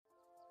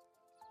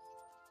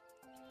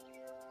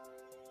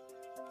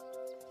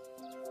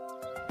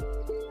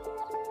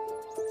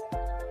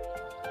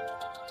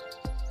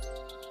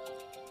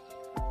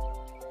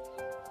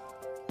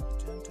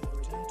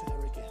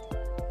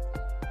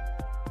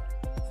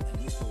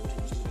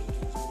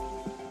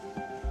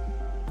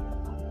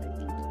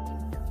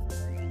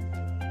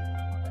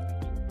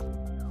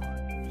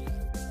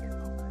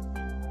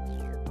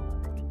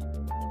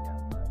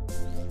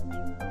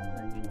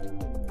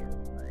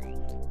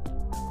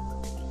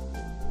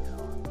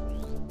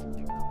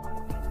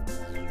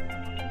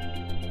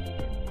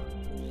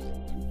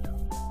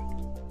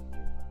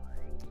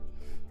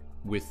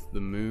With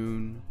the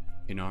moon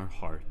in our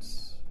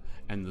hearts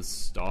and the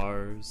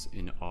stars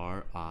in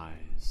our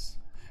eyes,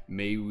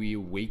 may we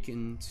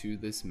awaken to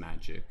this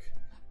magic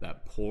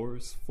that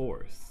pours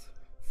forth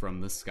from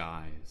the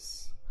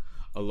skies.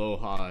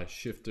 Aloha,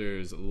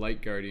 shifters,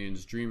 light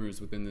guardians,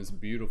 dreamers within this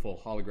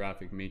beautiful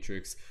holographic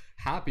matrix.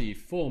 Happy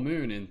full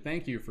moon, and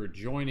thank you for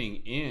joining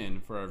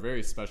in for our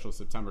very special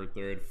September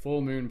 3rd full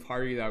moon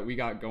party that we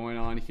got going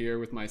on here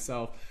with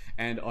myself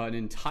and an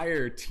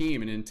entire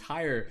team, an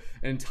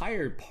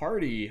entire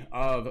party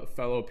of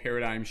fellow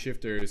paradigm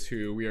shifters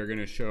who we are going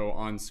to show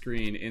on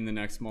screen in the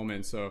next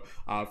moment. So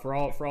for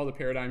all the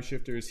paradigm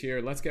shifters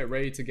here, let's get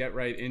ready to get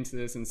right into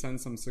this and send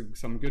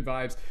some good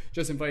vibes.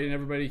 Just inviting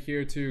everybody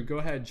here to go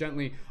ahead,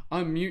 gently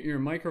unmute your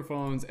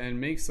microphones and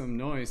make some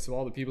noise. To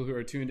all the people who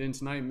are tuned in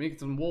tonight, make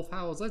some wolf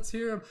howls. Let's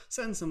hear them.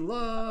 Send some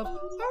love. Ow,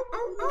 ow,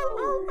 ow,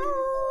 ow, ow.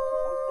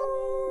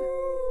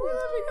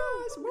 Love you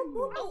guys.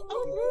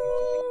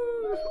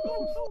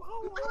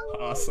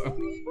 Awesome.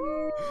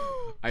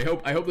 I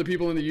hope the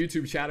people in the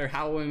YouTube chat are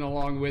howling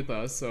along with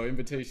us. So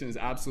invitation is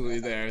absolutely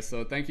there.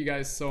 So thank you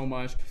guys so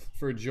much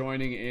for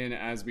joining in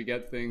as we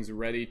get things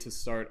ready to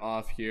start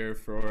off here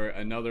for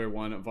another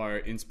one of our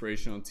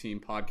inspirational team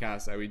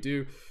podcasts that we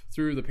do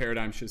through the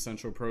Paradigm Shift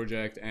Central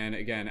project. And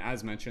again,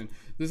 as mentioned,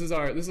 this is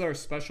our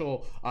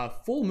special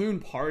full moon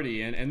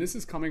party, and this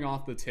is coming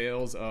off the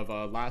tails of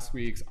last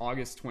week's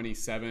August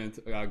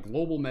 27th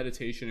global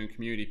meditation and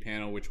community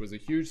panel, which was a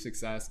huge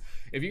success.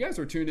 If you guys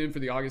were tuned in for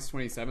the August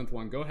 27th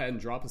one, go ahead and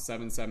drop a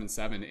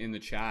 777 in the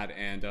chat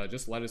and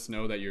just let us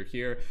know that you're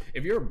here.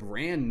 If you're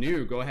brand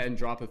new, go ahead and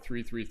drop a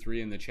 333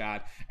 in the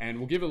chat, and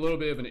we'll give a little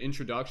bit of an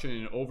introduction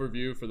and an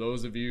overview for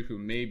those of you who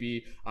may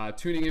be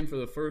tuning in for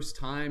the first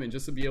time, and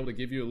just to be able to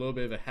give you a little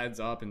bit of a heads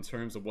up in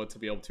terms of what to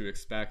be able to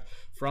expect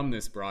from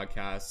this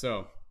broadcast.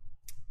 So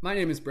my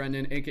name is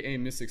Brendan, aka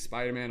Mystic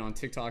Spider-Man on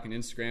TikTok and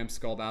Instagram,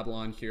 Skull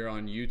Babylon here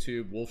on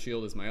YouTube, Wolf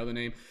Shield is my other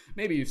name.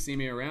 Maybe you've seen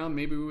me around,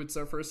 maybe it's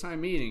our first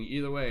time meeting.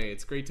 Either way,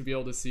 it's great to be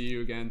able to see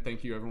you again.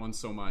 Thank you everyone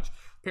so much.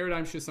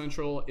 Paradigm Shift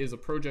Central is a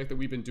project that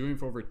we've been doing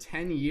for over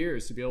 10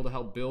 years to be able to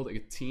help build a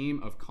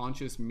team of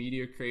conscious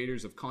media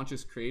creators, of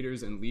conscious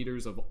creators and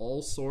leaders of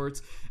all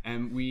sorts.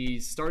 And we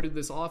started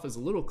this off as a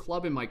little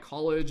club in my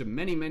college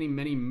many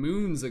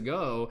moons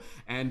ago,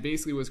 and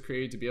basically was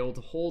created to be able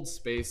to hold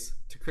space,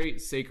 to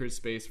create sacred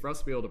space for us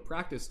to be able to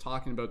practice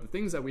talking about the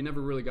things that we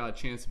never really got a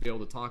chance to be able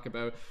to talk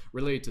about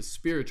related to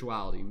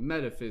spirituality,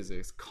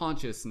 metaphysics,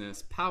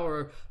 consciousness,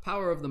 power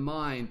of the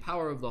mind,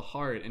 power of the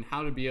heart, and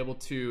how to be able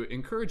to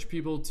encourage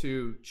people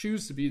to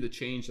choose to be the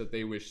change that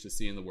they wish to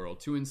see in the world,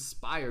 to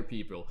inspire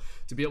people,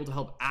 to be able to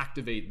help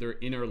activate their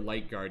inner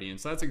light guardian.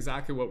 So that's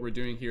exactly what we're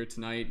doing here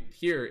tonight,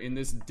 here in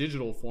this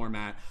digital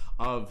format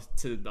of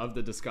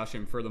the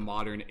discussion for the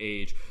modern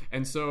age.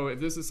 And so if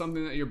this is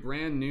something that you're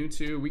brand new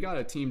to, we got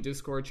a team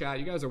Discord chat.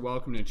 You guys are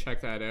welcome to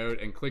check that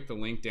out and click the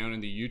link down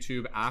in the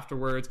YouTube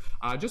afterwards.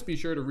 Just be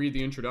sure to read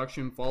the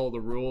introduction, follow the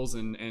rules,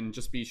 and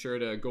just be sure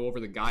to go over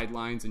the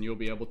guidelines, and you'll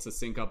be able to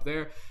sync up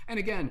there. And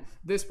again,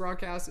 this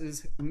broadcast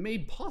is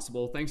made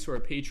possible thanks to our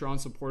Patreon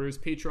supporters.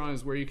 Patreon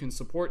is where you can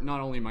support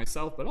not only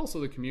myself but also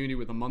the community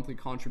with a monthly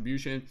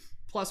contribution.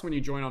 Plus, when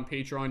you join on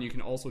Patreon, you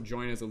can also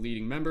join as a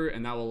leading member,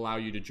 and that will allow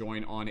you to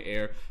join on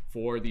air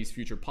for these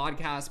future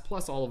podcasts,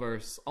 plus all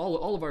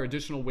of our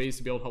additional ways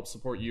to be able to help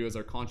support you as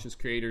our conscious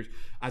creators,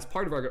 as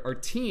part of our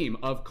team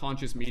of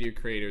conscious media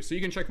creators. So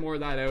you can check more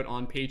of that out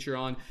on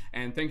Patreon,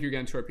 and thank you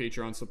again to our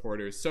Patreon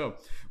supporters. So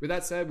with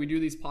that said, we do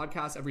these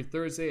podcasts every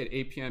Thursday at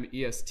 8 p.m.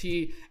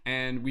 EST,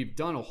 and we've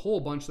done a whole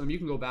bunch of them. You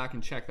can go back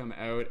and check them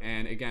out.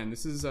 And again,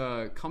 this is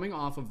coming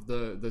off of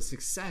the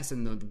success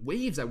and the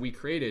waves that we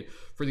created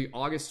for the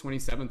August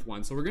 27th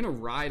one. So we're going to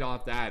ride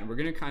off that, and we're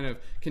going to kind of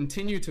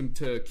continue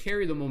to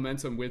carry the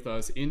momentum with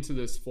us into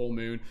this full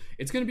moon.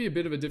 It's going to be a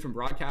bit of a different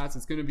broadcast.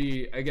 It's going to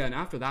be, again,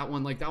 after that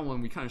one, like that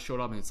one, we kind of showed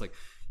up and it's like,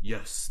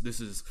 yes, this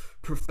is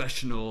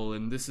professional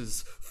and this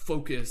is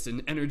focused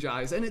and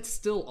energized, and it's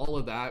still all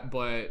of that,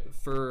 but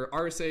for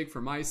our sake,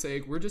 for my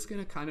sake, we're just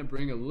gonna kind of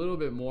bring a little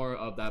bit more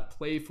of that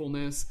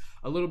playfulness,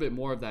 a little bit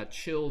more of that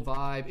chill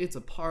vibe. It's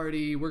a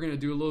party. We're gonna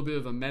do a little bit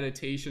of a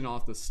meditation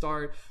off the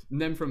start,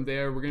 and then from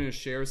there we're gonna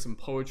share some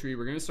poetry.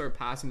 We're gonna start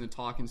passing the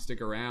talking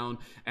stick around,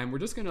 and we're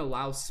just gonna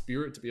allow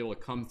spirit to be able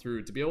to come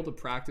through, to be able to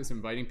practice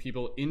inviting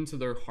people into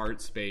their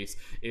heart space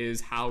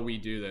is how we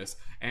do this.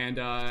 And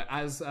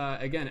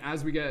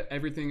as we get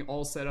everything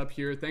all set up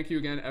here, thank you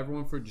again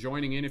everyone for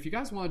joining in. If you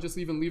guys want to just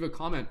even leave a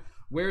comment,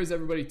 where is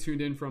everybody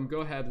tuned in from,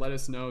 go ahead, let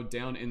us know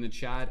down in the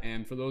chat.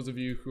 And for those of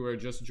you who are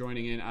just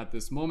joining in at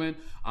this moment,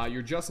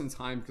 you're just in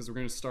time, because we're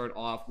going to start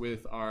off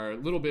with our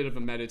little bit of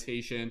a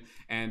meditation,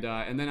 and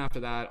then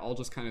after that I'll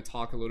just kind of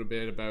talk a little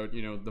bit about,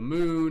 you know, the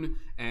moon,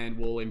 and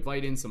we'll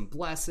invite in some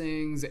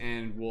blessings,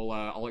 and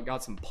I'll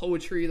got some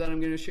poetry that I'm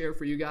going to share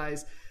for you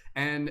guys.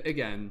 And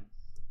again,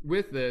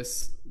 with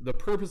this, the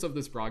purpose of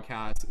this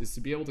broadcast is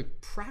to be able to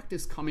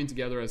practice coming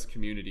together as a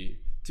community,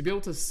 to be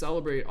able to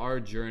celebrate our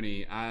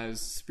journey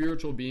as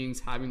spiritual beings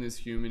having this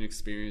human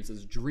experience,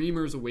 as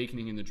dreamers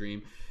awakening in the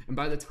dream. And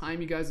by the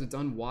time you guys are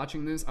done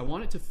watching this, I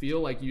want it to feel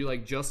like you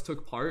like just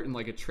took part in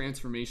like a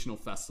transformational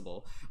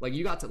festival. Like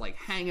you got to like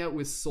hang out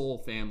with Soul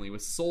Family,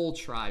 with Soul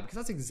Tribe, because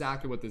that's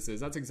exactly what this is.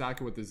 That's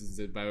exactly what this is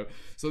about.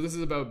 So this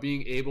is about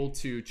being able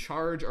to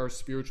charge our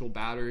spiritual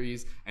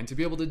batteries and to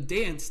be able to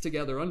dance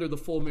together under the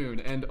full moon.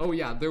 And oh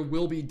yeah, there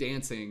will be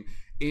dancing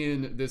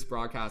in this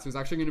broadcast. There's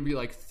actually going to be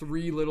like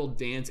 3 little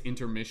dance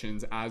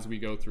intermissions as we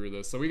go through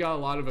this. So we got a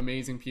lot of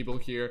amazing people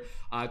here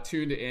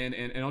tuned in,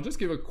 and I'll just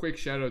give a quick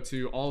shout out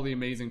to all the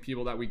amazing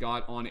people that we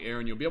got on air,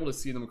 and you'll be able to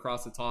see them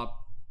across the top.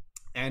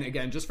 And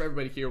again, just for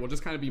everybody here, we'll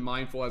just kind of be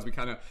mindful as we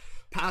kind of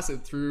pass it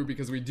through,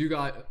 because we do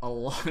got a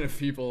lot of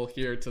people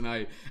here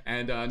tonight,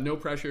 and no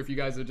pressure if you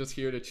guys are just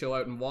here to chill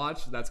out and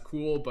watch, that's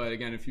cool. But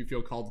again, if you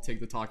feel called to take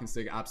the talking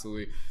stick,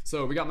 absolutely.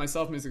 So we got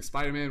myself, Mystic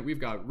Spider-Man, we've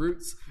got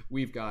Roots,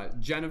 we've got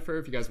Jennifer,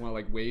 if you guys want to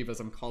like wave as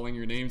I'm calling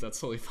your names, that's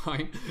totally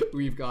fine.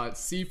 We've got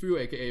Sifu,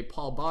 aka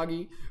Paul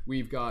Boggy,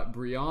 we've got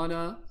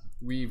Brianna,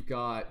 we've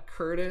got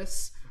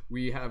Curtis,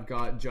 we have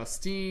got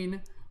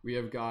Justine, we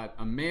have got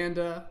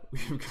Amanda,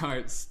 we've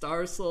got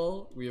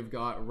Starsoul, we have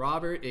got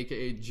Robert,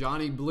 aka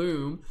Johnny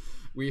Bloom,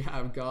 we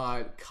have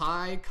got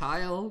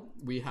Kyle,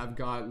 we have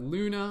got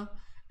Luna,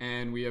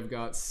 and we have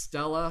got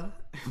Stella,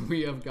 and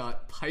we have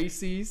got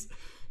Pisces,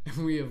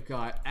 and we have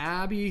got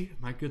Abby.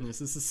 My goodness,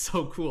 this is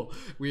so cool.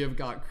 We have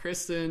got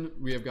Kristen,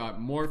 we have got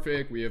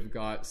Morphic, we have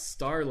got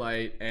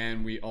Starlight,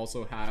 and we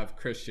also have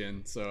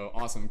Christian. So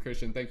awesome,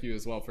 Christian, thank you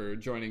as well for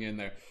joining in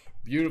there.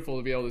 Beautiful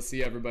to be able to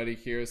see everybody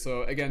here.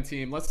 So again,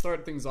 team, let's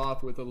start things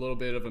off with a little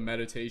bit of a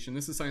meditation.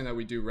 This is something that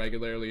we do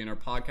regularly in our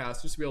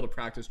podcast, just to be able to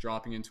practice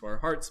dropping into our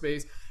heart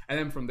space. And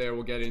then from there,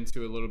 we'll get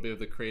into a little bit of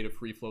the creative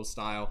free flow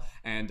style.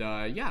 And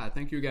yeah,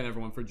 thank you again,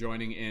 everyone, for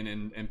joining in.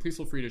 And please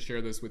feel free to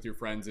share this with your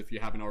friends if you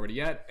haven't already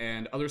yet.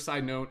 And other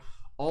side note,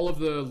 all of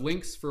the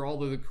links for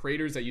all of the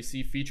creators that you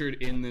see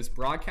featured in this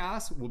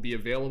broadcast will be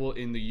available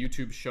in the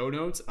YouTube show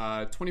notes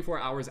 24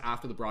 hours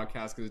after the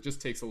broadcast, because it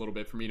just takes a little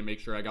bit for me to make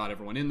sure I got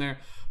everyone in there.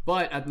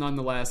 But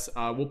nonetheless,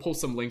 we'll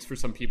post some links for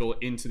some people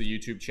into the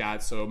YouTube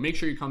chat. So make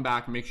sure you come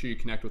back and make sure you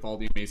connect with all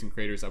the amazing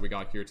creators that we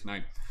got here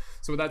tonight.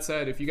 So with that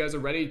said, if you guys are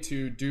ready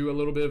to do a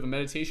little bit of a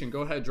meditation,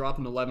 go ahead, drop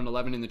an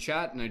 1111 in the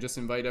chat. And I just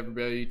invite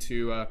everybody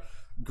to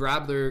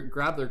grab their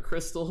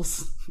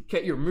crystals,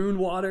 get your moon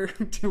water,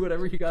 do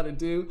whatever you got to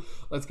do.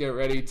 Let's get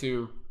ready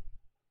to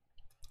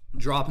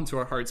drop into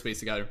our heart space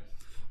together.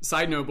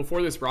 Side note,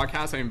 before this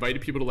broadcast, I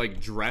invited people to like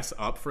dress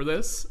up for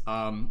this.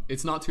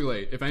 It's not too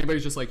late. If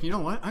anybody's just like, you know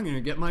what, I'm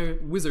gonna get my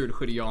wizard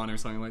hoodie on or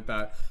something like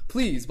that,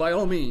 please, by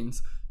all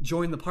means,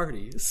 join the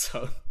party.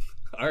 So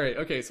all right,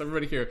 okay, so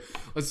everybody here,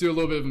 let's do a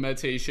little bit of a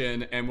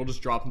meditation, and we'll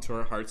just drop into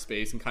our heart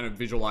space and kind of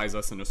visualize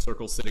us in a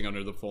circle sitting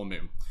under the full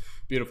moon.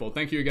 Beautiful.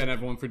 Thank you again,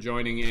 everyone, for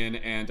joining in,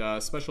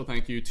 and special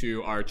thank you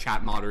to our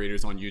chat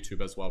moderators on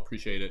YouTube as well.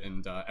 Appreciate it,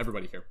 and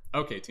everybody here.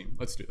 Okay, team,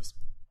 let's do this.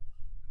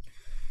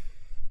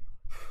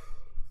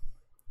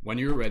 When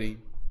you're ready,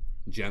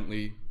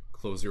 gently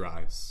close your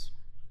eyes.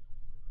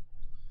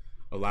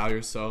 Allow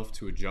yourself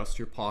to adjust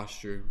your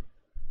posture,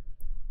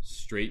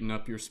 straighten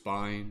up your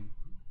spine,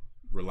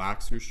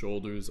 relax your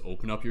shoulders,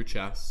 open up your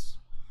chest,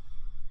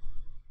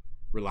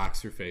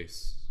 relax your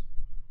face.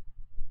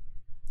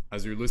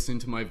 As you're listening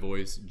to my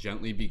voice,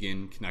 gently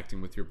begin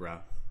connecting with your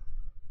breath.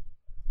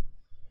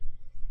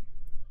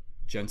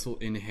 Gentle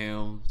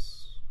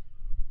inhales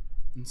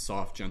and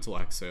soft, gentle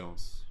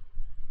exhales.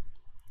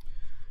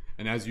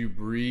 And as you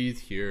breathe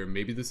here,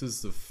 maybe this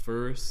is the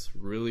first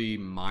really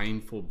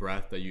mindful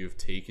breath that you have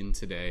taken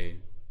today.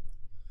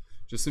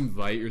 Just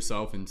invite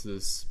yourself into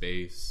this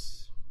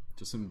space.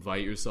 Just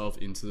invite yourself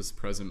into this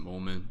present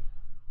moment.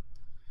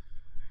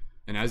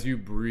 And as you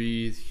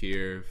breathe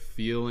here,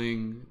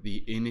 feeling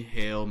the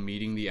inhale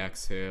meeting the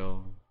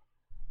exhale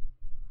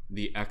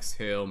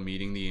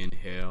meeting the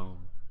inhale.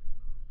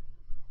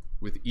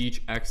 With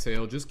each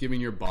exhale, just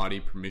giving your body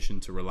permission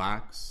to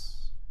relax.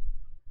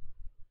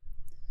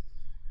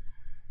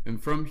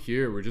 And from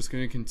here, we're just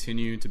going to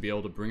continue to be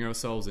able to bring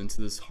ourselves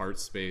into this heart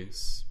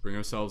space, bring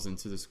ourselves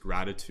into this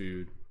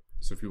gratitude.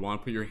 So if you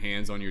want to put your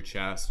hands on your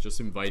chest,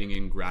 just inviting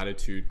in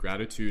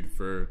gratitude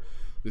for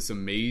this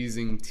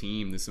amazing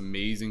team, this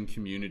amazing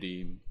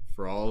community,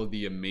 for all of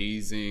the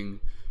amazing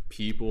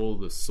people,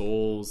 the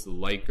souls, the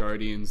light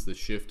guardians, the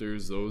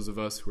shifters, those of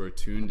us who are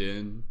tuned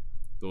in,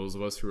 those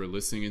of us who are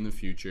listening in the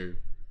future.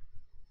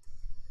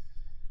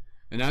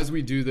 And as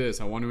we do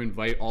this, I want to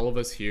invite all of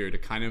us here to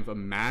kind of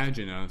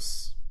imagine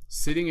us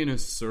sitting in a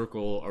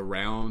circle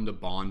around a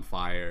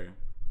bonfire,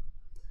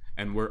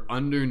 and we're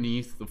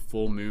underneath the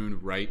full moon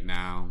right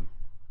now.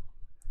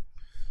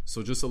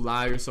 So just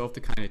allow yourself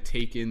to kind of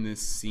take in this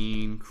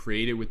scene,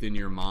 create it within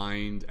your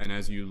mind, and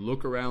as you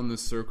look around the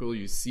circle,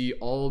 you see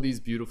all these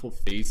beautiful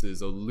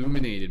faces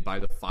illuminated by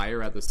the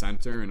fire at the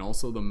center and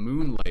also the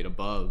moonlight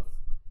above.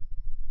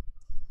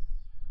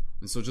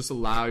 And so just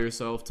allow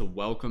yourself to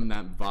welcome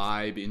that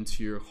vibe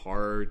into your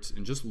heart,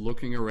 and just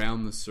looking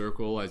around the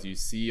circle as you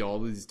see all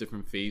these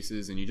different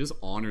faces, and you just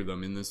honor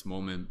them in this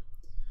moment.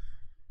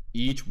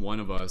 each one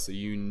of us a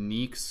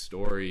unique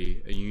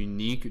story, a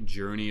unique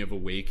journey of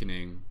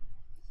awakening.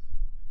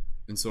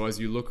 And so as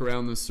you look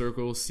around the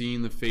circle,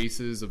 seeing the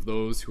faces of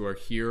those who are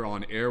here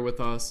on air with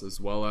us, as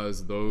well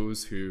as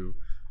those who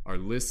are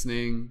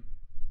listening,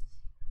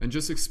 and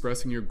just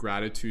expressing your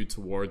gratitude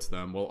towards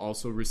them while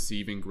also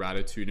receiving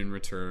gratitude in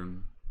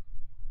return.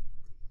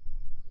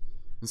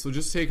 And so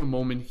just take a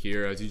moment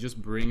here as you just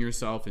bring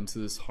yourself into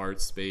this heart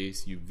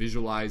space. You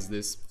visualize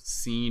this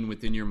scene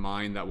within your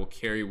mind that will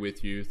carry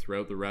with you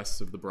throughout the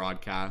rest of the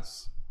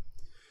broadcast.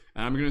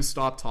 And I'm going to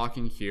stop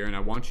talking here, and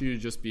I want you to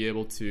just be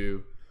able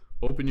to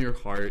open your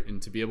heart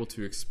and to be able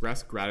to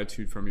express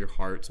gratitude from your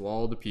heart to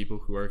all the people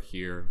who are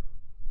here.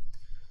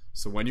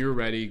 So when you're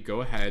ready,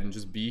 go ahead and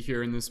just be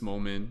here in this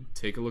moment.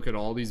 Take a look at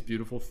all these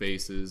beautiful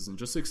faces and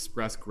just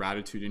express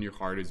gratitude in your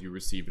heart as you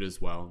receive it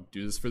as well.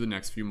 Do this for the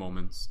next few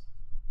moments.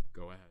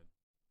 Go ahead.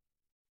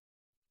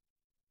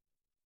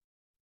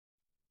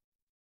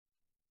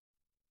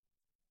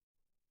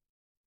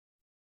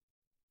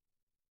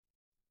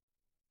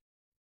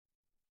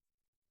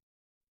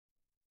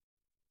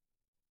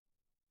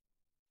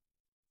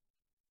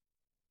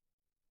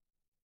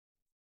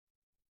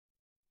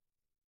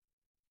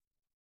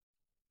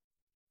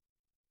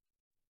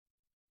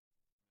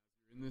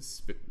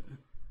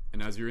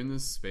 As you're in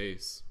this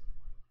space,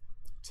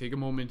 take a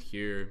moment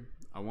here.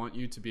 I want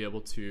you to be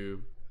able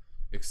to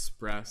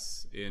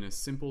express in a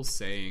simple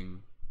saying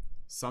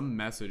some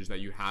message that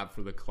you have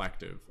for the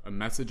collective, a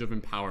message of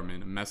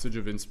empowerment, a message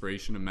of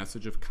inspiration, a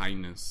message of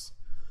kindness.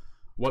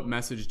 What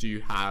message do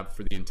you have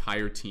for the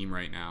entire team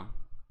right now?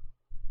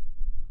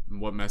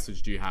 And what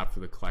message do you have for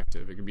the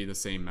collective? It can be the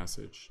same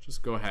message.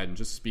 Just go ahead and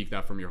just speak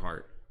that from your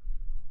heart.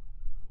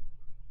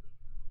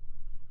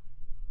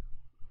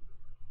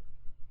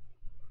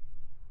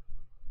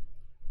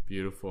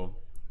 Beautiful.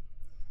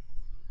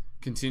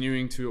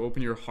 Continuing to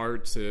open your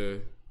heart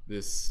to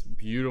this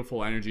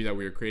beautiful energy that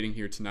we are creating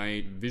here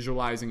tonight,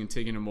 visualizing and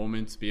taking a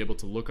moment to be able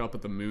to look up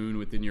at the moon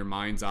within your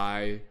mind's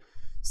eye,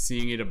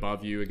 seeing it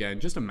above you.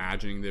 Again, just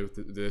imagining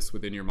this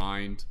within your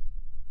mind.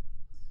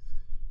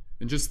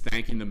 And just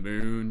thanking the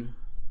moon,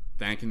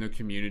 thanking the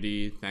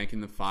community,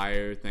 thanking the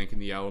fire, thanking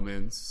the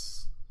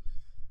elements,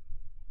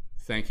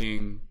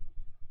 thanking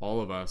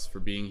all of us for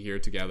being here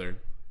together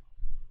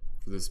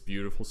for this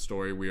beautiful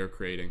story we are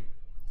creating.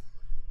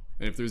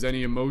 And if there's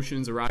any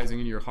emotions arising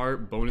in your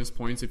heart, bonus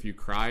points if you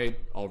cried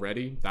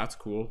already, that's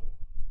cool.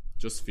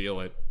 Just feel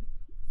it.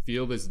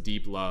 Feel this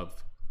deep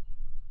love.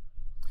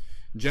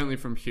 Gently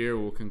from here,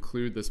 we'll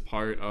conclude this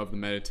part of the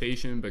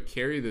meditation, but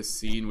carry this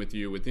scene with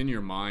you within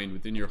your mind,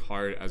 within your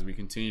heart, as we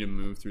continue to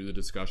move through the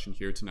discussion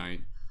here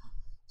tonight.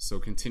 So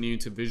continue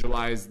to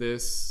visualize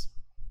this,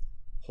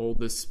 hold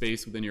this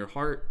space within your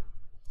heart,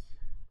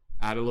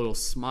 add a little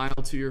smile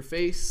to your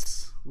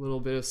face, a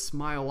little bit of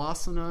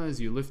smile-asana as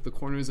you lift the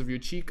corners of your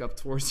cheek up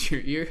towards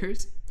your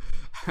ears,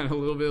 and a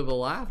little bit of a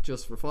laugh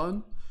just for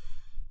fun.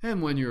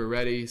 And when you're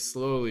ready,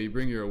 slowly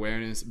bring your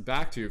awareness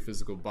back to your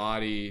physical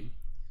body.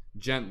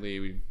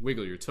 Gently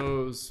wiggle your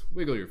toes,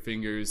 wiggle your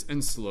fingers,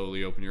 and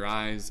slowly open your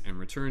eyes and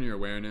return your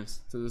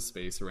awareness to the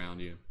space around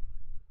you.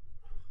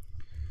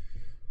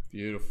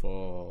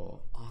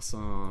 Beautiful.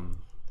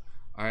 Awesome.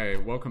 All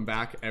right, welcome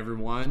back,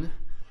 everyone.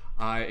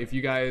 If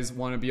you guys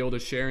want to be able to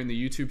share in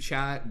the YouTube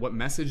chat, what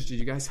message did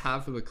you guys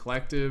have for the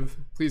collective?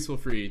 Please feel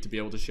free to be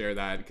able to share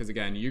that, because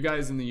again, you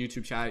guys in the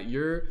YouTube chat,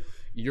 your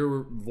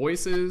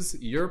voices,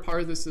 you're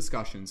part of this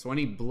discussion. So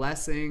any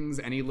blessings,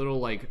 any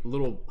little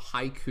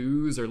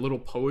haikus or little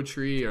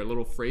poetry or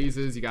little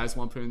phrases you guys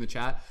want to put in the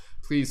chat,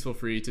 please feel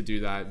free to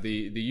do that.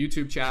 The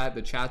YouTube chat,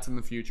 the chats in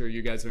the future,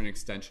 you guys are an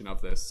extension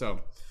of this.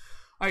 So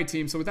all right,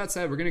 team. So with that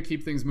said, we're going to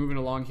keep things moving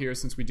along here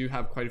since we do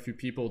have quite a few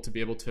people to be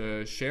able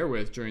to share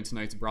with during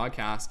tonight's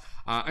broadcast.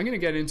 I'm going to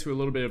get into a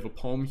little bit of a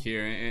poem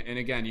here. And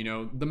again, you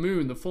know, the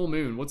moon, the full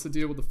moon, what's the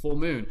deal with the full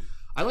moon?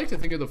 I like to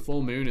think of the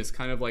full moon as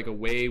kind of like a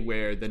way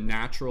where the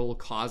natural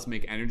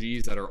cosmic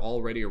energies that are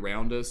already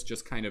around us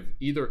just kind of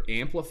either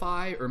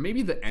amplify, or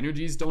maybe the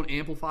energies don't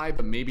amplify,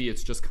 but maybe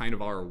it's just kind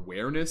of our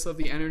awareness of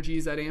the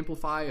energies that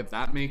amplify, if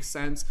that makes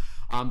sense.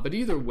 But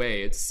either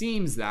way, it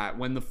seems that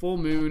when the full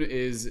moon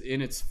is in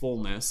its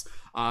fullness,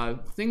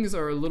 things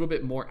are a little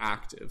bit more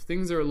active.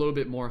 Things are a little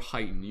bit more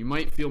heightened. You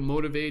might feel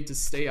motivated to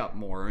stay up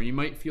more, or you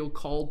might feel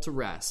called to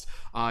rest.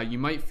 You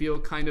might feel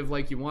kind of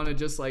like you want to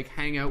just like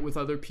hang out with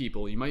other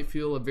people. You might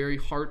feel a very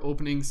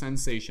heart-opening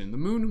sensation. The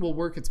moon will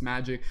work its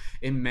magic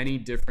in many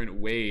different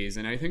ways,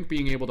 and I think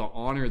being able to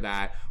honor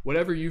that,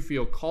 whatever you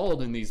feel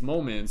called in these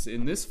moments,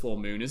 in this full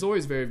moon, is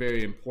always very,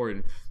 very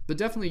important. But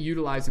definitely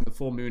utilizing the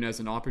full moon as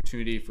an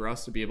opportunity for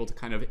us to be able to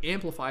kind of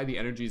amplify the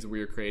energies that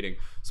we are creating.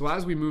 So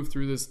as we move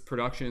through this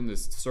production,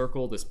 this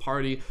circle, this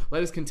party,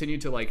 let us continue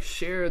to like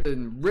share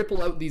and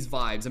ripple out these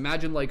vibes.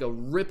 Imagine like a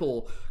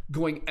ripple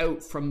going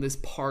out from this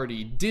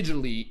party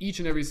digitally, each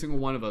and every single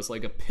one of us,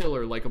 like a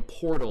pillar, like a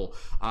portal,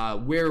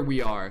 where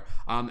we are.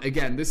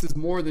 Again, this is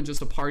more than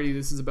just a party.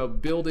 This is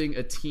about building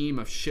a team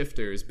of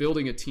shifters,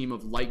 building a team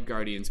of light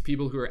guardians,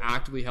 people who are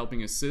actively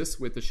helping assist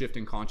with the shift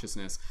in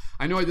consciousness.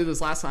 I know I did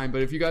this last time,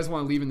 but if you guys guys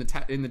want to leave in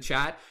the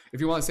chat, if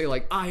you want to say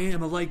like, I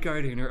am a light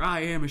guardian or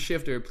I am a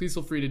shifter, please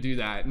feel free to do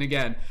that. And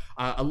again,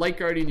 a light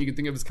guardian you can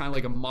think of as kind of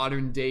like a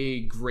modern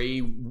day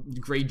gray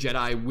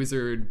Jedi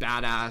wizard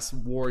badass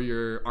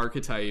warrior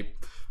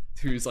archetype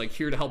who's like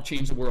here to help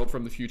change the world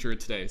from the future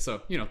today.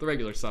 So, you know, the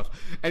regular stuff.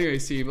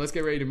 Anyways, team, let's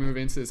get ready to move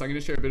into this. I'm going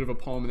to share a bit of a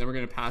poem and then we're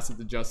going to pass it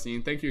to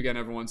Justine. Thank you again,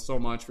 everyone, so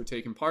much for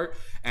taking part.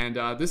 And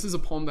this is a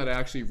poem that I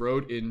actually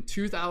wrote in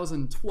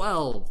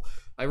 2012.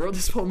 I wrote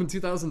this poem in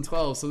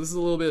 2012, so this is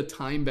a little bit of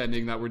time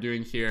bending that we're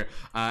doing here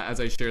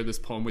as I share this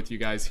poem with you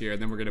guys here,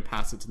 and then we're going to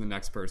pass it to the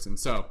next person.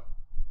 So,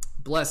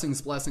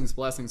 blessings, blessings,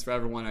 blessings for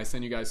everyone. I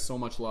send you guys so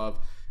much love.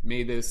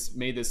 May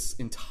this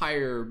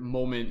entire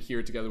moment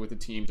here together with the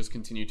team just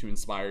continue to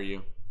inspire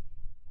you.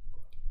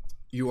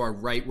 You are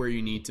right where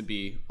you need to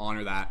be.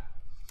 Honor that.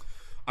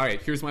 All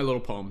right, here's my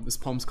little poem. This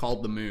poem's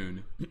called The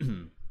Moon.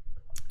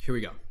 Here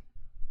we go.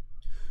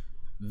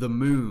 The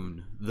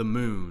moon,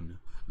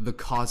 the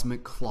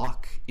cosmic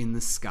clock in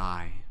the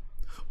sky,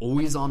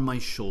 always on my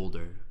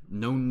shoulder,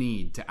 no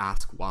need to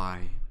ask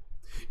why.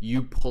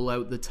 You pull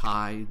out the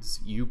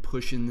tides, you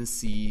push in the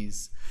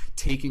seas,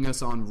 taking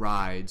us on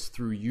rides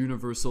through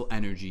universal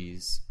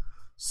energies,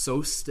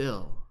 so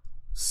still,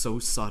 so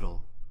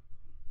subtle.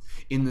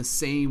 In the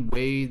same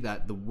way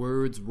that the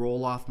words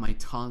roll off my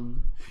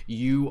tongue,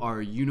 you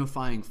are a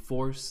unifying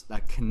force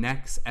that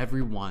connects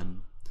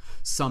everyone.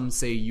 Some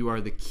say you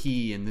are the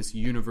key in this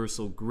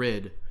universal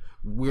grid.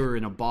 We're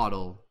in a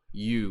bottle,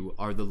 you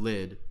are the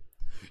lid.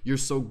 You're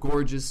so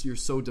gorgeous, you're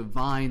so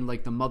divine,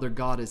 like the mother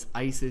goddess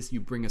Isis, you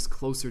bring us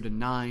closer to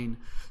 9.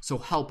 So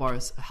help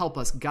us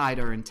guide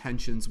our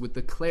intentions with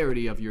the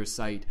clarity of your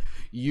sight.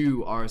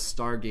 You are a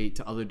stargate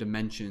to other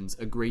dimensions,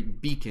 a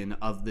great beacon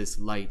of this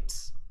light.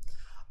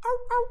 Ow,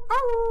 ow,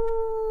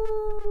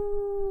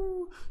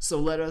 ow. So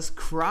let us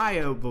cry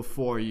out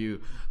before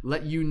you,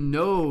 let you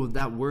know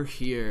that we're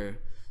here,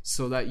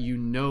 so that you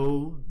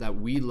know that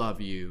we love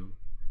you,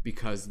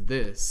 because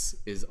this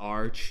is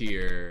our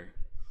cheer.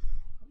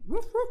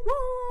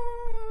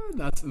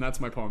 That's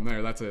my poem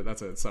there. That's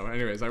it. So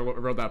anyways, I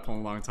wrote that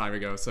poem a long time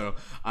ago. So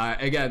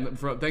again,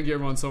 thank you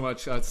everyone so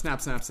much.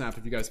 Snap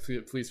if you guys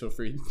please feel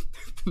free.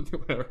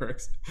 Whatever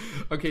works.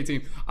 Okay,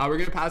 team, we're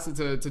gonna pass it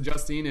to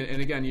Justine,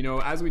 and again, you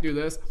know, as we do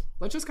this,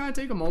 let's just kind of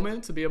take a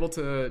moment to be able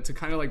to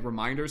kind of like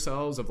remind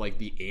ourselves of like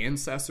the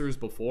ancestors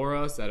before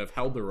us that have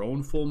held their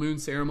own full moon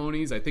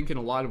ceremonies. I think in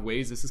a lot of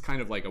ways this is kind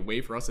of like a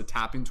way for us to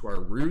tap into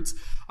our roots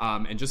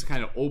and just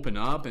kind of open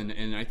up,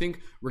 and I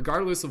think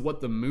regardless of what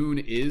the moon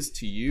is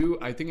to you,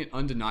 I think it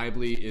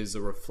undeniably is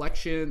a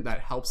reflection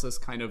that helps us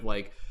kind of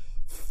like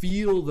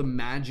feel the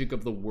magic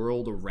of the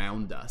world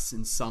around us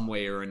in some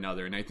way or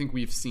another. And I think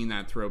we've seen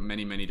that throughout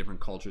many different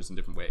cultures in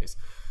different ways.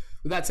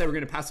 With that said, we're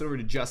going to pass it over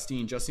to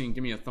Justine. Justine,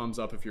 give me a thumbs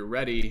up if you're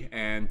ready.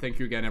 And thank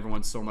you again,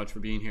 everyone, so much for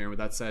being here. With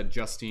that said,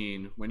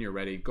 Justine, when you're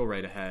ready, go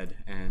right ahead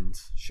and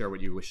share what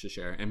you wish to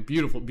share. And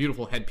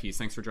beautiful headpiece.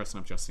 Thanks for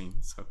dressing up,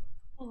 Justine. So.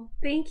 Oh,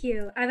 thank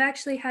you. I've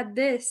actually had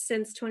this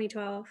since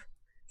 2012.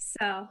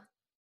 So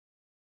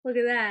look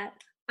at that.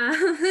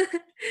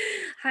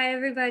 Hi,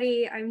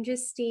 everybody. I'm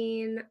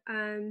Justine.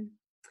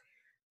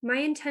 My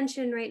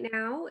intention right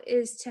now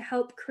is to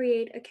help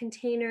create a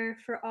container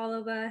for all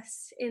of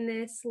us in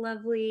this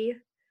lovely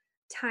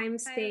time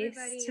space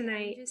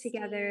tonight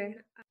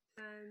together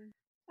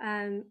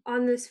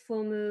on this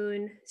full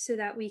moon, so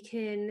that we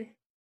can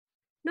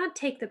not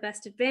take the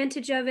best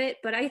advantage of it,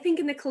 but I think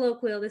in the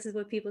colloquial, this is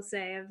what people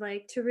say, of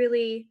like to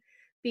really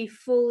be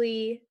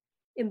fully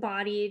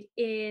embodied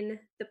in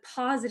the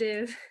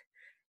positive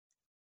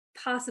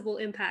possible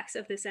impacts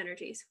of this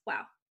energies.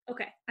 Wow.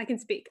 Okay, I can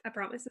speak. I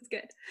promise it's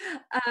good.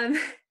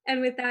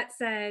 And with that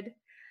said,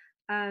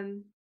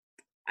 I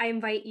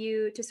invite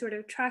you to sort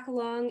of track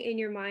along in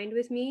your mind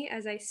with me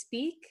as I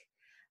speak,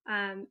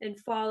 and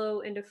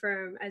follow and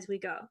affirm as we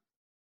go.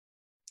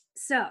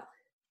 So, I'll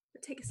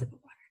take a sip of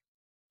water.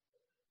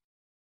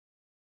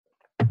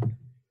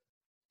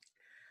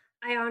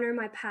 I honor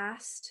my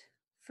past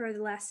for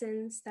the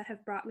lessons that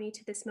have brought me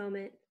to this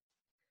moment.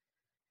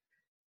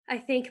 I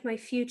thank my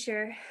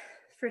future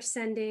for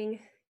sending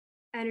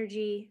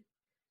energy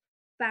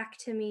back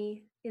to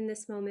me in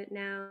this moment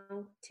now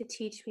to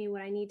teach me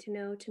what I need to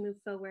know to move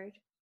forward.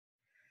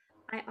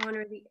 I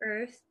honor the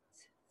earth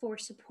for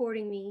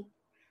supporting me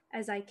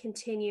as I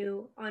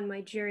continue on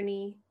my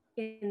journey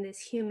in this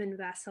human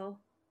vessel.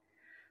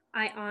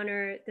 I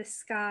honor the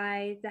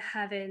sky, the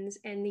heavens,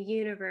 and the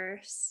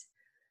universe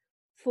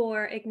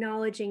for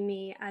acknowledging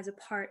me as a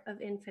part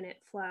of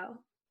infinite flow.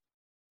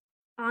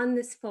 On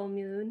this full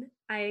moon,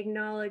 I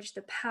acknowledge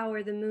the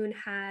power the moon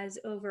has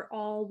over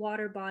all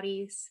water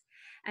bodies,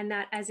 and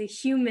that as a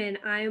human,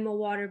 I am a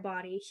water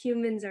body.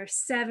 Humans are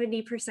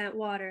 70%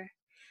 water.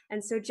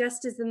 And so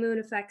just as the moon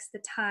affects the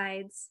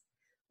tides,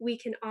 we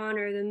can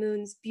honor the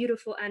moon's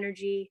beautiful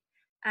energy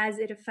as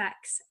it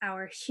affects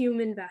our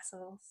human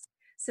vessels.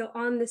 So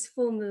on this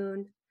full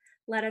moon,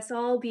 let us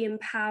all be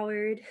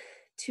empowered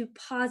to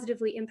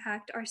positively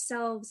impact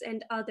ourselves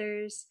and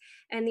others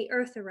and the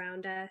earth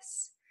around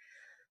us.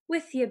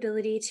 with the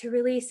ability to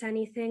release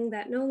anything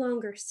that no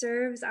longer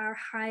serves our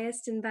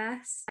highest and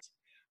best,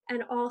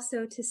 and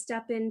also to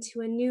step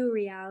into a new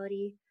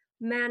reality,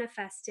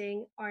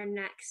 manifesting our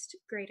next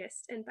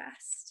greatest and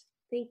best.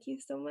 Thank you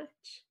so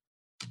much.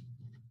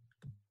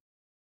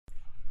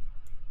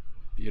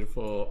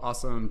 Beautiful.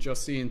 Awesome.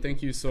 Justine,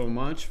 thank you so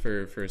much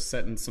for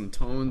setting some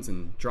tones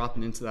and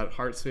dropping into that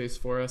heart space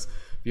for us.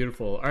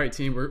 Beautiful. All right,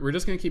 team, we're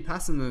just going to keep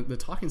passing the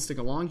talking stick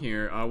along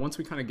here. Once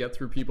we kind of get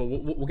through people,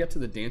 we'll get to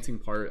the dancing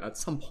part at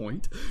some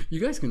point. You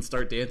guys can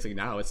start dancing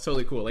now. It's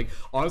totally cool. Like,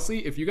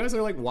 honestly, if you guys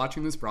are like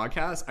watching this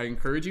broadcast, I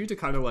encourage you to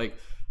kind of like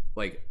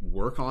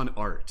work on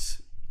art.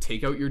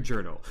 Take out your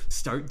journal,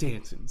 start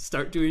dancing,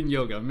 start doing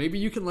yoga. Maybe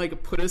you can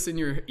like put us in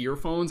your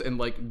earphones and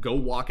like go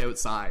walk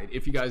outside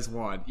if you guys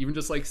want. Even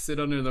just like sit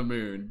under the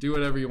moon, do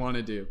whatever you want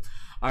to do.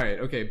 All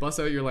right, okay, bust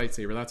out your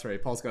lightsaber. That's right,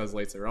 Paul's got his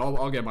lightsaber.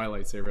 I'll get my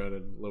lightsaber out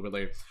a little bit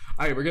later.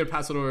 All right, we're gonna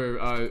pass it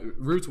over.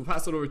 Roots, we'll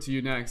pass it over to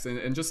you next.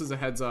 And just as a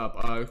heads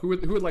up, who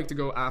would like to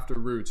go after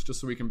Roots,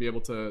 just so we can be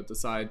able to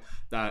decide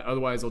that.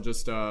 Otherwise, I'll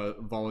just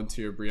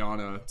volunteer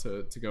Brianna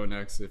to go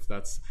next if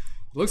that's.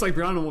 It looks like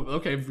Brianna.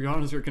 Okay,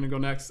 Brianna's going to go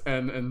next.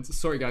 And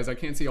sorry guys, I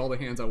can't see all the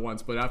hands at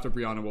once. But after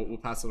Brianna, we'll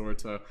pass it over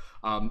to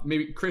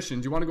maybe Christian.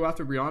 Do you want to go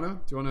after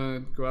Brianna? Do you want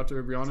to go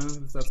after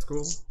Brianna? If that's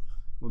cool.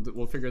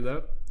 We'll figure that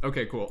out.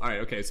 Okay, cool. All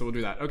right, okay, so we'll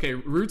do that. Okay,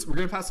 Roots, we're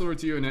gonna pass it over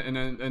to you,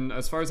 and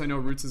as far as I know,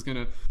 Roots is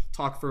gonna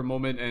talk for a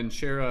moment and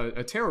share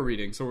a tarot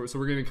reading. So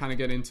we're gonna kind of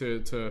get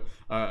into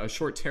a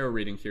short tarot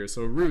reading here.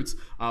 So Roots,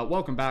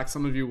 welcome back.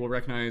 Some of you will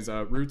recognize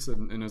Roots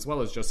and as well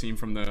as Justine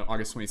from the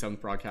August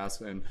 27th broadcast.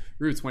 And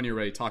Roots, when you're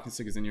ready, talking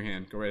stick is in your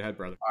hand. Go right ahead,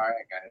 brother. All right,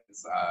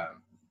 guys.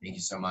 Thank you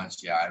so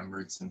much. Yeah, I'm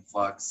Roots in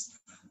Flux.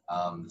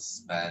 This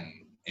has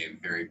been a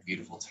very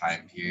beautiful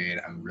time period.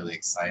 I'm really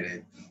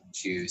excited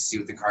to see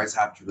what the cards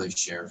have to really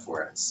share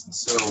for us.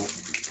 So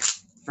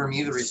for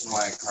me, the reason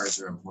why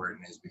cards are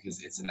important is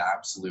because it's an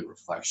absolute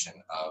reflection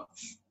of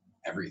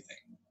everything.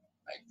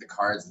 Like the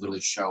cards literally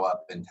show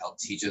up and help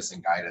teach us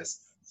and guide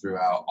us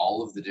throughout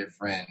all of the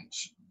different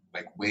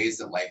like ways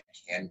that life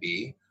can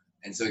be.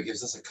 And so it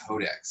gives us a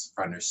codex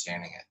for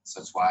understanding it. So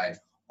that's why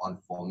on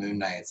full moon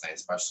nights, I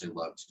especially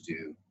love to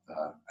do,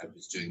 I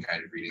was doing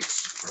guided readings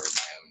for my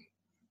own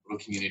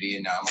little community,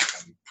 and now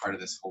I'm part of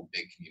this whole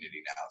big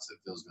community now, so it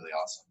feels really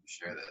awesome to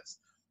share this.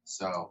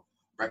 So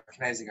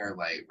recognizing our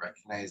light,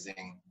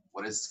 recognizing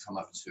what has come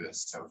up to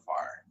us so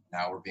far.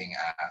 Now we're being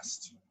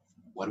asked,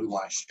 what do we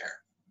want to share?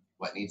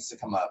 What needs to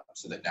come up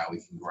so that now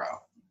we can grow?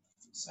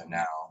 So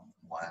now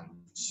 1,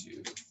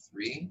 2,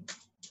 3,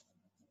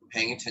 we're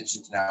paying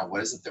attention to now,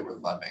 what is it that we're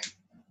loving?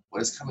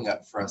 What is coming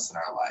up for us in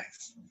our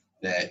life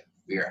that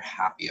we are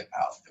happy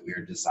about, that we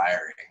are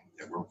desiring,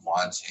 that we're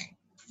wanting?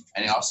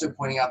 And also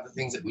pointing out the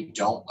things that we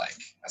don't like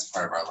as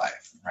part of our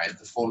life, right?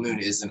 The full moon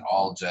isn't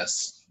all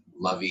just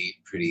lovey,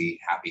 pretty,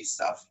 happy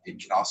stuff.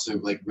 It can also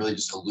like really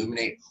just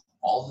illuminate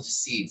all the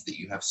seeds that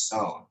you have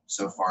sown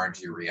so far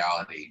into your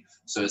reality,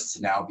 so as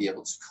to now be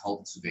able to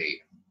cultivate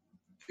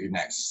your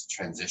next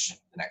transition,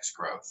 the next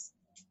growth.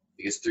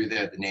 Because through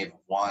there, the Knave of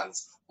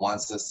Wands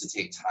wants us to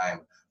take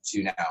time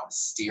to now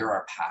steer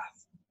our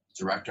path,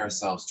 direct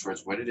ourselves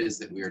towards what it is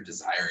that we are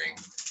desiring.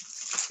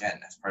 Again,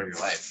 as part of your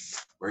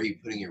life, where are you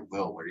putting your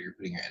will? Where are you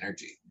putting your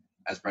energy?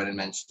 As Brendan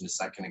mentioned a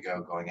second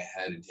ago, going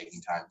ahead and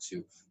taking time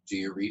to do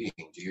your reading,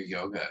 do your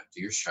yoga,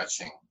 do your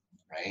stretching,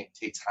 right?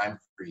 Take time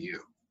for you,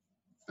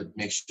 but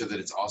make sure that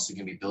it's also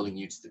going to be building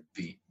you to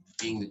the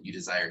being that you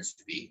desire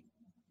to be.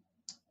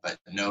 But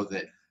know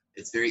that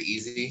it's very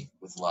easy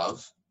with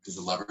love, because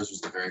the Lovers was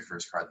the very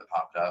first card that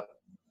popped up,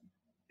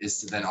 is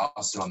to then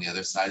also on the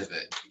other side of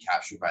it, be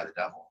captured by the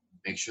devil.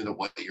 Make sure that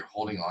what you're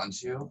holding on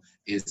to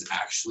is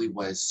actually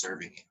what is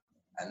serving you,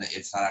 and that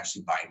it's not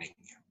actually binding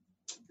you.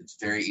 It's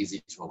very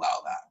easy to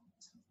allow that.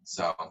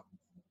 So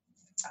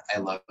I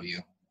love you.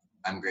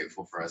 I'm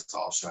grateful for us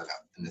all showing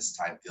up in this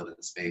time, field,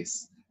 and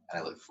space,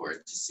 and I look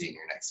forward to seeing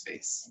your next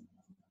space.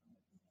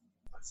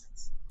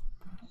 Blessings.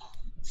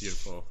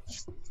 Beautiful.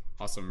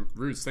 Awesome.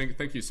 Roots,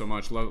 thank you so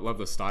much. Love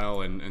the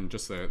style and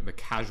just the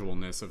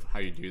casualness of how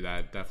you do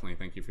that. Definitely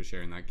thank you for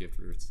sharing that gift,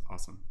 Roots.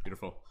 Awesome.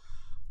 Beautiful.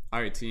 All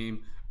right,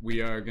 team. We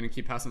are going to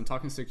keep passing the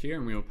talking stick here,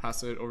 and we will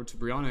pass it over to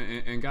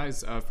Brianna. And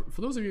guys,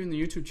 for those of you in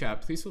the YouTube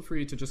chat, please feel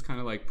free to just kind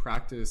of like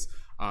practice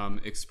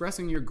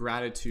expressing your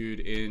gratitude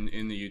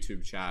in the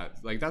YouTube chat.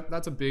 Like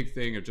that's a big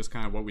thing of just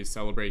kind of what we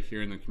celebrate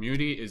here in the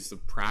community, is the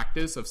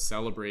practice of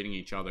celebrating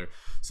each other.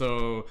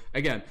 So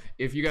again,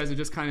 if you guys are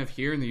just kind of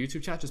here in the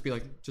YouTube chat, just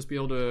be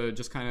able to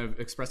just kind of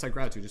express that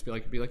gratitude. Just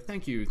be like,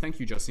 thank you,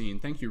 Justine,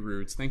 thank you,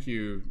 Roots, thank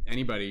you,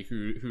 anybody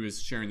who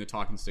is sharing the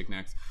talking stick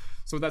next.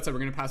 So with that said, we're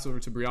going to pass it over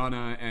to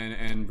Brianna,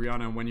 and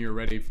Brianna, when you're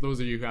ready, for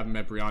those of you who haven't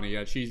met Brianna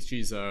yet,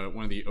 she's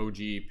one of the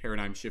OG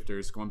paradigm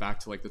shifters going back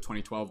to like the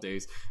 2012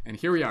 days, and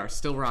here we are,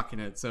 still rocking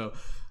it. So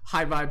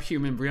high vibe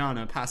human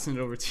Brianna, passing it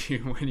over to you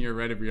when you're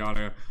ready,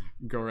 Brianna.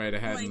 Go right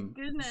ahead. Oh my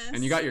goodness.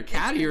 And you got your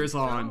cat ears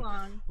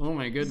on. Oh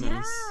my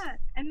goodness. Yeah,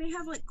 and they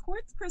have like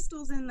quartz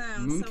crystals in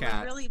them, so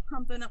we're really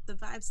pumping up the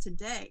vibes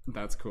today.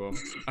 That's cool.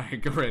 All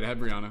right, go right ahead,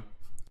 Brianna.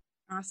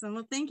 Awesome.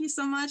 Well, thank you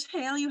so much.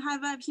 Hey, all you High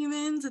Vibe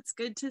humans. It's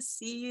good to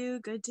see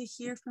you. Good to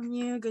hear from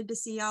you. Good to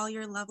see all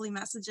your lovely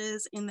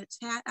messages in the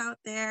chat out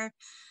there.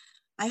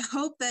 I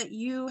hope that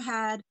you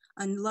had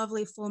a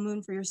lovely full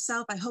moon for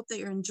yourself. I hope that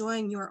you're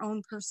enjoying your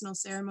own personal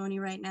ceremony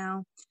right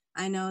now.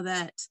 I know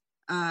that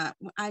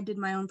I did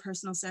my own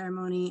personal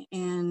ceremony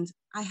and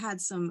I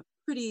had some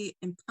pretty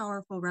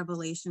powerful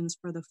revelations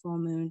for the full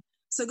moon.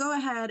 So go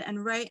ahead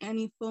and write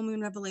any full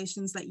moon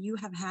revelations that you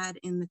have had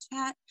in the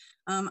chat.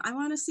 I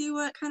want to see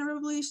what kind of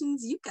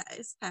revelations you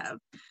guys have.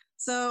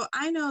 So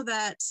I know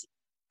that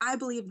I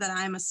believe that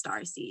I'm a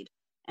starseed.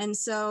 And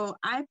so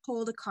I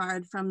pulled a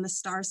card from the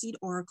Starseed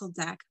Oracle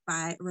deck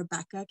by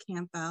Rebecca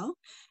Campbell.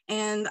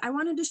 And I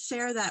wanted to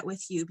share that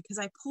with you because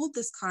I pulled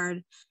this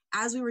card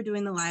as we were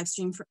doing the live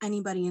stream for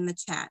anybody in the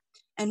chat.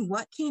 And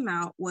what came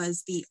out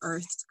was the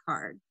Earth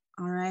card.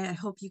 All right. I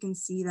hope you can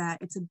see that.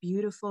 It's a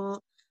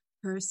beautiful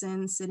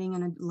person sitting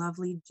in a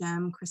lovely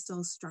gem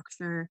crystal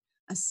structure,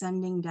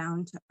 ascending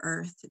down to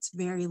Earth. It's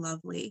very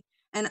lovely.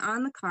 And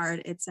on the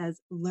card, it says,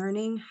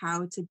 learning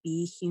how to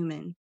be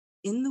human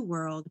in the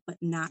world, but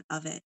not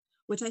of it,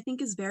 which I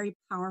think is very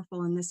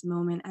powerful in this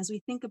moment as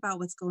we think about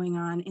what's going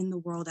on in the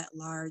world at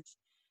large.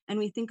 And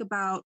we think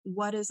about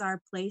what is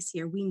our place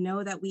here. We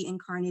know that we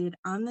incarnated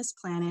on this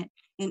planet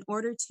in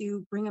order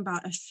to bring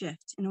about a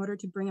shift, in order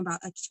to bring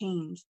about a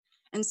change.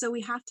 And so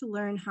we have to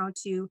learn how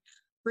to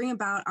bring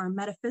about our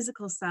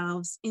metaphysical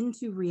selves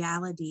into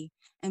reality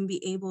and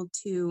be able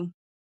to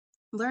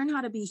learn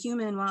how to be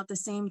human while at the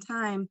same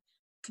time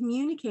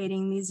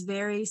communicating these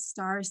very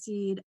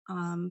starseed,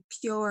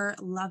 pure,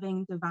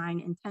 loving, divine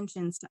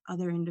intentions to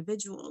other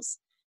individuals.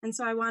 And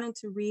so I wanted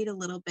to read a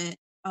little bit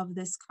of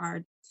this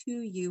card to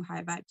you,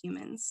 High Vibe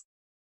humans.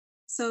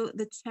 So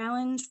the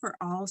challenge for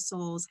all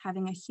souls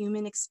having a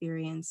human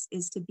experience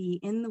is to be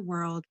in the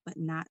world, but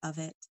not of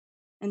it,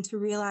 and to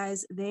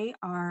realize they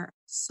are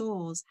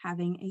souls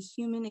having a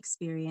human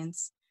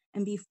experience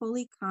and be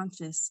fully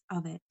conscious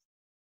of it,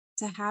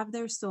 to have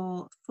their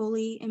soul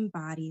fully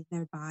embody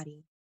their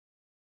body.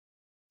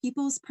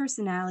 People's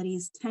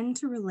personalities tend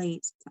to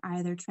relate to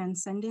either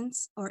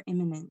transcendence or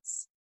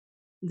immanence.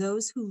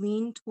 Those who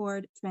lean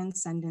toward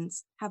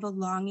transcendence have a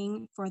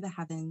longing for the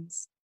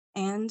heavens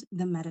and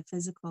the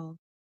metaphysical.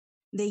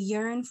 They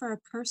yearn for a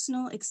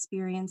personal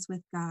experience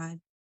with God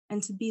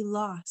and to be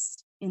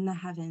lost in the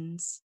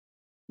heavens.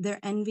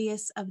 They're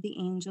envious of the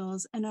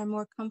angels and are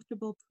more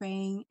comfortable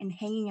praying and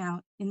hanging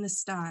out in the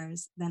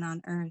stars than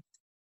on earth.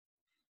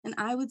 And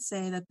I would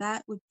say that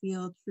that would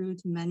feel true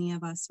to many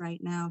of us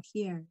right now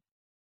here.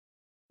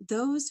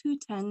 Those who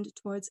tend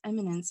towards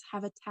eminence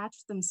have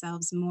attached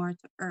themselves more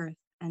to earth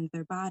and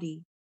their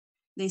body.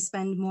 They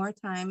spend more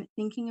time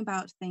thinking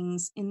about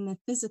things in the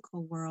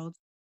physical world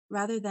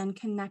rather than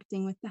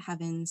connecting with the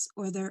heavens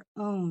or their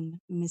own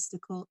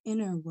mystical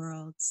inner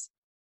worlds.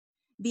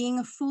 Being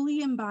a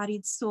fully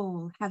embodied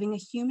soul having a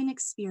human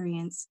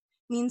experience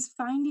means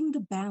finding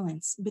the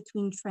balance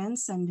between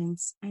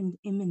transcendence and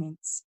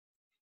immanence,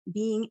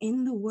 being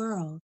in the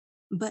world,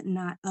 but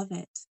not of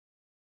it.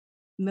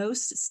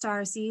 Most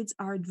starseeds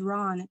are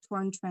drawn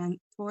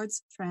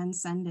towards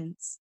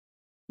transcendence.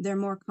 They're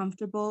more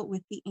comfortable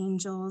with the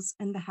angels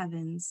and the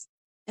heavens,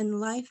 and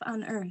life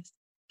on earth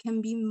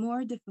can be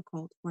more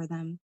difficult for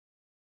them.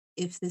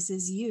 If this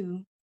is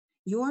you,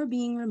 you're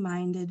being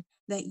reminded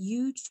that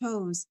you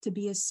chose to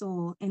be a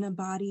soul in a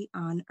body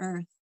on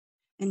earth,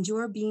 and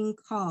you're being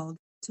called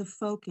to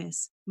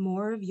focus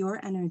more of your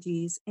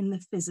energies in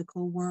the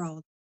physical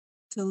world,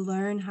 to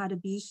learn how to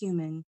be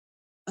human,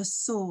 a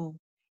soul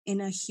in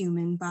a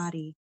human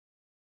body,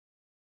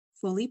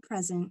 fully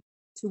present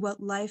to what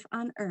life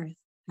on earth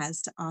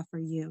has to offer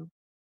you.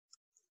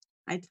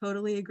 I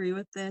totally agree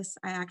with this.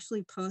 I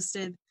actually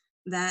posted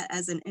that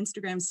as an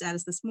Instagram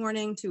status this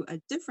morning to a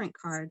different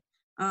card.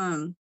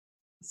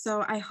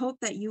 So I hope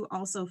that you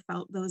also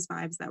felt those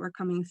vibes that were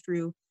coming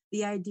through.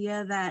 The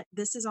idea that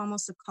this is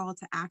almost a call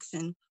to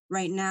action.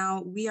 Right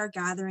now, we are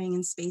gathering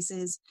in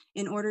spaces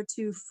in order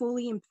to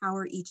fully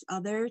empower each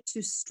other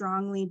to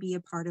strongly be a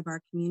part of our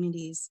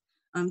communities,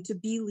 to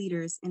be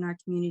leaders in our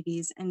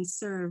communities and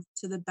serve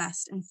to the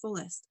best and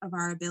fullest of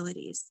our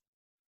abilities.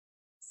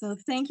 So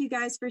thank you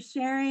guys for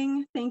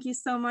sharing. Thank you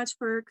so much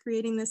for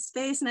creating this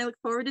space. And I look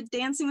forward to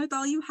dancing with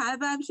all you High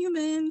Vibe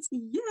humans.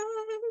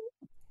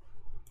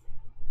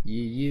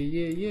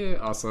 Yay! Yeah.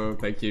 Also,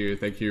 thank you,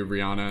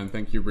 Brianna, and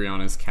thank you,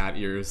 Brianna's cat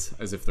ears,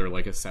 as if they're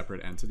like a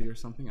separate entity or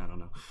something. I don't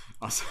know.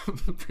 Awesome,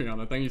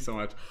 Brianna, thank you so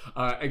much.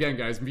 Again,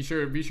 guys, be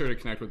sure to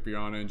connect with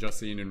Brianna and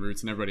Justine and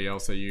Roots and everybody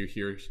else that you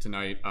hear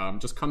tonight.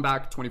 Just come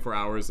back 24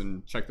 hours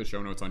and check the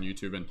show notes on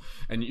YouTube,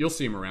 and you'll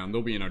see them around.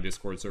 They'll be in our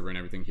Discord server and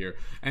everything here.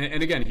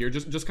 And again, here,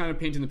 just kind of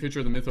painting the picture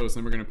of the mythos,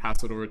 and then we're going to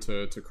pass it over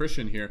to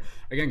Christian here.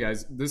 Again,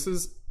 guys, this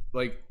is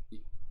like,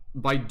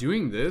 by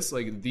doing this,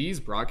 like these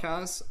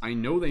broadcasts, I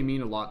know they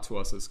mean a lot to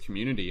us as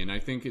community, and I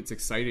think it's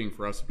exciting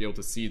for us to be able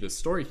to see this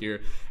story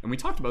here. And we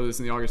talked about this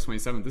in the August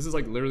 27th. This is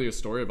like literally a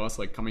story of us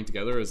like coming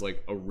together as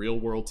like a real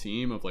world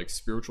team of like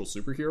spiritual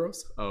superheroes,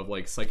 of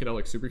like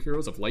psychedelic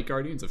superheroes, of light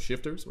guardians, of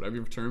shifters,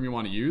 whatever term you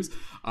want to use.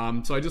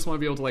 So I just want to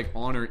be able to like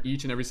honor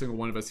each and every single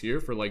one of us here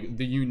for like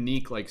the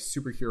unique like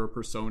superhero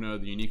persona,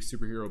 the unique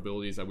superhero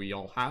abilities that we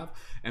all have,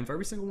 and for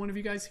every single one of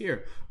you guys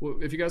here. Well,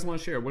 if you guys want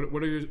to share,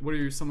 what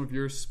are some of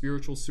your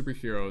spiritual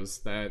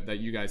superheroes that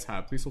you guys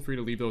have? Please feel free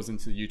to leave those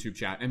into the YouTube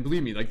chat. And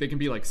believe me, like they can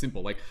be like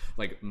simple, like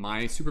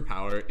my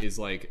superpower is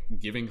like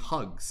giving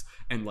hugs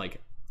and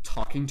like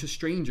talking to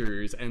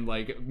strangers and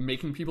like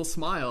making people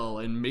smile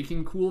and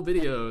making cool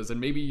videos. And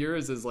maybe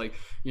yours is like,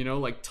 you know,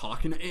 like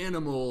talking to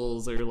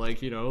animals, or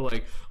like, you know,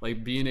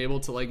 like being able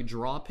to like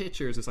draw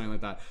pictures or something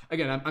like that.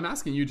 Again, I'm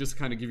asking you just to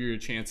kind of give you a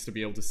chance to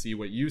be able to see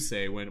what you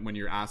say when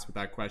you're asked with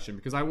that question,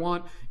 because I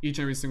want each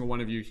and every single one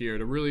of you here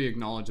to really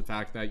acknowledge the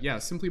fact that, yeah,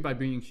 simply by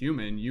being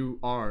human, you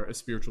are a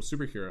spiritual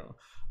superhero.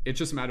 It's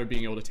just a matter of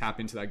being able to tap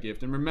into that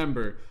gift. And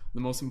remember, the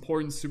most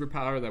important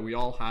superpower that we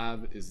all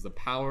have is the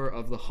power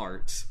of the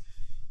heart.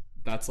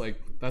 That's like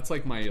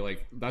my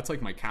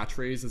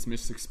catchphrase as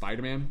Mystic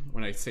Spider-Man.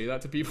 When I say that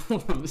to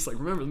people, I'm just like,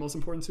 remember, the most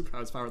important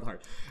superpower is power of the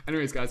heart.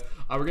 Anyways, guys,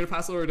 we're gonna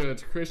pass it over to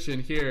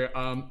Christian here.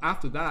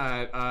 After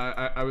that,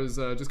 I was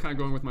just kind of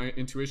going with my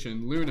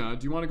intuition. Luna,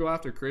 do you want to go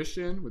after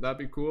Christian? Would that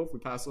be cool if we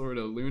pass over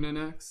to Luna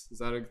next? Is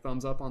that a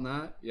thumbs up on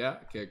that? Yeah.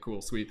 Okay.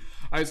 Cool. Sweet.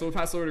 All right. So we'll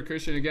pass it over to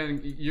Christian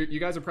again. You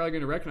guys are probably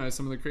going to recognize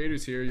some of the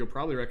creators here. You'll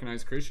probably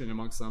recognize Christian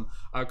amongst them.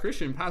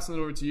 Christian, passing it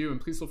over to you, and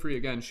please feel free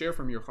again, share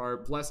from your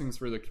heart, blessings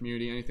for the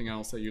community, anything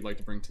else that you'd like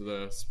to bring to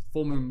the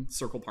full moon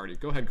circle party.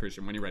 Go ahead,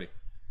 Christian, when you're ready.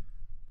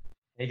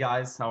 Hey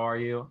guys, how are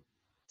you?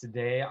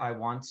 Today I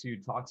want to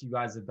talk to you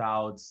guys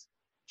about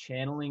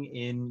channeling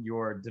in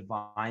your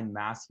divine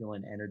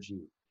masculine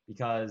energy,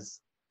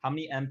 because how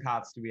many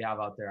empaths do we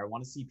have out there? I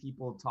want to see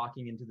people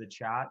talking into the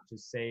chat.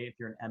 Just say if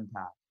you're an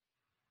empath.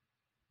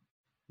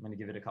 I'm going to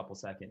give it a couple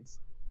seconds.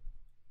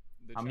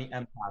 How many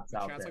empaths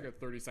out there? Chat's like a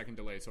 30-second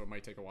delay, so it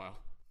might take a while.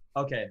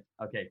 Okay,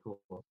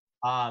 cool.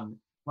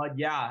 But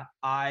yeah,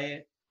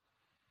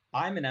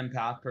 I'm an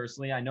empath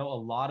personally. I know a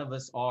lot of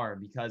us are,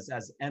 because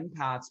as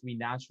empaths, we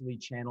naturally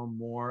channel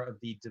more of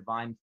the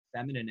divine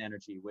feminine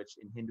energy, which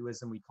in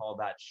Hinduism we call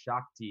that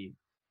Shakti,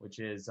 which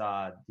is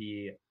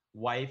the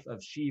wife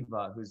of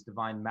Shiva, who's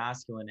divine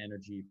masculine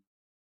energy.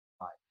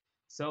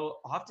 So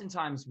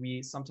oftentimes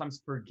we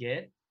sometimes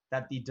forget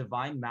that the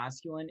divine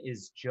masculine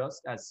is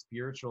just as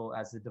spiritual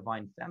as the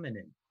divine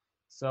feminine.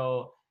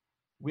 So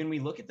when we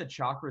look at the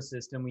chakra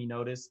system, we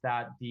notice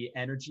that the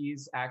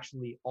energies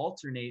actually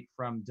alternate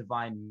from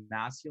divine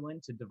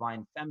masculine to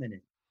divine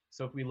feminine.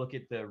 So if we look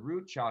at the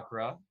root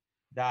chakra,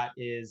 that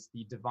is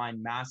the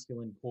divine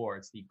masculine core,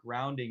 it's the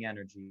grounding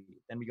energy.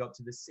 Then we go up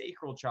to the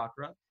sacral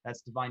chakra,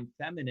 that's divine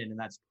feminine, and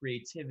that's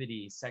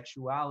creativity,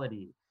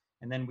 sexuality.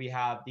 And then we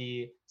have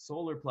the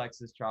solar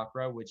plexus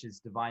chakra, which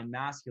is divine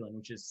masculine,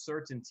 which is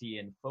certainty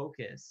and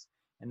focus.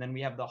 And then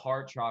we have the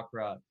heart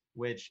chakra,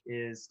 which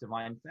is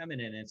divine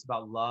feminine, and it's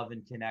about love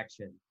and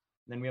connection.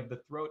 And then we have the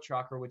throat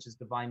chakra, which is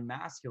divine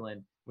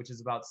masculine, which is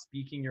about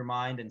speaking your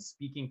mind and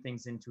speaking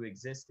things into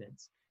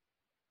existence.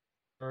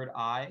 Third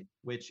eye,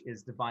 which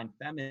is divine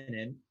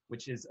feminine,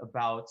 which is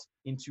about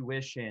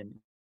intuition,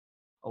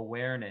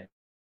 awareness.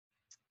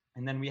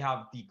 And then we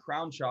have the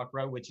crown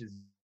chakra, which is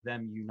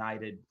them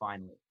united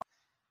finally.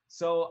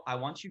 So I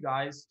want you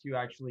guys to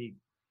actually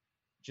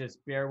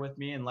just bear with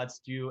me, and let's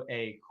do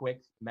a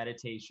quick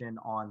meditation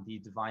on the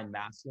divine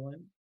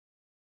masculine.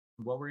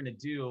 What we're going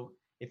to do,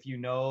 if you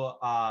know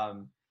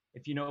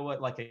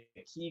what like a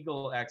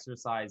Kegel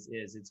exercise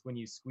is, it's when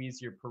you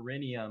squeeze your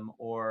perineum,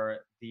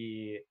 or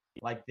the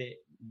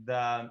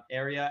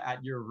area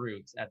at your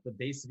roots, at the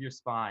base of your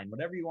spine,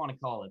 whatever you want to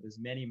call it. There's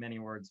many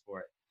words for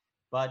it.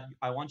 But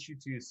I want you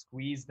to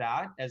squeeze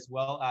that, as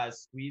well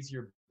as squeeze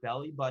your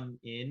belly button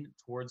in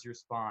towards your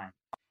spine.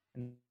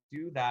 And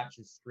do that,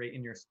 just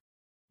straighten your spine.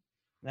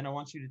 Then I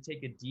want you to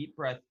take a deep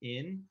breath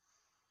in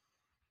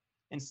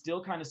and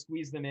still kind of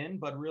squeeze them in,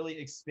 but really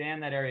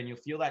expand that area. And you'll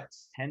feel that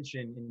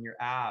tension in your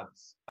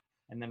abs,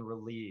 and then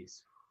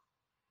release.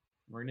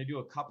 We're going to do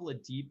a couple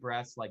of deep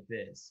breaths like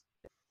this.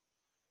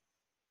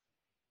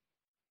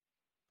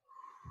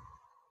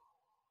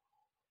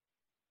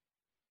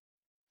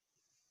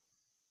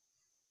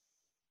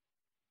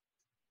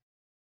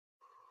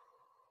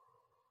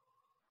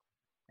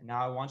 And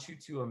now I want you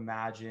to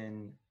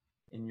imagine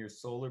in your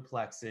solar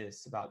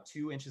plexus, about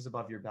 2 inches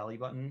above your belly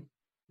button,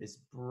 this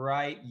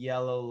bright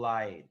yellow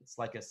light. It's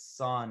like a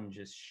sun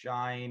just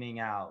shining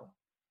out.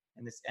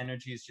 And this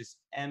energy is just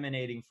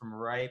emanating from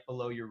right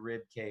below your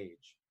rib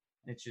cage.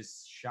 And it's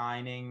just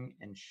shining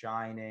and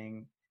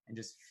shining and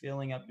just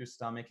filling up your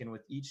stomach. And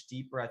with each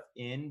deep breath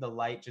in, the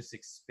light just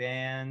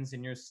expands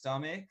in your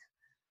stomach.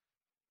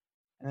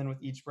 And then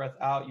with each breath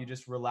out, you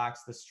just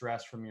relax the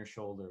stress from your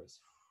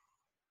shoulders.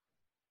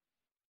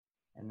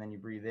 And then you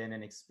breathe in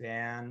and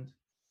expand.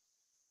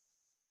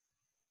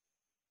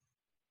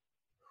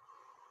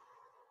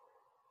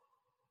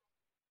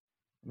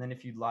 And then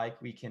if you'd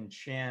like, we can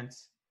chant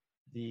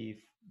the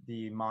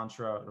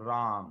mantra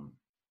Ram,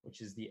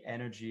 which is the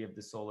energy of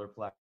the solar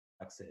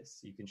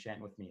plexus. You can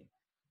chant with me.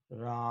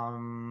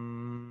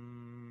 Ram,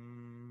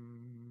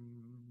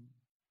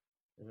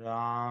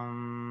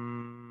 Ram,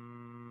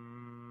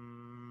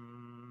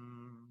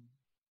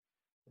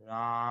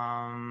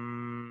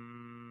 Ram,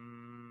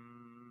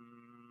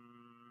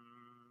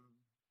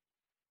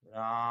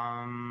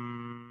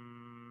 Ram.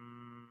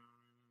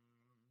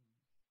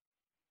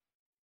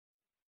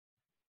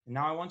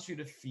 Now I want you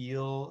to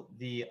feel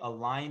the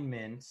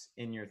alignment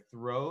in your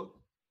throat,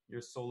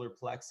 your solar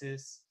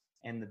plexus,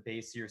 and the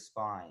base of your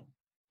spine.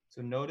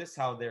 So notice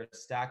how they're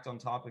stacked on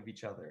top of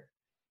each other.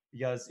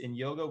 Because in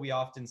yoga, we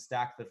often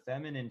stack the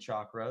feminine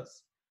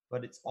chakras,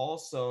 but it's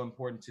also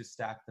important to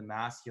stack the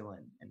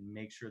masculine and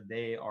make sure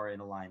they are in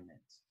alignment.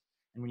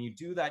 And when you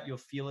do that, you'll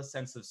feel a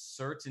sense of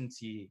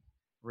certainty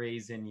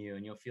raise in you,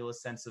 and you'll feel a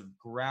sense of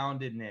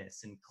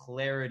groundedness and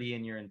clarity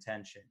in your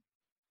intention.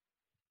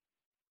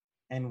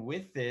 And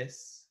with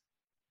this,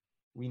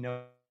 we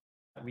know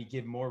that we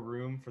give more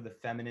room for the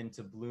feminine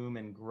to bloom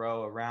and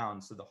grow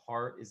around. So the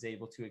heart is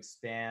able to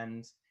expand.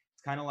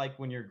 It's kind of like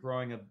when you're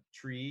growing a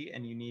tree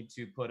and you need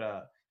to put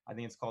I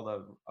think it's called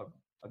a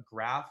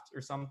graft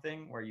or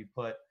something, where you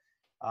put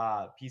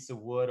a piece of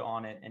wood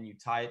on it and you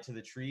tie it to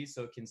the tree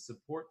so it can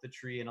support the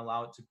tree and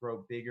allow it to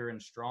grow bigger and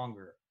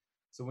stronger.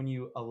 So when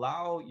you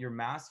allow your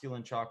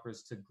masculine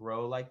chakras to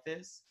grow like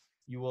this,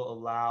 you will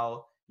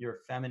allow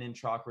your feminine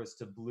chakras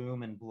to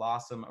bloom and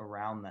blossom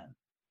around them.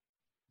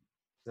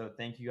 So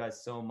thank you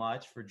guys so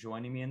much for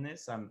joining me in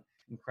this. I'm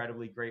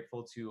incredibly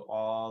grateful to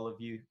all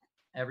of you,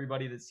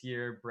 everybody that's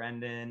here,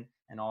 Brendan,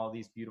 and all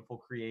these beautiful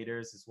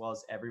creators, as well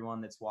as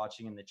everyone that's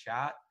watching in the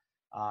chat.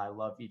 I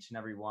love each and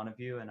every one of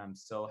you, and I'm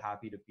so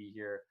happy to be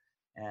here.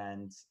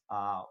 And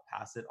I'll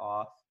pass it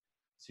off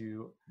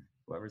to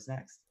whoever's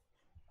next.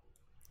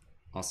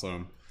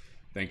 Awesome.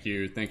 Thank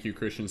you,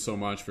 Christian, so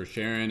much for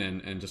sharing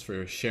and just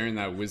for sharing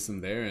that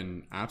wisdom there,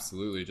 and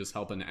absolutely just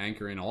helping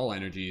anchor in all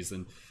energies.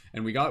 And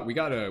we got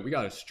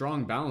a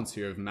strong balance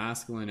here of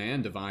masculine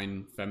and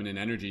divine feminine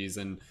energies.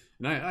 And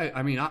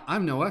I mean,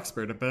 I'm no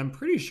expert, but I'm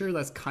pretty sure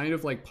that's kind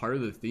of like part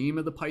of the theme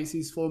of the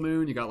Pisces full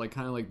moon. You got like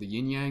kind of like the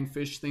yin yang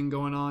fish thing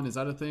going on. Is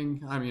that a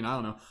thing? I mean, I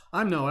don't know.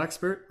 I'm no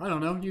expert. I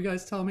don't know. You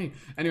guys tell me.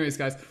 Anyways,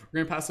 guys, we're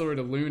gonna pass over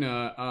to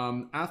Luna.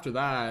 After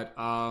that,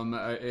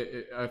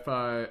 if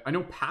I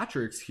know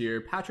Patrick's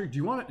here. Patrick, do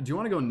you want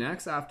to go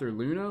next after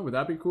Luna? Would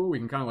that be cool? We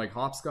can kind of like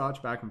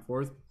hopscotch back and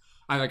forth.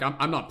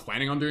 I'm not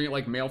planning on doing it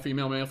like male,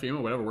 female,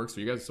 whatever works for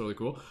you guys. It's totally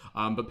cool.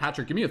 But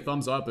Patrick, give me a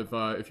thumbs up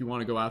if you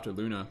want to go after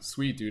Luna.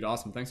 Sweet, dude.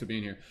 Awesome. Thanks for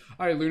being here.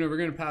 All right, Luna, we're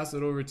going to pass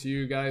it over to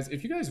you guys.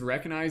 If you guys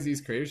recognize these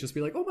creators, just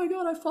be like, oh my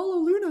God, I follow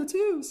Luna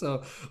too.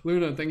 So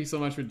Luna, thank you so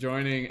much for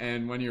joining.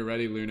 And when you're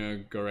ready,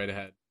 Luna, go right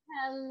ahead.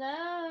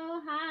 Hello.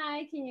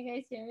 Hi. Can you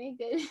guys hear me?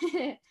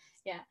 Good.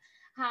 Yeah.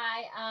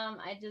 Hi.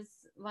 I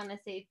just want to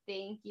say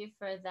thank you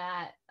for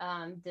that,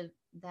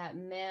 that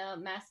male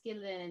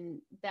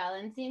masculine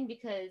balancing,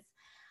 because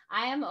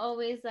I am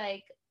always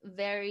like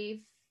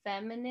very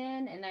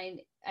feminine, and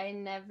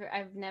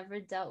I've never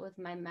dealt with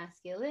my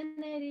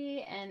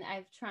masculinity, and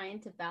I've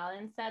tried to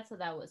balance that. So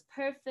that was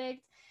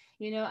perfect.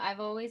 You know,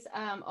 I've always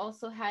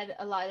also had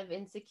a lot of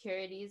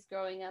insecurities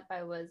growing up.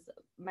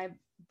 My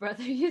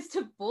brother used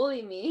to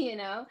bully me, you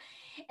know,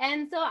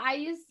 and so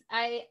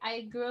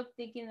I grew up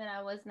thinking that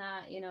I was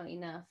not,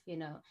 enough,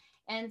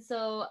 and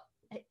so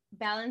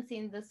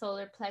balancing the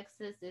solar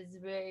plexus is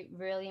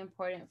really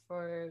important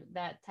for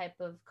that type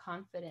of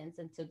confidence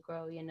and to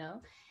grow,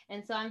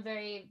 and so I'm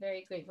very,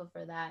 very grateful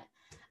for that.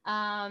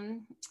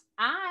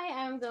 I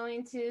am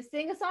going to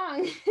sing a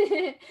song.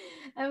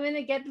 I'm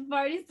gonna get the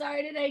party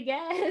started, I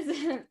guess.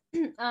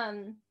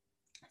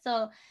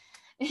 So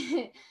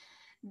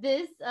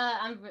this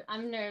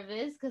I'm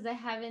nervous because I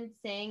haven't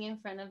sang in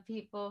front of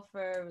people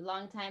for a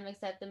long time,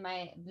 except in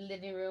my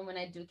living room when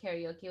I do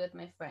karaoke with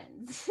my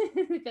friends,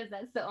 because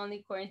that's the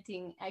only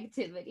quarantine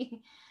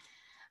activity.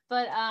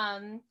 But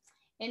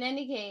in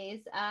any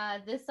case,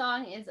 this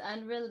song is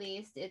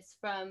unreleased. It's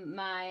from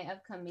my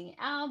upcoming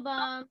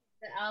album.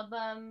 The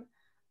album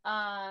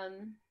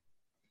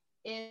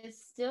is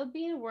still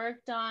being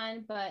worked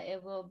on, but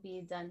it will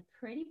be done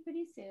pretty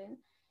soon.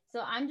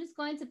 So I'm just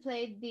going to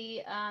play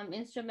the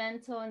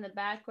instrumental in the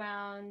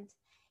background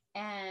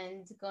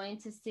and going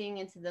to sing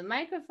into the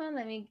microphone.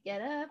 Let me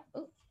get up.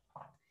 Oops.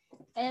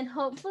 And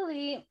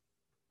hopefully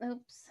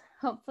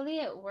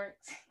it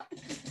works.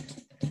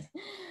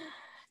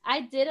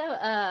 I did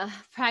a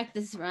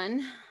practice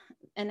run,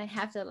 and I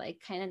have to like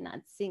kind of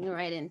not sing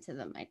right into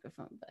the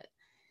microphone, but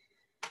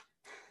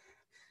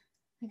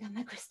I got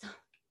my crystal.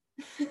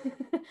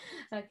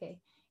 Okay.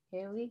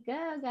 Here we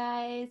go,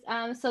 guys.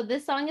 So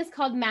this song is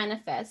called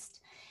Manifest.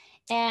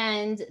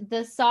 And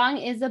the song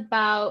is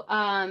about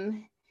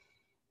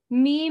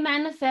me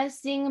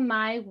manifesting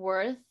my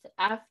worth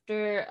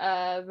after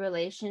a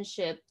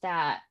relationship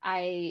that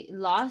I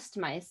lost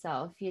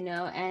myself,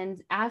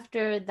 and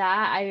after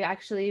that, I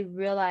actually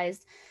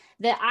realized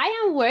that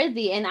I am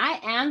worthy and I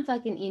am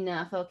fucking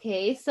enough,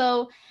 okay?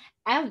 So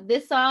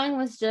this song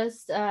was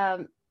just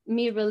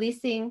me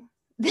releasing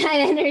that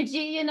energy,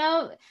 you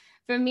know.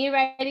 For me,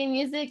 writing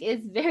music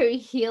is very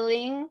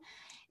healing.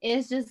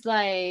 It's just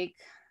like,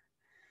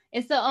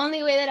 it's the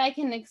only way that I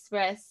can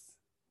express,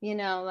 you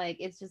know, like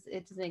it just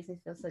makes me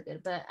feel so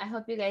good. But I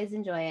hope you guys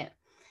enjoy it.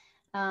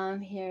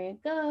 Here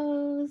it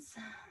goes.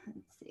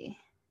 Let's see.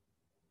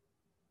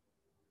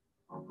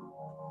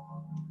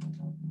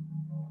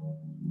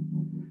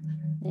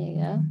 There you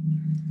go.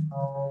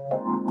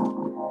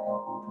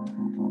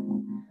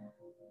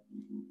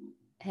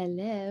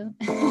 Hello.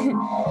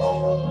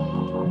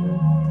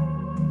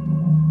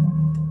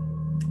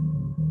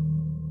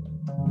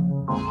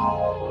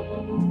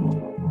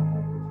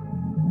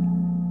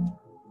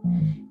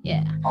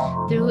 Yeah.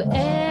 Through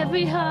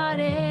every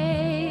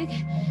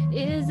heartache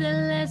is a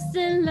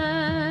lesson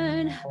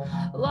learned.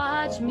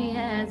 Watch me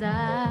as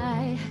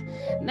I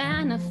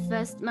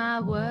manifest my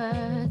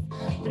worth.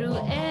 Through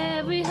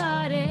every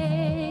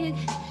heartache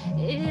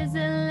is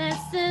a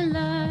lesson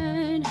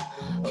learned.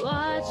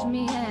 Watch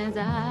me as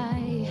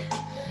I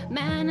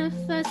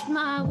manifest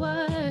my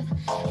worth.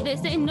 They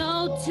say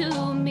no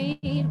to me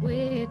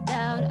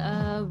without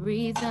a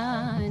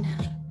reason,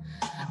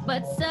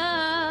 but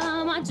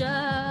some are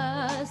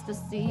just a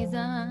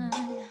season.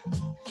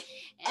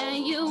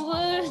 And you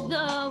were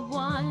the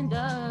one,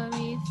 the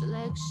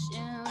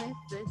reflection with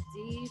the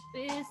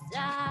deepest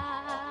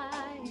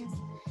eyes.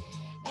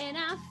 And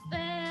I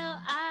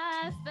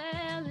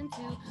fell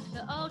into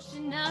the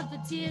ocean of the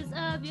tears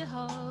of your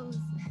hoes.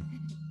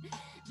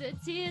 The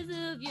tears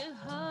of your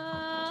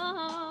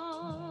hoes.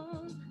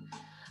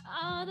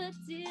 All the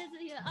tears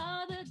of your,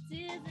 all the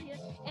tears of your,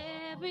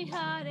 every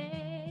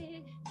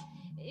heartache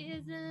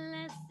is a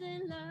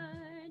lesson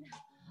learned.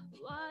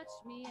 Watch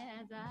me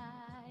as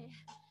I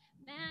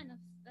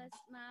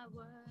manifest my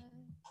worth.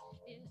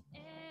 If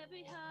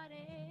every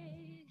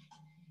heartache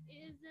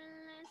is a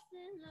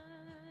lesson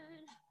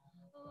learned,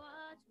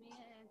 watch me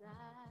as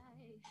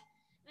I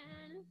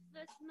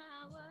manifest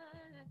my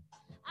worth.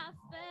 I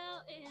fell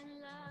in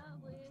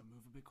love with.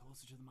 Move a bit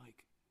closer to the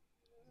mic.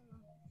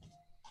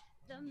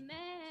 The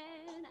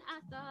man I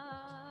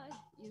thought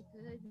you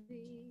could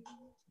be.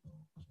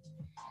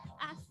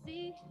 I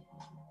see.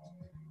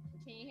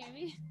 Can you hear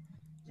me?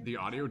 The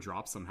audio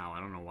dropped somehow. I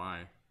don't know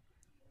why.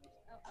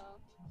 Uh-oh.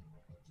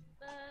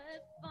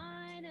 But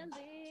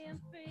finally I'm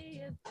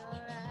free of your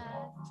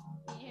eyes.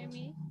 Can you hear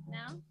me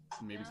now?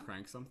 Maybe No?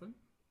 crank something?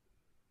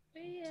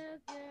 Free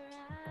of your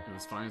eyes. It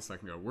was fine a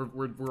second ago.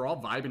 We're all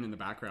vibing in the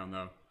background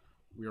though.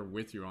 We are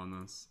with you on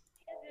this.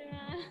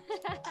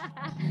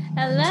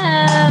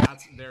 Hello.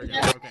 There we go.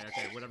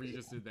 Okay. Whatever you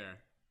just did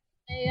there.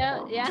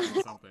 Yeah.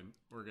 Something.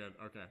 We're good.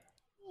 Okay.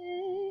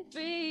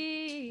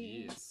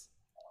 Free. Yes.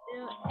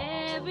 Through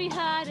every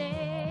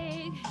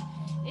heartache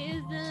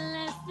is a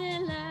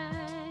lesson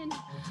learned.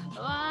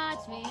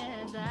 Watch me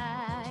as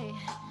I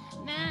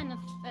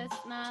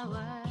manifest my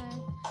word.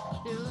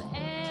 Through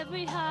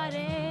every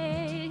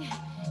heartache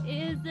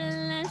is a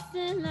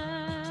lesson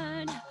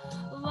learned.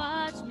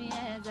 Watch me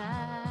as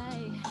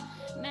I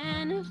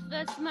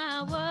manifest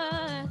my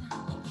worth.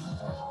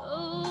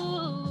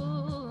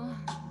 Ooh,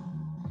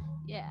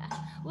 yeah.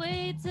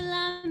 Wait till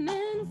I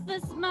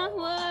manifest my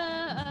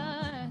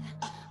worth,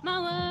 my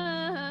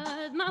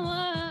worth, my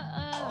worth.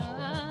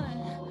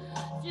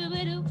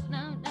 Shoo-be-doo,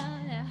 no, no,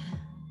 no.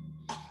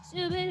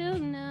 Shoo-be-doo,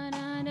 no,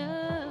 no,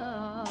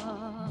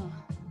 no.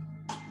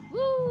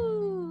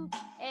 Woo,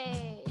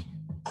 hey.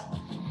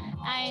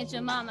 I ain't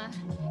your mama,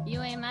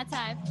 you ain't my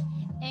type.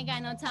 Ain't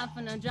got no time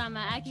for no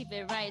drama, I keep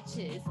it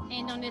righteous.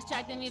 Ain't no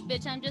distracting me,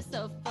 bitch, I'm just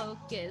so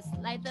focused.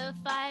 Light the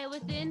fire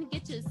within,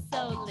 get your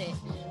soul lit.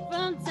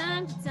 From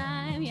time to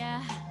time,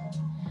 yeah.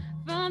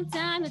 From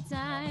time to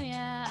time,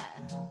 yeah.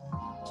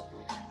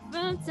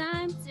 From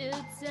time to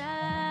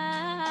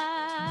time.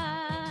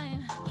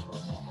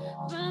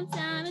 From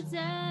time to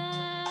time.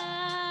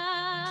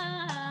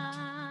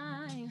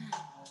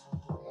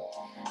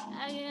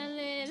 I get a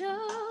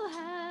little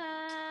high.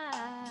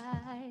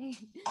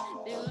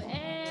 Through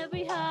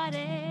every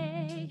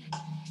heartache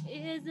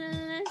is a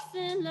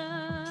lesson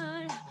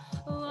learned.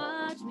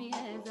 Watch me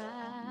as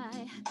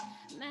I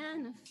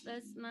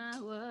manifest my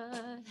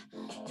worth.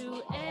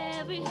 Through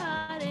every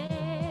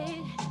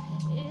heartache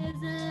is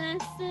a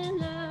lesson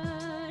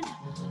learned.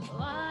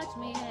 Watch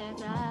me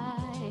as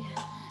I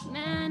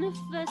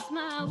manifest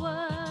my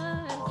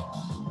worth.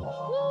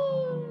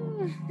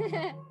 Woo!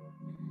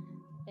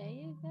 There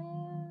you go.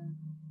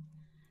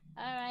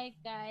 All right,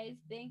 guys.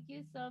 Thank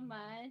you so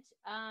much.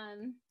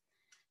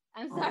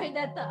 I'm sorry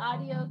that the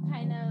audio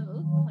kind of.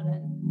 Oops, hold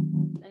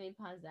on. Let me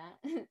pause that.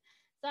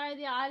 Sorry,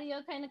 the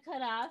audio kind of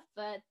cut off,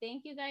 but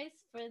thank you guys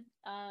for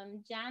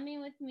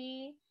jamming with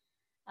me.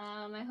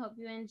 I hope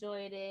you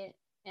enjoyed it,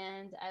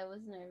 and I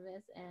was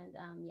nervous, and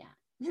yeah.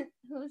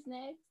 Who's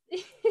next?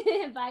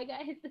 Bye,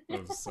 guys.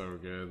 That was so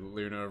good,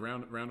 Luna.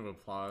 Round of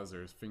applause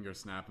or finger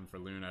snapping for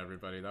Luna,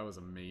 everybody. That was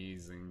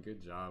amazing.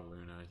 Good job,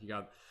 Luna. You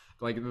got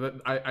like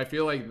I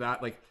feel like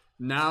that like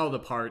now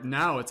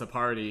now it's a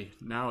party.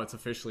 Now it's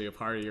officially a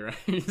party, right?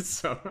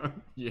 So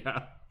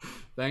yeah,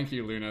 thank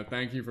you, Luna.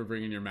 Thank you for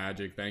bringing your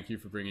magic. Thank you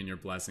for bringing your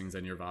blessings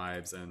and your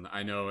vibes. And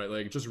I know,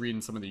 like, just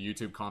reading some of the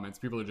YouTube comments,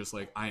 people are just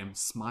like, I am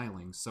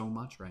smiling so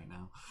much right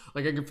now.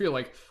 Like, I can feel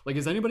like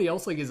is anybody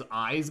else, like, his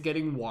eyes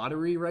getting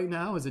watery right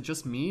now? Is it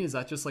just me? Is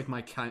that just like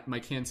my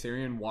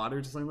Cancerian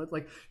water? Just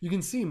like you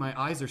can see my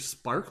eyes are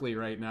sparkly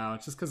right now.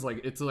 It's just because,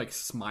 like, it's like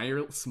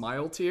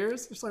smile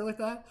tears, just like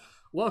that.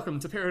 Welcome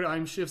to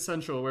Paradigm Shift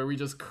Central, where we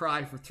just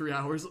cry for 3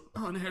 hours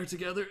on air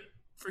together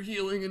for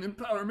healing and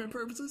empowerment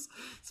purposes.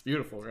 It's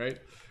beautiful, right?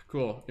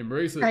 Cool.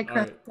 Embrace it. I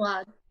cry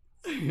blood.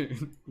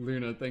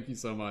 Luna, thank you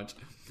so much.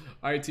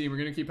 All right, team, we're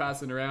going to keep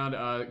passing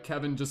around.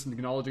 Kevin, just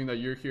acknowledging that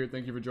you're here.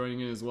 Thank you for joining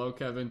in as well,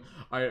 Kevin.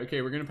 All right,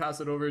 okay, we're going to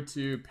pass it over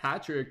to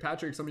Patrick.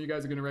 Patrick, some of you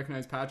guys are going to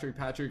recognize Patrick.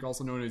 Patrick,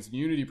 also known as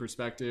Unity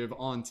Perspective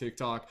on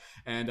TikTok,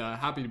 and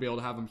happy to be able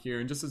to have him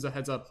here. And just as a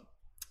heads up,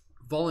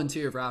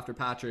 volunteer for after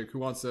Patrick, who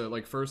wants to,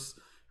 like, first,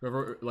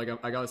 whoever, like,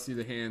 I got to see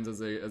the hands as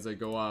they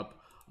go up.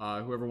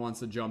 Whoever wants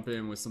to jump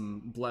in with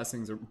some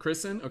blessings, or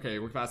Kristen. Okay,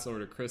 we'll pass it over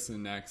to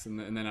Kristen next, and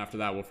then after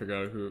that we'll figure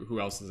out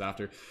who else is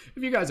after.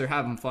 If you guys are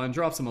having fun,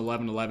 drop some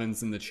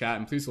 1111s in the chat,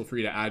 and please feel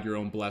free to add your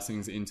own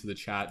blessings into the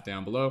chat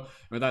down below.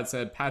 And with that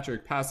said,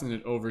 Patrick, passing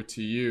it over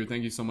to you.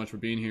 Thank you so much for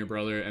being here,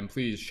 brother, and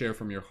please share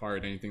from your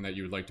heart anything that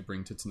you would like to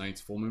bring to tonight's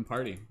full moon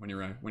party. When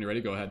you're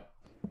ready, go ahead.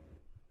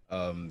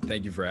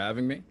 Thank you for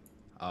having me.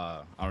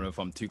 I don't know if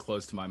I'm too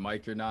close to my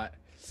mic or not.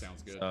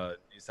 Sounds good.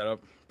 You set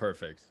up?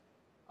 Perfect.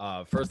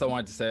 First, I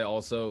wanted to say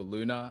also,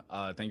 Luna,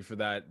 thank you for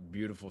that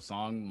beautiful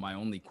song. My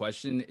only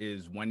question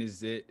is, when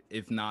is it,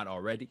 if not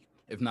already,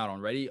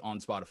 on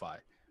Spotify?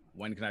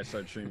 When can I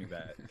start streaming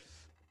that?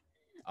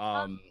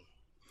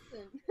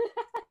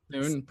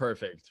 Soon?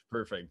 Perfect.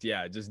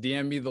 Yeah, just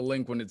DM me the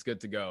link when it's good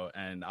to go,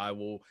 and I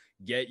will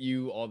get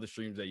you all the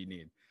streams that you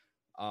need.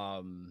 I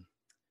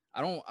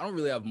don't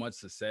really have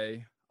much to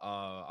say.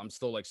 I'm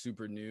still, like,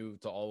 super new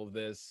to all of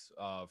this.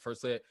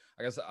 Firstly,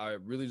 I guess I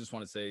really just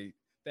want to say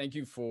thank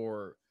you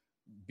for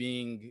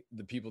being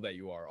the people that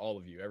you are, all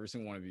of you, every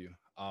single one of you.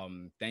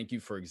 Thank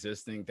you for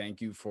existing. Thank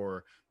you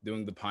for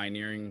doing the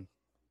pioneering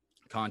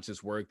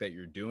conscious work that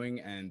you're doing.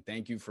 And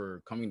thank you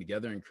for coming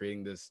together and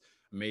creating this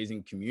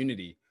amazing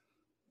community.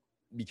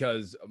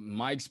 Because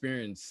my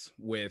experience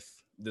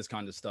with this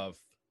kind of stuff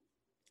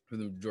for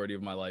the majority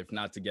of my life,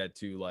 not to get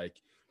too,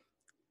 like,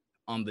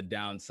 on the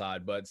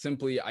downside, but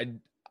simply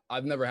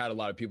I've never had a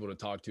lot of people to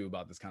talk to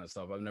about this kind of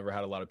stuff. I've never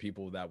had a lot of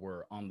people that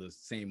were on the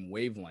same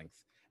wavelength.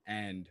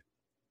 And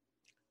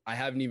I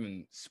haven't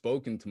even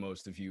spoken to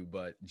most of you,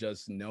 but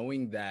just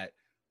knowing that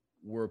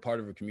we're a part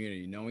of a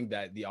community, knowing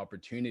that the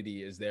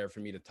opportunity is there for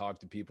me to talk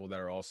to people that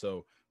are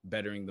also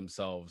bettering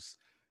themselves,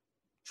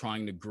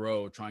 trying to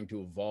grow, trying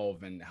to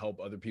evolve, and help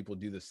other people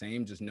do the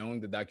same, just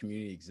knowing that that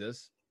community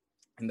exists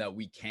and that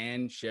we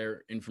can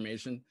share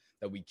information,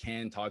 that we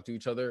can talk to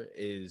each other,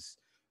 is,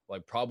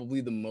 like, probably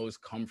the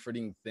most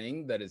comforting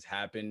thing that has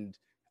happened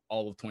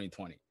all of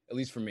 2020, at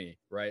least for me,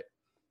 right?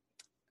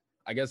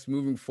 I guess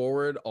moving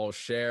forward, I'll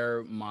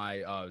share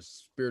my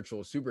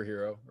spiritual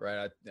superhero,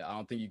 right? I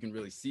don't think you can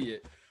really see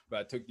it, but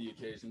I took the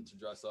occasion to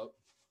dress up.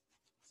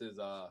 This is,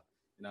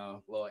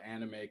 little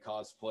anime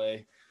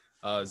cosplay,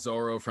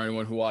 Zoro, for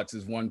anyone who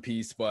watches One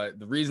Piece. But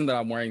the reason that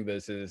I'm wearing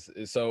this is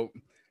so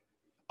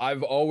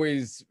I've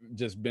always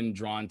just been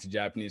drawn to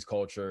Japanese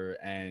culture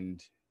and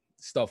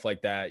stuff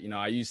like that.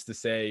 I used to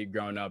say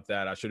growing up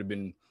that I should have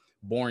been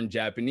born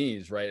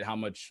Japanese, right? How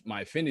much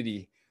my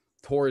affinity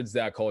towards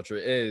that culture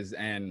is.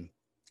 And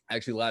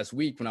actually last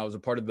week when I was a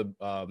part of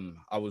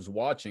I was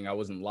watching, I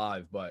wasn't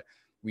live, but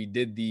we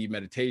did the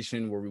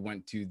meditation where we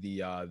went to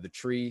the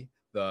tree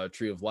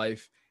of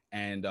life.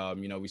 And,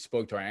 we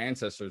spoke to our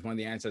ancestors. One of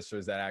the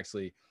ancestors that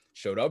actually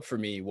showed up for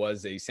me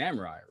was a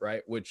samurai,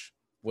 right? Which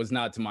was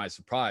not to my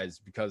surprise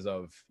because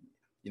of,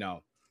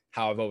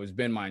 how I've always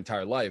been my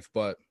entire life.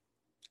 But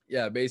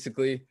yeah,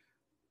 basically,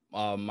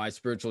 my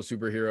spiritual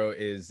superhero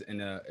is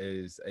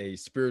a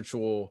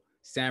spiritual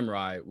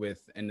samurai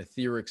with an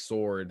etheric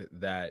sword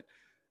that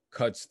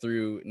cuts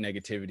through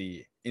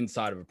negativity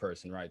inside of a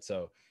person, right?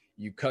 So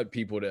I cut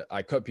people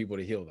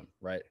to heal them,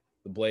 right?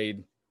 The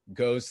blade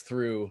goes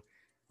through,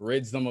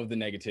 rids them of the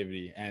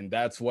negativity, and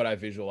that's what I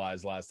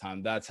visualized last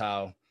time. That's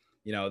how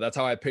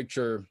I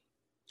picture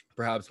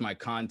perhaps my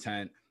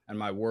content and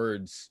my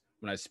words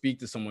when I speak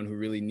to someone who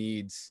really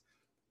needs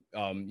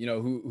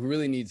who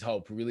really needs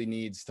help, who really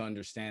needs to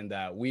understand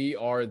that we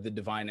are the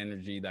divine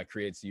energy that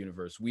creates the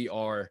universe. We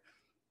are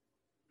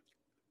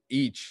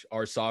each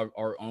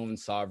our own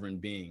sovereign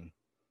being.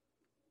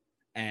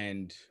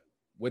 And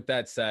with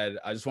that said,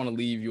 I just want to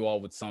leave you all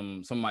with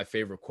some of my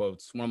favorite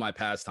quotes. One of my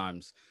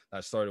pastimes that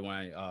I started when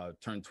I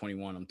turned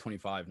 21, I'm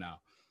 25 now,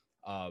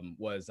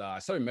 was I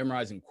started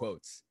memorizing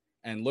quotes.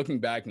 And looking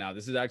back now,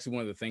 this is actually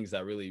one of the things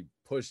that really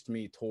pushed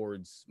me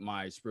towards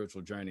my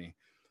spiritual journey.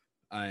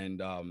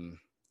 And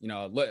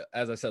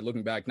as I said,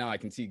 looking back now, I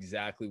can see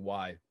exactly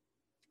why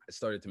I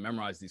started to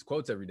memorize these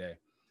quotes every day.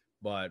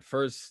 But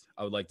first,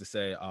 I would like to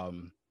say,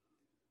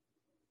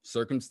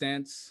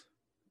 circumstance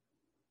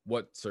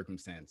what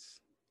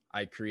circumstance?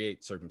 I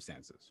create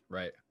circumstances,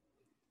 right?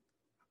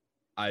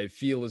 I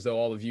feel as though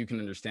all of you can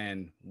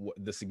understand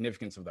the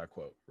significance of that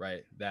quote,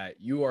 right? That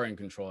you are in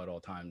control at all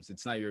times.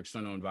 It's not your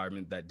external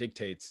environment that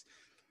dictates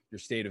your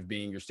state of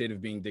being. Your state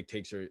of being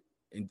dictates your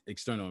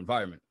external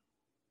environment.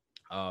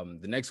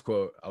 The next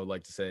quote I would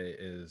like to say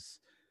is,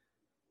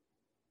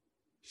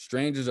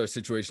 strange is our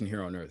situation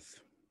here on earth.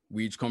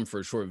 We each come for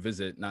a short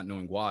visit, not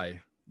knowing why,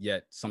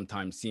 yet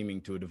sometimes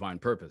seeming to a divine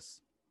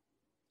purpose.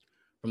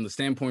 From the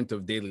standpoint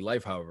of daily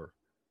life, however,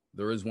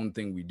 there is one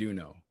thing we do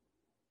know,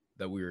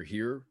 that we are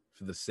here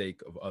for the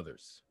sake of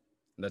others.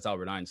 And that's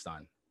Albert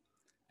Einstein.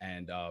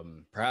 And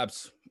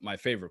perhaps my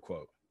favorite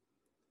quote,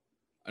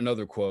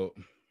 another quote,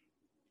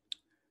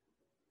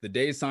 the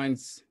day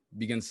science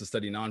begins to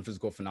study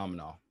non-physical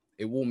phenomena,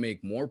 it will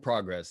make more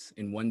progress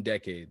in 1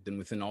 decade than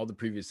within all the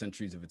previous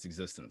centuries of its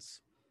existence,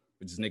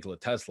 which is Nikola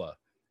Tesla.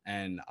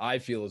 And I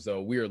feel as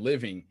though we are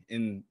living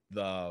in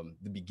the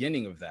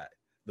beginning of that,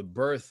 the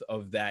birth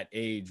of that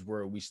age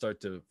where we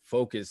start to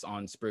focus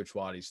on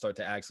spirituality, start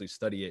to actually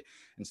study it,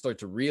 and start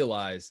to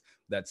realize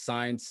that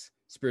science,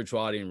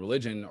 spirituality, and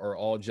religion are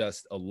all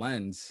just a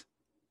lens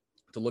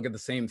to look at the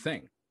same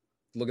thing,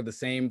 to look at the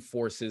same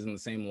forces and the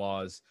same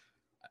laws.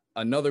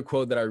 Another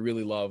quote that I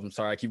really love, I'm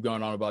sorry, I keep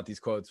going on about these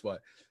quotes,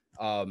 but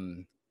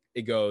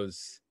it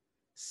goes,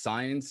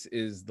 science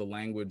is the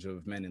language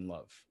of men in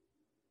love.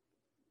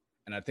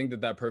 And I think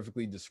that that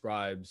perfectly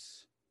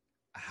describes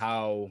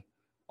how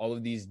all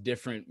of these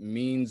different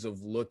means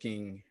of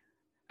looking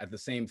at the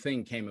same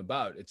thing came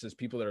about. It's just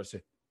people that are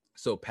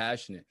so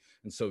passionate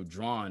and so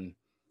drawn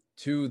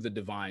to the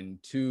divine,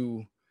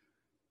 to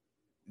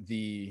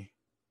the,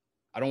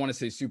 I don't want to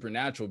say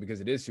supernatural because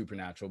it is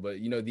supernatural, but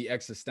you know, the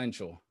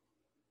existential.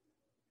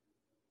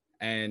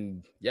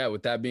 And yeah,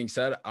 with that being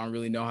said, I don't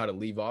really know how to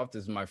leave off.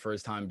 This is my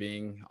first time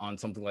being on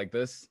something like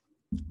this.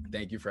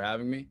 Thank you for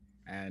having me.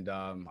 And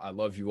I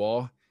love you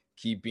all.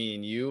 Keep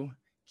being you,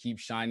 keep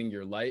shining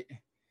your light.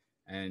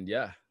 And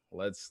yeah,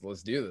 let's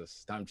do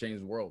this. Time to change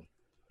the world.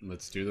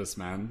 Let's do this,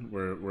 man.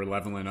 We're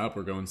leveling up.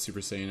 We're going Super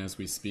Saiyan as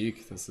we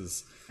speak. This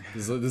is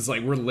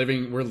like we're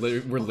living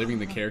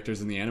the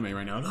characters in the anime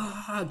right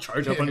now.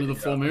 Charge up under the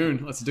full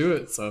moon. Let's do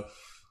it. So,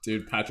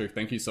 dude, Patrick,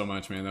 thank you so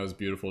much, man. That was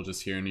beautiful.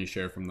 Just hearing you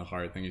share from the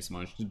heart. Thank you so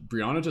much. Did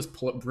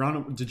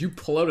Brianna, did you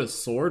pull out a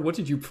sword? What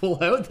did you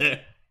pull out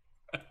there?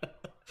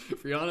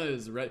 Brianna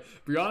is right.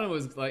 Brianna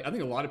was like, I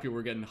think a lot of people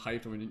were getting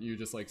hyped when you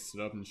just like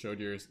stood up and showed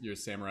your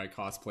samurai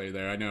cosplay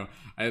there. I know.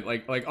 I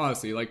like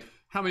honestly, like,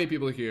 how many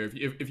people here,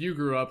 if you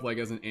grew up like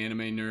as an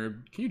anime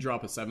nerd, can you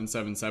drop a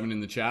 777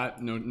 in the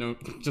chat? No,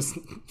 just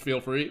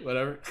feel free,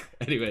 whatever.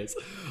 Anyways,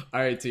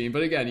 all right, team.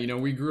 But again, you know,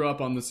 we grew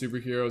up on the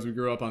superheroes, we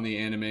grew up on the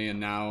anime, and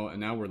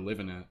now we're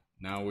living it.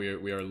 Now we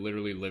are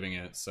literally living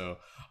it. So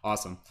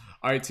awesome.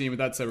 All right, team. With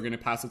that said, we're gonna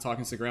pass the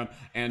talking stick around,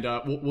 and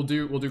we'll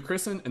do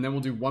Kristen, and then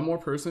we'll do one more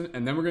person,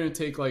 and then we're gonna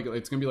take like,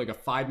 it's gonna be like a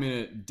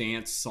 5-minute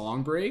dance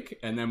song break,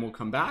 and then we'll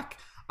come back.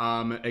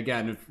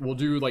 Again, we'll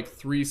do like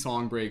 3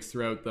 song breaks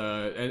throughout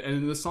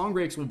and the song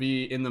breaks will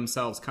be in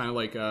themselves kind of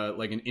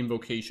like an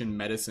invocation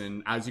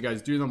medicine. As you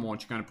guys do them, I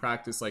want you kind of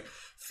practice like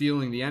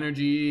feeling the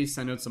energy,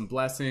 send out some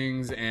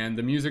blessings, and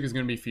the music is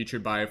going to be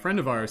featured by a friend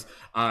of ours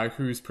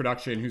whose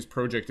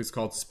project is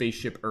called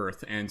Spaceship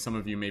Earth, and some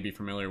of you may be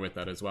familiar with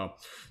that as well.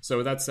 So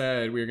with that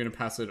said, we're going to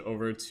pass it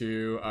over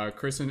to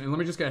Kristen, and let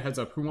me just get a heads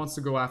up. Who wants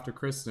to go after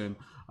Kristen?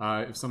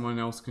 If someone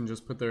else can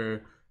just put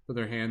their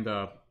hand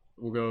up.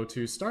 We'll go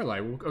to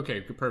Starlight.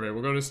 Okay, perfect.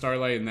 We'll go to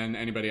Starlight, and then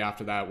anybody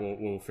after that,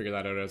 we'll figure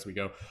that out as we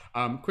go.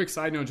 Quick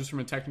side note, just from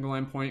a technical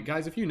endpoint,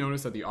 guys, if you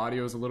notice that the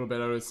audio is a little bit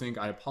out of sync,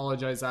 I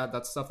apologize.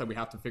 That's stuff that we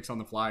have to fix on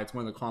the fly. It's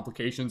one of the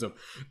complications of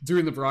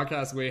doing the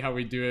broadcast way how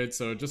we do it.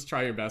 So just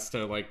try your best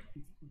to like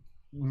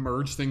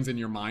merge things in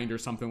your mind or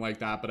something like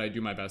that, but I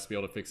do my best to be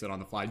able to fix it on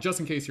the fly,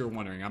 just in case you're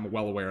wondering. I'm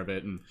well aware of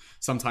it, and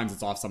sometimes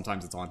it's off,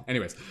 sometimes it's on.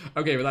 Anyways,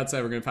 okay, with that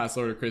said, we're going to pass it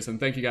over to Kristen.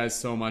 Thank you guys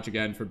so much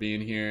again for being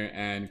here,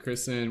 and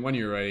Kristen, when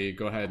you're ready,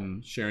 go ahead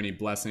and share any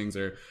blessings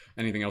or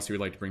anything else you would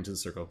like to bring to the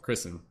circle.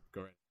 Kristen,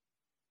 go ahead.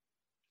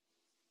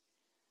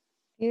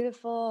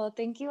 Beautiful.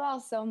 Thank you all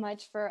so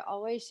much for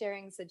always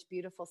sharing such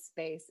beautiful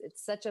space.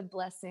 It's such a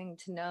blessing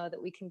to know that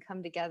we can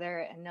come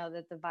together and know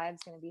that the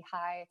vibe's going to be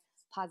high,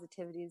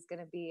 positivity is going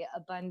to be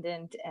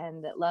abundant,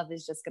 and that love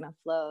is just going to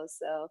flow.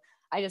 So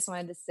I just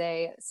wanted to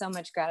say so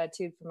much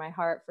gratitude from my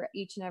heart for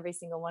each and every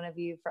single one of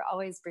you for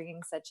always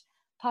bringing such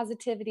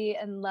positivity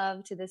and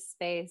love to this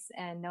space,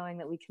 and knowing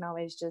that we can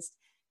always just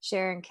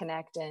share and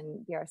connect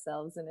and be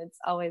ourselves, and it's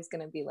always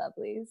going to be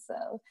lovely.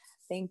 So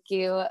thank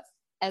you.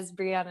 As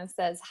Brianna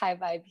says, high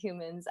vibe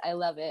humans. I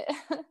love it.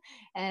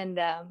 And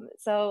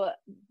so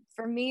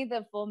for me,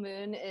 the full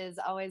moon is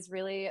always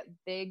really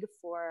big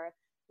for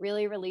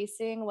really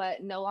releasing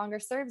what no longer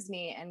serves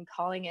me and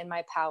calling in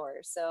my power.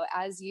 So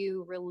as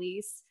you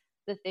release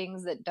the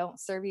things that don't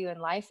serve you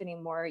in life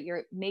anymore,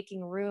 you're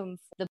making room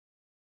for the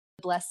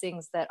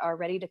blessings that are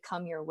ready to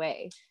come your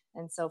way.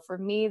 And so for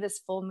me, this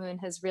full moon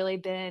has really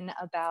been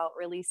about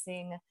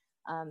releasing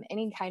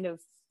any kind of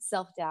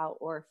self-doubt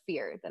or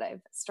fear that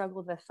I've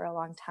struggled with for a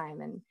long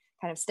time, and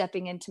kind of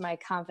stepping into my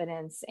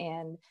confidence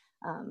and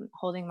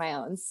holding my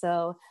own.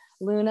 So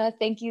Luna,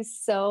 thank you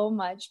so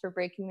much for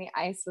breaking the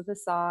ice with a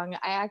song.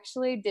 I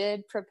actually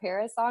did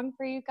prepare a song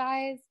for you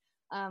guys.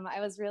 I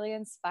was really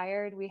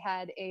inspired. We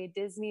had a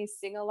Disney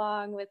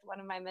sing-along with one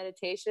of my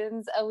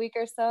meditations a week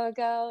or so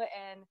ago,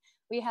 and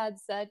we had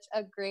such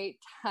a great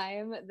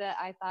time that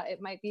I thought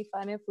it might be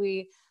fun if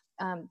we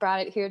brought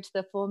it here to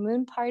the full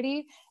moon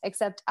party,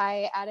 except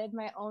I added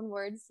my own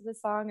words to the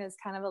song as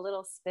kind of a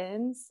little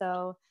spin.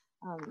 So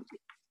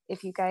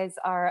if you guys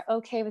are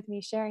okay with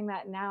me sharing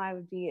that now, I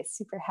would be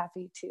super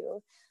happy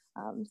to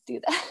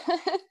do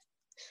that.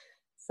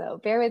 So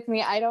bear with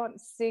me. I don't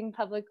sing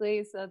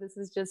publicly, so this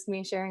is just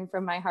me sharing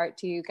from my heart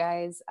to you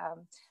guys.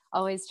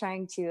 Always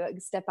trying to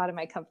step out of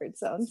my comfort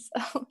zone.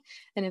 So,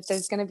 and if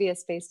there's going to be a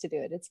space to do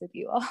it, it's with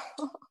you all.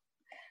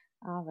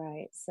 All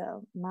right.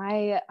 So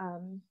my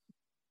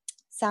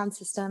sound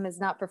system is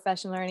not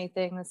professional or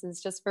anything. This is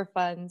just for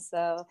fun.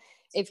 So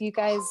if you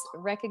guys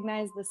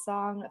recognize the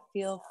song,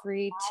 feel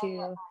free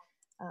to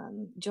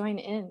join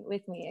in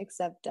with me,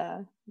 except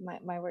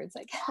my words,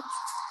 I guess.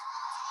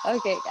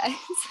 Okay, guys.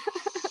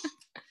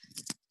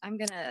 I'm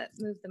gonna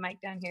move the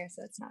mic down here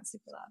so it's not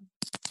super loud.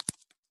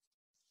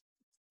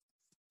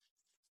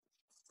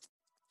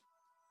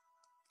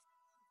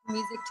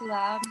 Music too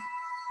loud?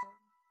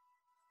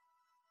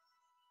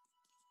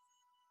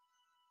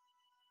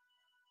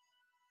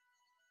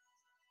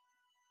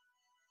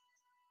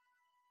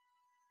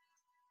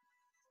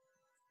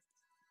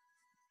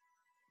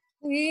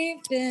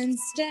 We've been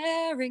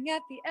staring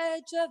at the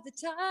edge of the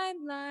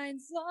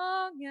timelines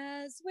long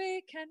as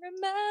we can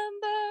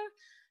remember,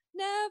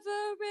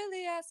 never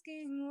really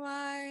asking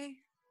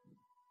why.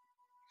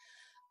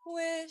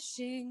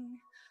 Wishing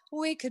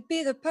we could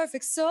be the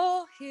perfect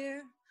soul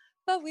here,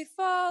 but we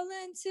fall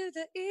into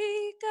the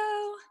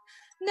ego,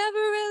 never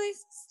really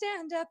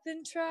stand up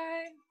and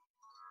try.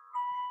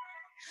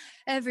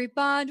 Every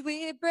bond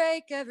we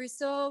break, every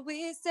soul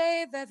we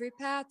save, every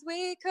path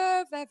we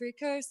curve, every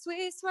curse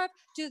we swerve,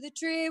 to the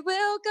tree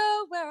we'll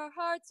go, where our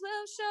hearts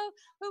will show,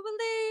 where we'll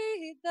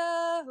lead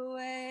the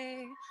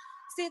way.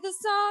 See the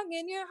song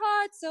in your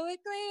heart so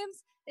it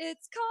gleams,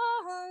 it's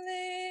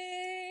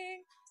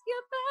calling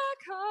you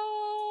back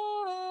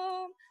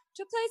home,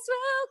 to a place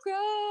we'll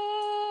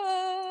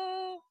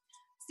grow.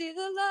 See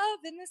the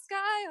love in the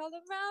sky all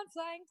around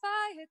flying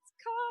by, it's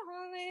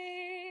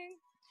calling.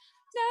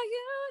 Now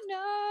you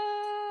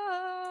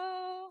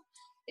know,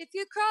 if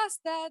you cross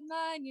that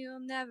line, you'll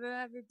never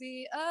ever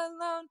be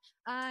alone.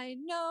 I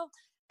know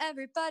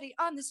everybody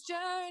on this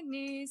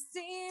journey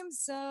seems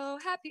so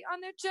happy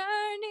on their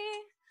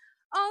journey.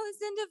 All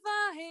is in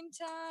divine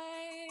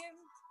time.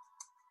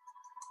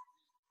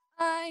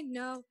 I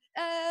know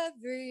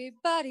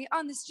everybody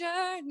on this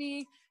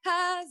journey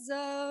has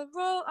a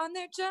role on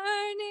their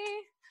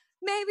journey.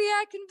 Maybe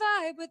I can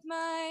vibe with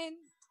mine.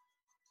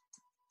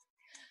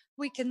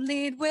 We can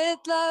lead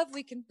with love,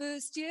 we can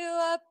boost you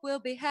up. We'll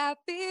be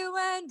happy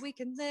when we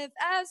can live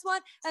as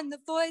one, and the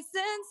voice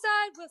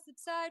inside will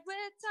subside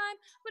with time.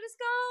 What it's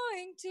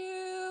going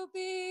to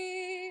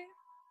be.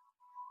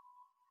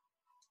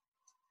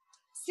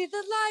 See the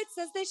lights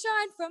as they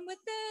shine from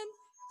within.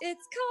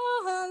 It's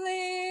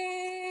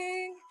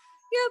calling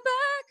you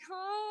back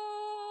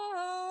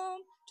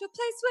home, to a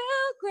place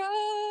we'll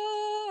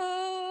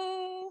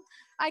grow.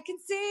 I can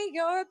see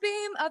your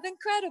beam of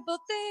incredible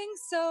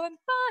things, so I'm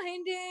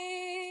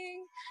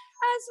finding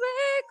as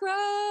we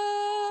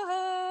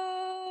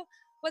grow.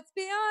 What's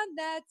beyond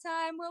that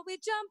time? Will we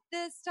jump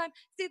this time?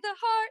 See the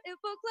heart, it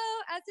will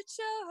glow as it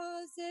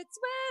shows its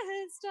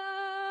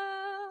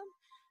wisdom.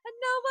 And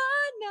no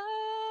one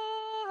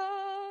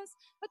knows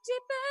how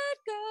deep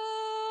it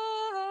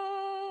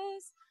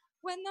goes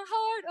when the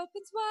heart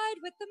opens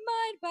wide with the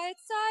mind by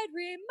its side,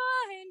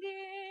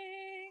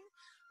 reminding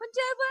one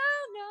day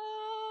we'll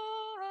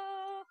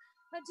know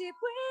how deep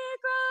we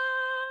grow.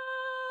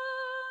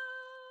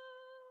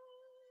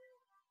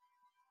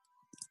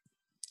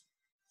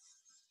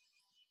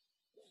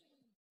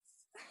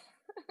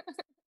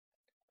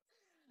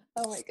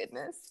 Oh my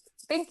goodness.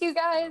 Thank you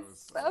guys.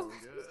 That was so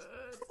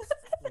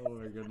good. Oh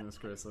my goodness,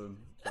 Kristen.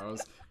 That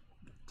was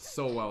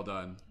so well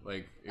done.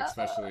 Like,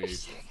 especially,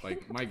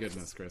 like, my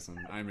goodness, Kristen.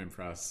 I'm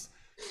impressed.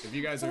 If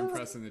you guys are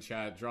impressed in the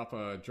chat, drop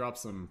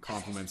some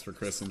compliments for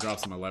Kristen. Drop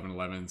some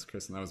 1111s.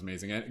 Kristen, that was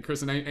amazing. And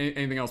Kristen,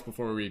 anything else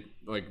before we,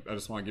 like, I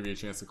just want to give you a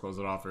chance to close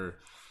it off, or...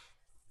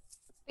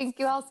 Thank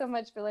you all so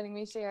much for letting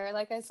me share.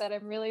 Like I said,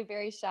 I'm really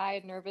very shy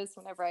and nervous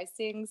whenever I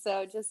sing.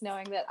 So just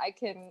knowing that I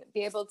can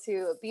be able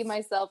to be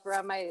myself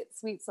around my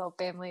sweet soul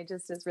family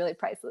just is really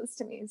priceless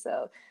to me.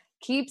 So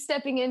keep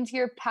stepping into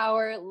your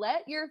power.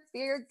 Let your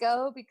fear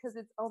go, because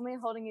it's only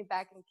holding you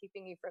back and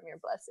keeping you from your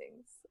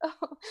blessings. So,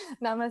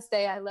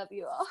 namaste. I love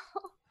you all.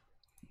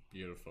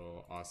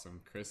 Beautiful.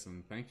 Awesome.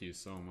 Kristen, thank you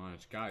so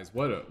much. Guys,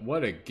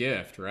 what a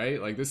gift, right?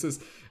 Like, this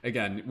is,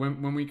 again,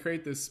 when we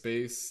create this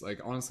space,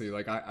 like, honestly,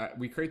 like,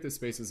 we create this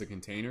space as a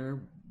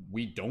container,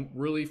 we don't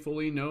really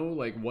fully know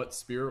like what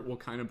spirit will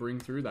kind of bring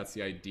through. That's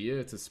the idea.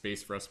 It's a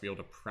space for us to be able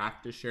to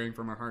practice sharing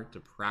from our heart, to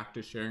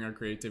practice sharing our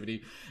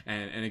creativity.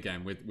 And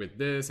again, with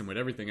this and with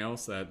everything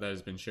else that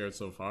has been shared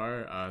so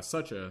far,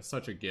 such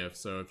a gift.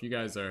 So if you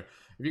guys are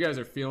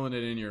feeling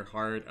it in your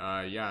heart,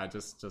 yeah,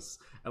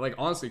 just like,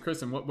 honestly,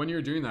 Kristen, when you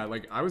were doing that,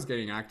 like, I was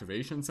getting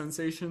activation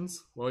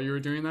sensations while you were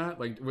doing that.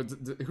 Like,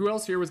 who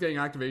else here was getting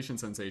activation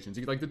sensations?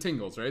 You like the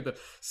tingles, right? The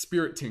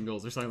spirit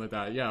tingles or something like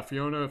that. Yeah,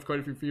 Fiona, quite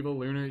a few people,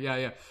 Lunar,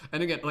 yeah.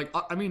 And again, like,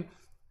 I mean,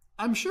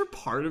 I'm sure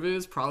part of it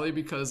is probably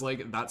because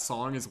like that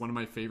song is one of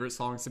my favorite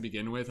songs to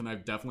begin with, and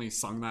I've definitely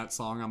sung that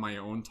song on my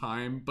own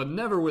time, but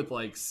never with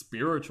like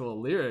spiritual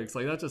lyrics.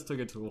 Like, that just took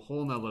it to a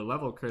whole nother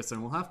level, Chris.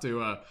 And we'll have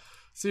to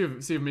see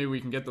if maybe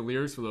we can get the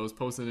lyrics for those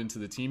posted into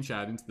the team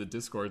chat, into the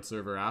Discord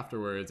server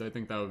afterwards. I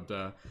think that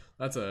would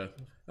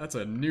that's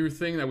a new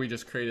thing that we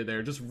just created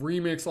there. Just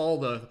remix all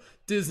the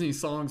Disney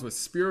songs with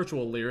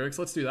spiritual lyrics.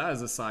 Let's do that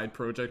as a side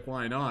project.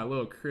 Why not? A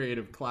little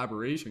creative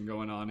collaboration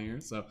going on here.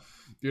 So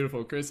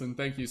beautiful, Kristen.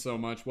 Thank you so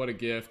much. What a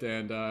gift.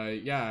 And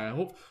yeah,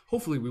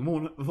 hopefully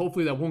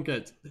that won't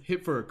get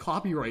hit for a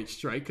copyright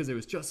strike, because it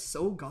was just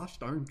so gosh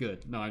darn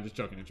good. No, I'm just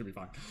joking. It should be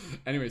fine.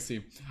 Anyway,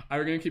 Steve,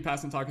 we're gonna keep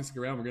passing talking stick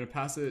around. We're gonna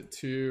pass it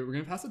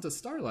to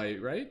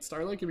Starlight, right?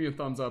 Starlight, give me a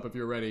thumbs up if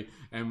you're ready,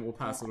 and we'll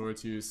pass it over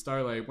to you.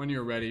 Starlight, when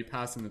you're ready,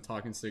 passing the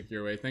talking stick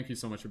your way. Thank you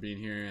so much for being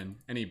here, and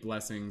any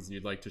blessings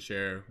you'd like to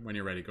share when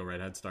you're ready. Go right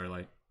ahead,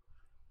 Starlight.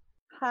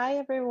 Hi,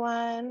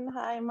 everyone.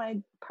 Hi,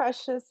 my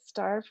precious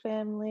star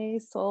family,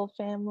 soul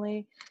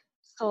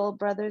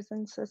brothers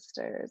and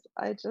sisters.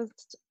 I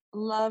just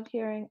love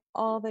hearing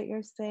all that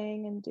you're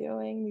saying and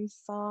doing, these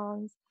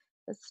songs,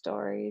 the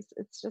stories.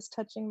 It's just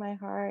touching my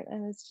heart,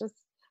 and it's just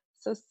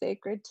so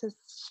sacred to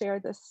share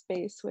this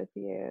space with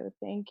you.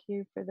 Thank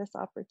you for this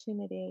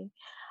opportunity.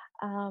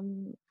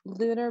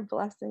 Lunar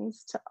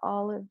blessings to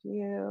all of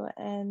you.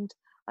 And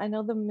I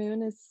know the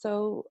moon is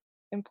so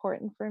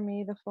important for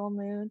me, the full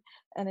moon,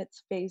 and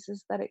its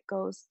phases that it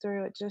goes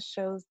through. It just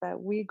shows that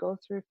we go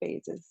through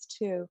phases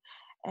too.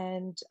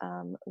 And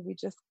we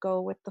just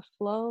go with the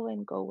flow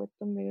and go with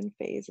the moon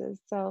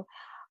phases. So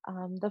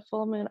the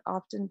full moon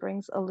often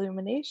brings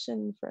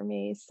illumination for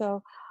me.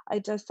 So I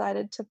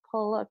decided to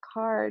pull a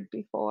card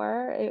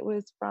before. It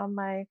was from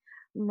my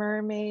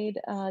mermaid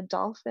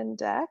dolphin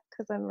deck,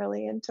 because I'm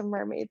really into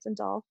mermaids and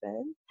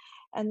dolphins.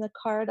 And the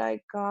card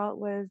I got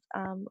was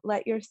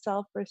let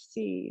yourself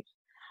receive.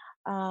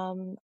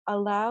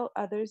 Allow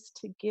others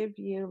to give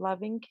you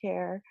loving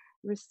care,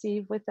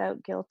 receive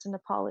without guilt and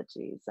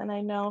apologies. And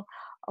I know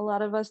a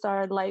lot of us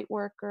are light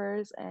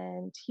workers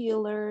and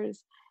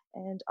healers,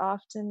 and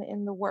often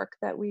in the work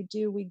that we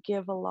do, we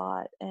give a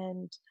lot.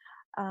 And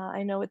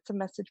I know it's a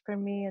message for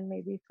me, and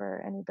maybe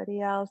for anybody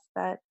else,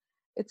 that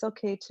it's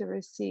okay to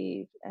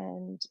receive,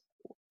 and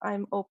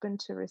I'm open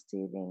to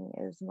receiving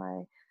is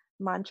my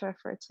mantra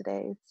for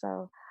today.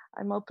 So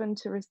I'm open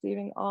to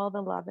receiving all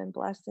the love and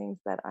blessings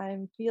that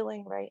I'm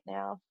feeling right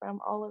now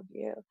from all of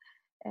you.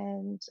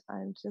 And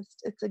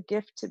it's a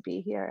gift to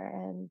be here.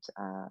 And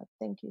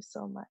thank you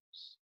so much.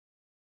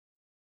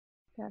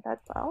 Yeah,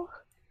 that's all.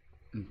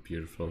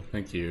 Beautiful.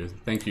 Thank you,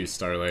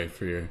 Starlight,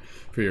 for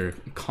your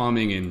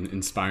calming and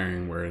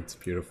inspiring words.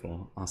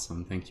 Beautiful.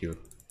 Awesome. Thank you.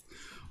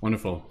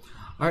 Wonderful.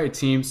 All right,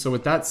 team. So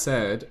with that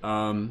said,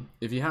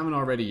 if you haven't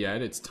already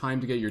yet, it's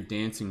time to get your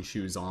dancing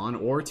shoes on,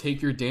 or take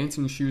your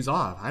dancing shoes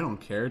off. I don't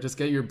care. Just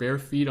get your bare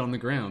feet on the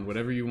ground,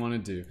 whatever you want to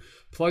do.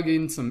 Plug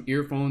in some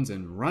earphones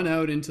and run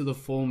out into the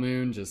full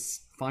moon.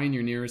 Just find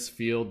your nearest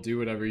field, do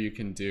whatever you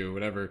can do,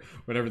 whatever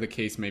the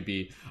case may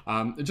be.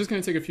 Just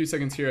going to take a few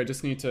seconds here. I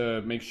just need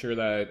to make sure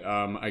that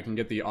I can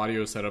get the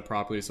audio set up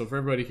properly. So for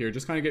everybody here,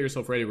 just kind of get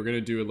yourself ready. We're going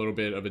to do a little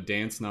bit of a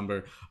dance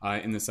number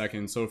in a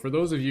second. So for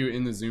those of you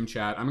in the Zoom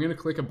chat, I'm going to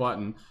click a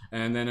button,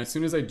 and then as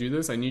soon as I do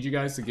this, I need you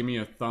guys to give me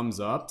a thumbs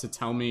up to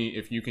tell me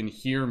if you can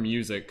hear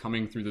music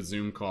coming through the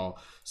Zoom call.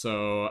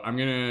 So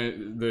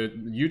the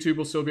YouTube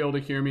will still be able to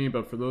hear me,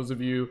 but for those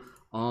of you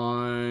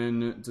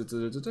on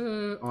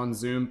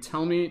Zoom,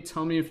 tell me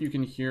if you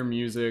can hear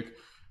music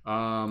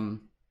in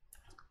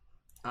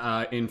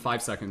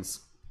 5 seconds.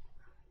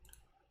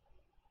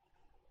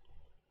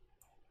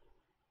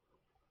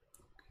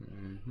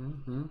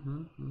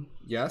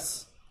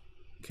 Yes.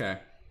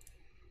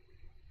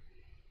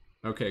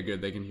 Okay, good.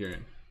 They can hear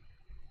it.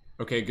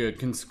 Okay, good.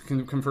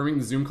 Confirming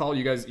the Zoom call.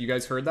 You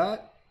guys heard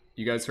that?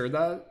 You guys heard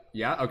that?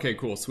 Yeah? Okay,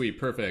 cool. Sweet.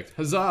 Perfect.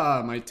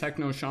 Huzzah! My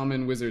techno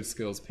shaman wizard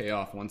skills pay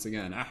off once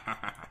again. All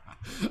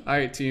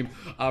right, team.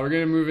 We're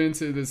going to move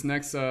into this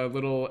next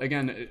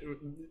again,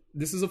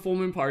 this is a full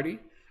moon party.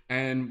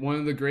 And one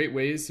of the great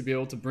ways to be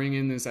able to bring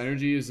in this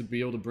energy is to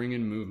be able to bring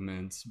in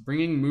movement.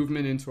 Bringing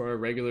movement into our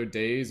regular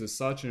days is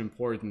such an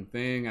important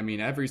thing. I mean,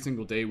 every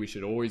single day we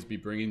should always be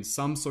bringing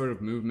some sort of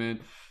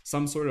movement,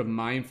 some sort of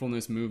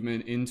mindfulness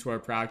movement into our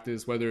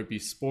practice, whether it be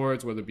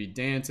sports, whether it be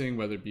dancing,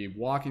 whether it be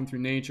walking through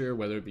nature,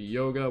 whether it be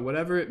yoga,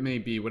 whatever it may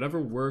be,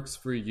 whatever works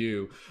for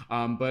you.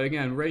 But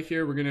again, right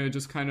here, we're going to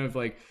just kind of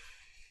like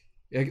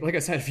like I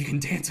said, if you can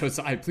dance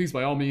outside, please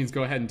by all means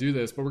go ahead and do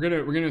this. But we're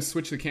gonna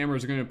switch the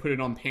cameras. We're gonna put it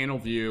on panel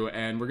view,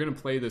 and we're gonna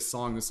play this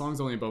song. The song's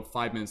only about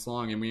 5 minutes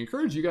long, and we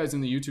encourage you guys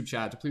in the YouTube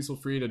chat to please feel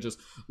free to just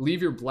leave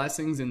your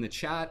blessings in the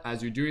chat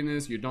as you're doing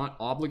this. You're not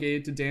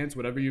obligated to dance,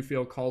 whatever you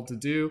feel called to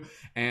do.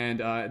 And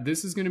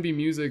this is gonna be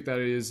music that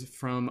is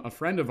from a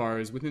friend of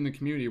ours within the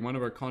community, one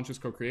of our conscious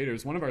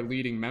co-creators, one of our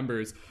leading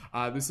members.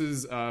 This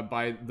is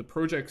by the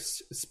project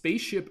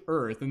Spaceship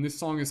Earth, and this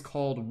song is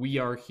called "We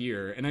Are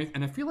Here." And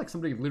I feel like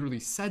somebody literally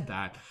said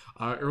that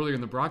earlier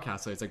in the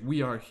broadcast. It's like,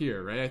 "We are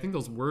here," right? I think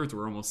those words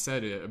were almost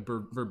said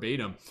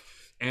verbatim.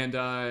 And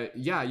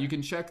yeah, you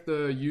can check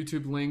the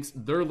YouTube links.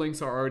 Their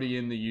links are already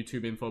in the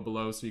YouTube info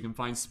below, so you can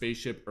find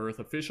Spaceship Earth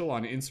Official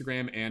on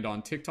Instagram and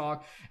on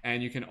TikTok,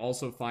 and you can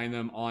also find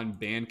them on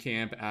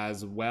Bandcamp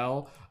as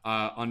well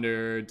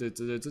under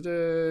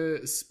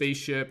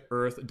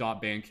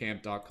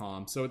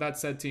spaceshipearth.bandcamp.com. So with that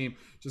said, team,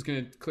 just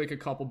gonna click a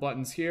couple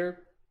buttons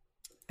here,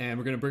 and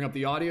we're going to bring up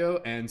the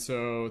audio. And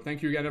so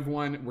thank you again,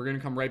 everyone. We're going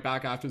to come right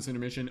back after this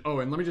intermission. Oh,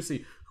 and let me just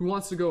see who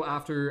wants to go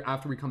after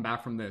we come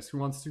back from this. Who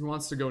wants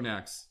to go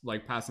next?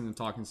 Like passing the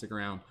talk and stick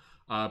around.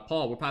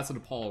 Paul, we'll pass it to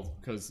Paul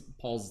because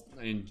Paul's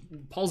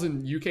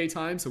in UK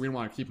time, so we don't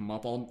want to keep him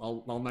up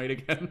all night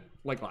again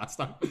like last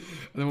time. And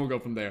then we'll go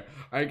from there.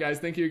 All right, guys,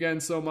 thank you again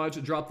so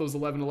much. Drop those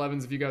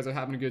 1111s if you guys are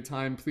having a good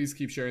time. Please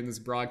keep sharing this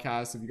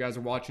broadcast. If you guys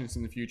are watching this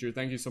in the future,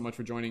 thank you so much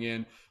for joining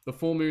in. The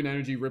full moon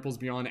energy ripples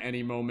beyond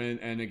any moment,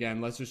 and again,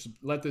 let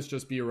this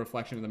just be a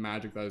reflection of the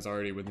magic that is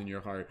already within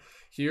your heart.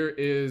 Here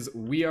is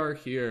 "We Are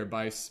Here"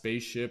 by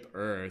Spaceship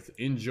Earth.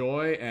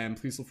 Enjoy, and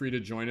please feel free to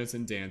join us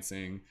in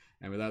dancing.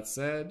 And with that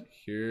said,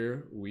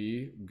 here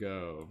we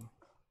go.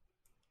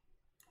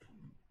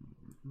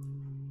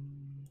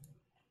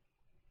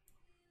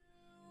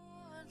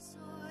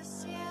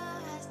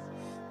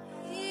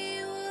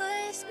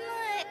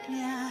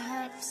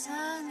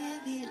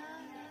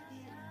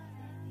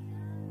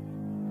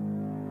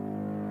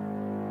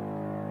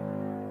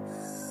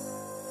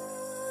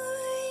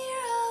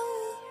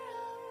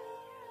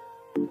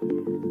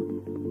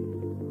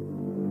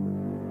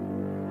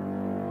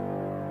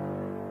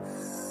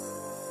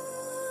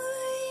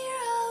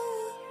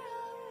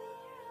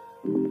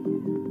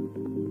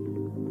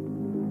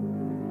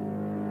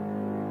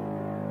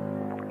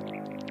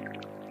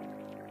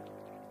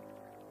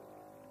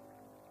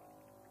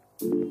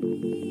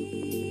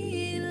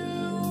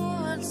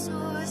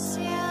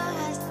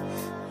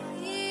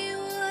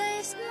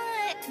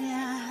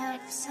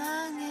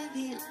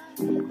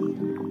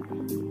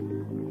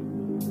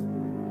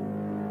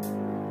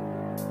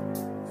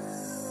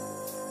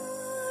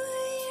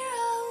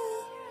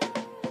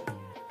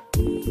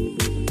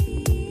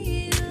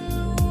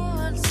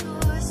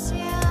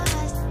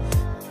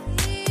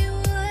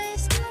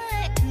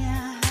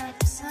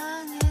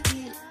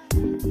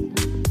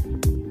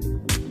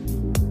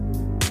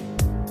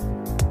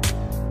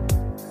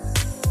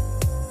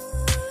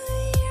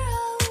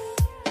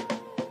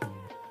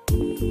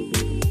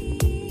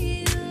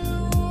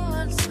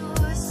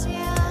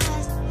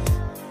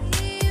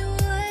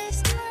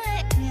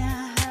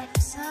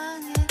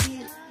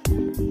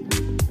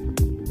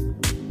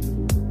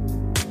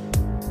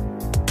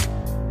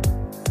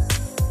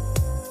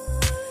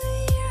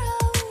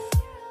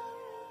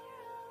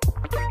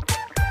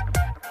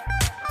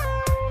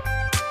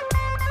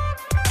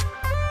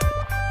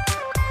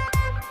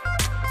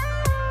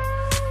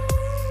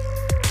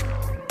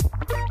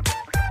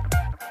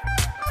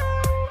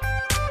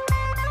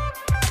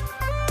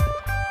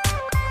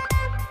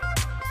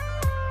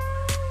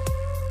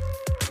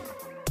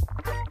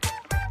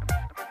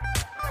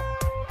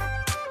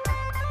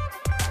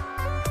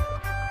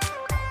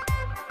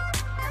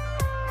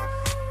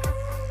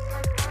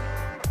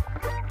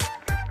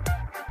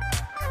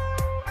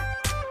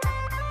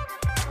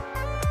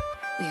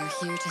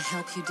 Here to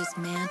help you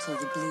dismantle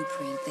the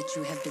blueprint that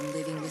you have been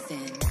living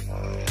within.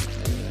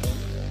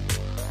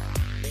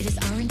 It is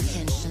our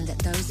intention that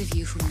those of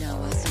you who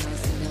know us and are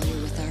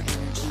familiar with our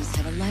energies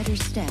have a lighter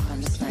step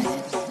on the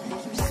planet.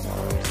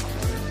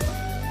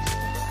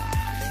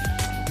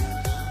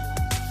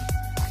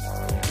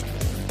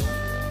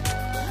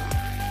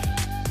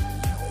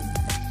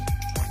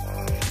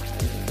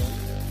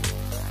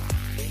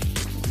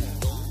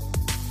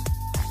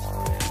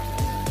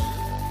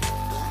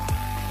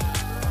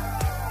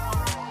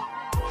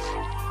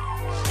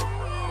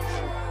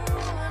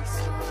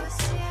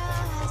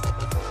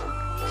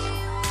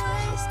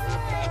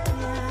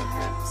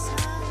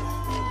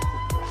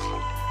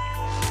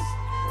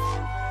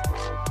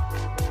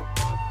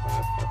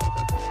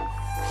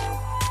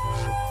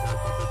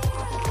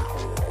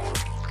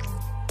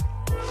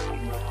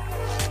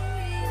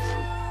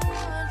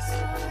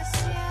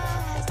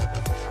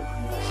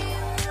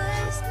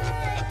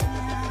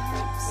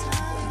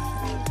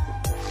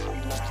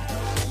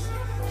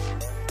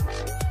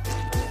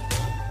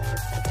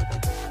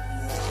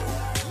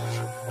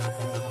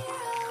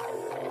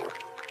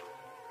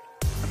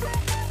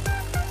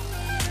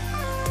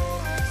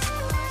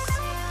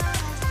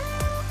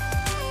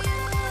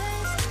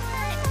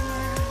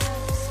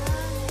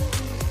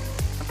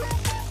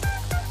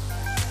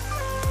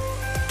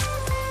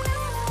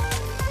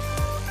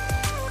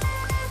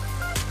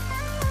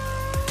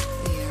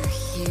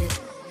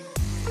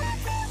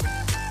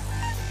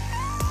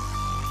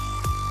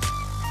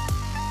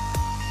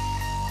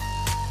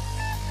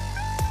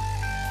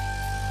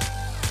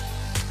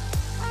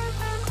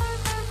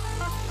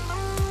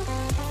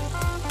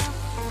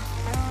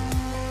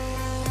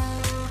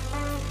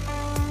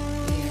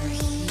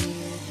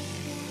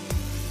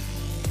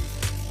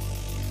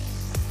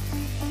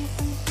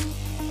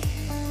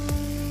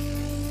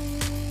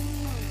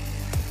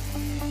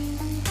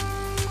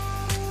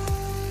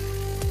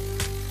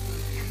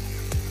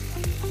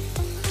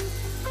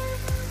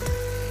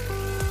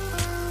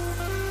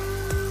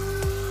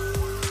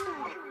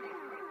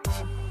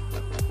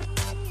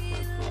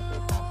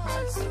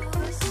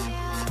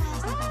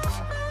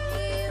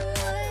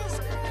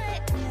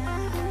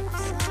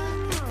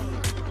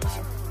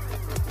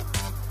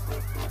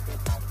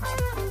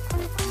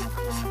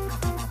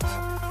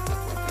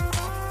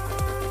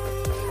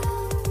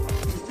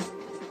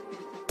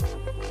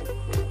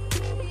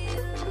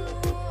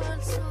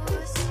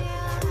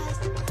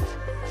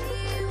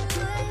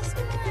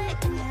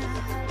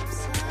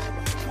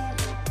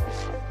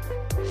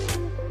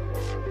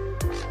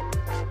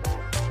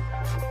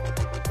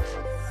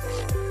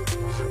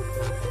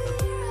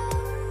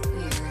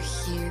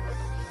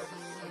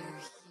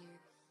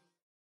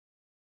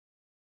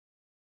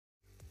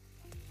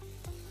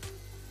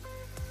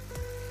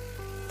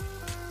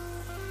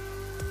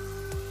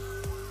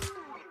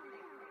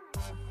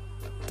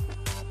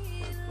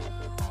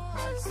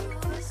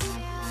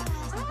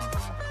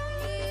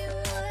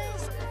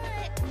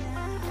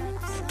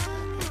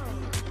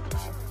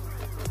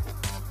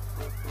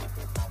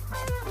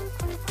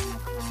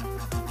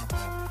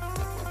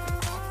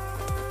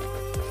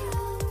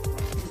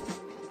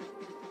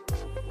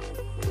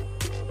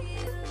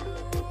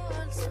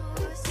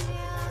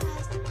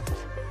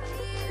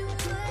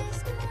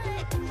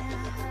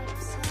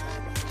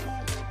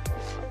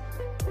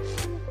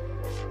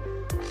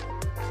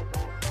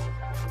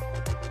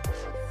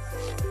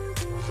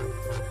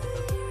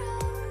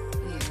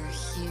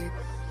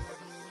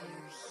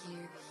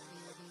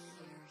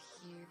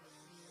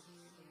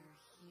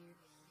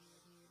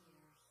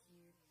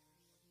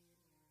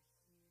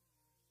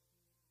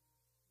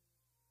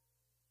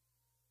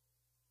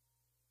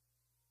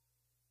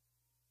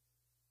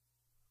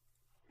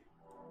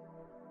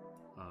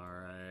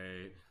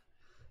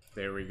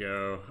 There we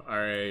go. All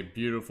right.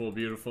 Beautiful,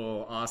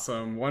 beautiful,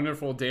 awesome,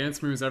 wonderful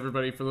dance moves,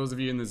 everybody. For those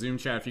of you in the Zoom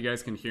chat, if you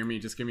guys can hear me,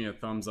 just give me a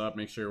thumbs up.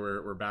 Make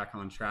sure we're back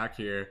on track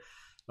here.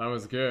 That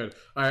was good.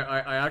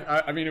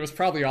 I mean, it was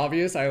probably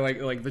obvious. I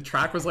like the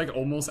track was like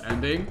almost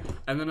ending,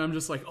 and then I'm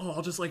just like, oh,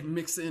 I'll just like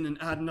mix in and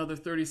add another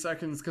 30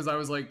 seconds because I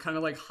was like kind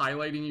of like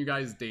highlighting you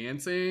guys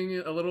dancing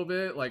a little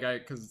bit, like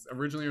because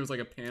originally it was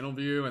like a panel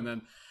view, and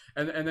then.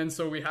 And then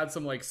so we had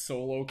some like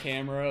solo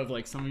camera of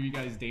like some of you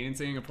guys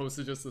dancing opposed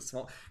to just the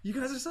small. You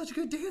guys are such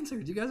good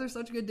dancers. You guys are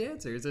such good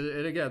dancers.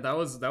 And again, that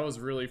was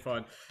really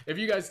fun. If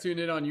you guys tuned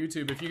in on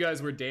YouTube, if you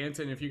guys were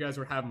dancing, if you guys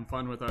were having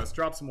fun with us,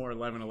 drop some more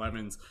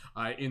 1111s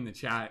in the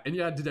chat. And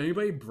yeah, did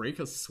anybody break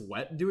a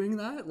sweat doing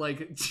that?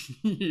 Like,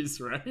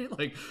 jeez, right?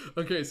 Like,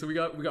 okay, so we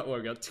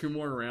got 2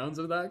 more rounds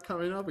of that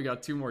coming up. We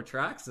got 2 more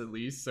tracks at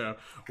least. So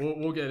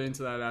we'll get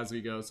into that as we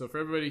go. So for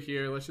everybody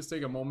here, let's just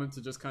take a moment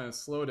to just kind of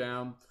slow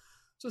down.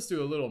 Just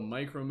do a little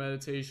micro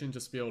meditation,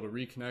 just be able to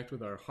reconnect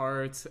with our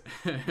hearts.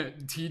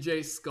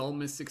 DJ Skull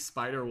Mystic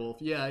Spider Wolf.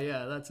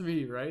 Yeah, that's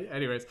me, right?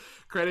 Anyways,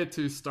 credit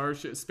to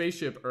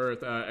Spaceship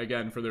Earth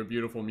again for their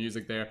beautiful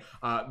music there.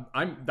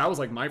 That was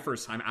like my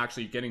first time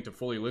actually getting to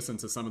fully listen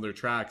to some of their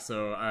tracks,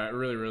 so I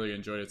really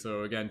enjoyed it.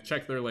 So again,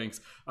 check their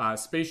links,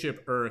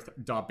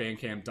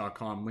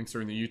 spaceshipearth.bandcamp.com. Links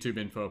are in the YouTube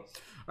info. All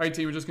right,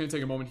 team, we're just going to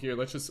take a moment here.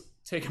 Let's just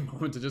take a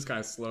moment to just kind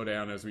of slow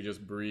down as we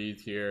just breathe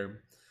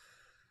here.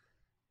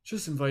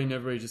 Just inviting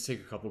everybody to just take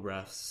a couple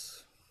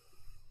breaths.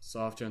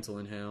 Soft, gentle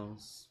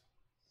inhales.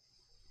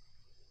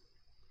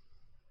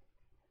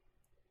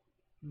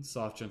 And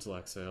soft, gentle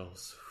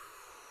exhales.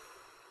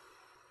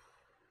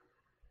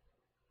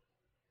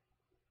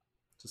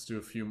 Just do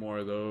a few more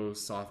of those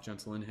soft,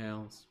 gentle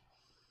inhales.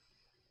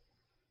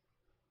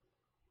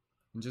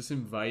 And just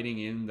inviting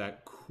in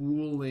that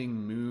cooling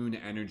moon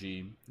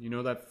energy. You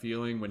know that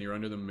feeling when you're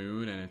under the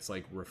moon and it's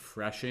like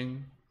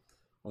refreshing?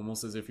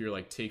 Almost as if you're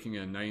like taking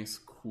a nice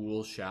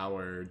cool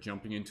shower,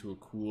 jumping into a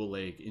cool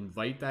lake.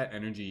 Invite that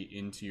energy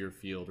into your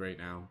field right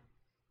now,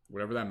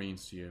 whatever that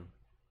means to you.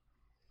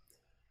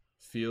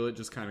 Feel it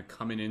just kind of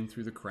coming in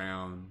through the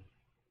crown.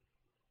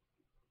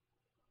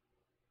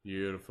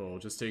 Beautiful.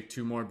 Just take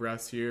 2 more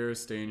breaths here.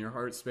 Stay in your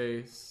heart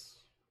space.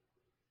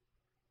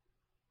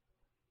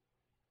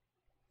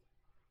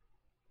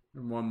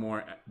 And 1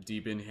 more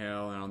deep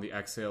inhale, and on the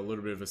exhale, a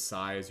little bit of a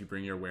sigh as you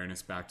bring your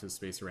awareness back to the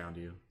space around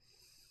you.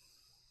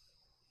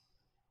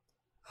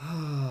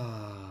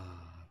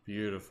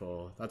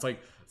 Beautiful. It's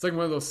like one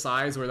of those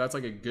sighs where that's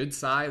like a good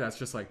sigh. That's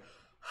just like,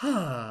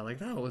 like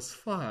that was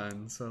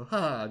fun. So,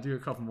 do a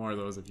couple more of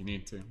those if you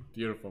need to.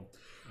 Beautiful.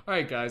 All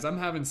right, guys, I'm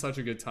having such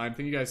a good time.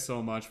 Thank you guys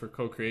so much for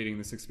co-creating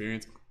this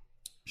experience.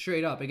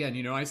 Straight up, again,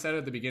 you know, I said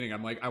at the beginning,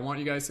 I'm like, I want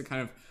you guys to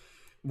kind of.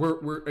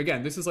 We're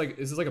again, this is like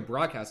a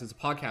broadcast. It's a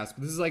podcast,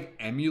 but this is like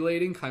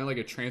emulating kind of like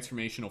a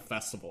transformational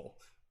festival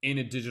in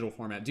a digital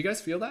format. Do you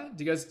guys feel that?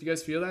 Do you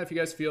guys feel that? If you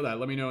guys feel that,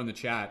 let me know in the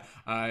chat.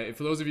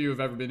 For those of you who have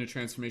ever been to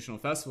transformational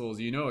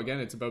festivals, you know, again,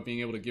 it's about being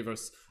able to give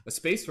us a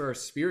space for our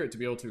spirit to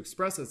be able to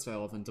express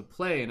itself and to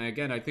play. And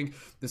again, I think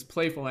this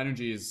playful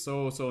energy is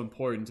so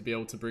important to be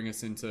able to bring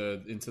us into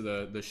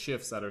the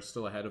shifts that are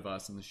still ahead of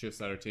us and the shifts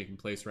that are taking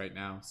place right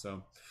now.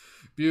 So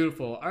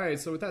beautiful. All right,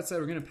 so with that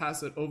said, we're going to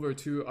pass it over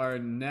to our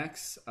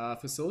next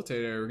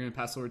facilitator. We're going to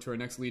pass over to our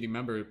next leading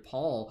member,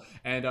 Paul.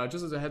 And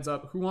just as a heads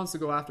up, who wants to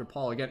go after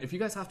Paul? Again, if you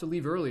guys have to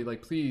leave early,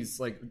 like please,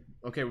 like,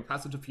 okay, we'll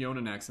pass it to Fiona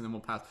next, and then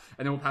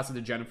we'll pass it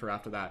to Jennifer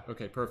after that.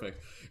 Okay,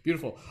 perfect.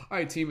 Beautiful. All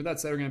right, team, with that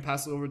said, we're going to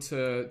pass it over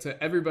to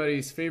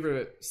everybody's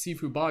favorite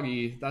Sifu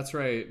Boggy. That's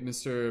right,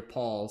 Mr.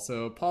 Paul.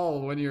 So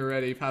Paul, when you're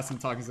ready, passing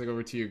the talking stick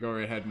over to you. Go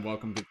right ahead and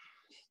welcome to.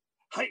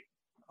 Hi.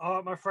 All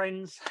right, my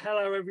friends.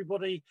 Hello,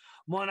 everybody.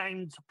 My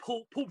name's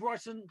Paul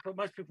Bryson, but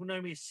most people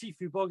know me as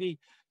Sifu Boggy.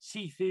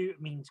 Sifu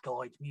means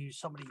guide, muse,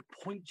 somebody who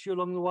points you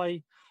along the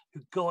way, who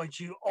guides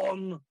you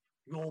on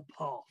your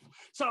path.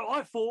 So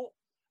I thought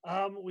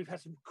we've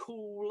had some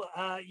cool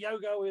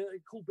yoga, a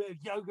cool bit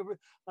of yoga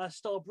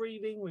style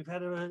breathing. We've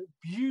had a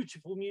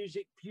beautiful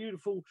music,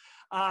 beautiful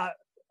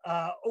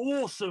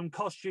awesome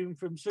costume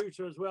from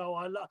Suta as well.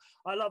 I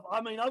love. I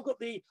mean, I've got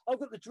the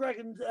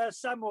Dragon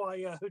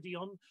Samurai hoodie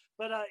on,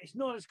 but it's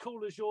not as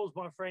cool as yours,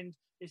 my friend.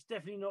 It's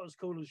definitely not as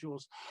cool as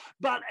yours.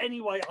 But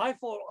anyway, I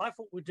thought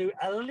we'd do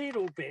a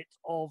little bit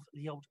of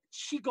the old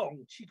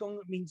qigong. Qigong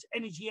means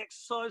energy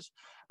exercise,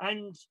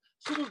 and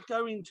sort of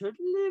go into a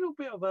little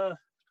bit of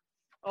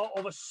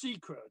a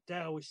secret, a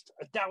Taoist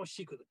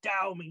secret. The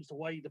Tao means the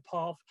way, the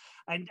path,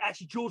 and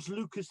actually George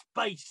Lucas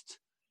based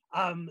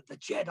the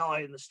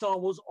Jedi and the Star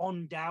Wars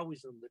on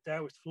Taoism, the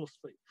Taoist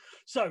philosophy.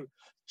 So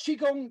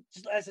Qigong,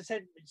 as I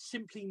said, it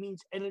simply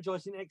means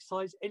energizing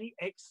exercise, any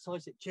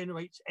exercise that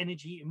generates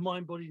energy in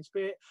mind, body, and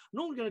spirit.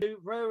 And all we're going to do,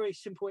 very, very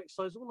simple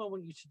exercise. All I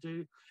want you to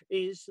do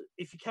is,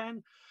 if you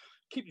can,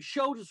 keep your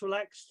shoulders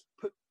relaxed,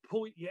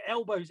 point your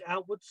elbows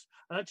outwards,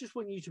 and I just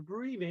want you to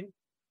breathe in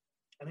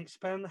and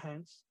expand the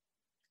hands,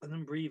 and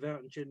then breathe out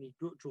and gently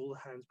draw the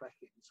hands back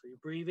in. So you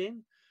breathe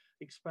in,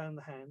 expand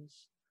the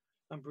hands,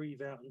 and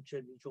breathe out and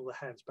gently draw the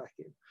hands back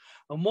in.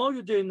 And while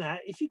you're doing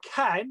that, if you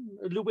can,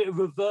 a little bit of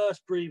reverse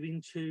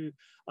breathing to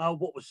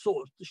what was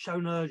sort of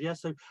shown earlier.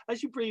 So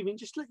as you breathe in,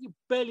 just let your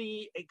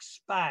belly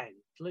expand,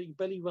 let your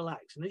belly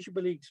relax. And as your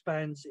belly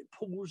expands, it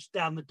pulls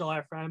down the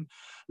diaphragm,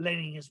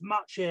 letting as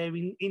much air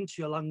into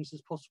your lungs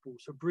as possible.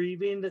 So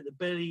breathe in, let the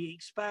belly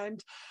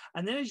expand.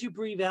 And then as you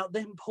breathe out,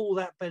 then pull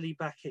that belly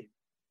back in.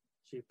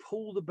 So you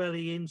pull the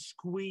belly in,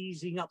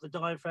 squeezing up the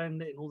diaphragm,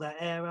 letting all that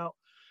air out.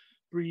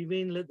 Breathe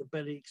in, let the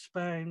belly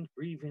expand.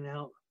 Breathing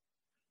out,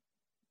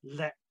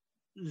 let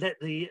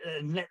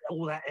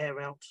all that air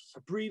out. So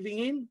breathing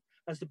in,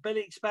 as the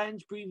belly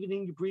expands, breathing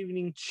in, you're breathing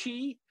in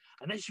chi.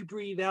 And as you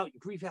breathe out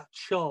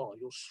char,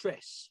 your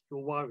stress,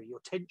 your worry, your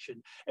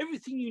tension,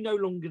 everything you no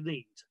longer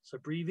need. So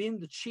breathe in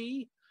the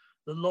chi,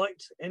 the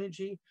light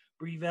energy,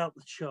 breathe out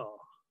the char.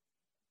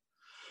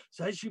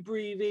 So as you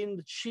breathe in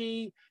the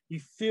chi, you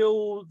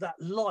feel that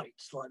light,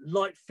 like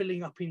light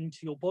filling up into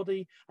your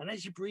body. And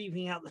as you're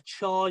breathing out the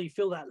char, you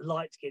feel that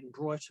light getting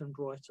brighter and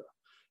brighter.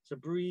 So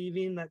breathe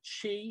in that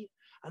chi,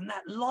 and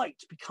that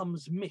light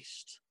becomes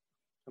mist.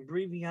 And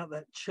breathing out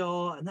that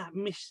char, and that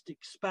mist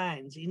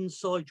expands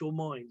inside your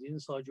mind,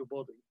 inside your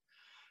body.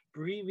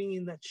 Breathing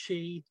in that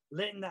chi,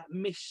 letting that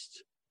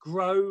mist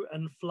grow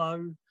and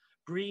flow.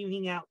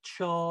 Breathing out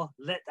char,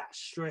 let that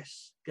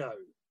stress go.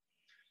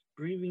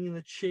 Breathing in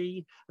the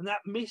chi, and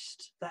that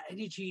mist, that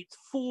energy, it's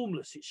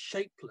formless, it's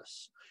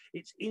shapeless.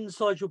 It's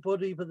inside your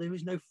body, but there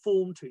is no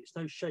form to it, it's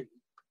no shape.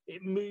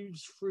 It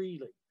moves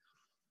freely.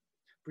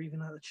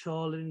 Breathing out the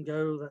char, letting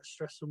go of that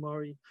stress and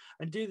worry.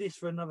 And do this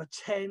for another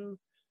 10,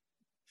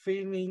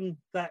 feeling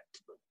that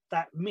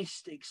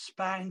mist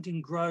expand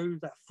and grow,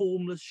 that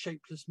formless,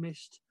 shapeless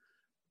mist.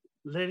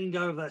 Letting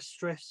go of that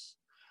stress.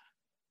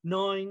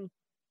 9.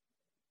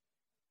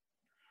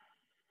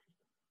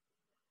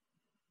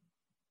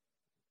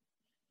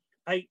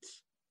 8.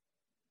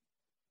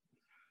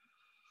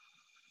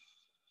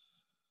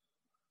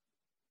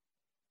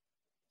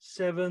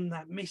 7,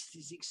 that mist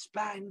is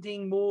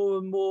expanding more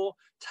and more,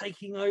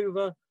 taking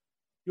over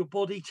your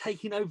body,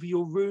 taking over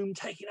your room,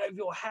 taking over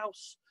your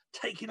house,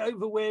 taking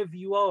over wherever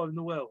you are in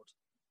the world.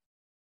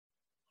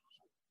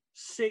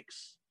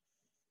 6.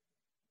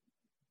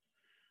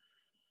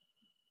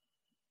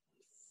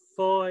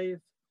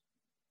 5.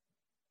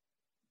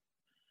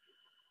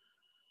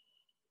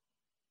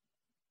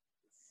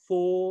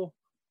 4.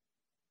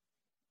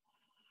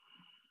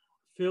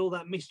 Feel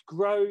that mist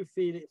grow,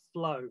 feel it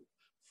flow,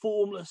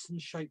 formless and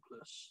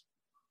shapeless.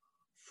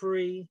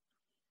 3.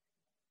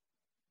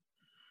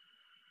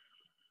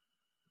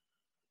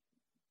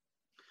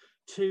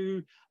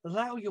 2.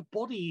 Allow your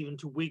body even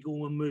to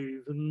wiggle and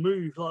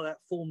move like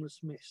that formless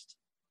mist.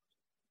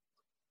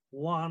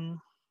 1.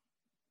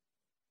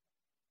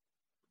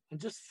 And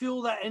just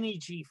feel that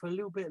energy for a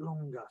little bit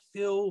longer.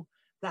 Feel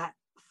that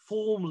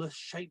formless,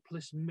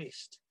 shapeless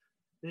mist.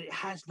 It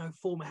has no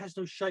form, it has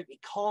no shape, it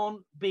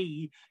can't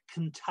be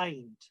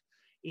contained.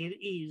 It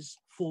is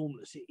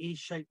formless, it is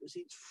shapeless,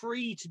 it's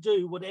free to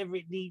do whatever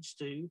it needs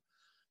to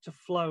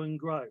flow and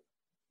grow.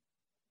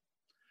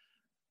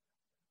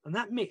 And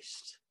that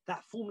mist,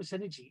 that formless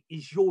energy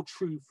is your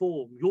true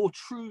form. Your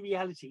true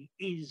reality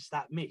is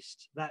that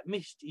mist. That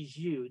mist is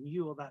you, and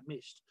you are that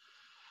mist.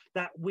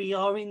 That we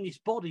are in this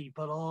body,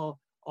 but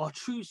our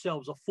true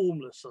selves are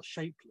formless, are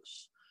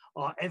shapeless,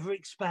 are ever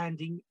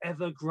expanding,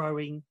 ever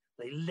growing.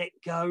 They let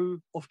go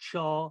of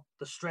char,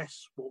 the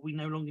stress, what we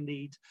no longer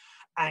need,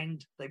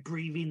 and they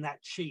breathe in that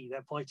chi,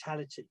 that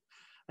vitality.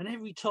 And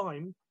every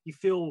time you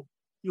feel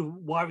your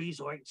worries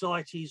or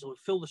anxieties or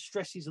feel the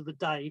stresses of the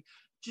day,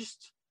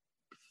 just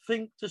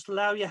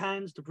allow your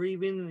hands to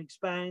breathe in and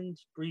expand,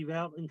 breathe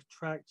out and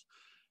contract.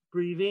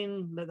 Breathe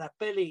in, let that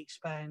belly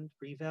expand,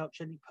 breathe out,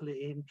 gently pull it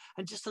in,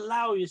 and just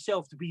allow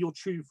yourself to be your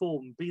true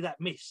form, be that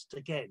mist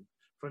again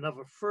for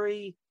another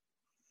 3,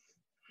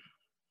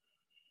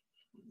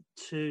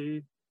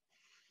 2,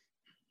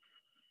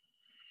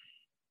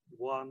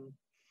 1.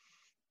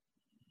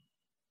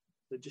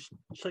 So just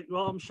shake your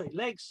arms, shake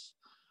your legs,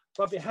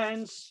 rub your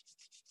hands,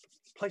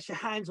 place your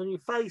hands on your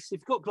face.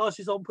 If you've got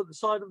glasses on, put the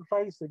side of the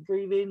face, then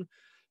breathe in,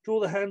 draw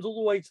the hands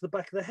all the way to the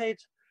back of the head,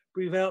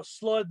 breathe out,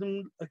 slide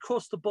them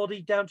across the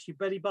body down to your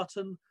belly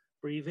button,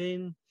 breathe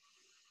in,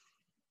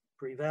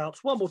 breathe out.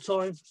 One more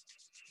time,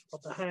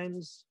 put the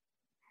hands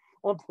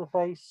onto the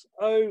face,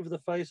 over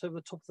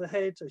the top of the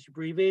head. As you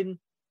breathe in,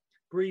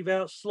 breathe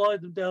out,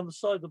 slide them down the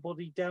side of the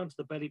body, down to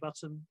the belly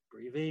button.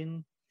 Breathe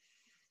in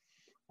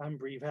and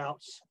breathe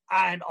out.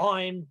 And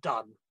I'm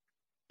done.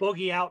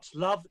 Boggy out,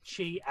 love,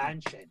 chi,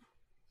 and Shen.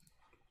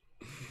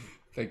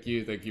 Thank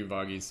you,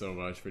 Boggy, so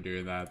much for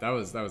doing that. That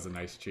was a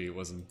nice chi.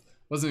 Wasn't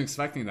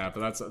expecting that,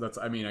 but that's.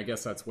 I mean, I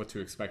guess that's what to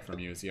expect from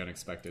you, is the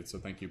unexpected. So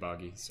thank you,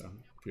 Boggy. So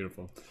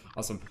beautiful,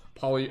 awesome.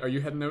 Polly, are you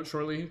heading out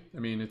shortly? I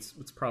mean, it's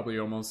probably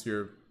almost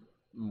your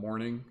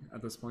morning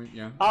at this point.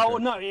 Yeah. Oh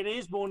okay. no, it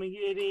is morning.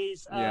 It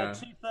is Yeah.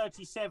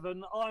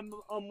 2:37.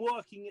 I'm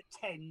working at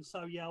 10.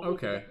 So yeah.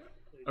 Okay.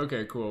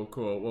 Okay. Cool.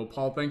 Well,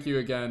 Paul, thank you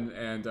again.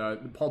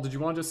 And Paul, did you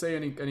want to say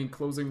any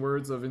closing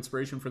words of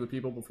inspiration for the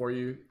people before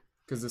you?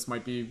 Because this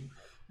might be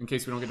in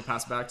case we don't get to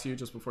pass it back to you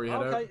just before you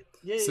head out? Okay.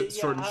 Yeah.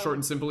 Short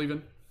and simple,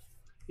 even.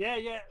 Yeah.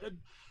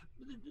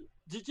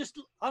 To just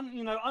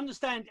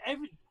understand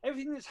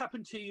everything that's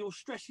happened to you, your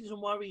stresses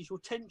and worries, your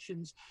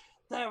tensions.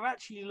 They're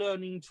actually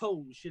learning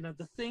tools.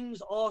 The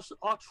things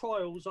our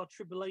trials, our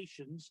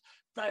tribulations,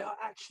 they are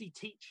actually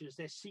teachers.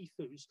 They're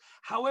Sifus.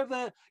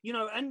 However,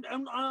 and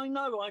I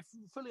know, I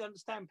fully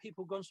understand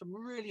people gone some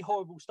really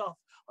horrible stuff.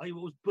 I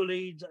was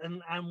bullied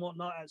and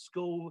whatnot at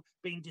school,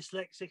 being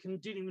dyslexic,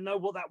 and didn't even know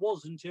what that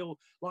was until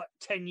like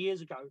 10 years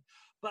ago.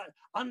 But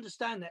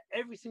understand that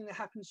everything that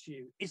happens to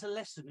you is a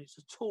lesson. It's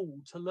a tool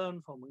to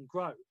learn from and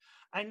grow.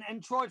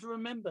 And try to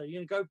remember,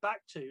 go back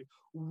to,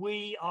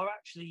 we are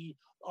actually,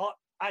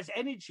 as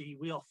energy,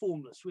 we are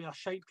formless, we are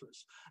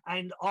shapeless.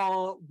 And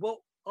our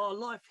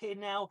life here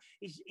now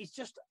is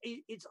just,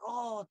 it's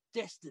our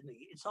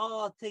destiny. It's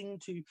our thing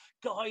to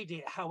guide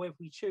it however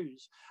we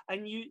choose.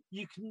 And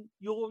you can,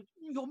 your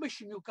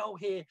mission, your goal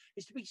here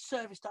is to be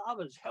service to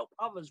others, help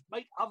others,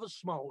 make others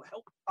smile,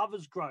 help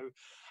others grow.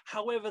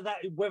 However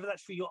whether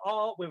that's through your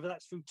art, whether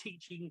that's through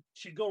teaching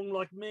qigong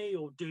like me,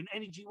 or doing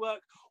energy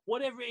work,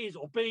 whatever it is,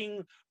 or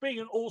being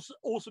an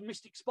awesome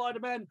mystic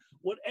Spider-Man,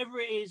 whatever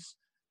it is,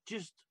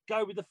 just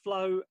go with the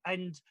flow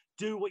and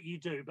do what you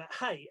do. But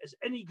hey, as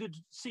any good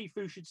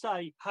Sifu should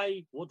say,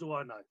 hey, what do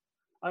I know?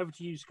 Over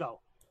to you,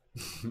 Skull.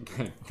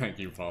 Thank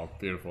you, Paul.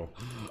 Beautiful.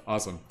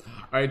 Awesome.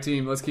 All right,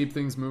 team, let's keep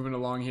things moving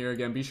along here.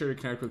 Again, be sure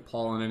to connect with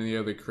Paul and any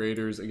of the other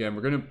creators. Again,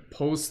 we're going to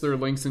post their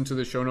links into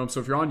the show notes. So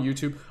if you're on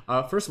YouTube,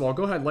 first of all,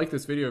 go ahead, like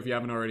this video if you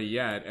haven't already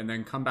yet, and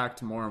then come back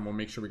tomorrow and we'll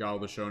make sure we got all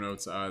the show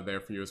notes there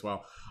for you as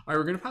well. All right,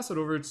 we're going to pass it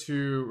over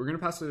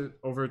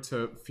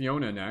to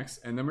Fiona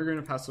next, and then we're going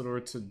to pass it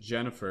over to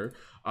Jennifer.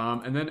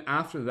 And then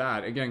after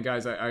that, again,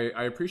 guys,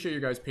 I appreciate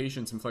your guys'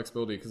 patience and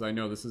flexibility, because I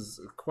know this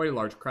is quite a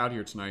large crowd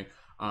here tonight.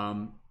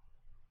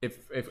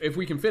 If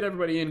we can fit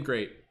everybody in,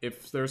 great.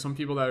 If there are some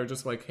people that are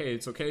just like, hey,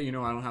 it's okay, I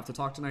don't have to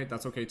talk tonight,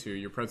 that's okay too.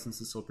 Your presence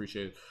is still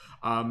appreciated.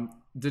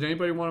 Did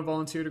anybody want to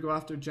volunteer to go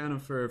after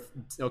Jennifer?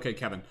 Okay,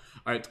 Kevin.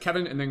 All right,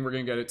 Kevin, and then we're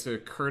going to get it to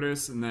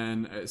Curtis, and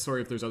then,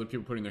 sorry if there's other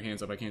people putting their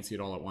hands up, I can't see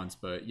it all at once,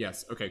 but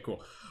yes, okay,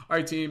 cool. All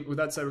right, team, with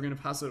that said, we're going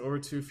to pass it over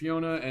to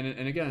Fiona,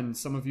 and again,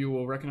 some of you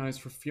will recognize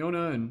for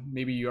Fiona, and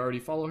maybe you already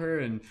follow her,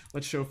 and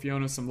let's show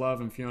Fiona some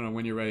love. And Fiona,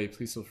 when you're ready,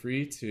 please feel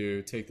free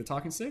to take the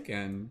talking stick,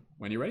 and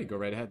when you're ready, go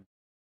right ahead.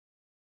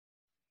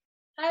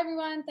 Hi,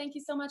 everyone. Thank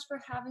you so much for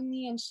having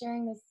me and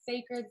sharing this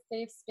sacred,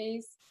 safe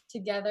space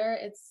together.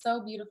 It's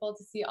so beautiful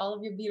to see all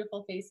of your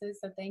beautiful faces,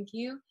 so thank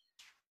you.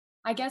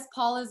 I guess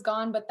Paul is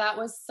gone, but that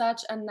was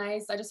such a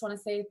nice, I just want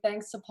to say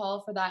thanks to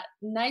Paul for that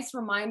nice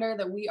reminder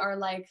that we are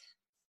like,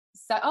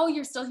 oh,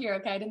 you're still here.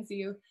 Okay, I didn't see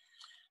you.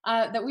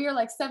 That we are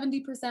like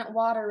 70%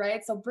 water,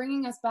 right? So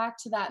bringing us back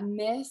to that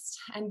mist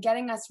and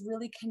getting us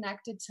really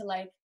connected to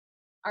like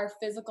our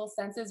physical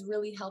senses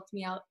really helped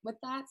me out with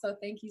that. So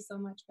thank you so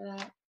much for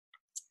that.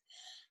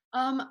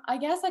 I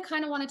guess I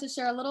kind of wanted to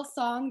share a little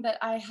song that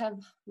I have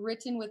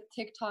written with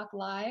TikTok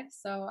Live.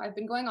 So I've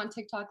been going on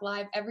TikTok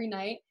Live every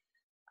night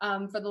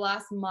for the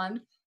last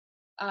month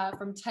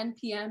from 10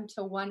 p.m.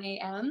 to 1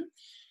 a.m.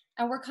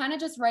 And we're kind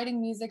of just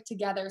writing music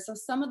together. So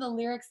some of the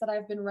lyrics that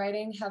I've been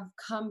writing have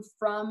come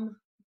from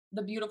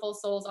the beautiful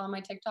souls on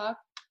my TikTok.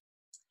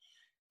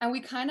 And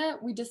we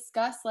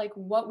discuss like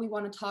what we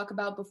want to talk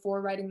about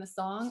before writing the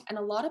song. And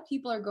a lot of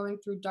people are going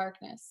through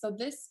darkness. So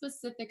this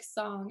specific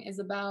song is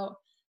about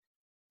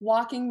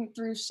walking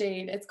through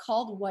shade. It's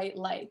called White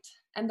Light.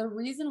 And the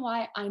reason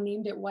why I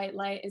named it White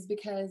Light is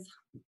because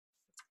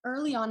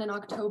early on in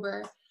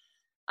October,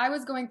 I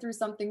was going through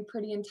something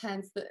pretty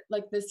intense,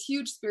 like this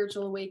huge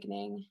spiritual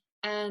awakening.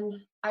 And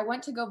I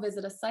went to go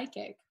visit a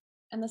psychic.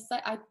 And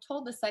I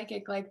told the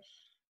psychic, like,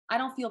 I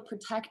don't feel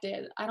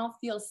protected. I don't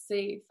feel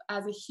safe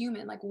as a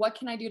human. Like, what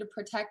can I do to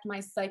protect my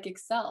psychic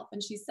self?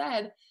 And she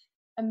said,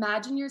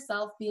 imagine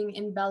yourself being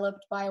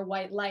enveloped by a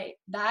white light.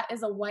 That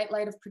is a white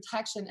light of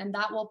protection, and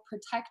that will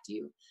protect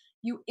you.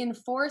 You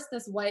enforce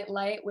this white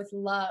light with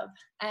love,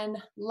 and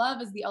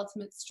love is the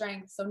ultimate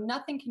strength. So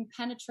nothing can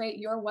penetrate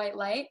your white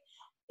light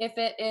if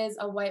it is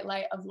a white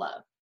light of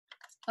love.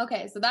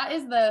 Okay, so that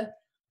is the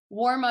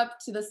warm up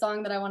to the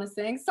song that I want to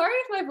sing. Sorry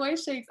if my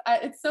voice shakes.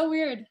 It's so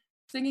weird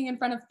singing in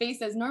front of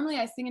faces. Normally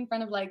I sing in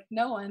front of like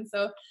no one.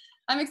 So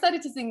I'm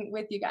excited to sing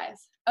with you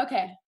guys.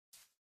 Okay.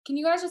 Can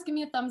you guys just give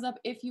me a thumbs up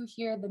if you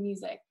hear the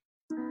music?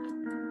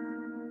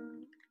 You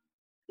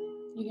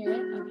hear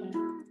it? Okay.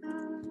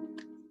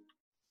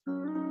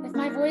 If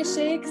my voice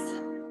shakes,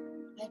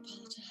 I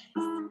apologize.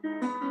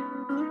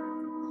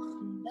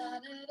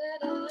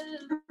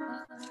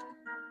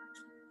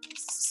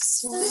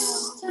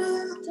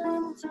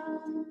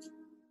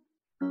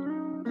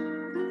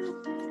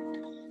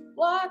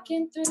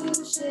 Walking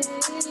through shade,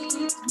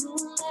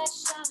 moonlight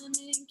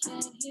shining,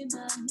 can't hear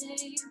my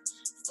name.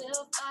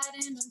 Still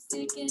fighting, I'm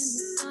seeking the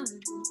sun.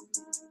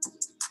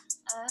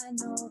 I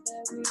know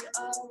that we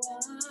are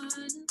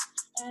one,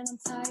 and I'm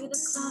tired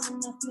of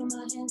climbing. I feel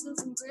my hands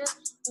losing grip,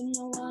 but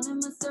no one in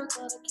my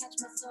circle to catch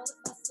my soul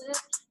if I slip.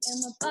 And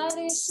my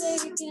body's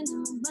shaking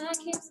and my mind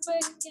keeps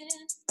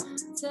breaking.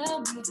 Tell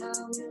me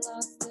how we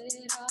lost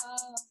it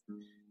all.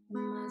 It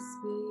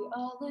must be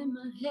all in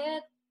my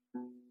head.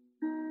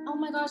 Oh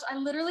my gosh, I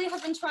literally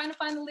have been trying to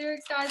find the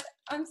lyrics, guys.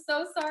 I'm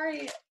so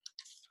sorry.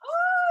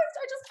 Oh,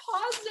 I just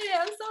paused it.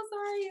 I'm so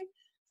sorry.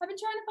 I've been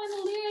trying to find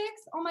the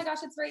lyrics. Oh my gosh,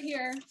 it's right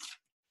here.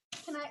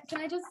 Can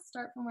I just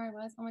start from where I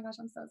was? Oh my gosh,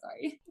 I'm so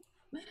sorry.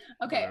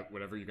 Okay.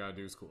 Whatever you gotta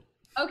do is cool.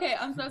 Okay,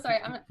 I'm so sorry.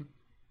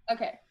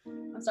 Okay,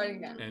 I'm starting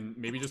again. And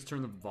maybe just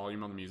turn the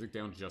volume on the music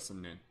down just a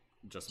minute.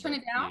 Turn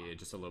it down? Yeah,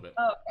 just a little bit.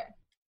 Oh,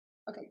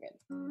 okay. Okay, good.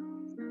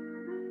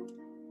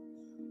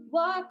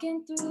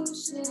 Walking through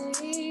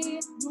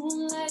shade,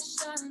 moonlight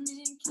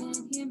shining,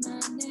 can't hear my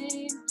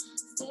name.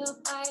 Still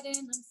fighting,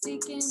 I'm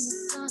seeking the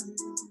sun.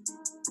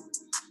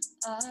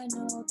 I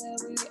know that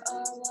we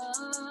are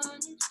one,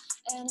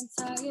 and I'm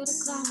tired of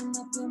climbing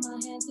up with my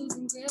hands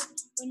losing grip,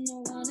 with no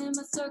one in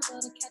my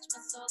circle to catch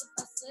my soul if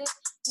I slip.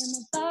 And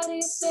my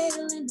body's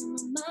failing and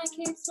my mind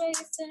keeps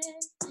racing.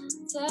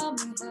 Tell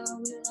me how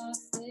we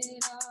lost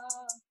it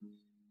all.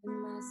 It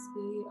must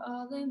be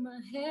all in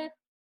my head.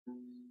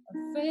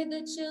 Afraid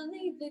that you'll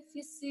leave if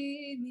you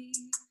see me.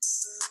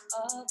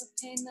 All the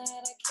pain that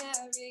I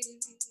carry,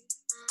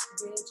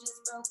 bridges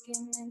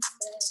broken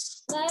instead.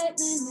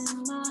 Lightning in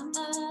my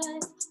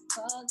eyes,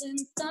 falling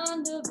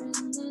thunder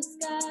in the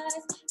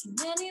skies. Can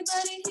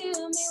anybody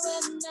hear me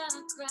when I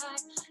cry?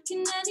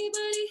 Can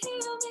anybody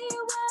hear me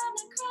when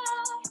I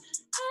cry?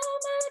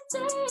 Am I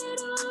dead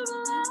or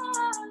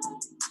alive?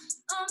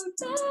 I'm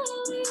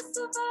barely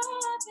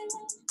surviving.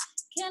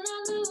 Can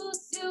I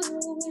lose you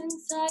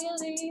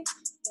entirely?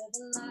 You're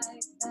the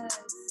light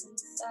that's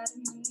inside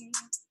of me.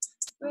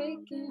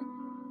 Breaking,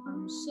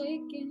 I'm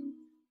shaking,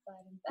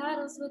 fighting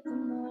battles with the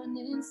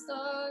morning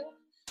star.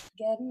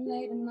 Getting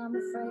late and I'm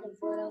afraid of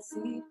what I'll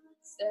see.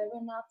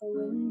 Staring out the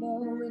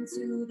window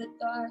into the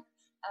dark.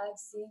 I've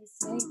seen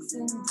snakes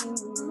and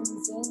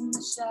demons in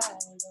the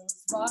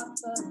shadows. Walk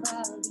the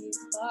valleys,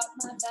 fought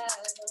my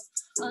battles.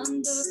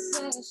 Under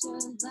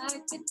pressure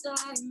like a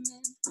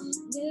diamond,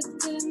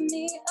 lifting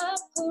me up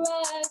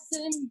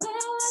horizon.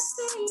 Will I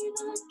see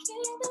the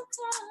kingdom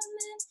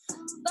coming?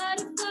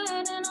 Fight a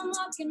fight and I'm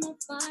walking a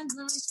fine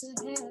line to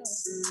hell.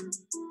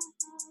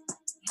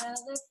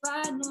 Hell if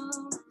I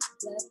know,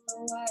 let the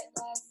white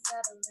light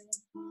settle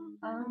in.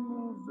 I'm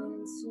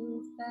moving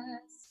too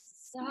fast.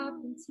 Stop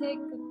and take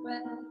a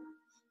breath.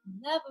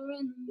 Never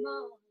in the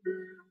moment.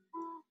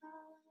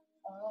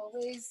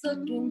 Always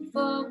looking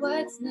for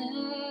what's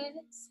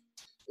next.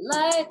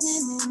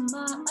 Lightning in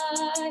my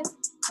eyes,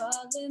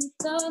 falling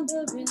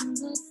thunder in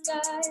the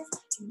skies.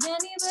 Can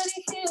anybody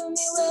hear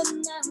me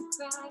when I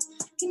cry?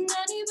 Can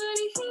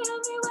anybody hear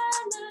me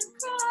when I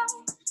cry?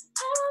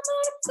 Am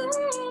I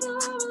dead or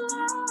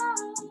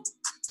alive?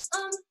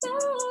 I'm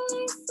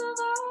barely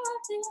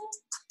surviving.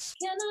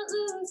 Cannot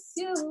lose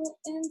you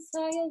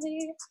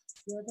entirely.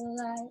 You're the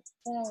light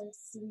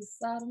that's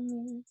inside of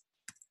me.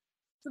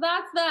 So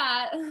that's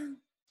that.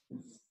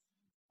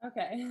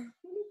 Okay.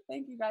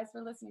 Thank you guys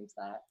for listening to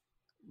that.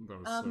 That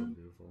was so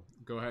beautiful.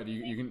 Go ahead.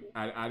 You can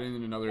add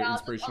in another Yeah,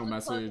 inspirational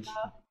message.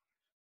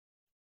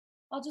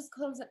 I'll just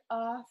close it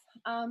off.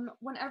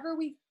 Whenever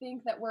we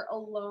think that we're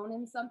alone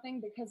in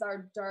something because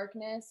our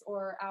darkness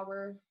or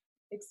our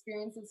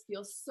experiences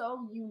feel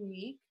so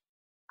unique,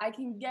 I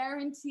can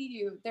guarantee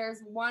you there's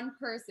one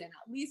person,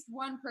 at least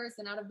one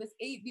person out of this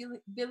 8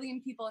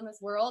 billion people in this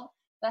world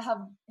that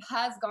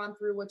has gone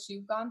through what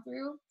you've gone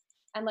through.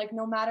 And like,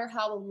 no matter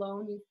how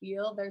alone you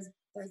feel, there's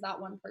that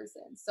one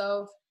person.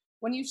 So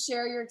when you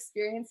share your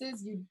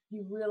experiences, you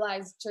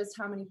realize just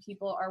how many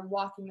people are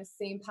walking the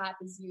same path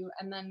as you.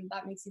 And then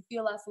that makes you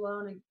feel less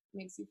alone and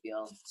makes you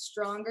feel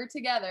stronger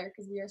together,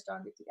 because we are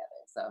stronger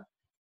together. So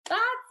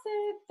that's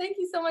it. Thank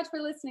you so much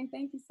for listening.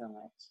 Thank you so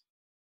much.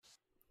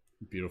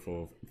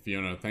 Beautiful.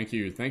 Fiona, thank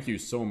you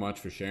so much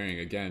for sharing.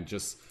 Again,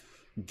 just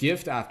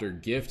gift after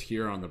gift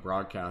here on the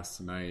broadcast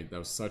tonight. That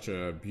was such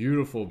a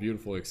beautiful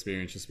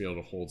experience, just to be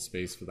able to hold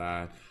space for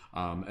that.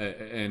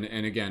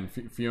 And again,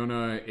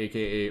 Fiona,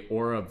 aka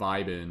Aura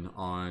Vibin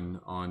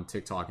on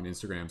TikTok and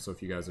Instagram. So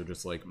if you guys are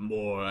just like,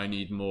 I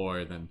need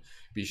more, then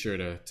be sure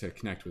to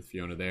connect with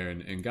Fiona there.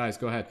 And guys,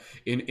 go ahead.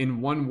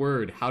 In one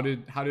word, how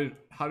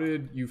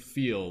did you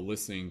feel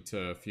listening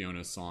to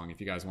Fiona's song? If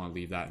you guys want to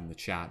leave that in the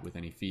chat with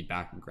any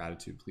feedback and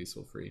gratitude, please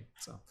feel free.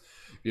 So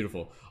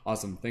beautiful.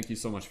 Awesome. Thank you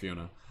so much,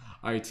 Fiona.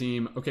 All right,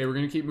 team. Okay, we're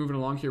going to keep moving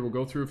along here. We'll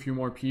go through a few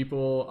more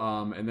people,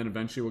 and then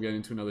eventually we'll get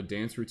into another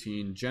dance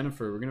routine.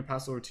 Jennifer, we're going to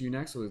pass over to you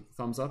next. So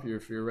thumbs up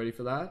if you're ready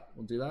for that.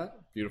 We'll do that.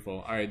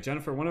 Beautiful. All right,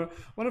 Jennifer, one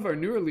of our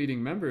newer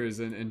leading members,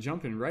 and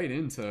jumping right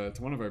into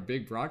one of our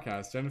big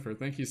broadcasts. Jennifer,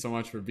 thank you so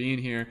much for being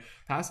here.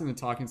 Passing the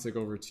talking stick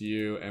over to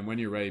you, and when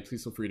you're ready,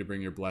 please feel free to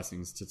bring your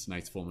blessings to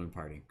tonight's full moon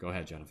party. Go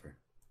ahead, Jennifer.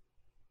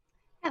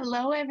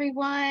 Hello,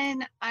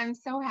 everyone. I'm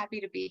so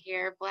happy to be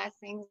here.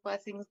 Blessings,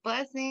 blessings,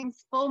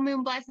 blessings, full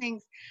moon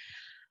blessings.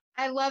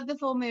 I love the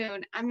full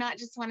moon. I'm not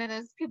just one of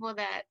those people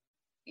that,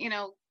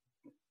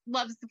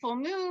 loves the full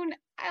moon.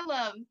 I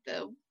love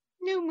the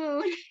new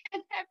moon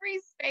in every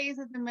phase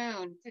of the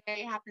moon.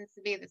 Today happens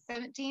to be the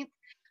 17th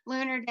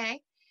lunar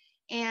day,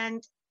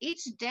 and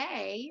each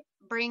day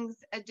brings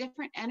a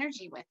different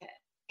energy with it.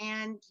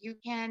 And you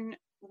can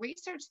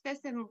research this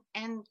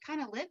and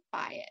kind of live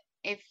by it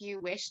if you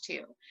wish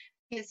to,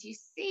 because you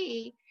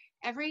see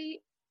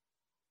every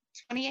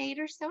 28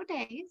 or so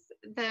days,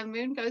 the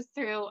moon goes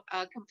through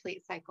a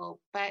complete cycle.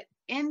 But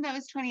in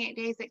those 28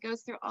 days, it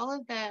goes through all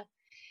of the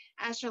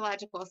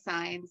astrological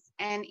signs,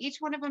 and each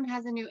one of them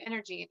has a new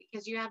energy,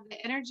 because you have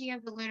the energy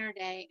of the lunar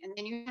day, and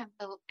then you have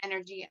the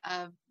energy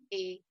of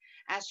the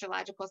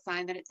astrological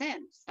sign that it's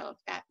in. So if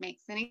that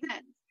makes any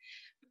sense.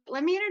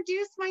 Let me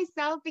introduce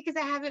myself, because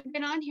I haven't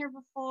been on here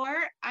before.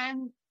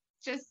 I'm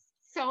just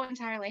so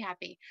entirely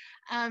happy.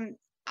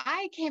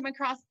 I came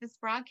across this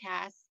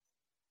broadcast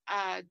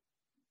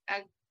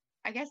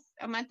I guess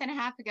a month and a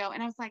half ago,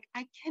 and I was like,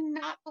 I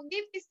cannot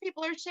believe these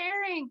people are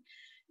sharing.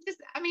 Just,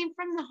 I mean,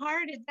 from the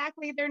heart,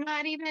 exactly. They're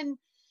not even,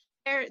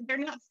 they're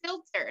not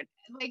filtered.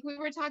 Like we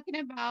were talking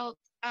about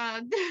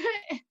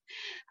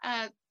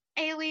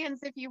aliens,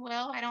 if you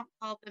will. I don't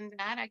call them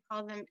that. I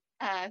call them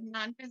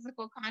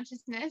non-physical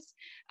consciousness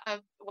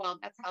of, well,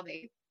 that's how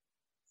they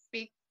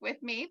speak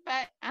with me.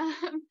 But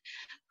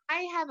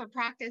I have a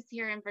practice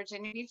here in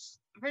Virginia Beach,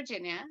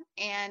 Virginia,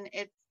 and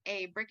it's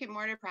a brick and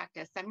mortar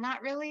practice. I'm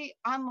not really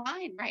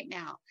online right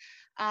now.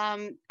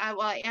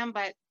 I am,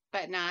 but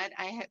not.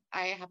 I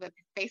have a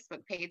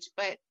Facebook page,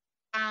 but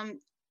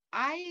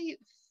I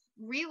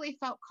really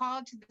felt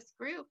called to this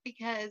group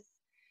because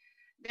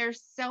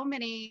there's so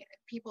many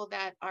people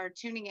that are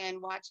tuning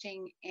in,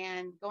 watching,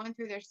 and going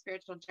through their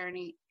spiritual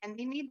journey, and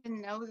they need to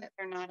know that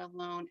they're not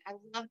alone. I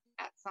loved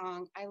that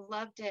song. I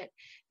loved it.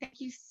 Thank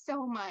you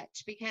so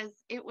much, because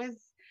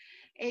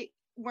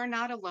we're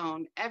not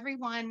alone.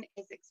 Everyone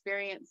is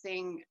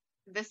experiencing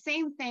the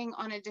same thing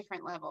on a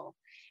different level.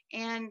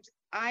 And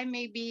I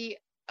may be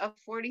a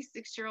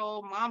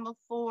 46-year-old mom of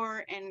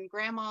 4 and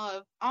grandma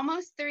of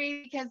almost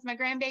 3, because my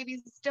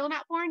grandbaby's still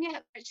not born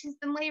yet, but she's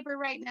in labor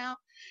right now.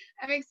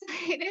 I'm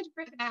excited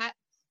for that.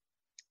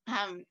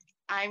 I'm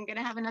going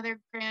to have another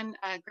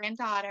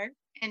granddaughter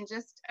in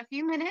just a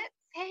few minutes.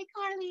 Hey,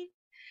 Carly.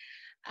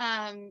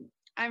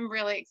 I'm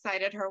really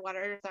excited. Her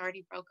water's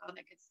already broke, all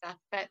that good stuff.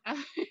 But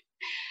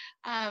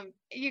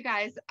you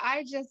guys,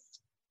 I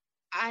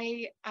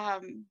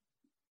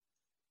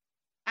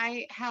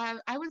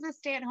was a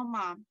stay-at-home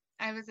mom.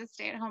 I was a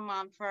stay-at-home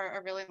mom for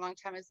a really long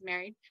time. I was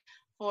married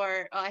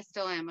for, well, I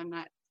still am. I'm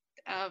not,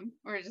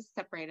 we're just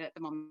separated at the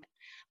moment,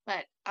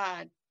 but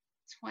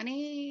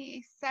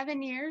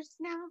 27 years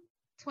now,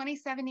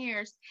 27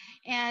 years.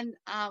 And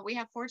we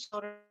have 4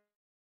 children.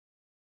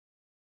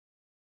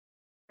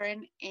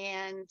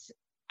 And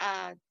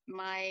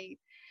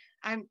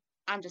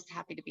I'm just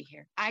happy to be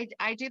here.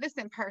 I do this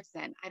in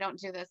person. I don't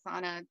do this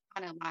on a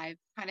live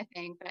kind of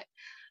thing, but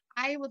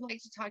I would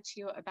like to talk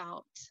to you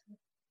about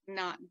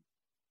not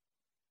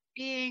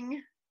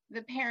being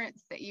the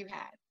parents that you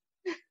had.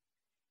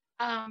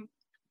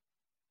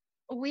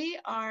 We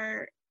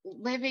are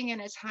living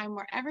in a time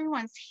where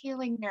everyone's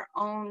healing their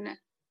own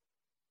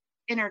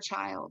inner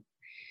child.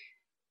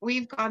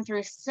 We've gone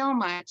through so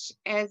much,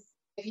 as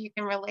if you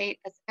can relate,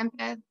 as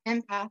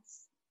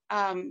empaths.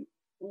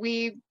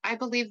 I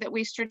believe that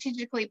we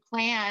strategically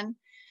plan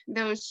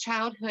those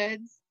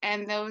childhoods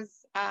and those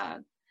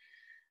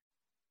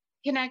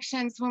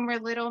connections when we're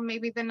little,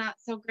 maybe the not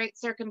so great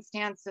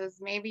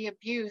circumstances, maybe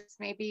abuse,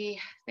 maybe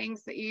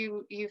things that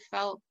you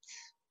felt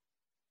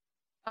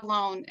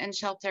alone and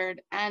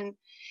sheltered. And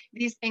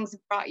these things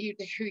brought you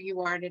to who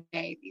you are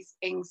today. These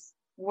things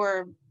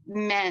were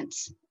meant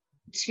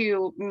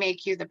to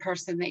make you the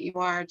person that you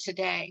are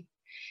today.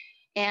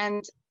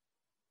 And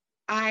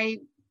I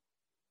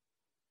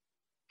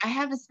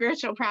have a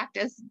spiritual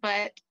practice,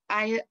 but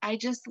I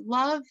just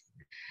love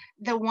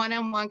the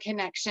one-on-one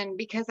connection,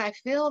 because I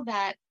feel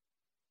that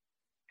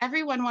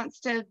everyone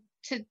wants to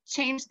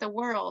change the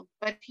world,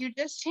 but if you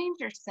just change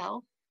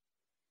yourself,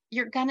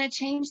 you're gonna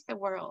change the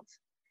world.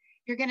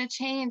 You're gonna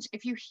change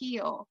if you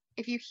heal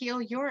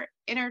your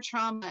inner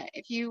trauma,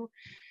 if you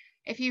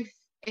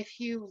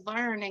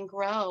learn and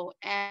grow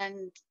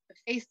and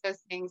face those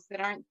things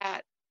that aren't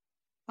that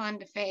fun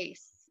to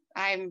face.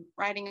 I'm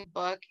writing a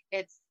book.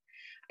 I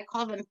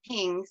call them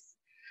pings.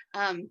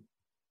 I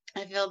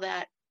feel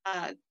that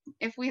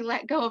if we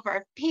let go of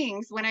our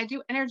pings, when I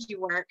do energy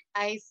work,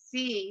 I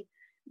see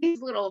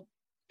these little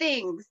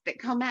things that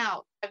come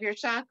out of your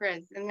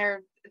chakras, and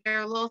they're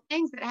little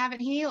things that haven't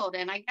healed,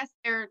 and I guess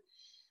they're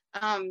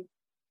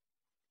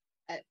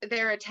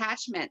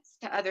attachments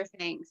to other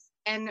things.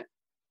 And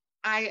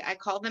I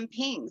call them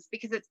pings,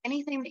 because it's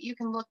anything that you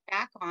can look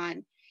back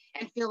on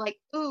and feel like,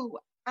 ooh,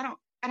 I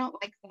don't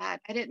like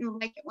that. I didn't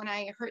like it when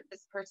I hurt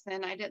this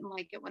person. I didn't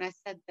like it when I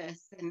said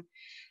this. And,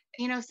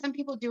 some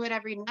people do it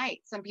every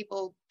night. Some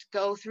people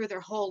go through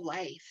their whole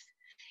life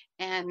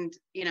and,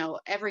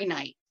 every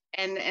night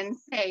and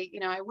say,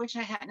 I wish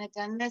I hadn't have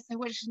done this. I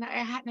wish I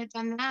hadn't have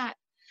done that.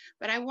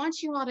 But I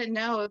want you all to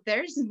know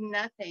there's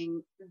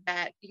nothing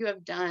that you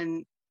have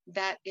done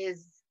that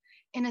is,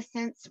 in a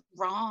sense,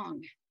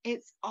 wrong.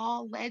 it's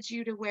all led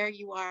you to where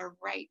you are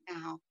right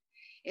now.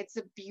 It's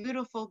a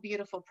beautiful,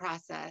 beautiful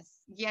process.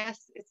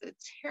 Yes, it's a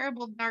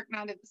terrible dark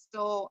night of the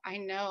soul. I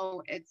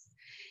know it's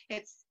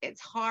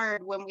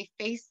hard when we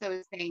face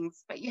those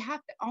things, but you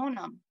have to own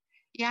them.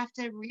 You have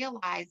to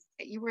realize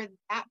that you were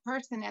that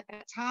person at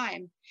that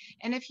time.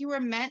 And if you were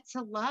meant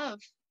to love,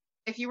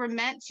 if you were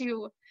meant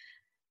to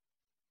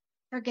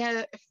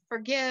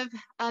forgive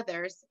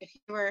others, if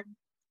you were,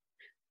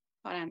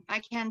 hold on, I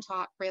can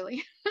talk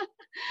really.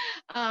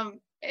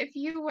 If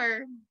you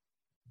were,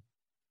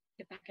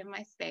 get back in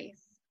my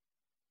space.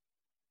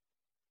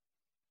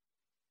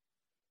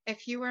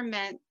 If you were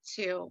meant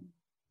to,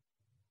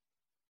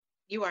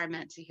 you are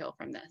meant to heal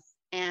from this.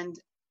 And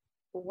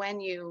when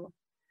you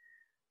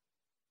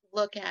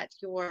look at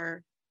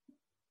your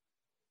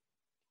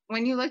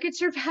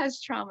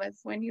past traumas,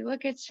 when you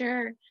look at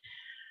your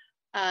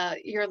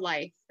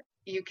life,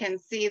 you can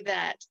see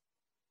that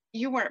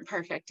you weren't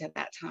perfect at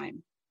that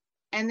time.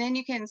 And then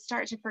you can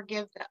start to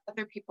forgive the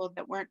other people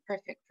that weren't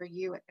perfect for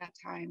you at that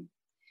time.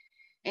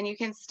 And you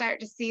can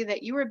start to see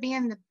that you were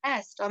being the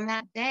best on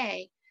that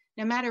day,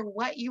 no matter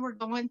what you were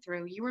going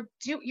through. You were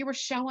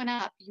showing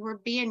up. You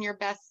were being your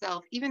best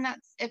self, even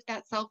if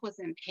that self was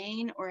in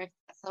pain or if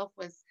that self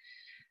was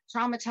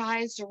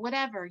traumatized or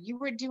whatever. You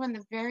were doing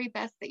the very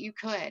best that you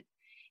could.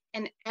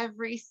 And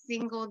every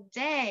single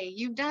day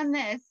you've done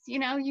this,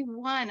 you've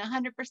won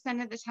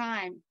 100% of the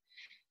time.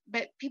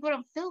 But people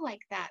don't feel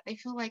like that. They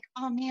feel like,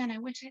 oh man, I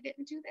wish I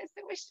didn't do this.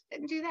 I wish I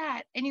didn't do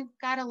that. And you've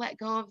got to let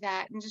go of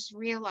that and just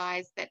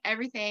realize that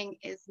everything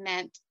is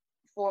meant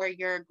for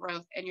your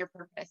growth and your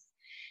purpose.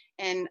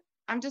 And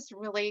I'm just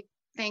really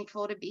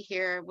thankful to be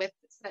here with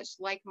such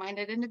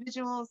like-minded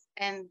individuals.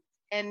 And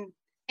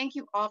thank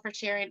you all for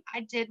sharing.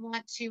 I did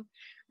want to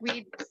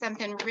read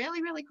something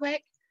really, really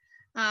quick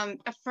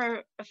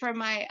for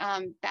my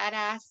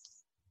badass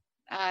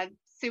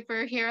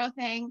superhero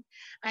thing.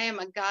 I am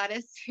a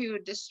goddess who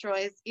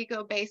destroys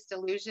ego-based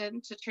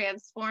illusion to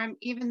transform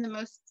even the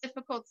most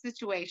difficult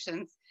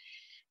situations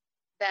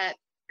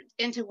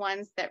into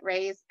ones that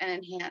raise and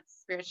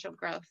enhance spiritual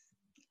growth.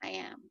 I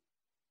am.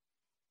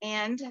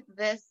 And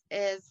this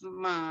is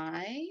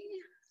the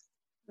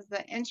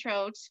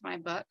intro to my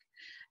book.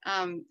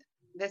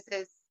 This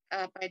is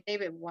by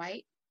David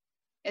White.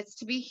 It's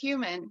to be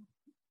human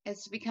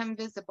is to become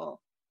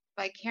visible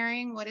by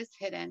carrying what is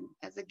hidden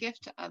as a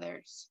gift to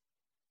others.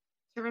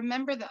 To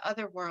remember the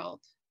other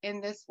world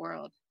in this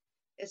world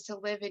is to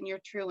live in your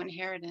true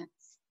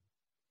inheritance.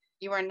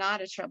 You are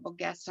not a troubled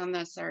guest on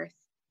this earth.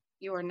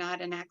 You are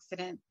not an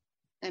accident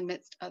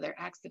amidst other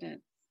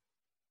accidents.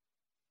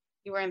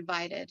 You are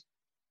invited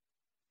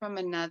from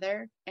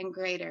another and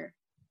greater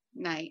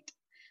night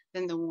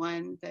than the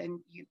one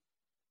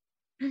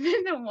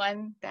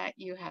that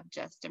you have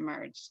just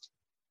emerged.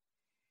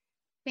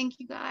 Thank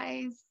you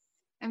guys.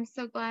 I'm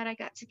so glad I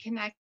got to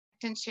connect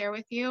and share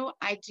with you.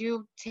 I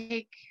do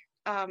take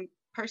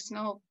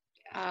personal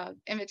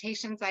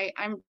invitations.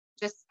 I'm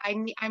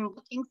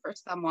looking for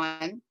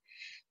someone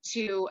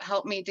to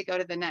help me to go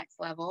to the next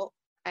level.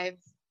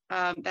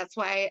 That's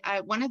why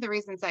one of the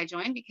reasons I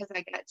joined, because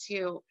I got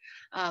to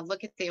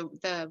look at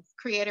the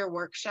creator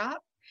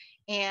workshop,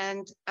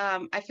 and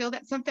I feel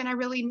that's something I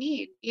really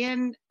need.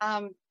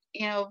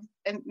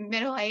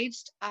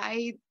 Middle-aged,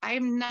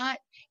 I'm not,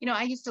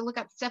 I used to look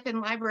up stuff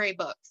in library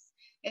books.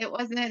 It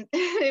wasn't,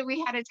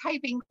 we had a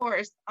typing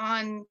course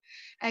on,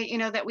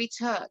 that we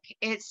took.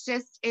 It's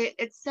just,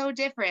 it's so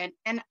different.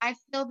 And I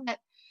feel that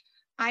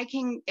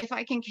if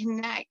I can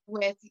connect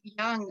with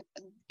young,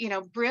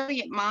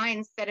 brilliant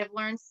minds that have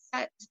learned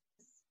such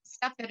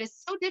stuff that is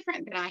so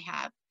different than I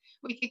have,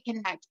 we could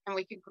connect and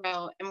we could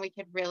grow and we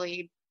could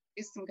really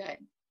do some good.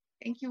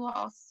 Thank you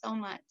all so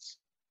much.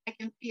 I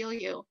can feel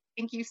you.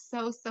 Thank you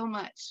so, so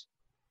much.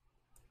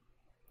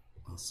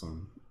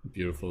 Awesome.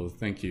 Beautiful.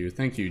 Thank you,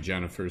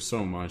 Jennifer,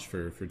 so much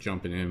for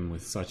jumping in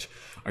with such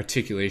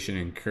articulation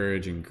and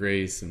courage and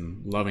grace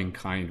and loving,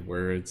 kind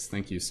words.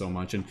 Thank you so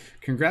much, and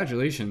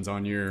congratulations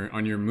on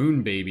your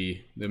moon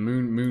baby, the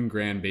moon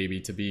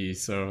grandbaby to be.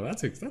 So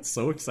that's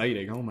so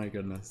exciting. Oh my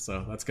goodness.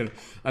 So that's good.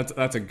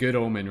 That's a good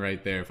omen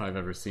right there, if I've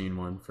ever seen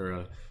one, for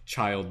a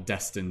child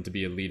destined to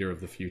be a leader of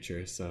the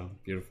future. So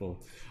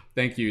beautiful.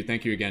 Thank you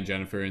again,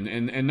 Jennifer,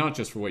 and not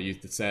just for what you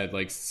said.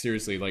 Like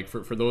seriously, like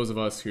for those of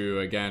us who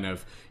again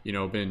have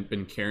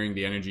been carrying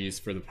the energies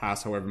for the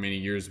past however many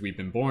years we've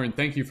been born.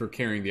 Thank you for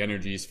carrying the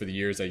energies for the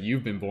years that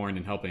you've been born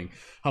and helping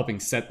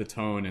set the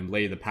tone and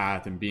lay the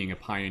path and being a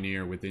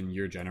pioneer within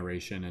your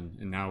generation.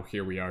 And now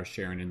here we are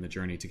sharing in the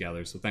journey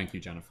together. So thank you,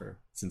 Jennifer,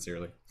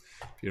 sincerely.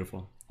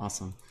 Beautiful,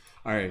 awesome.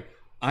 All right.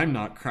 I'm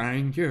not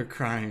crying, you're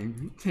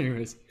crying.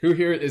 Anyways, who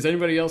here is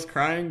anybody else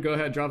crying? Go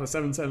ahead, drop a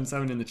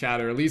 777 in the chat,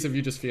 or at least if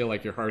you just feel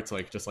like your heart's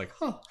like just like,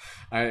 huh.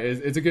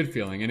 It's a good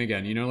feeling. And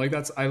again, you know, like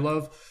I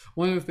love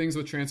one of the things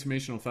with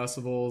transformational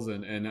festivals,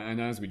 and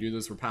as we do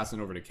this, we're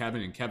passing over to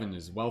Kevin, and Kevin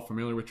is well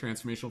familiar with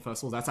transformational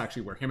festivals. That's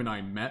actually where him and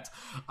I met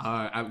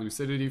at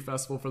Lucidity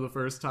Festival for the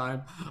first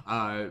time.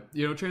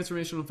 You know,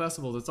 transformational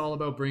festivals, it's all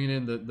about bringing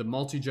in the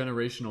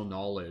multi-generational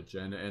knowledge,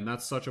 and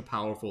that's such a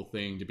powerful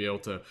thing to be able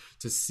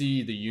to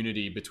see the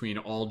unity between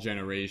all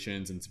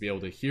generations, and to be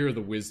able to hear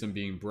the wisdom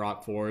being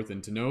brought forth,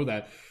 and to know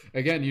that,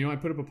 again, you know, I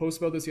put up a post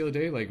about this the other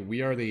day, like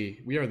we are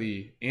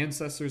the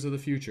ancestors of the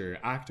future,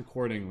 act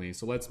accordingly.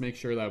 So let's make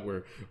sure that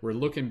we're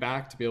looking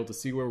back to be able to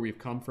see where we've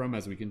come from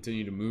as we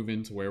continue to move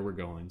into where we're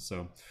going.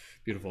 So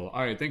beautiful.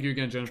 All right, thank you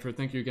again, Jennifer.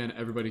 Thank you again,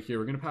 everybody here.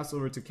 We're going to pass it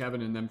over to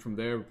Kevin, and then from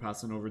there we're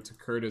passing over to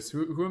Curtis.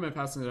 Who am I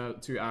passing it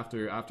out to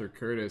after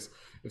Curtis?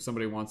 If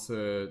somebody wants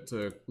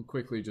to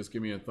quickly just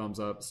give me a thumbs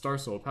up. Star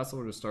Soul, pass it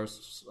over to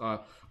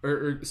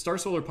Star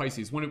Soul or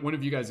Pisces. One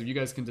of you guys, if you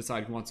guys can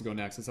decide who wants to go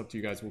next, it's up to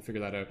you guys. We'll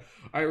figure that out.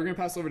 All right, we're gonna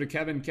pass over to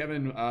Kevin.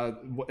 Kevin,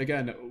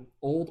 again,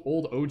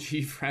 old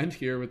OG friend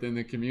here within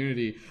the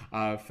community,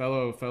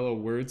 fellow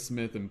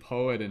wordsmith and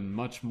poet and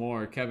much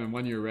more. Kevin,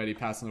 when you're ready,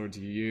 passing over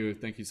to you.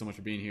 Thank you so much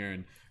for being here,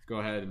 and go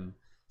ahead and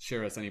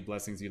share us any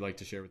blessings you'd like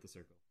to share with the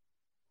circle.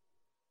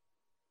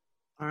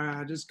 All right,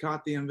 I just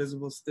caught the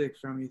invisible stick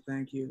from you.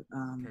 Thank you.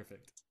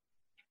 Perfect.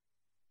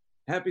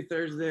 Happy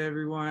Thursday,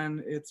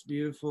 everyone. It's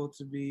beautiful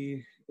to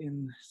be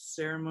in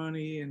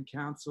ceremony and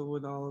council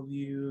with all of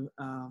you.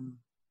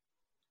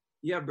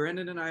 Yeah,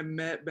 Brendan and I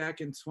met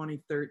back in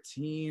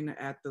 2013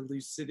 at the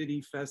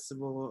Lucidity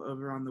Festival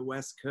over on the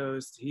West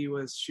Coast. He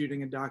was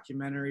shooting a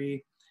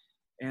documentary,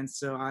 and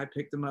so I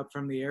picked him up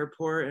from the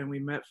airport, and we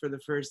met for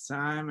the first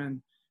time,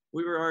 and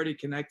we were already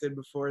connected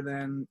before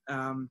then.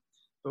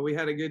 But we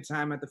had a good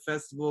time at the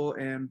festival,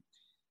 and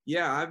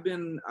yeah, I've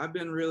been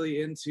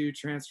really into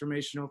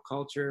transformational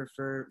culture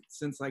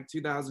since like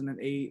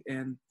 2008,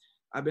 and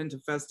I've been to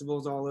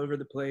festivals all over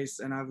the place,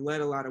 and I've led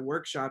a lot of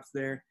workshops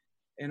there,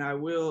 and I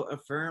will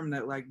affirm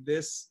that like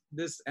this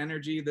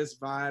energy, this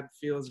vibe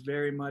feels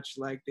very much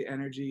like the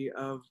energy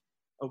of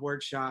a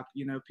workshop.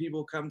 You know,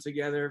 people come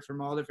together from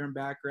all different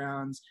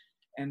backgrounds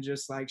and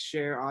just like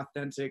share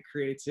authentic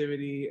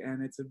creativity,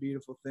 and it's a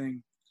beautiful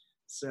thing.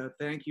 So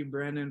thank you,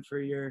 Brendan, for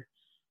your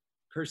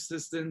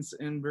persistence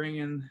in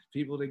bringing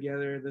people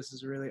together. This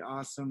is really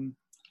awesome.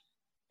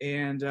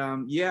 And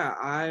yeah,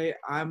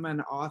 I'm an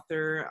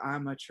author.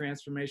 I'm a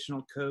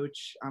transformational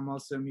coach. I'm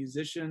also a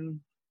musician.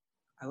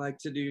 I like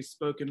to do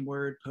spoken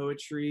word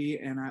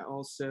poetry, and I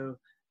also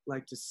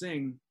like to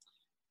sing.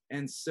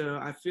 And so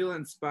I feel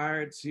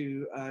inspired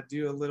to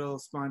do a little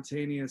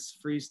spontaneous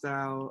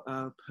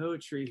freestyle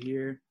poetry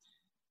here.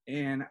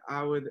 And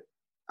I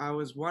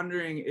was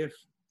wondering if,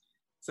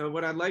 so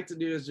what I'd like to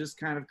do is just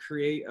kind of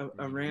create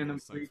a random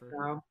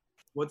freestyle.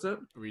 What's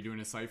up? Are we doing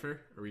a cipher?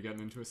 Are we getting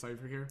into a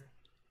cipher here?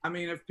 I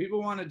mean, if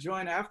people want to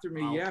join after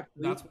me, yeah.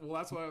 That's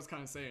what I was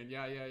kind of saying.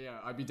 Yeah.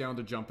 I'd be down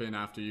to jump in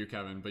after you,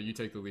 Kevin, but you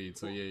take the lead.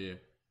 So yeah.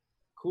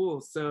 Cool.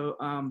 So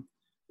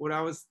what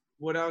I was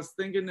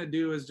thinking to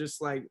do is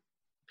just like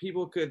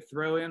people could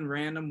throw in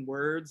random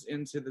words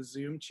into the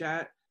Zoom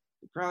chat.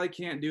 You probably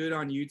can't do it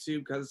on YouTube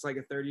because it's like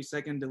a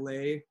 30-second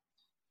delay.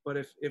 But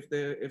if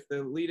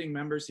the leading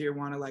members here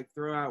want to like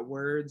throw out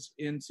words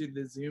into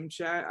the Zoom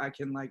chat, I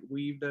can like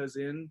weave those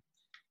in.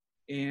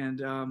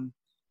 And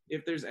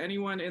if there's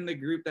anyone in the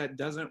group that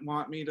doesn't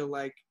want me to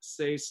like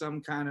say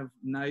some kind of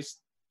nice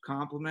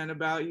compliment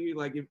about you,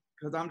 like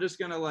because I'm just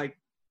gonna like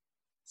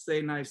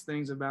say nice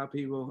things about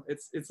people.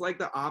 It's like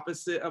the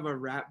opposite of a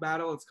rap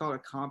battle. It's called a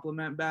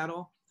compliment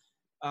battle,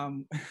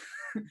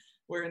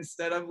 where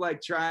instead of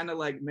like trying to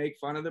like make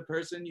fun of the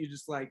person, you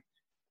just like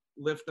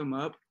lift them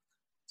up.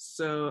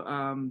 So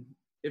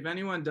if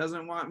anyone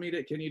doesn't want me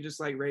to, can you just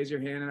like raise your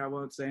hand and I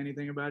won't say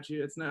anything about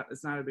you? It's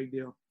not a big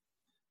deal.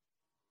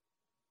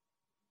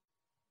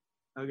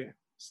 Okay.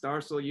 Star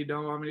Soul, you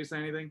don't want me to say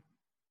anything?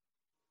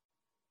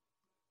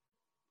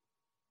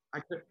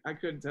 I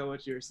couldn't tell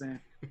what you were saying.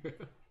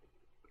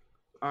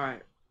 All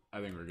right.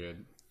 I think we're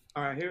good.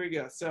 All right, here we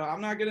go. So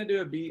I'm not gonna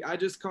do a beat. I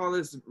call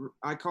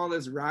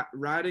this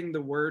riding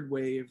the word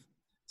wave.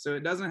 So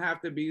it doesn't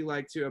have to be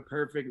like to a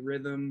perfect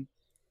rhythm,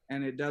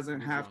 and it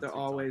doesn't have to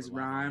always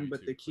rhyme,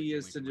 but the key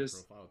is to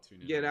just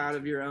get out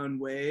of your own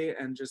way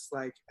and just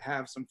like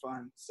have some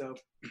fun. So,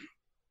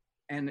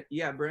 and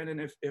yeah, Brandon,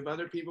 if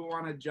other people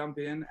want to jump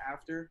in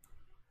after.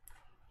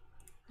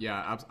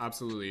 Yeah,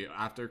 absolutely.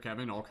 After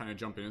Kevin, I'll kind of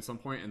jump in at some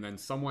point, and then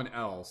someone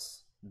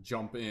else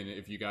jump in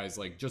if you guys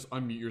like just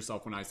unmute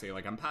yourself when I say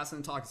like I'm passing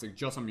the talk. It's like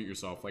just unmute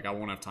yourself. Like I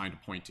won't have time to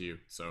point to you.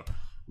 So a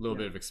little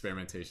bit of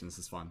experimentation. This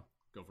is fun.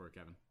 Go for it,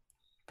 Kevin.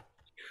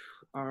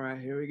 All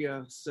right, here we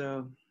go.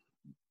 So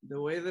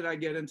the way that I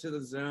get into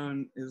the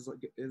zone is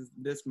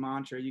this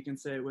mantra. You can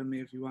say it with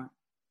me if you want.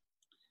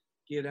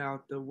 Get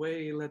out the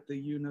way, let the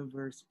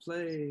universe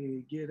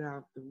play. Get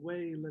out the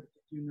way, let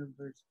the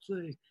universe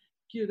play.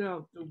 Get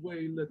out the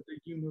way, let the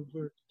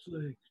universe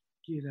play.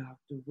 Get out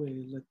the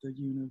way, let the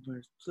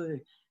universe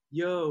play.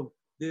 Yo,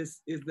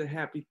 this is the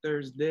Happy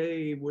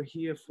Thursday. We're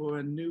here for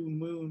a new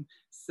moon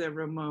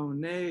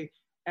ceremony.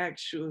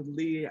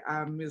 Actually,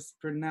 I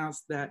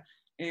mispronounced that,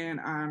 and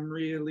I'm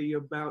really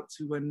about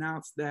to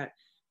announce that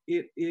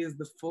it is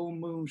the full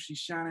moon. She's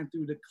shining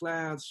through the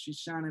clouds. She's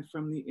shining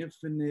from the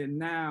infinite.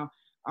 Now,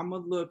 I'm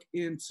going to look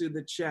into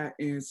the chat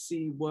and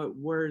see what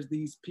words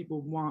these people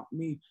want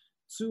me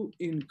to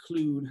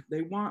include.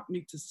 They want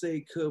me to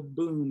say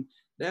kaboom.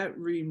 That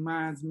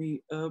reminds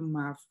me of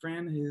my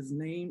friend. His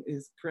name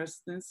is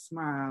Preston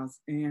Smiles,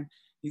 and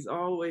he's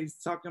always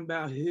talking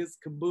about his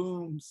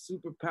kaboom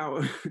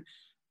superpower.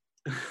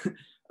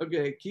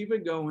 Okay, keep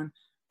it going.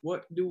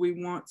 What do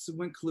we want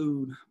to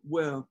include?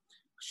 Well,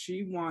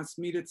 she wants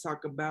me to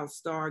talk about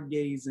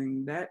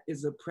stargazing. That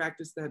is a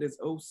practice that is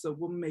oh so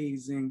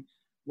amazing.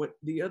 What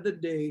the other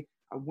day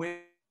I went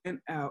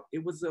out,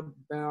 it was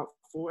about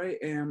 4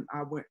 a.m.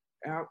 I went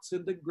out to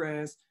the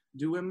grass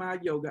doing my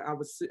yoga. I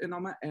was sitting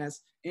on my ass,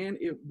 and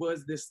it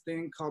was this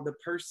thing called the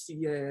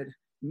Perseid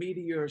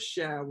meteor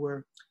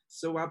shower.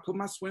 So I put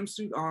my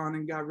swimsuit on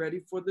and got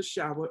ready for the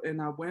shower,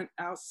 and I went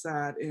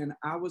outside, and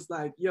I was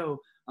like, yo,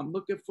 I'm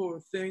looking for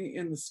a thing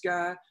in the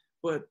sky,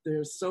 but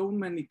there's so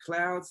many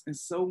clouds and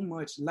so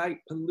much light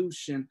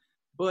pollution.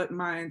 But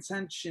my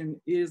intention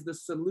is the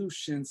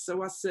solution.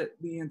 So I set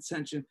the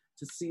intention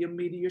to see a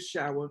meteor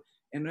shower.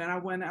 And then I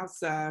went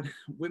outside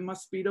with my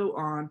Speedo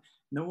on.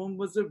 No one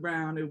was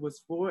around. It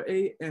was 4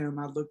 a.m.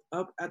 I looked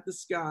up at the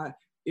sky.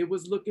 It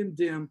was looking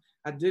dim.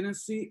 I didn't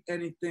see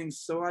anything,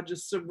 so I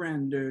just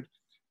surrendered.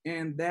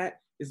 And that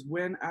is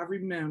when I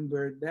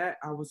remembered that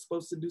I was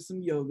supposed to do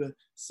some yoga.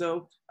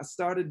 So I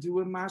started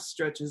doing my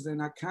stretches,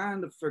 and I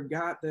kind of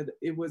forgot that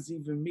it was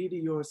even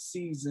meteor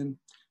season.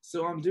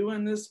 So I'm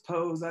doing this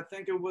pose. I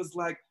think it was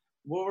like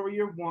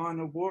warrior 1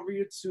 or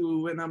warrior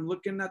 2, and I'm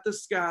looking at the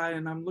sky,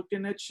 and I'm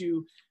looking at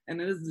you, and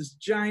there's this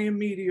giant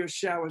meteor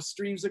shower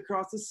streams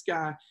across the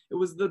sky. It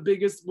was the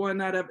biggest one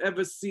that I've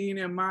ever seen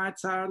in my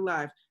entire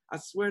life. I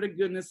swear to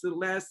goodness, it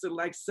lasted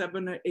like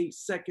 7 or 8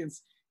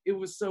 seconds. It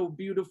was so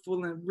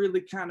beautiful and really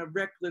kind of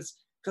reckless,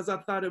 because I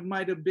thought it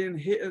might have been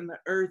hitting the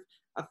earth.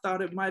 I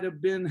thought it might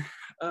have been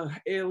an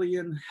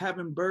alien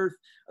having birth,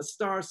 a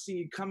star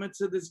seed coming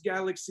to this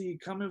galaxy,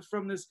 coming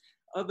from this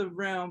other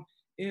realm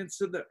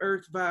into the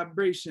earth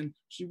vibration.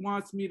 She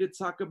wants me to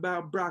talk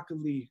about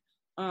broccoli.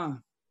 The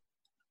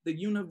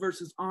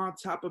universe is on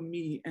top of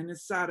me and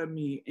inside of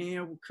me.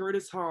 And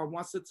Curtis Hall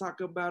wants to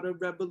talk about a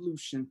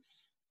revolution.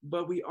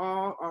 But we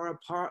all are a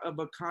part of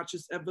a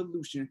conscious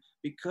evolution,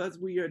 because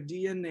we are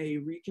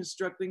DNA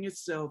reconstructing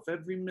itself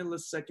every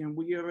millisecond.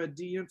 We are a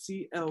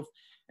DMT elf,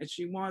 and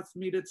she wants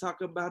me to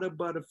talk about a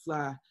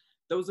butterfly.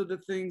 Those are the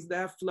things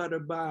that flutter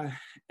by,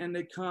 and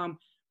they come.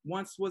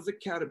 Once was a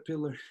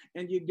caterpillar,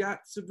 and you got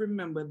to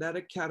remember that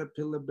a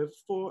caterpillar,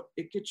 before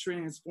it could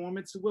transform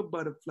into a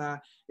butterfly,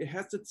 it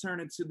has to turn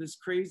into this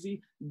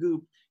crazy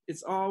goop.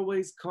 It's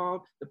always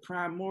called the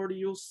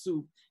primordial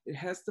soup. It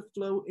has to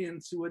flow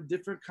into a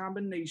different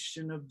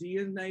combination of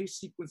DNA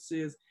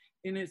sequences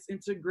in its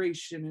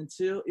integration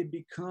until it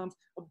becomes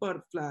a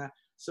butterfly.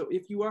 So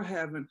if you are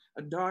having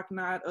a dark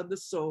night of the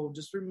soul,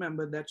 just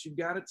remember that you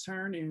got to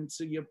turn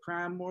into your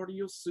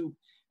primordial soup.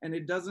 And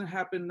it doesn't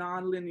happen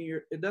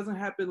non-linear. It doesn't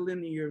happen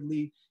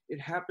linearly. It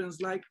happens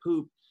like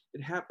poop.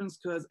 It happens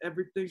because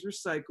everything's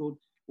recycled.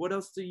 What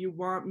else do you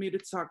want me to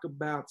talk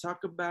about? Talk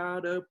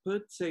about a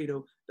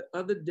potato. The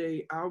other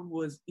day, I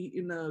was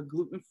eating a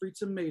gluten-free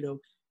tomato.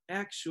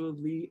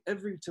 Actually,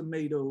 every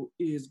tomato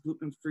is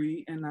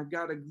gluten-free, and I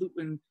got a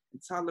gluten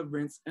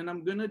intolerance. And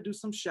I'm going to do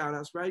some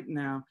shout-outs right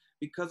now,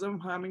 because I'm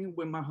humming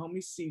with my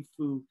homie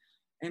Seafood.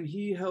 And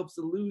he helps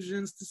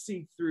illusions to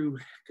see through,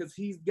 because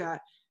he's got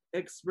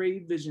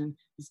X-ray vision.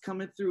 He's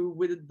coming through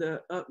with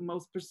the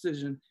utmost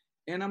precision.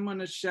 And I'm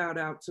gonna shout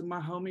out to my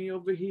homie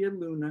over here,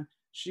 Luna.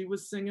 She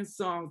was singing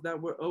songs that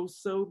were oh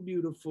so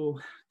beautiful,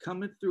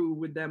 coming through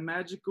with that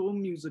magical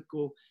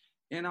musical.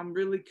 And I'm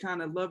really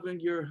kind of loving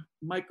your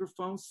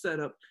microphone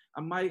setup.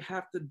 I might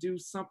have to do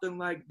something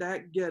like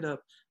that get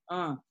up.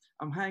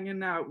 I'm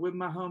hanging out with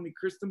my homie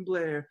Kristen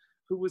Blair,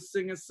 who was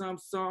singing some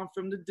song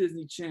from the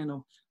Disney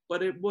Channel,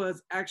 but it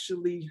was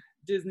actually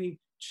Disney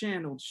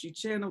channeled. She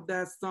channeled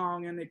that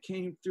song, and it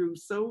came through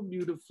so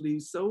beautifully,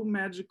 so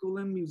magical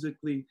and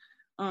musically.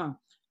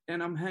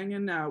 And I'm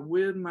hanging out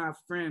with my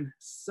friend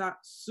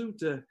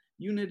Suta,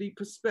 Unity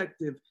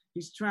Perspective.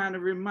 He's trying to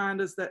remind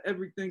us that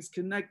everything's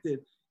connected.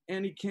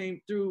 And he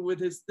came through with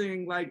his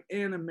thing like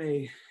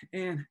anime.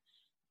 And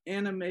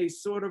anime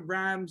sort of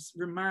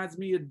reminds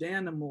me of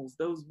Danimals,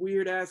 those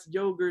weird ass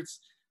yogurts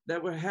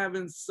that were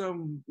having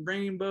some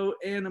rainbow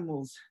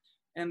animals.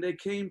 And they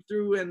came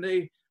through, and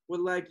they were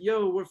like,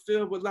 yo, we're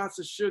filled with lots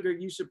of sugar.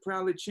 You should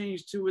probably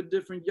change to a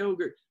different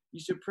yogurt. You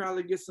should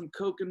probably get some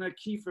coconut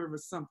kefir or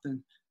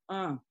something.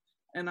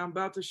 And I'm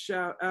about to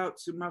shout out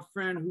to my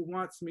friend who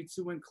wants me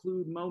to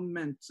include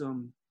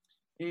momentum.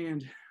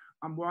 And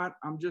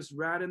I'm just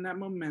riding that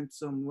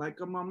momentum like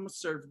I'm on a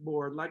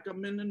surfboard, like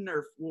I'm in a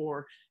Nerf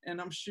war. And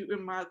I'm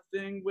shooting my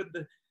thing with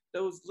the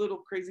those little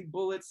crazy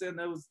bullets and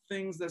those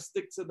things that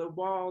stick to the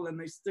wall and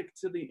they stick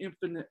to the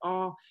infinite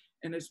all.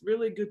 And it's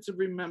really good to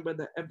remember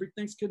that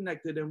everything's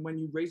connected. And when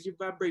you raise your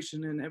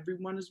vibration and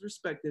everyone is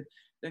respected,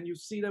 then you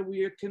see that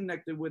we are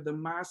connected with the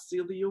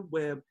mycelial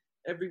web.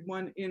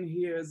 Everyone in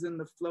here is in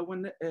the flow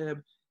and the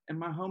ebb. And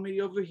my homie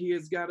over here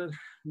has got a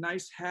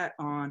nice hat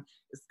on.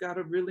 It's got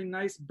a really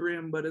nice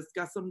brim, but it's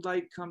got some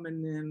light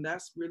coming in.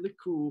 That's really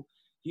cool.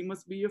 He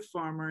must be a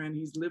farmer and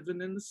he's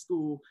living in the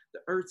school, the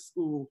earth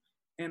school.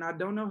 And I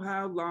don't know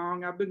how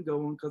long I've been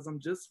going because I'm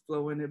just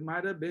flowing. It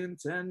might have been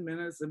 10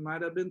 minutes. It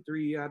might have been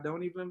 3. I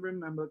don't even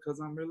remember because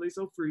I'm really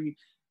so free.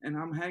 And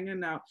I'm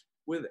hanging out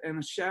with, and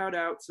a shout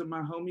out to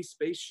my homie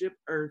Spaceship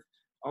Earth,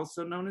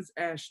 also known as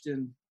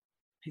Ashton.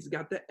 He's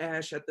got the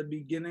ash at the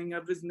beginning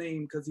of his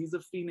name because he's a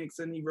phoenix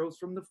and he rose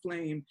from the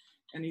flame.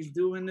 And he's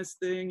doing this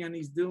thing and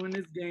he's doing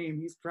his game.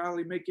 He's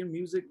probably making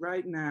music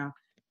right now.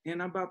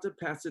 And I'm about to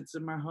pass it to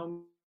my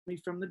homie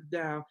from the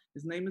Dow.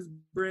 His name is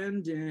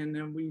Brendan,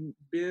 and we've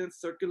been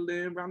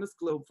circling around this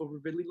globe for a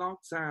really long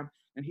time.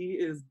 And he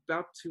is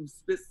about to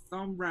spit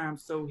some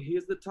rhymes. So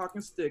here's the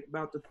talking stick,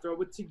 about to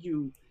throw it to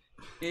you.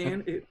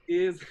 And it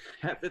is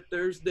Happy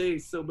Thursday.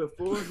 So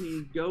before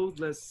he goes,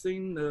 let's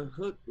sing the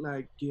hook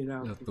like get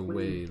out the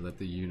way, let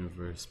the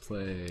universe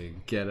play.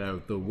 Get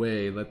out the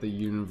way, let the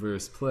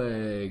universe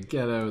play.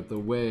 Get out the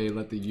way,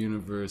 let the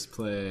universe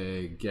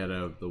play. Get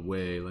out the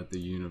way, let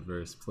the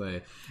universe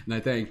play. And I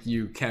thank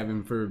you,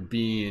 Kevin, for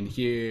being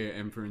here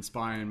and for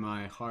inspiring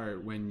my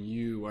heart when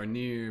you are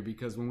near.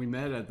 Because when we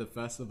met at the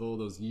festival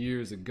those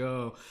years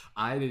ago,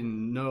 I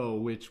didn't know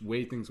which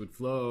way things would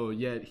flow.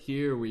 Yet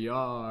here we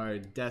are,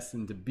 destined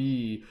to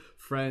be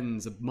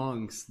friends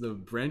amongst the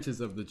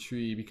branches of the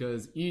tree,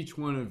 because each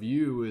one of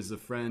you is a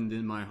friend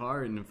in my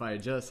heart. And if I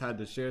just had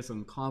to share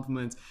some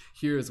compliments,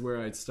 here's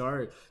where I'd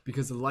start,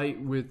 because the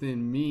light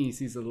within me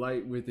sees the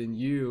light within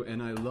you,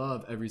 and I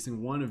love every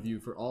single one of you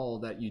for all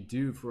that you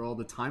do, for all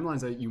the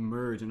timelines that you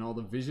merge and all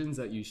the visions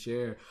that you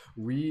share.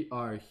 We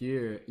are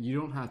here. You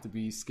don't have to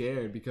be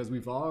scared because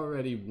we've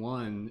already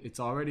won. It's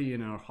already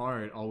in our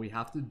heart. All we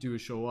have to do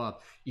is show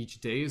up.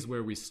 Each day is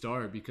where we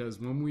start, because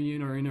when we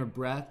are in our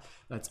breath,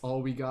 that's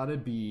all we gotta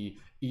be.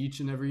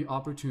 Each and every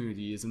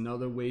opportunity is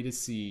another way to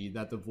see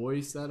that the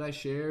voice that I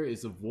share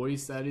is a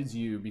voice that is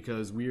you,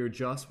 because we are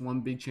just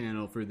one big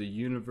channel for the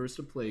universe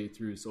to play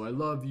through. So I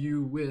love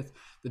you with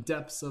the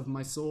depths of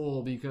my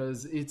soul,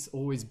 because it's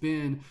always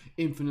been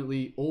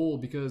infinitely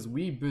old, because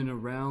we've been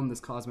around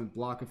this cosmic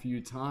block a few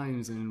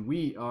times and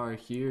we are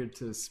here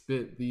to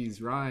spit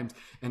these rhymes.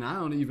 And I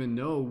don't even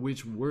know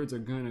which words are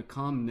gonna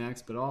come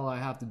next, but all I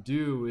have to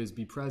do is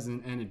be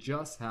present, and it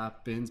just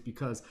happens,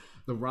 because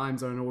the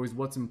rhymes aren't always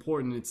what's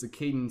important. It's the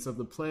cadence of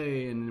the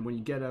play, and when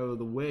you get out of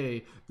the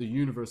way, the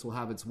universe will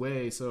have its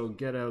way. So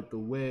get out the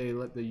way,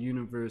 let the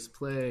universe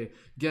play.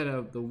 Get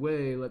out the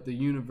way, let the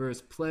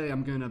universe play.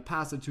 I'm gonna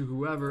pass it to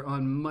whoever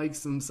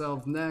unmics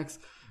themselves next.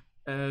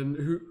 And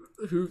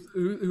who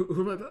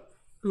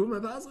am I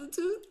passing it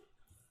to?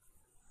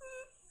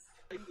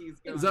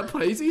 Is that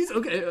Pisces?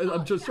 Okay,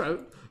 I'm just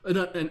trying.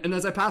 And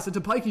as I pass it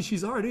to Pikey,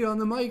 she's already on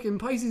the mic, and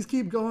Pisces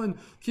keep going,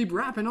 keep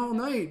rapping all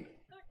night.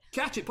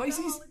 Catch it,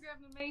 Pisces. The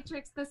hologram, the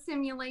matrix, the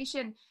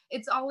simulation.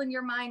 It's all in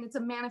your mind. It's a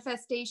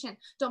manifestation.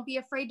 Don't be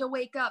afraid to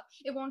wake up.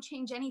 It won't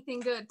change anything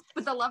good,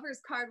 but the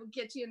Lover's card will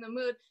get you in the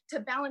mood to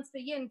balance the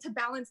yin, to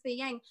balance the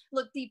yang.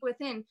 Look deep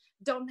within.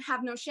 Don't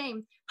have no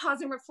shame.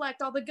 Pause and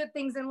reflect all the good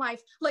things in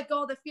life. Let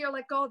go of the fear.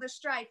 Let go of the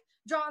strife.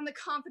 Draw on the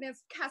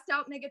confidence. Cast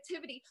out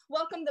negativity.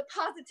 Welcome the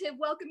positive.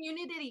 Welcome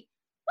unity.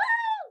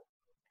 Woo!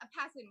 I'm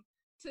passing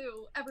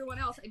to everyone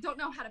else. I don't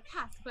know how to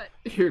pass, but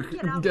here,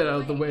 get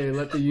out the way,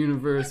 let the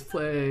universe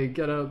play.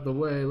 Get out the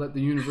way, let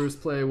the universe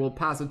play. We'll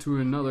pass it to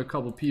another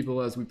couple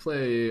people as we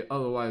play,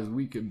 otherwise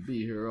we could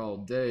be here all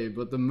day.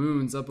 But the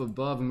moon's up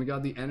above and we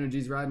got the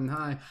energies riding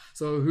high,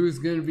 so who's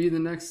gonna be the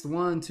next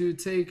one to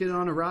take it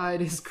on a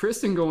ride? Is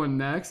Kristen going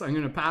next? I'm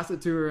gonna pass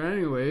it to her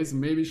anyways.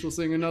 Maybe she'll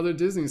sing another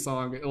Disney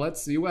song.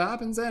 Let's see what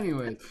happens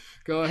anyways.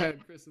 Go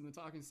ahead, Kristen, the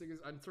talking stick is,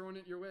 I'm throwing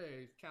it your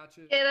way. Catch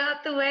it. Get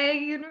out the way,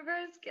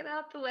 universe, get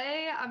out the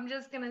way. I'm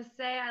just gonna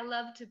say I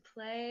love to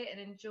play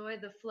and enjoy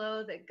the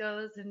flow that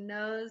goes and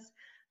knows.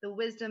 The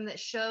wisdom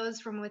that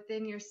shows from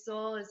within your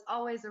soul is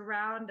always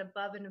around,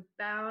 above and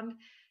abound.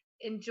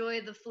 Enjoy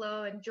the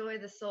flow, enjoy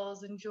the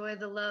souls, enjoy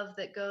the love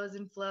that goes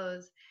and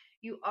flows.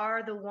 You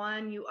are the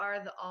one, you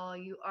are the all,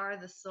 you are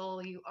the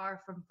soul, you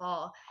are from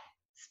fall.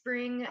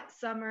 Spring,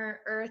 summer,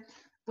 earth,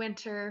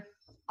 winter,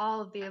 all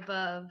of the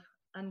above,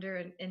 under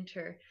and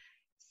enter.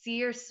 See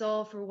your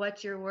soul for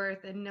what you're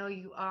worth and know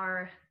you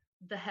are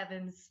the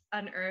heavens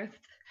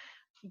unearthed.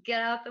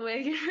 Get out the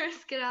way,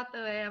 universe, get out the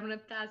way. I'm going to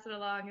pass it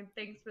along, and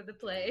thanks for the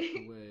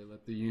play.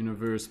 Let the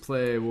universe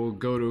play. We'll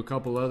go to a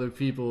couple other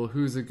people.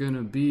 Who's it going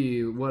to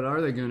be? What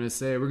are they going to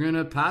say? We're going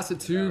to pass it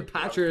to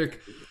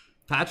Patrick.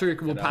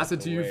 Patrick, we'll pass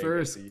it to you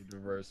first. Let the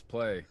universe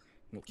play.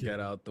 Get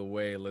out the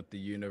way, let the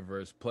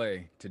universe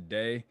play.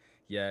 Today,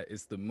 yeah,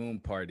 it's the moon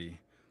party.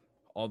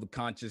 All the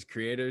conscious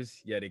creators,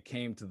 yeah, they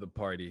came to the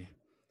party.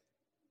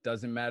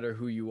 Doesn't matter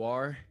who you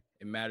are,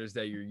 it matters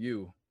that you're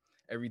you.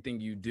 everything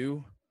you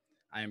do.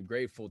 I am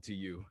grateful to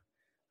you.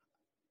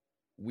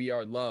 We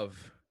are love.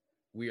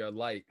 We are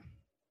light.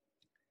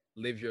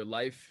 Live your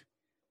life.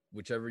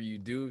 Whichever you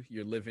do,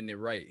 you're living it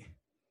right.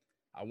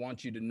 I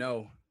want you to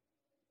know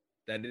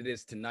that it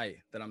is tonight,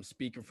 that I'm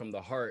speaking from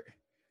the heart,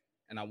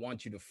 and I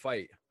want you to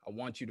fight. I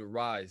want you to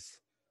rise.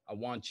 I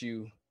want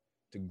you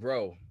to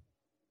grow.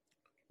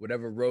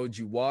 Whatever road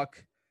you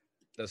walk,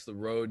 that's the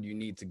road you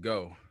need to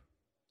go.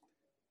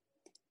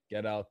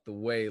 Get out the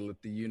way,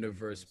 let the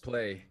universe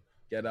play.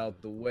 Get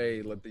out the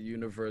way, let the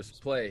universe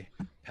play.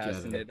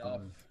 Passing it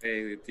off.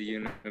 Hey, let the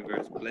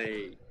universe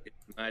play.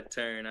 It's my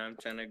turn, I'm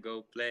trying to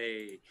go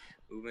play.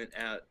 Moving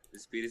out the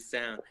speed of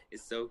sound,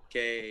 it's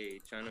okay.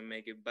 Trying to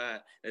make it by,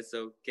 that's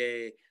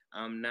okay.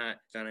 I'm not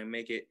trying to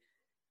make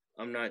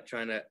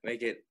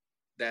it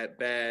that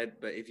bad.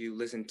 But if you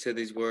listen to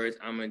these words,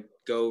 I'm gonna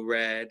go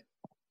rad.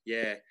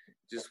 Yeah,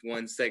 just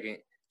 1 second.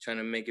 Trying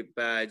to make it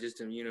by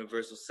just a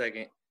universal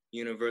second.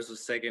 Universal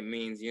second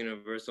means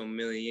universal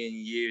million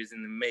years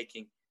in the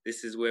making.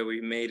 This is where we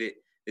made it.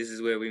 This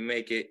is where we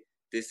make it.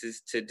 This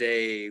is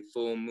today.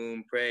 Full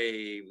moon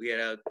pray. We get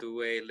out the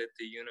way. Let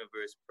the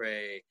universe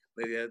pray.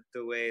 Let out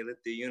the way.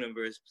 Let the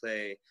universe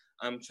play.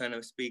 I'm trying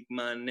to speak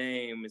my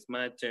name. It's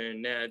my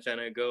turn now. Trying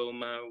to go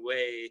my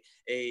way.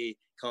 Hey,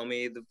 call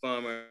me the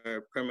farmer.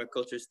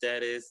 Permaculture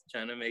status.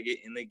 Trying to make it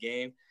in the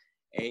game.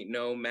 Ain't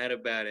no mad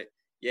about it.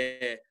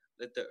 Yeah.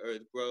 Let the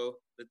earth grow.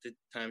 Let the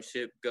time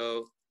ship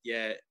go.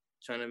 Yeah.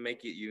 Trying to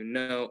make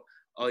it,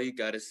 all you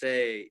gotta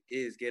say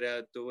is get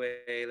out the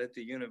way, let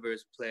the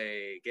universe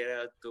play. Get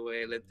out the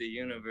way, let the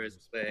universe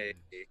play.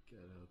 Get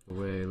out the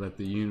way, let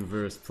the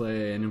universe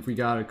play. And if we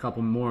got a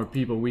couple more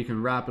people, we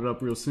can wrap it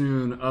up real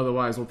soon.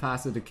 Otherwise, we'll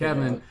pass it to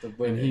Kevin,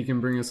 and he can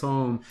bring us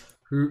home.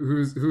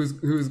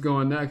 Who's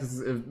going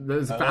next?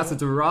 Let's pass it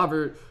to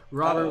Robert.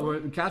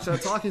 Robert, catch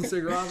that talking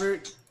stick,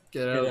 Robert.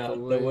 Get out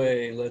the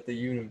way, let the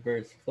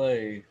universe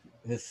play.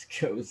 This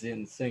goes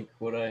in sync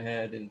what I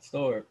had in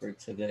store for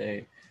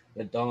today.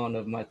 The dawn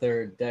of my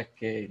third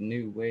decade,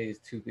 new ways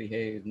to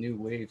behave, new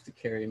waves to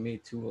carry me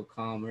to a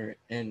calmer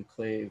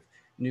enclave,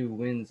 new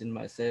winds in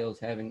my sails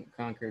having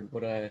conquered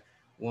what I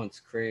once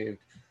craved.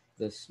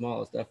 The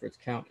smallest efforts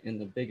count in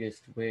the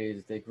biggest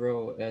ways. They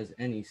grow as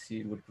any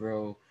seed would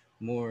grow.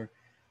 More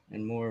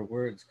and more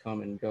words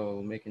come and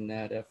go, making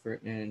that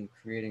effort and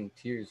creating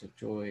tears of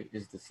joy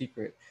is the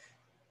secret,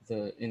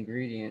 the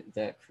ingredient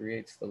that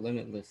creates the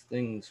limitless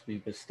things we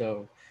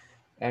bestow.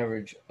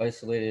 Average,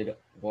 isolated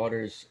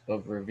waters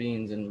of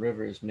ravines and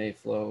rivers may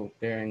flow,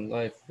 bearing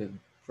life with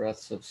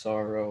breaths of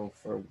sorrow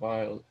for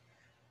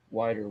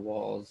wider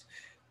walls.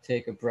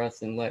 Take a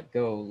breath and let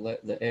go.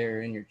 Let the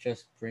air in your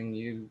chest bring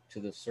you to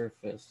the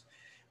surface.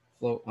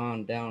 Float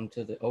on down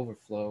to the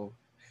overflow.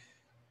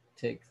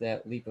 Take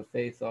that leap of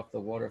faith off the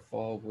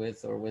waterfall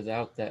with or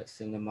without that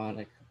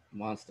cinematic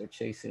monster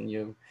chasing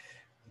you.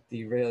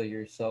 Derail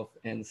yourself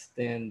and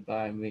stand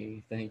by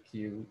me. Thank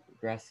you.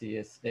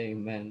 Gracias.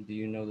 Amen. Do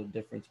you know the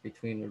difference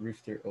between a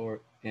rooster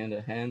and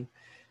a hen?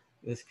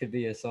 This could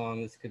be a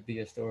song. This could be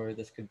a story.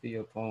 This could be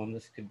a poem.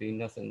 This could be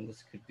nothing.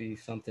 This could be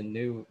something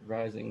new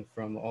rising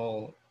from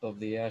all of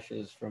the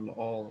ashes, from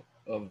all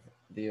of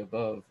the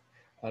above.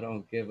 I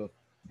don't give a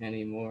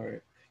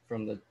anymore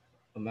from the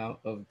amount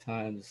of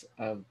times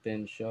I've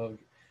been shoved.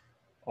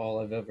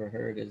 All I've ever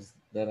heard is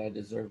that I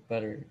deserve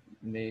better.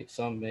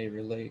 Some may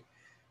relate.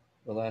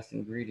 The last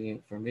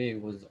ingredient for me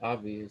was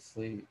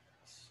obviously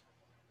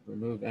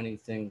remove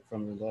anything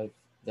from your life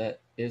that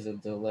is a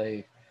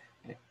delay,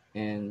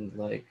 and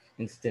like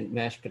instant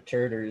mashed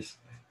potatoes,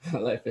 my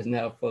life is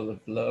now full of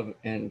love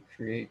and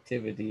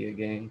creativity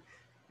again,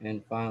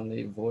 and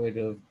finally void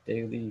of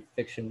daily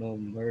fictional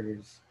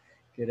murders.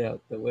 Get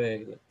out the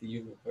way, let the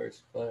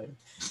universe play.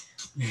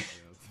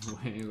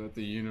 Let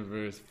the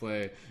universe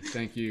play.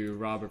 Thank you,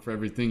 Robert, for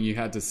everything you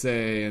had to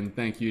say, and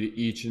thank you to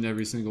each and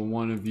every single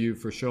one of you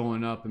for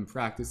showing up and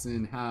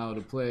practicing how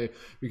to play,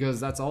 because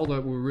that's all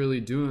that we're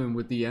really doing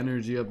with the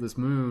energy of this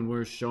moon.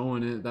 We're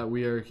showing it that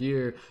we are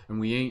here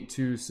and we ain't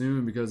too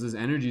soon, because this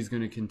energy is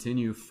going to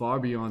continue far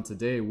beyond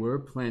today. We're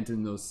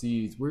planting those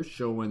seeds. We're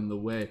showing the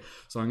way.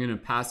 So I'm going to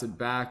pass it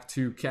back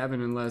to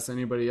Kevin unless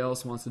anybody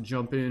else wants to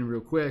jump in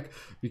real quick,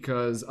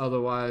 because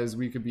otherwise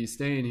we could be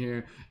staying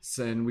here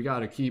and we got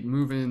to keep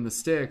moving the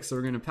stick. So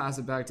we're going to pass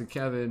it back to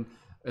Kevin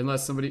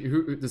unless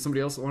does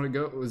somebody else want to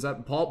go? Was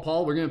that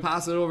Paul? We're going to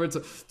pass it over to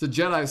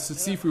Jedi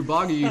Sifu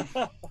Boggy.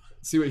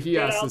 See what he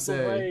has to say.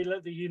 Get out the way,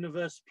 let the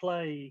universe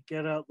play.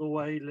 Get out the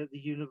way, let the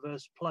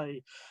universe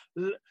play.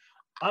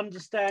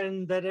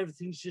 Understand that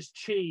everything's just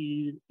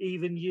chi,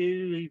 even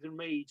you, even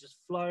me, just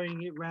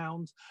flowing it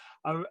around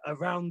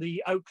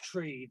the oak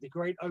tree, the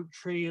great oak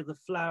tree of the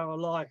flower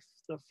life.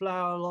 The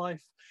flower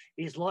life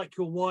is like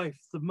your wife,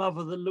 the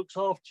mother that looks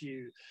after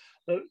you.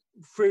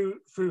 Through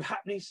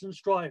happiness and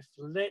strife,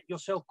 let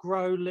yourself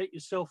grow, let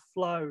yourself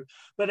flow.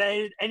 But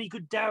any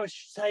good Taoist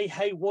should say,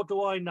 hey, what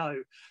do I know?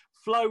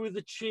 Flow with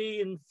the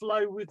chi and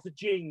flow with the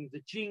jing. The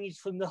jing is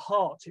from the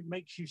heart, it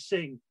makes you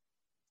sing.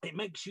 It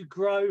makes you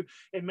grow.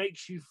 It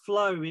makes you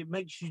flow. It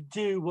makes you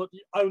do what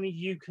only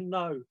you can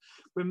know.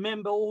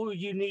 Remember, all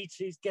you need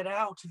to is get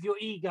out of your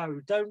ego.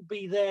 Don't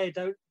be there.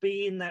 Don't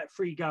be in that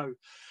free go.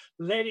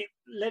 Let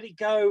it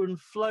go and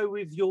flow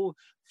with your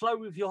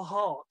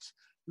heart.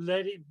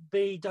 Let it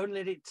be. Don't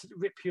let it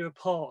rip you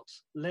apart.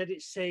 Let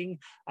it sing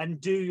and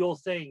do your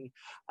thing,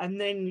 and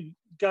then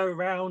go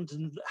around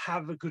and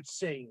have a good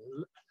sing.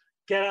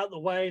 Get out the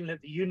way and let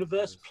the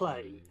universe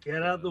play.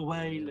 Get out the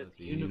way, let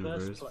the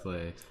universe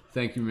play.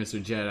 Thank you,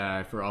 Mr.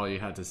 Jedi, for all you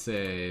had to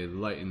say,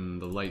 lighting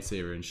the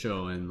lightsaber and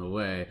showing the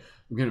way.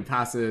 I'm gonna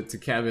pass it to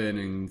Kevin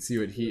and see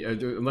what he.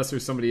 Unless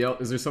there's somebody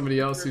else. Is there somebody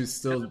else who's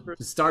still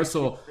Star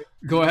Soul?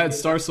 Go ahead,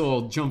 Star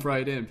Soul. Jump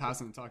right in.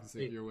 Passing the talking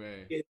stick your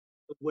way. Get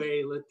the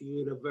way, let the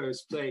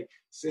universe play.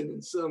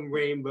 Sending some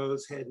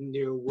rainbows heading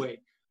your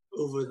way.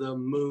 Over the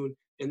moon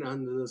and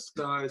under the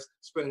stars.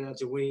 Spread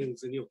out your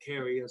wings and you'll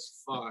carry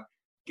us far.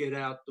 Get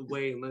out the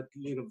way and let the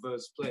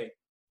universe play.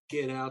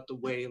 Get out the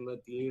way and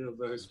let the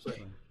universe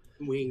play.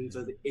 Wings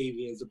of the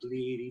avians, the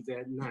Pleiades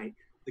at night.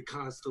 The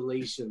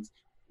constellations,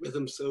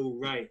 rhythm so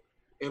right.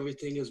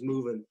 Everything is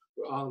moving.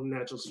 We're all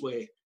natural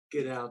sway.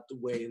 Get out the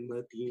way and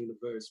let the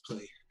universe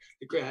play.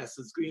 The grass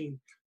is green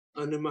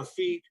under my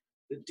feet.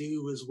 The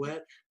dew is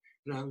wet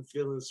and I'm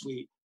feeling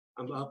sweet.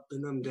 I'm up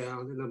and I'm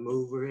down and I'm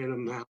over and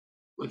I'm out.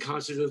 My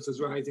consciousness is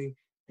rising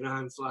and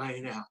I'm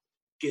flying out.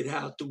 Get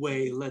out the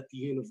way and let the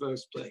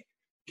universe play.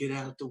 Get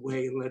out the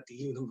way and let the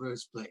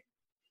universe play.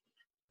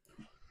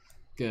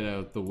 Get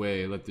out the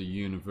way, let the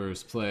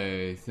universe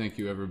play. Thank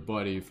you,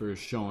 everybody, for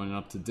showing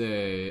up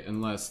today.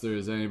 Unless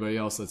there's anybody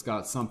else that's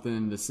got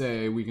something to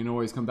say, we can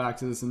always come back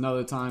to this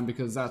another time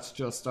because that's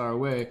just our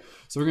way.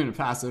 So we're going to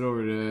pass it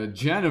over to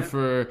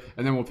Jennifer,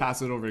 and then we'll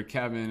pass it over to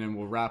Kevin, and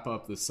we'll wrap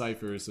up the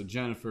cipher. So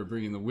Jennifer,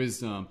 bringing the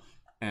wisdom,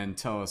 and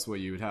tell us what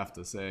you would have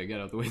to say. Get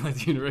out the way, let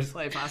the universe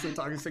play. Pass the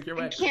talking stick your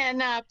way. I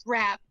cannot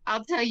rap,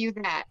 I'll tell you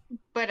that.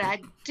 But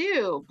I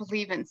do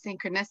believe in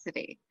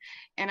synchronicity.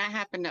 And I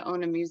happen to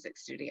own a music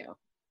studio.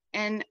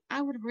 And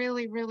I would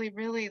really, really,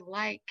 really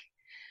like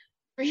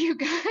for you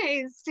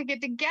guys to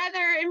get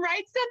together and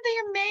write something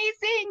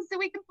amazing so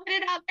we can put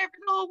it out there for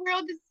the whole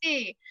world to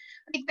see.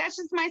 Like, that's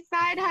just my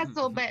side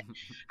hustle. But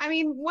I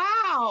mean,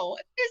 wow,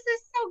 this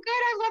is so good.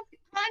 I love the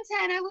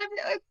content. I love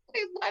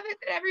it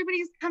that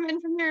everybody's coming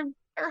from their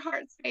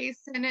heart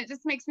space, and it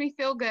just makes me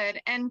feel good.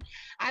 And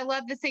I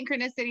love the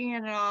synchronicity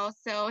in it all.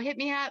 So hit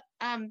me up.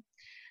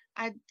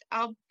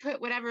 I'll put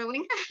whatever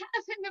link I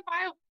have in the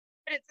bio,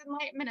 but it's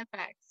Enlightenment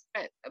Effects.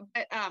 But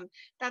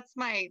that's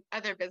my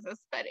other business.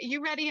 But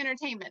You Ready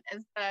Entertainment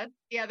is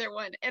the other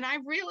one. And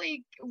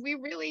we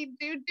really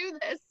do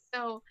this.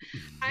 So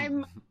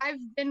I've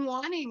been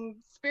wanting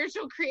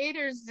spiritual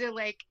creators to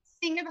like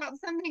sing about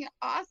something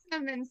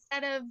awesome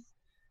instead of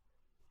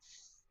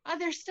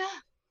other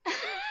stuff.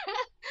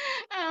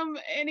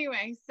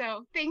 Anyway,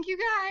 so thank you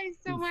guys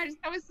so much.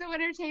 That was so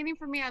entertaining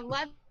for me. I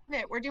love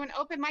it. We're doing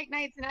open mic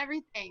nights and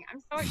everything. I'm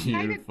so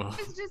excited. Beautiful.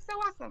 This is just so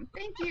awesome.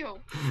 Thank you.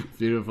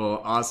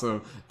 Beautiful.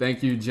 Awesome.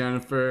 Thank you,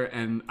 Jennifer.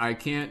 And I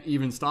can't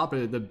even stop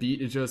it. The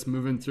beat is just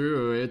moving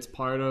through. It's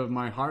part of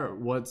my heart.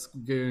 What's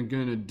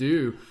gonna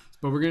do?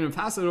 But we're going to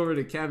pass it over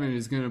to Kevin,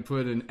 who's going to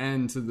put an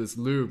end to this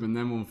loop, and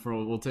then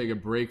we'll take a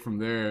break from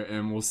there,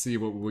 and we'll see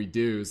what we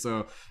do.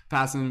 So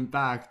passing it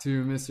back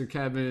to Mr.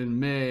 Kevin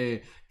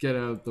May. Get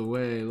out the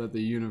way, let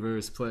the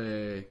universe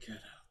play. Get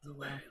out the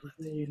way, let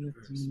the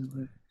universe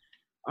play.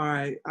 All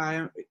right,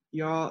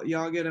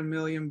 y'all get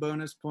 1,000,000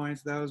 bonus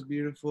points. That was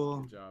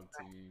beautiful. Good job,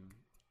 team.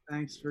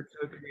 Thanks for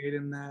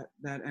co-creating that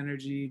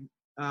energy.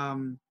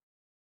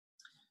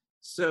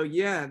 So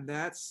yeah,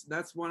 that's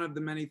one of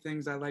the many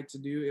things I like to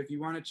do. If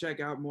you want to check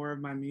out more of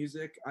my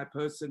music, I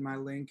posted my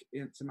link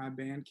into my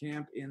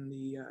Bandcamp in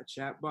the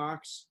chat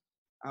box.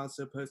 I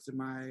also posted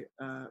my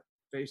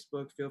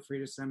Facebook. Feel free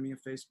to send me a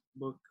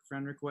Facebook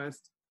friend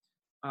request.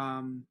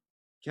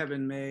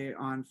 Kevin May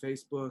on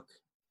Facebook.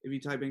 If you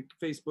type in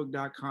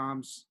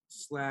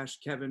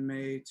facebook.com/Kevin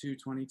May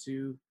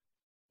 222,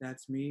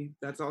 that's me.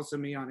 That's also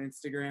me on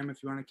Instagram.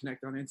 If you want to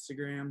connect on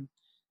Instagram,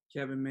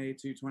 Kevin May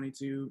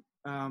 222.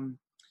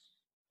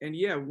 And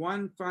yeah,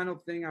 one final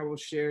thing I will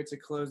share to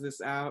close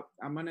this out.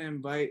 I'm going to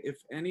invite, if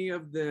any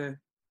of the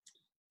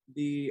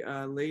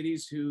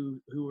ladies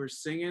who were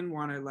singing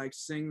want to like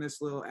sing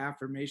this little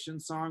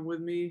affirmation song with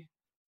me,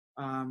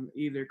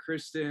 either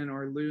Kristen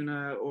or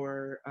Luna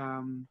or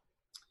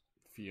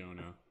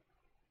Fiona. I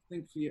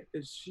think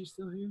is she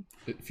still here?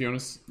 Fiona,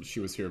 she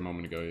was here a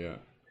moment ago. Yeah,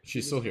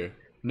 she's still here.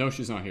 No,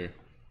 she's not here.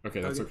 Okay,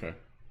 that's okay.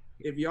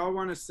 If y'all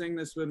want to sing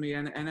this with me,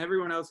 and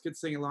everyone else could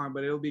sing along,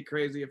 but it'll be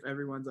crazy if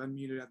everyone's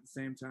unmuted at the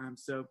same time.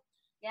 So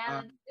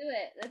yeah, let's do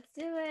it. Let's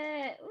do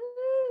it.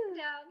 Woo!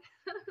 Yeah.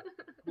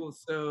 Cool.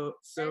 So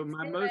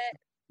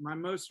my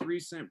most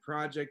recent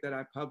project that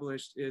I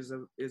published is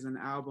an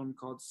album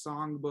called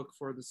Songbook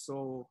for the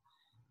Soul,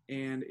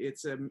 and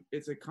it's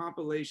a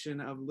compilation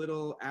of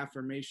little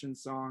affirmation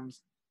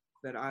songs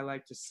that I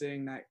like to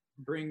sing that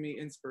bring me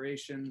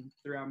inspiration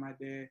throughout my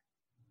day.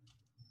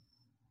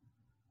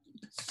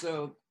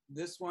 So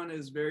this one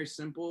is very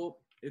simple.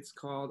 It's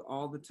called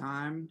All the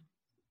Time.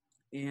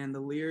 And the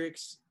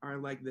lyrics are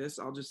like this.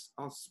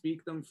 I'll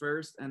speak them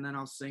first and then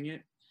I'll sing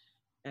it.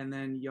 And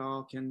then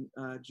y'all can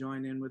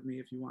join in with me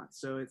if you want.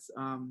 So it's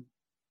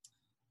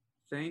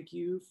thank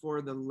you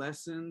for the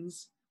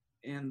lessons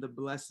and the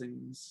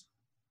blessings.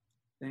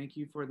 Thank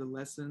you for the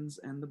lessons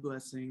and the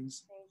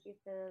blessings. Thank you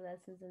for the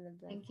lessons and the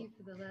blessings. Thank you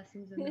for the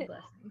lessons and the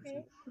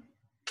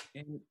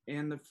blessings.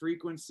 And the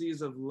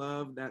frequencies of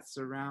love that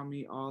surround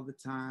me all the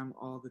time,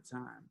 all the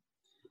time.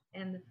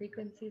 And the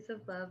frequencies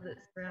of love that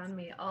surround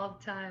me all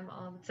the time,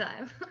 all the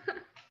time.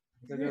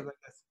 So it goes like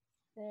this.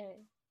 Hey.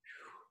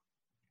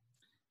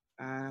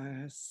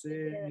 I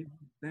said,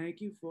 thank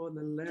you for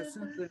the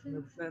lessons and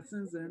the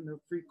blessings and the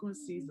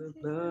frequencies of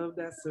love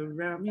that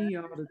surround me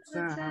all the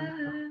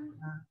time.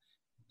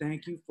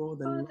 Thank you for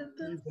the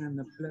lessons and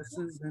the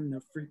blessings and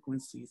the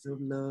frequencies of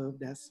love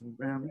that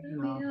surround me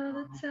all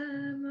the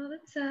time, all the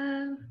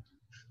time.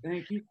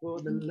 Thank you for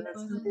the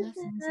lessons and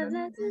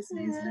the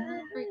blessings and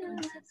the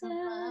frequencies of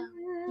love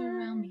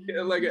surround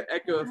me. Like an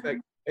echo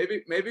effect.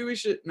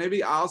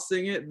 Maybe I'll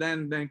sing it,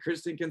 then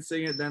Kristen can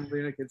sing it, then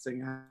Lena can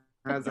sing it.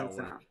 How's that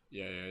sound?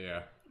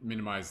 Yeah.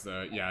 Minimize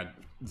the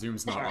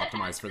Zoom's not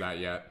optimized for that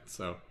yet.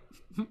 So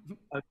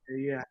okay,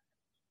 yeah.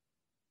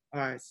 All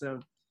right, so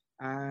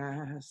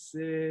I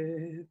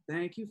said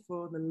thank you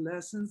for the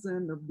lessons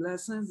and the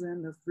blessings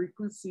and the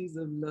frequencies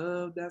of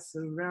love that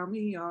surround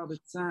me all the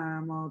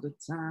time, all the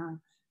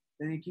time.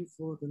 Thank you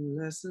for the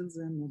lessons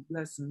and the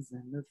blessings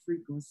and the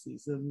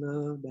frequencies of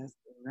love that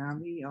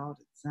surround me all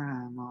the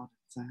time, all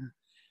the time.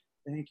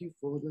 Thank you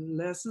for the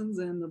lessons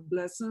and the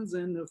blessings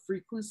and the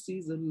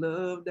frequencies of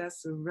love that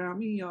surround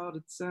me all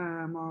the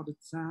time, all the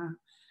time.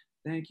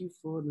 Thank you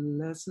for the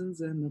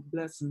lessons and the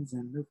blessings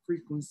and the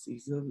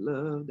frequencies of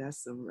love that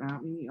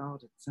surround me all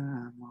the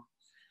time.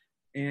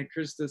 And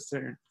Krista's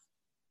turn.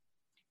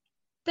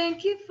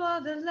 Thank you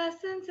for the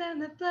lessons and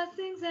the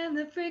blessings and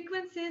the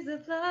frequencies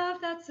of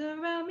love that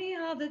surround me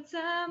all the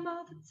time,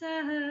 all the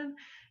time.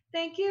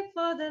 Thank you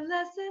for the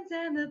lessons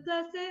and the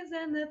blessings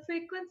and the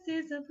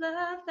frequencies of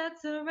love that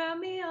surround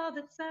me all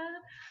the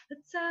time, the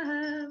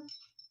time.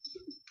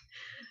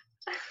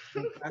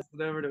 Pass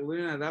it over to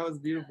Luna. That was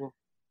beautiful.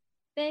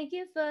 Thank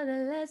you for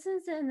the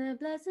lessons and the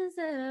blessings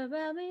that are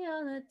around me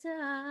all the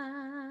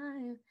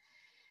time.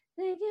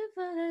 Thank you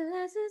for the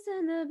lessons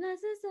and the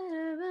blessings that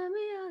are around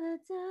me all the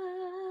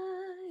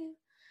time.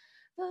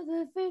 For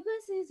the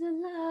frequencies of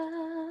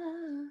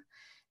love.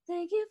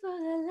 Thank you for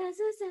the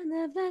lessons and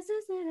the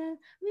blessings that are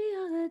me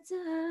all the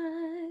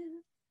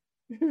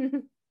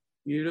time.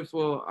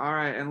 Beautiful. All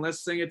right, and let's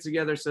sing it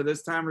together. So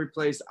this time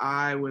replace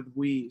I with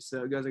we.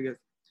 So it goes like this.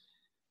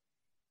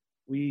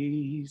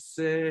 We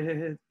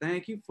said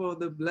thank you for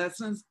the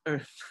blessings.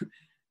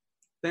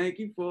 Thank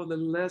you for the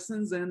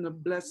lessons and the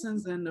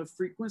blessings and the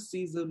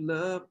frequencies of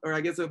love. Or I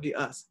guess it'll be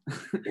us.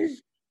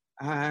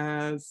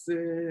 I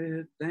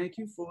said thank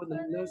you for the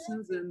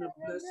lessons and the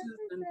blessings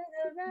and the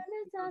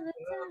frequencies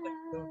of love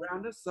that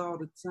surround us all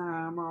the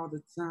time, all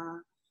the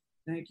time.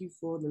 Thank you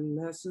for the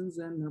lessons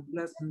and the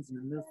blessings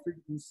and the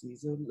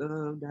frequencies of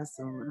love that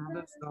surround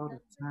us all the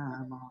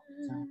time, all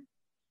the time.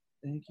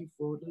 Thank you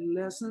for the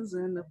lessons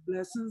and the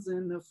blessings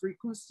and the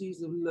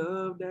frequencies of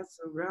love that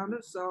surround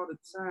us all the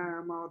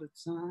time, all the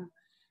time.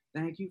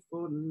 Thank you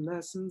for the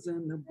lessons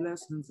and the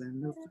blessings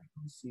and the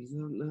frequencies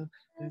of love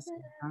that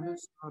surround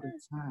us all the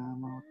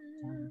time, all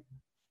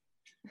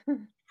the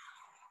time.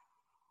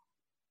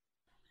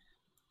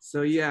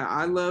 So yeah,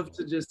 I love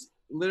to just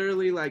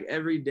literally like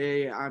every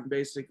day I'm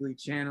basically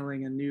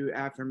channeling a new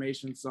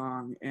affirmation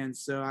song. And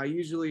so I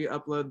usually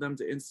upload them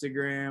to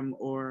Instagram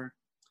or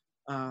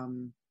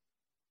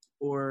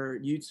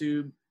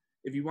YouTube.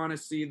 If you want to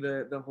see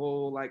the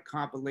whole like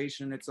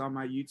compilation, it's on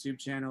my YouTube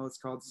channel. It's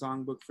called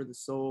Songbook for the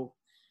Soul.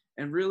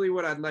 And really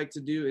what I'd like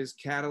to do is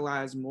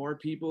catalyze more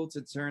people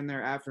to turn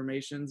their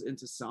affirmations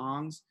into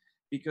songs,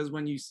 because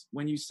when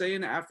you say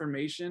an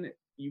affirmation,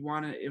 you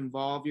want to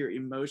involve your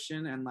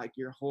emotion and like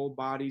your whole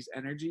body's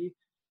energy.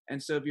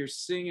 And so if you're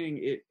singing,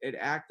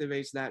 it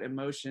activates that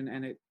emotion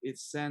and it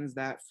sends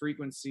that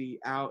frequency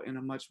out in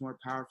a much more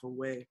powerful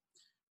way.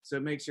 So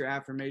it makes your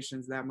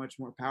affirmations that much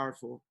more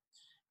powerful.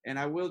 And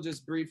I will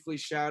just briefly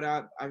shout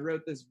out, I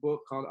wrote this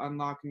book called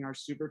Unlocking Our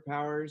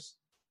Superpowers,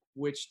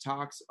 which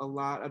talks a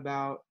lot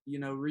about,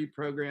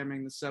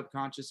 reprogramming the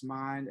subconscious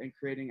mind and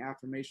creating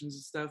affirmations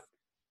and stuff.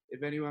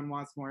 If anyone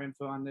wants more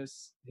info on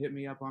this, hit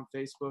me up on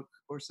Facebook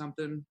or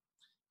something,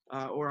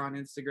 or on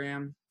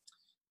Instagram,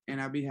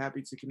 and I'd be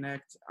happy to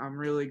connect. I'm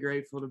really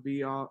grateful to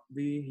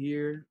be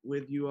here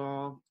with you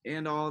all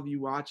and all of you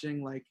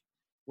watching. Like,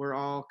 we're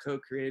all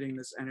co-creating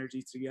this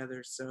energy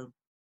together. So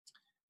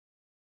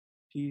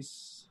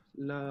peace,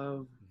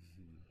 love.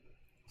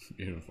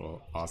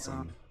 Beautiful.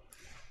 Awesome.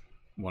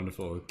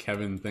 Wonderful.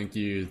 Kevin, thank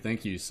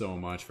you so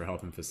much for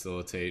helping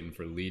facilitate and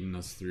for leading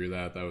us through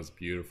that. That was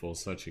beautiful.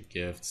 Such a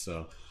gift.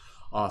 So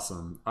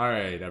awesome. All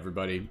right,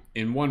 everybody.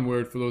 In one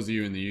word, for those of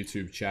you in the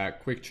YouTube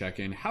chat, quick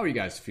check-in. How are you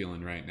guys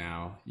feeling right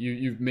now?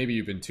 You've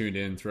been tuned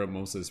in throughout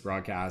most of this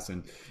broadcast,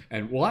 and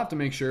we'll have to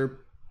make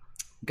sure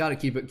gotta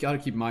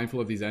keep mindful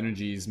of these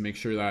energies, make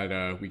sure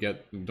that we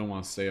don't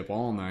want to stay up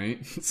all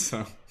night.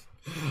 So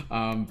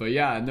but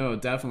yeah, no,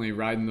 definitely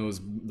riding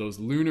those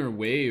lunar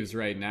waves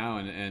right now,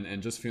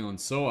 and just feeling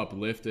so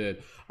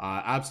uplifted.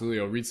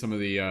 Absolutely. I'll read some of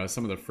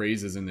the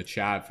phrases in the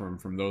chat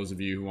from those of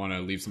you who want to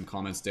leave some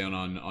comments down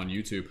on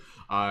YouTube.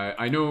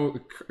 I know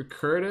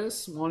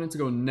Curtis wanted to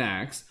go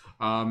next.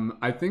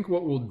 I think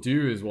what we'll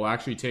do is we'll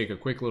actually take a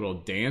quick little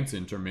dance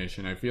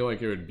intermission. I feel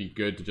like it would be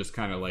good to just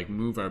kind of like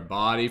move our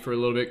body for a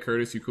little bit.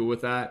 Curtis, you cool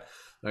with that?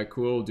 That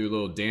cool? We'll do a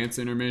little dance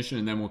intermission,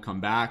 and then we'll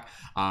come back.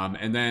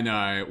 And then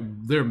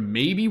there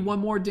may be one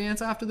more dance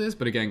after this.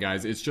 But again,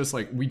 guys, it's just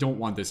like we don't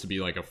want this to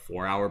be like a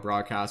 4-hour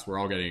broadcast. We're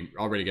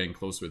already getting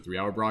close to a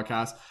 3-hour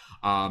broadcast.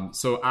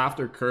 So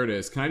after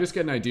Curtis, can I just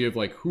get an idea of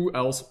like who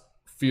else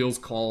feels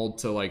called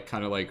to like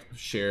kind of like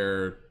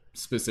share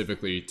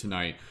specifically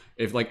tonight?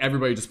 If like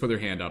everybody just put their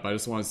hand up. I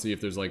just want to see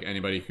if there's like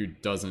anybody who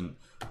doesn't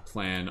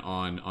plan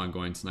on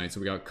going tonight. So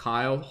we got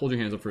Kyle. Hold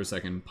your hands up for a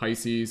second.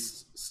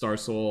 Pisces, Star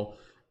Soul,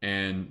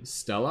 and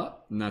Stella,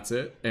 and that's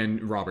it.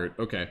 And Robert.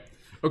 Okay,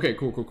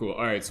 cool.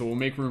 All right, so we'll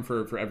make room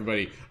for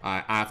everybody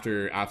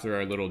after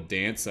our little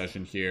dance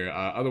session here.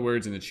 Other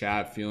words in the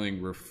chat: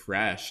 feeling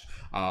refreshed.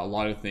 A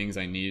lot of things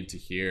I needed to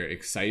hear.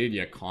 Excited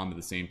yet calm at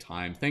the same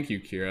time. Thank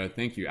you, Kira.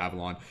 Thank you,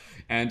 Avalon.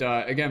 And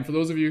again, for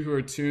those of you who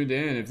are tuned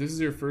in, if this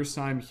is your first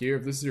time here,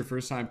 if this is your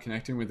first time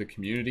connecting with the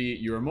community,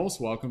 you are most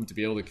welcome to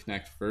be able to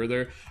connect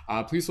further.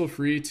 Please feel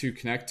free to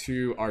connect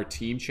to our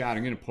team chat.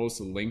 I'm going to post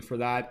a link for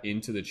that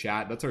into the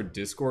chat. That's our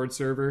Discord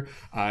server.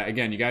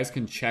 Again, you guys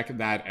can check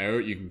that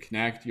out. You can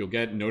connect. You'll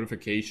get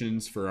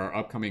notifications for our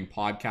upcoming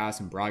podcasts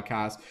and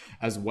broadcasts,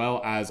 as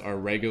well as our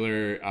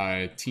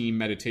regular team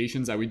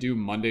meditations that we do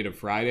Monday to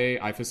Friday.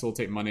 I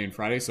facilitate Monday and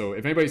Friday. So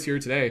if anybody's here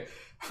today,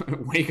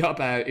 wake up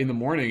in the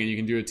morning and you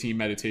can do a team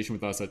meditation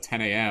with us at 10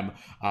 a.m.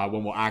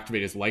 When we'll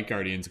activate as light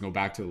guardians and go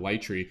back to the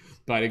light tree.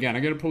 But again,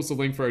 I'm going to post a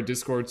link for our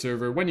Discord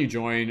server. When you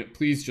join,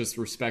 please just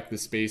respect the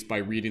space by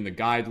reading the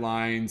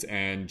guidelines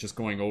and just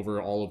going over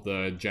all of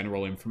the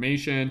general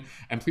information.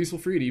 And please feel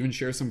free to even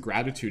share some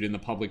gratitude in the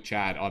public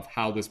chat of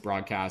how this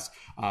broadcast,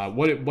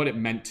 what it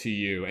meant to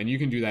you. And you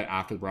can do that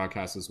after the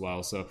broadcast as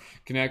well. So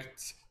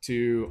connect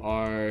to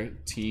our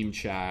team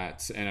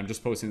chat, and I'm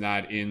just posting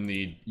that in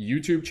the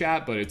YouTube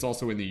chat, but it's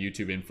also in the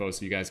YouTube info,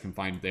 so you guys can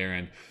find it there.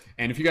 And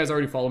if you guys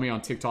already follow me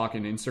on TikTok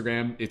and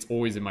Instagram, it's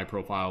always in my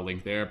profile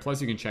link there. Plus,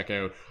 you can check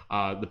out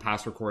the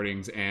past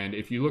recordings, and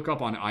if you look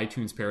up on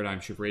iTunes Paradigm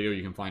Shift Radio,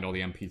 you can find all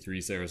the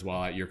MP3s there as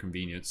well at your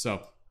convenience.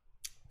 So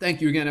thank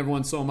you again,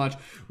 everyone, so much.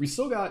 We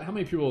still got, how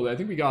many people? I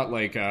think we got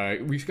like,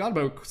 we've got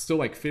about still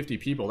like 50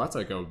 people. That's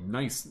like a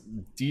nice,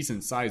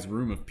 decent sized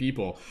room of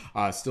people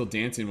still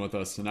dancing with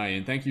us tonight.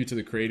 And thank you to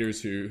the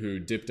creators who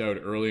dipped out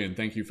early. And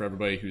thank you for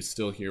everybody who's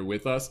still here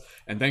with us.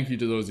 And thank you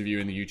to those of you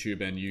in the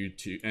YouTube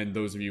and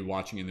those of you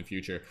watching in the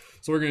future.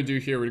 So what we're going to do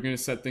here, we're going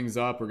to set things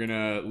up. We're going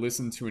to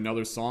listen to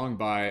another song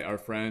by our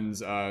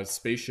friends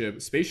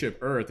Spaceship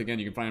Earth. Again,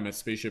 you can find them at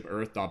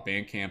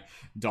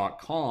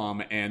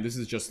spaceshipearth.bandcamp.com. And this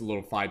is just a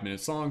little 5-minute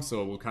song.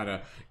 So we'll kind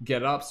of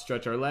get up,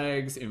 stretch our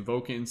legs,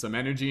 invoke in some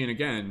energy. And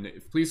again,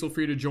 please feel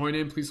free to join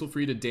in. Please feel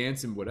free to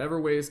dance in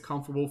whatever way is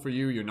comfortable for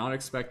you. You're not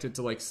expected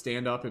to like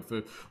stand up.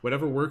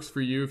 Whatever works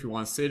for you. If you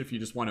want to sit, if you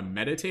just want to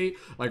meditate,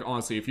 like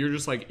honestly, if you're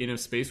just like in a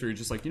space where you're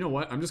just like, you know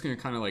what, I'm just going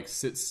to kind of like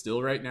sit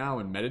still right now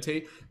and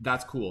meditate,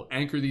 that's cool.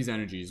 Anchor these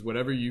energies.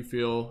 Whatever you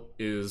feel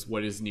is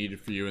what is needed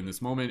for you in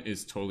this moment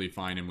is totally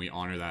fine. And we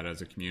honor that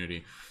as a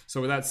community. So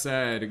with that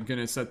said, I'm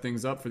going to set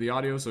things up for the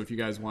audio. So if you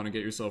guys want to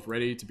get yourself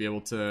ready to be able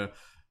to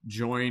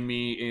join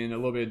me in a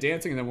little bit of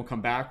dancing, and then we'll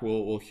come back,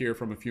 we'll hear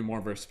from a few more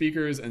of our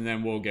speakers, and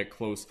then we'll get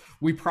close.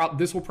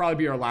 This will probably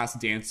be our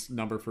last dance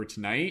number for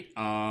tonight.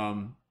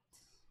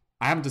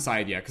 I haven't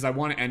decided yet because I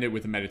want to end it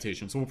with a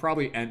meditation. So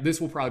this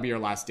will probably be our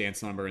last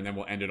dance number, and then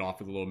we'll end it off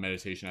with a little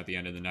meditation at the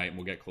end of the night, and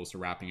we'll get close to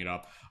wrapping it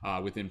up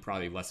within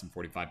probably less than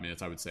 45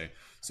 minutes, I would say.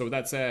 So with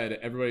that said,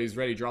 everybody's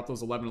ready. Drop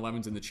those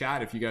 1111s in the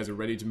chat if you guys are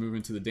ready to move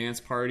into the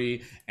dance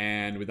party.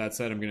 And with that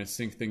said, I'm going to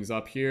sync things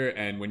up here.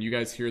 And when you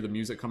guys hear the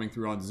music coming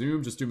through on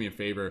Zoom, just do me a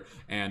favor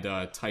and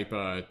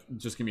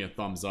just give me a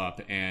thumbs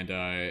up.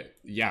 And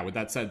yeah, with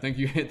that said, thank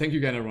you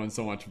again, everyone,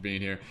 so much for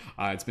being here.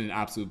 It's been an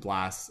absolute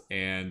blast.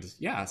 And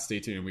yeah, stay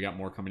tuned. We got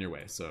more coming your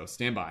way, so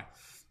stand by.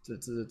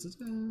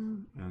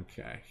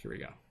 Okay, here we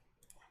go.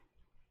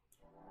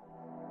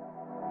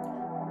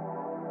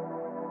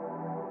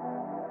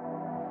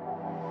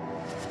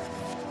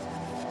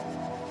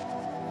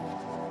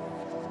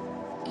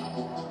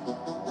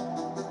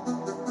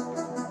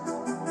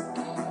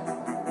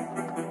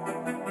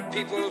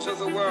 Peoples of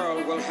the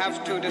world will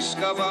have to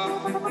discover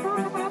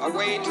a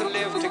way to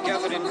live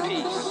together in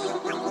peace,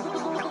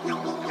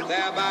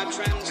 thereby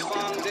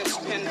transform this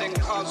pending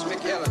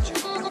cosmic elegy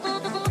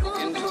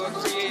into a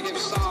creative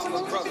psalm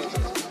of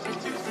brotherhood.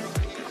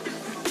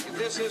 If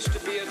this is to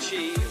be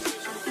achieved,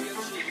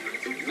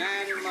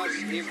 man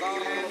must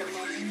evolve.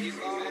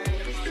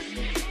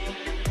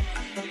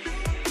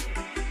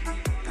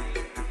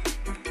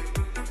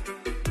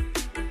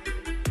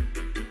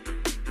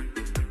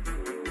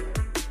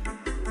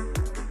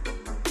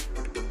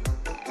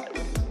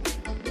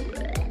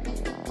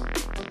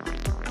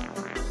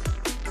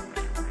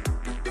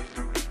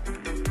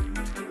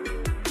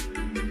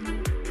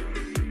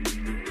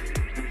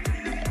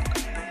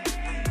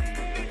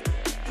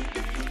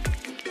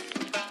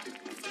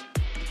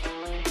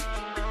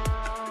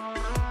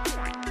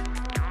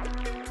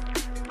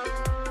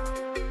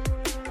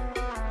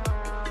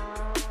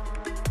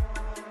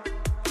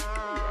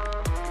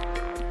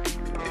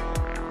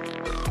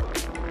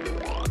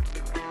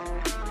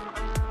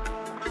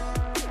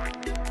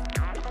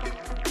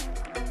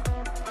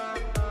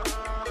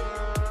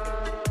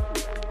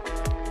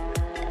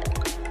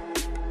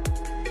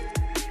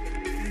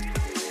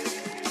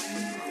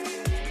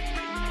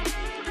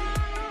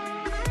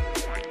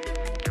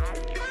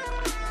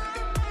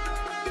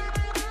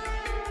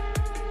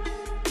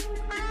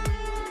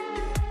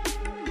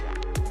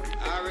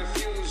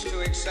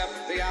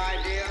 accept the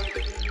idea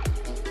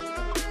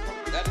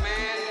that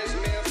man is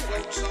mere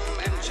flotsam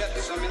and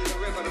jetsam in the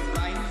river of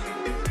life,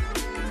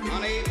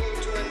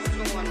 unable to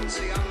influence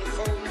the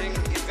unfolding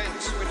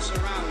events which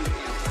surround him.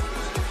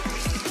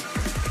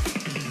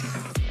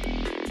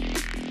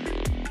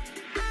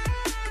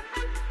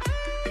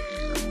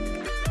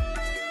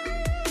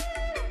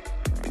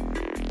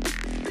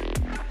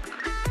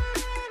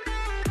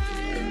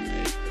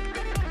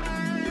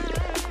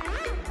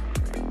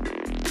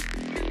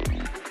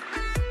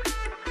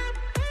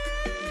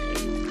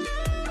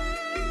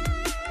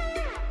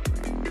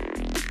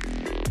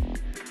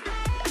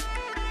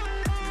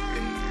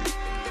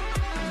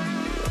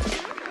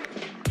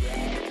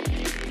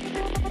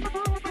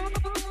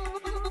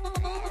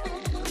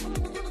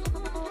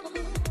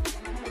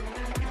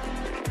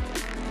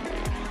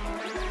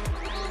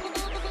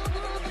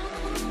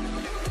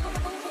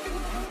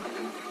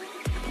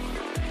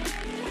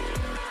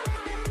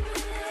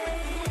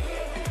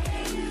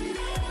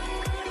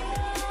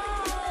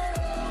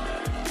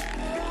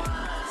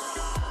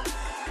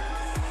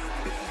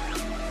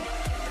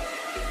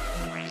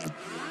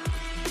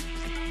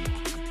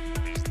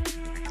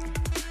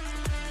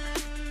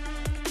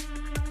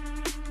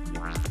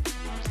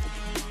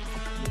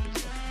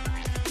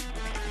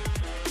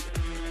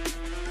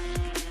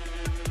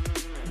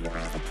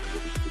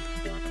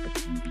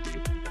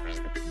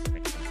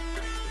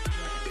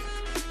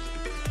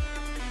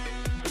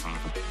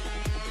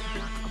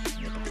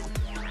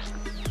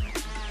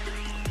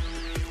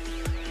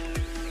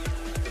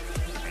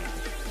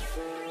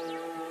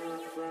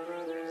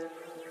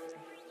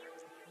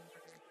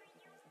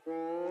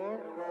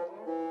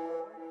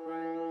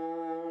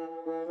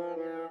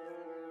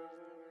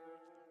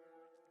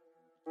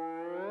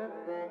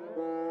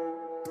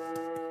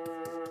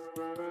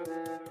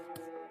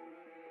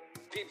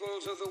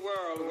 Peoples of the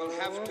world will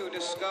have to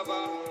discover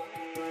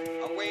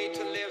a way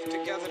to live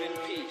together in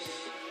peace.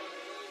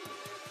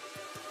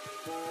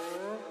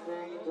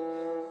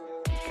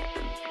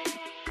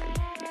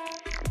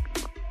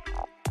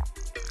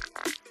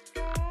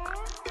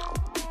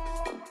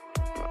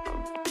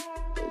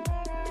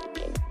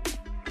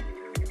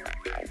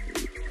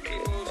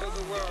 Peoples of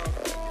the world.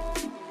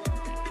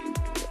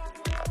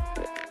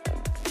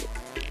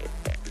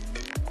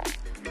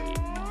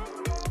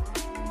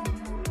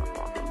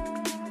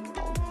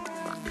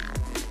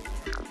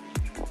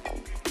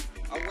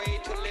 A way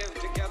to live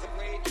together,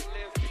 way to live together, way to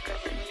live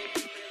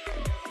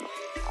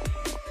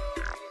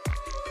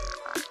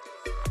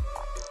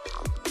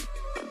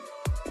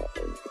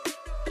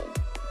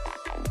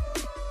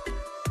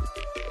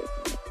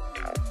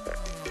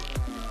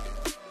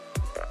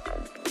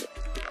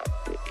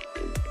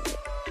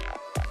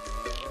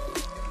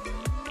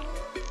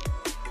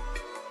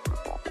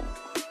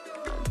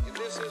If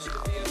this is to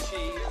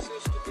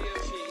be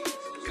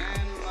achieved,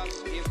 man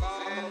must evolve.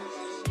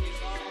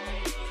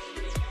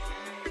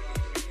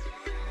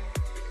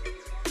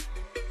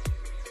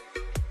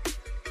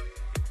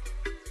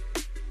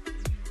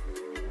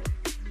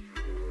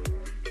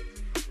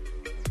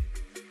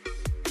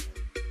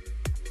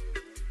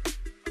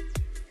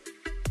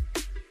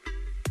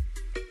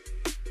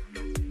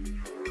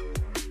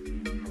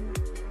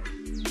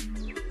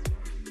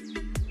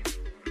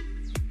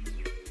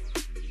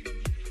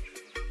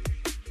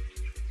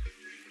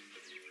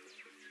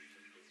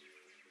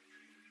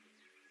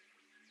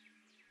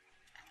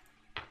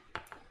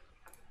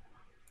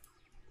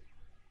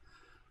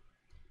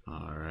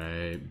 All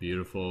right,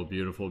 beautiful,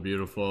 beautiful,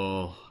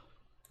 beautiful.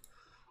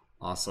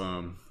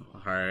 Awesome.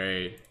 All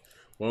right.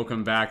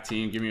 Welcome back,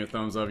 team. Give me a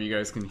thumbs up. You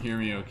guys can hear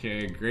me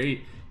okay.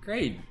 Great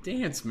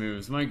dance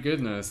moves. My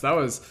goodness. That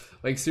was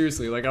like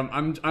seriously, like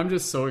I'm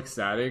just so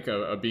ecstatic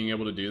of being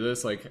able to do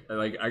this.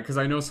 Because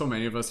I know so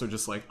many of us are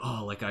just like,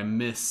 oh, like I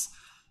miss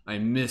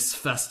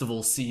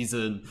festival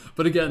season.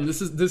 But again,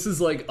 this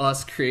is like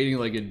us creating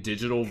like a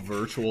digital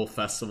virtual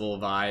festival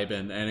vibe.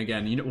 And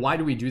again, you know, why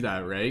do we do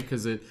that, right?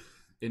 Because it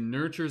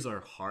nurtures our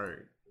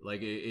heart.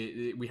 Like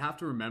we have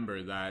to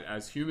remember that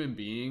as human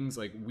beings,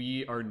 like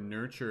we are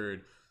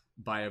nurtured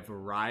by a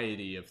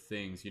variety of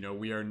things. You know,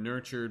 we are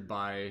nurtured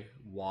by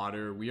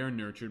water, we are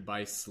nurtured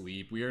by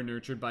sleep, we are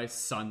nurtured by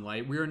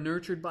sunlight, we are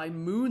nurtured by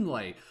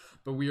moonlight,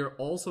 but we are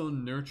also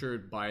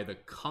nurtured by the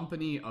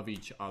company of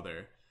each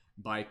other,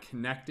 by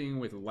connecting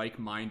with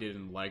like-minded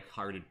and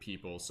like-hearted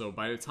people. So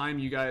by the time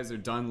you guys are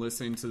done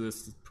listening to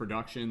this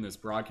production, this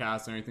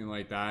broadcast, or anything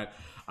like that,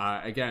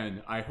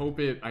 again, I hope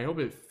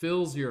it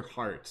fills your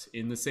heart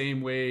in the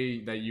same way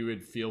that you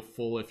would feel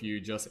full if you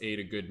just ate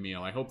a good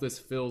meal. I hope this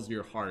fills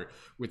your heart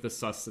with the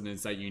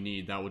sustenance that you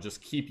need, that will just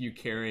keep you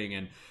carrying.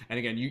 And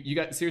again, you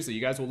guys, seriously,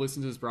 you guys will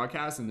listen to this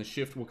broadcast and the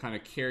shift will kind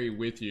of carry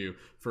with you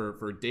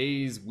for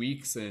days,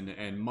 weeks,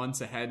 and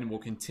months ahead, and will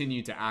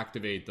continue to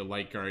activate the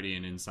light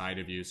guardian inside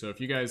of you. So if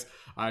you guys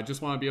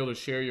just want to be able to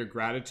share your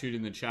gratitude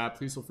in the chat,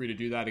 please feel free to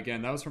do that.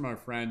 Again, that was from our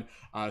friend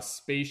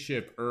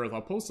Spaceship Earth.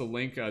 I'll post a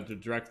link, the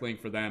direct link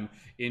for them them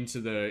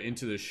into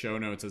the show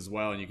notes as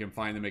well, and you can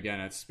find them again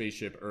at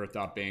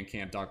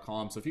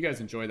spaceshipearth.bandcamp.com. So if you guys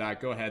enjoy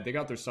that, go ahead. They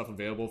got their stuff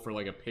available for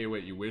like a pay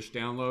what you wish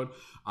download,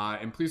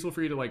 and please feel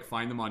free to like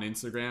find them on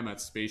Instagram at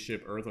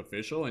Spaceship Earth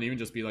Official, and even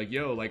just be like,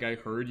 yo, like I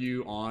heard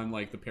you on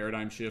like the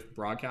Paradigm Shift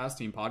broadcast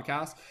team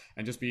podcast,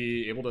 and just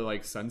be able to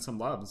like send some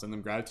love and send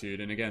them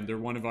gratitude. And again, they're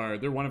one of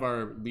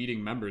our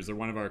leading members. They're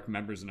one of our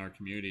members in our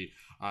community.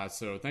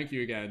 So thank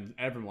you again,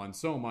 everyone,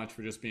 so much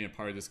for just being a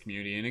part of this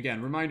community. And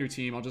again, reminder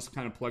team, I'll just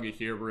kind of plug it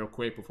here real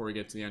quick before we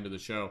get to the end of the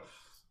show.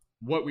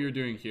 What we are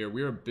doing here,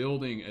 we are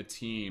building a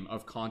team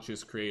of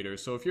conscious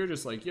creators. So if you're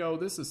just like, yo,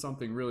 this is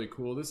something really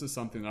cool, this is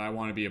something that I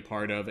want to be a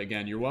part of,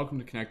 again, you're welcome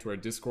to connect to our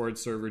Discord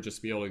server, just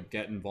to be able to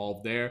get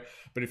involved there.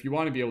 But if you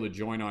want to be able to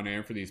join on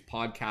air for these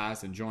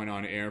podcasts and join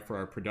on air for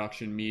our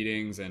production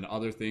meetings and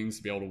other things,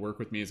 to be able to work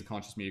with me as a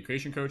conscious media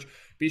creation coach,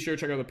 be sure to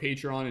check out the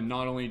Patreon, and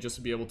not only just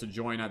to be able to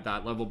join at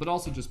that level, but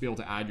also just be able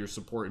to add your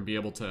support and be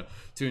able to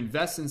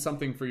invest in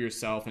something for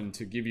yourself, and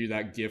to give you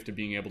that gift of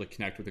being able to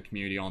connect with the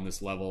community on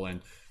this level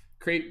and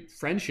create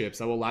friendships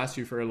that will last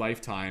you for a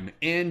lifetime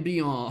and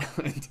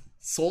beyond.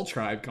 Soul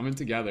Tribe coming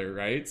together,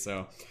 right?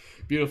 So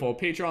beautiful.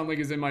 Patreon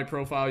link is in my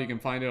profile. You can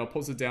find it. I'll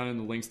post it down in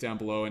the links down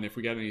below. And if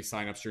we get any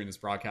signups during this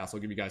broadcast,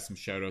 I'll give you guys some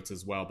shout outs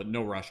as well, but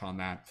no rush on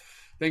that.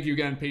 Thank you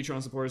again,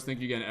 Patreon supporters. Thank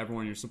you again,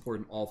 everyone. Your support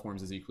in all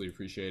forms is equally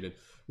appreciated.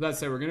 With that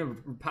said, we're going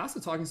to pass the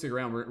talking stick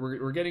around.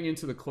 We're getting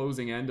into the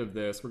closing end of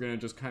this. We're going to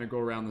just kind of go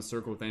around the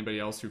circle with anybody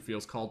else who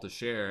feels called to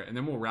share, and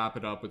then we'll wrap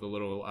it up with a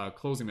little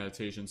closing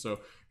meditation. So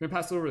we're going to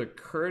pass it over to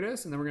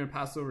Curtis, and then we're going to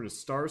pass it over to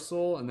Star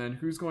Soul, and then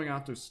who's going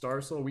after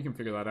Star Soul? We can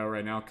figure that out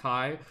right now.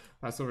 Kai,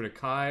 pass over to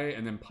Kai,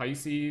 and then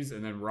Pisces,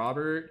 and then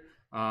Robert.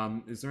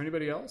 Is there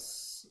anybody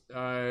else?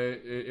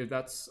 If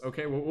that's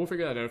okay, we'll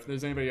figure that out. If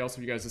there's anybody else,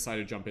 if you guys decide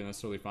to jump in, that's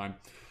totally fine.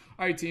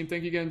 All right, team,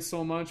 thank you again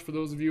so much. For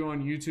those of you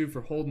on YouTube, for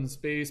holding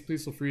space,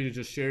 please feel free to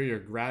just share your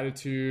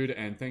gratitude,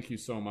 and thank you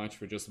so much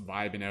for just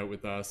vibing out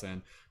with us.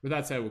 And with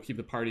that said, we'll keep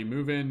the party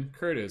moving.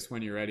 Curtis,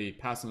 when you're ready,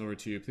 passing it over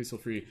to you. Please feel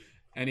free.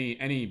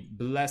 Any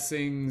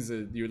blessings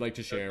you would like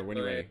to share when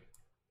you're ready.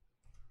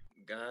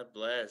 God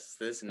bless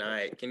this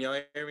night. Can y'all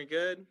hear me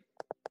good?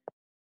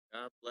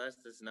 God bless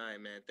this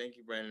night, man. Thank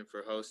you, Brandon,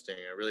 for hosting.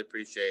 I really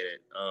appreciate it.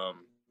 I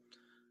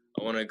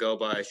want to go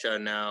by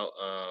shouting out,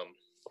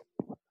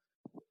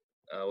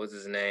 what's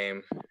his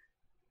name?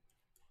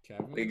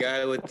 Kevin? The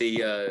guy with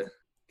the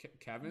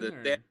Kevin?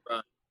 The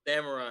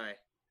samurai.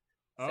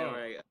 Oh,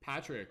 Samurai.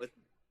 Patrick.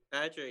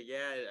 Patrick,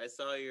 yeah, I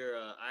saw your,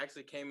 I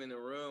actually came in the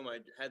room. I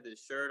had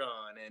this shirt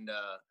on, and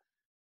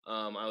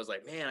I was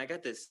like, man, I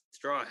got this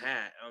straw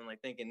hat. I'm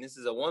like thinking, this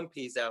is a One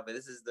Piece outfit.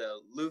 This is the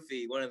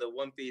Luffy, one of the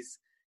One Piece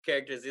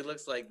characters. He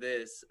looks like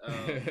this.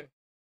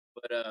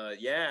 But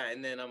yeah,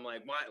 and then I'm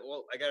like, why?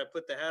 Well, I gotta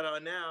put the hat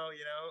on now,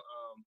 you know.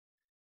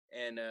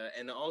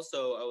 And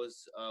also I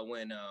was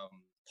when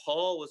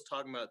Paul was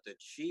talking about the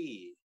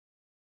chi,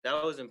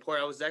 that was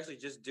important. I was actually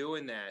just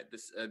doing that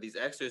these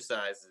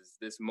exercises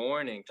this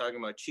morning, talking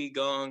about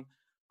qigong,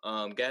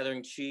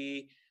 gathering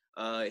chi.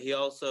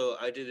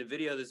 I did a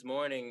video this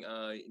morning.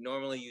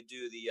 Normally you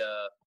do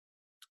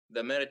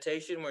the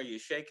meditation where you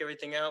shake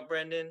everything out,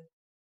 Brendan.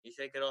 You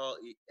shake it all,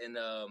 and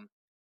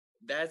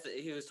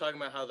he was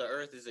talking about how the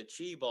earth is a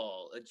chi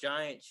ball, a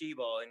giant chi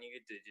ball, and you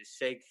get to just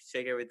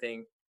shake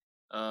everything.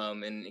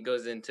 And it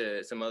goes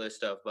into some other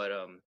stuff. But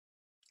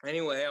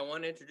anyway, I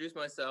want to introduce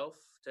myself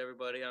to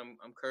everybody. I'm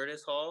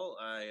Curtis Hall.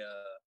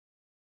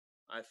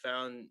 I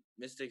found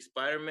Mystic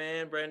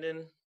Spider-Man,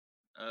 Brendan,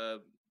 a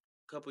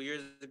couple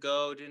years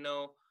ago. Didn't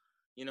know,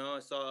 I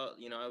saw,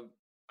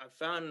 I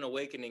found an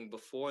awakening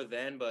before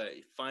then, but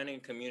finding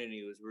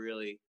community was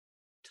really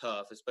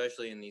tough,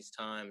 especially in these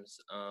times.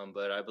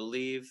 But I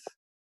believe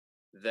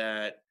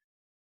that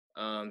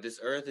this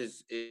earth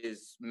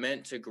is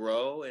meant to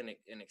grow and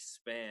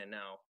expand.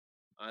 Now,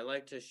 I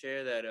like to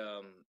share that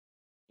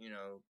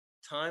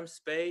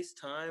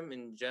time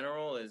in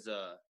general is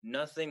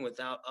nothing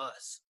without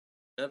us.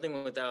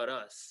 Nothing without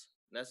us.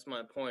 That's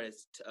my point.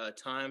 It's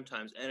time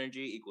times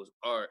energy equals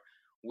art.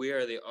 We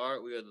are the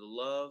art. We are the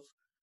love.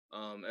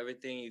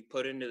 Everything you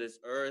put into this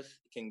earth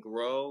can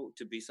grow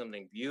to be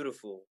something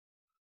beautiful.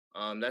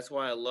 That's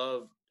why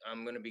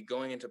I'm going to be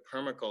going into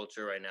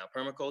permaculture right now.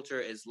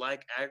 Permaculture is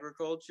like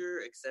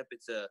agriculture, except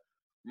it's a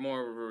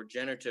more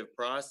regenerative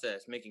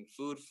process, making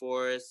food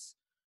forests,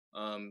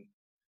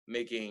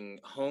 making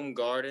home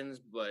gardens,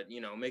 but,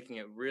 making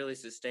it really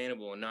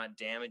sustainable and not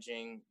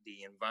damaging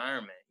the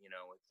environment,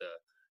 with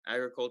the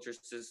agriculture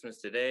systems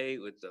today,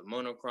 with the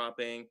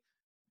monocropping,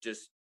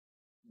 just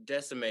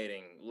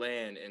decimating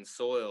land and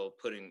soil,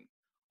 putting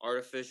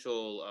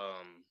artificial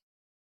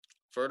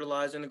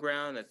fertilizer in the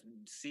ground that's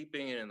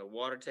seeping in the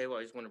water table.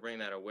 I just want to bring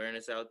that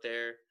awareness out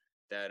there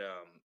that,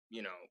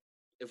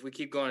 if we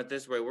keep going at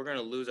this way, we're going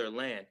to lose our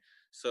land.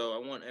 So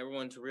I want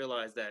everyone to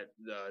realize that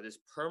this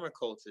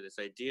permaculture, this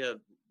idea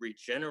of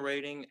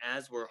regenerating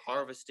as we're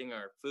harvesting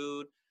our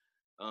food,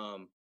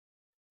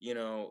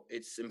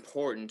 it's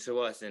important to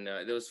us. And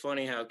it was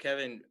funny how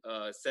Kevin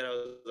said I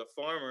was a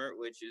farmer,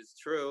 which is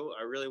true.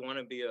 I really want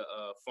to be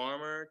a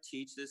farmer,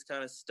 teach this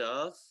kind of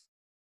stuff.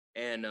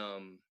 And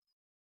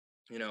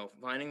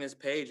finding this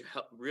page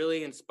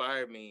really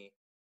inspired me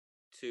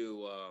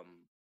to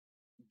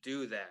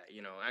do that.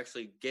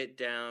 Actually get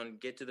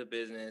to the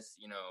business.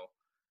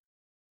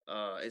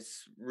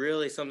 It's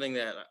really something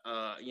that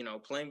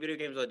playing video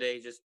games all day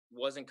just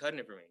wasn't cutting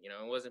it for me.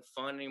 It wasn't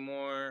fun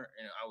anymore,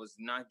 and I was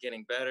not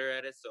getting better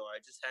at it. So I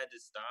just had to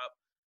stop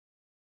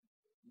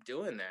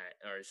doing that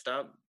or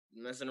stop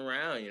messing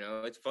around.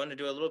 It's fun to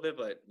do a little bit,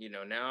 but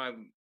now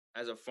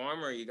as a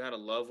farmer, you gotta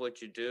love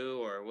what you do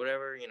or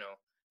whatever.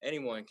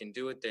 Anyone can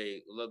do what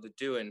they love to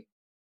do,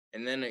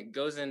 and then it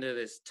goes into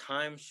this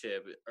time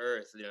ship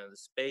Earth, the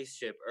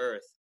spaceship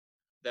Earth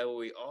that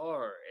we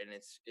are, and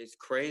it's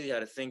crazy how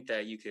to think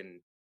that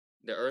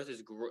the Earth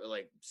is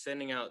like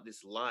sending out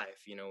this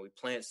life. We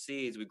plant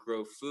seeds, we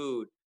grow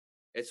food.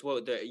 It's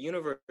what the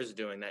universe is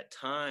doing. That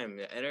time,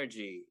 the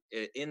energy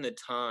in the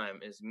time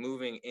is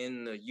moving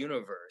in the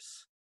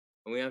universe,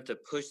 and we have to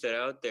push that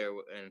out there.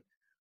 And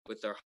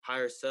with our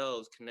higher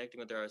selves, connecting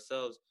with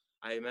ourselves,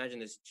 I imagine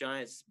this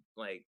giant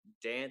like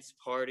dance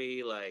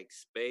party, like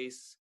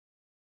space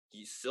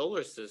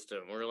solar system.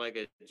 We're like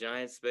a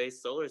giant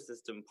space solar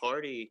system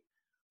party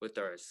with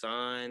our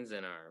signs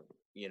and our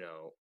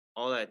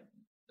all that,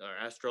 our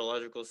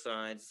astrological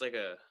signs.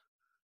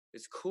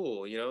 It's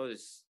cool.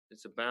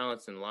 It's a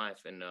balance in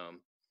life. And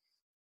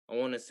I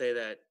want to say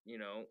that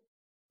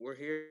we're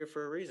here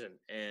for a reason,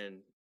 and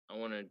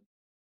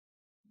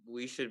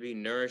we should be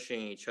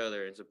nourishing each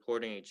other and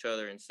supporting each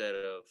other instead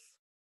of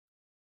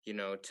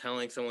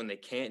telling someone they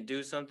can't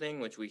do something,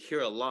 which we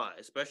hear a lot,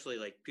 especially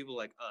like people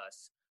like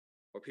us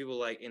or people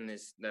like in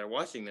this that are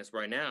watching this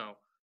right now.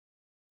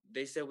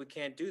 They said we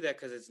can't do that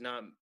because it's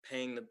not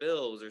paying the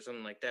bills or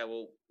something like that.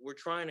 Well, we're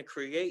trying to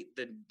create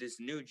this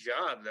new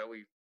job that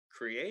we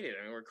created.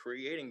 I mean, we're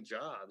creating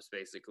jobs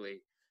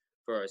basically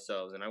for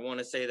ourselves. And I want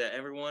to say that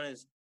everyone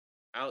is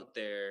out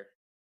there.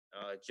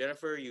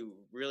 Jennifer, you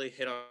really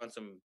hit on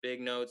some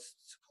big notes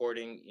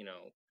supporting,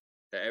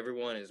 that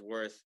everyone is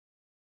worth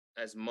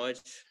as much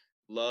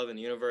love in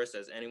the universe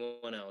as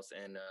anyone else.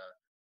 And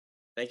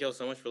thank you all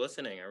so much for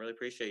listening. I really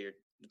appreciate your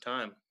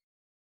time.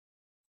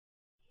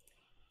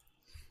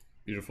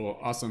 Beautiful.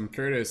 Awesome.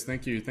 Curtis,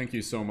 thank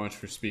you so much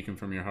for speaking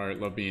from your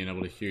heart. Love being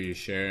able to hear you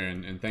share,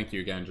 and thank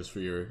you again just for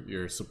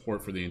your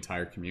support for the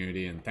entire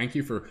community, and thank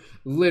you for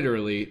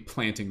literally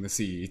planting the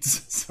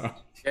seeds. So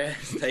yeah,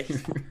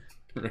 thanks.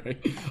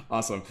 Right.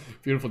 Awesome.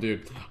 Beautiful,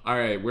 dude. All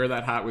right. Wear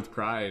that hat with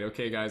pride.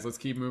 Okay, guys, let's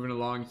keep moving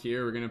along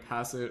here. We're going to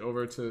pass it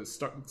over to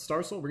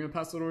Star Soul. We're going to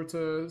pass it over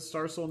to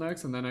Star Soul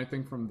next. And then I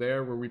think from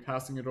there, were we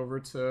passing it over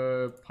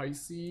to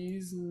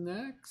Pisces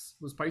next?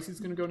 Was Pisces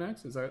going to go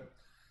next? Does that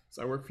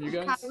work for you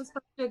guys? Kai was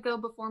supposed to go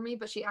before me,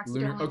 but she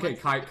accidentally. Okay,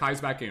 Kai's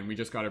back in. We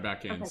just got her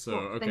back in. Okay, So, cool.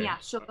 okay. Then yeah,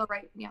 she'll go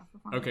right. Yeah.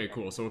 Okay,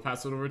 cool. So we'll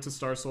pass it over to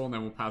Star Soul, and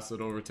then we'll pass it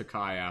over to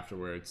Kai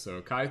afterwards.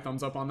 So Kai,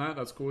 thumbs up on that.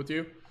 That's cool with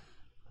you?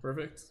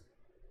 Perfect.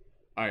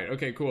 All right.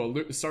 Okay, cool.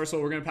 Star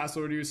Soul, we're going to pass it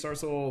over to you. Star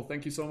Soul,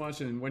 thank you so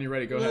much. And when you're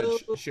ready, go ahead,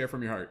 share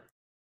from your heart.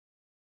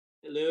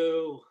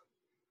 Hello.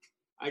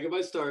 I go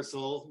by Star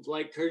Soul.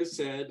 Like Curtis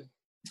said,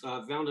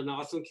 found an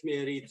awesome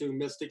community through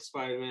Mystic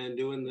Spider-Man,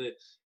 doing the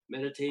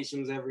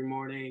meditations every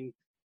morning,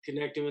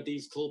 connecting with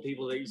these cool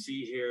people that you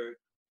see here.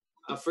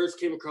 I first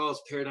came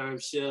across Paradigm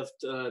Shift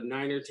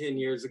 9 or 10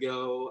 years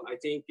ago, I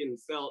think, and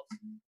felt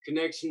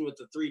connection with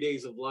the 3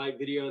 Days of Light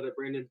video that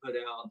Brandon put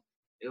out,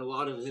 and a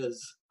lot of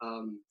his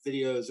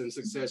videos in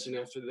succession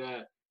after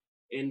that.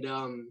 And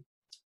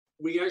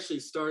we actually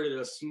started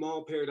a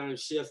small paradigm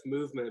shift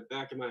movement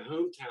back in my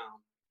hometown.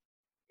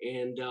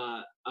 And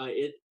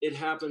it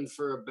happened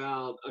for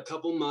about a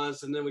couple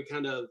months, and then we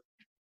kind of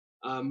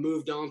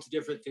moved on to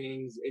different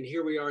things. And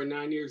here we are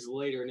 9 years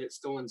later, and it's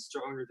going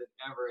stronger than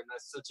ever. And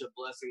that's such a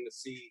blessing to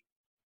see.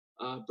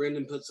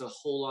 Brendan puts a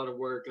whole lot of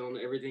work on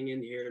everything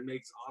in here and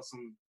makes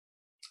awesome.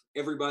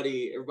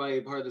 Everybody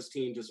a part of this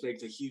team just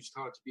makes a huge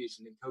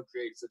contribution and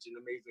co-creates such an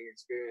amazing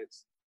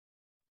experience.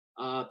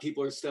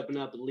 People are stepping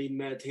up and leading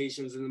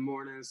meditations in the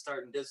morning,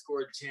 starting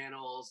Discord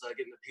channels,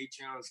 getting the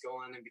Patreons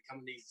going, and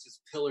becoming these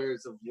just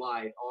pillars of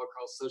light all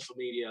across social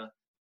media.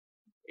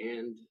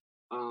 And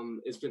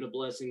it's been a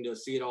blessing to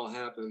see it all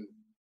happen.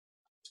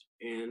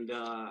 And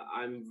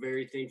I'm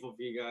very thankful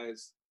for you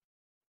guys.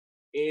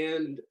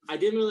 And I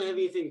didn't really have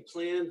anything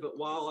planned, but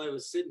while I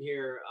was sitting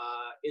here,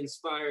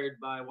 inspired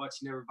by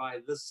Watching Everybody,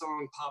 this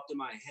song popped in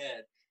my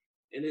head.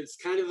 And it's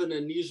kind of an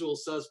unusual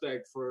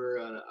suspect for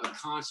a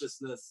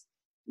consciousness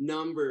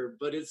number,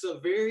 but it's a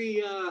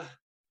very,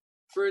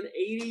 for an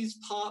 80s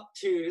pop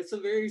tune, it's a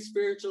very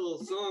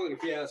spiritual song,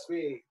 if you ask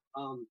me.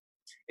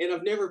 And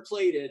I've never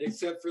played it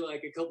except for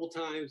like a couple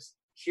times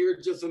here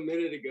just a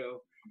minute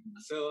ago.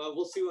 So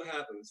we'll see what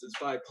happens. It's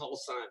by Paul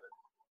Simon.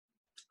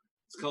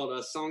 It's called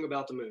A Song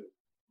About the Moon.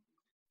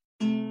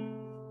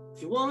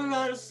 If you want to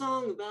write a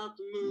song about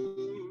the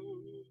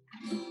moon,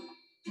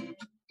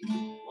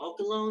 walk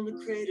along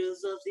the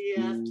craters of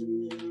the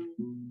afternoon,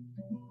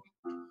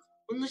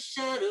 when the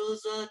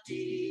shadows are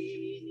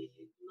deep,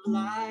 the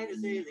light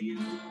is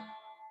alien,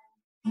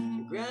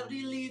 and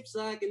gravity leaps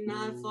like a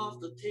knife off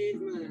the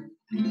pavement.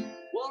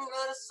 Walk Wanna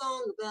write a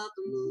song about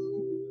the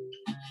moon.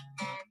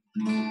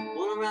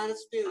 Wanna write a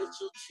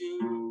spiritual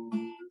tune.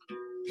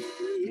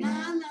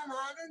 Na na na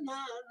na na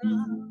na.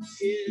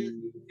 Yeah,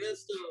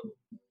 presto.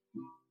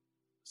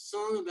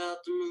 Song about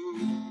the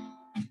moon.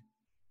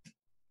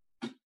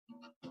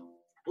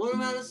 Wanna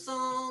write a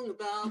song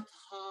about the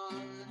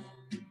heart.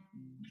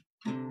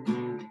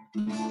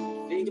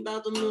 Think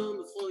about the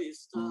moon before you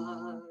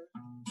start.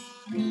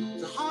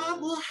 The heart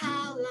will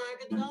howl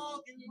like a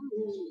dog in the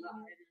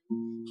moonlight.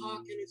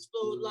 Heart can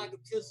explode like a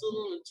pistol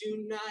on a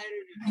June night.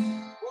 And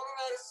wanna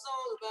write a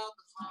song about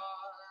the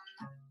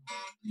heart.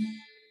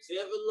 It's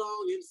ever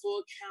longing for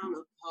a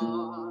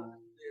counterpart.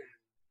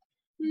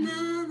 Na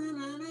na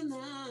na na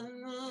na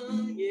na,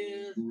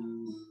 yeah.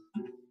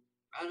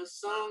 Write a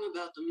song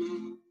about the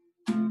moon.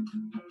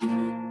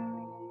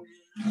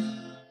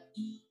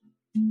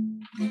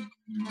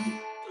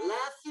 The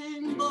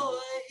laughing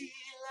boy, he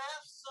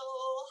laughed so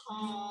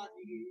hard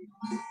he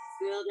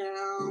fell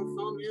down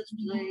from his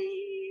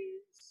place.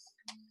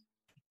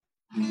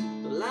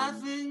 The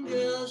laughing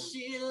girl,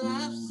 she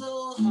laughed so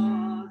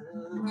hard,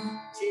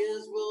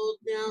 tears rolled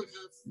down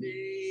her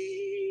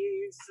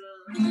face.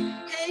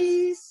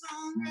 Hey,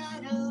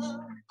 songwriter,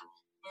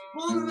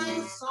 wanna write a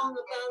song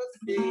about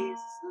a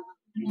face?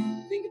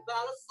 Think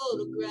about a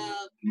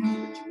photograph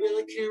that you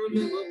really can't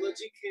remember, but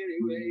you can't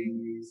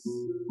erase.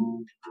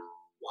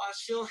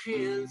 Wash your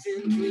hands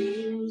in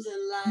dreams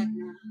and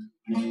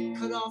lightning.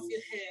 Cut off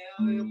your hair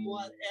and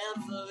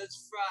whatever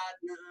is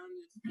frightening.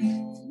 If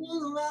you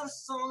wanna write a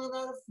song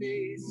about a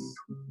face,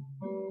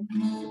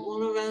 if you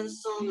wanna write a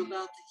song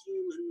about the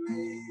human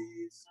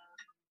race.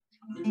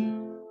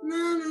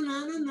 Na na na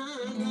na na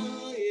na,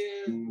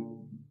 yeah.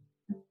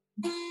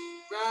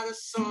 Write a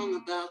song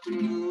about the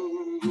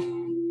moon.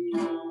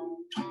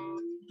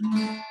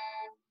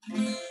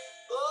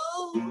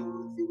 Oh,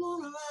 if you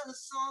wanna write a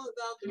song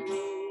about the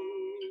moon,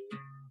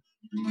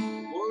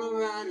 wanna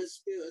write a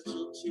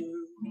spiritual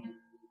tune.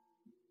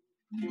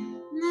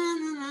 Na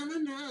na na na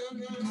na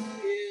na,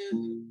 yeah.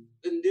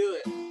 Then do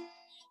it.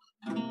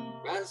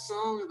 Write a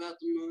song about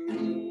the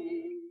moon.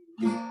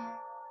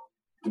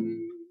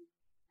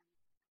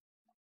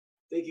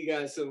 Thank you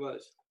guys so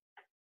much.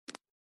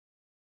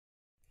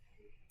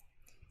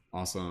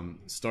 Awesome.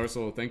 Star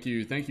Soul, thank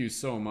you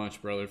so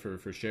much, brother,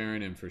 for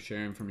sharing and for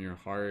sharing from your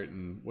heart.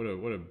 And what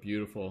a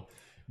beautiful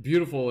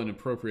and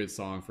appropriate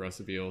song for us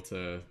to be able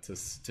to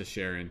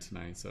share in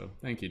tonight. So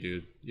thank you,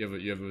 dude.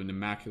 You have an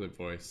immaculate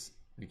voice.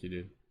 Thank you,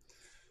 dude.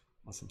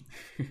 Awesome.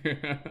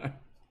 That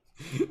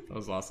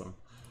was awesome.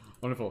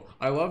 Wonderful.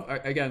 I love,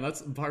 again,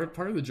 that's part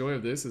of the joy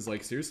of this is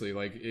like, seriously,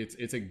 like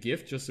it's a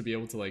gift just to be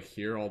able to like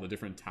hear all the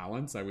different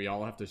talents that we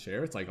all have to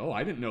share. It's like, oh,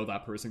 I didn't know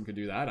that person could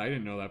do that. I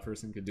didn't know that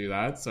person could do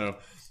that. So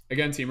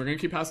again, team, we're going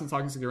to keep passing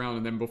talking stick around.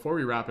 And then before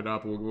we wrap it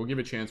up, we'll give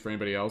a chance for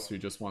anybody else who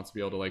just wants to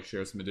be able to like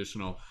share some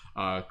additional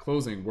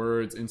closing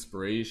words,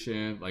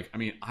 inspiration. Like, I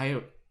mean,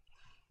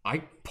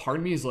 part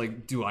of me is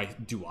like, do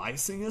I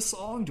sing a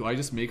song? Do I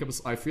just make up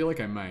I feel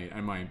like I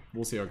might.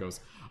 We'll see how it goes.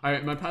 All right,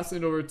 am I passing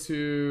it over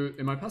to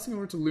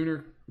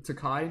Lunar, to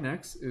Kai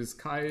next? Is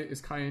Kai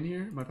in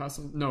here? Am I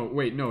passing? No,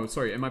 wait, no,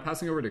 sorry. Am I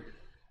passing over to?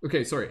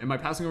 Okay, sorry. Am I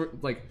passing over?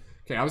 Like,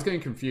 okay, I was getting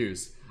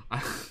confused.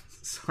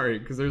 Sorry,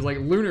 because there's like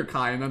Lunar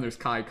Kai and then there's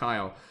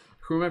Kyle.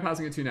 Who am I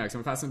passing it to next? Am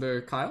I passing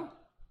to Kyle?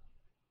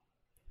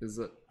 Is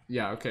it?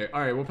 Yeah, okay.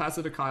 All right, we'll pass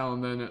it to Kyle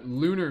and then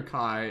Lunar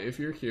Kai, if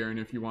you're here and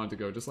if you want to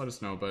go, just let us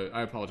know, but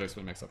I apologize for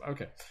the mix-up.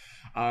 Okay.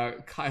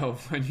 Kyle,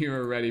 when you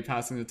are ready,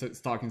 passing the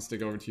talking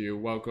stick over to you.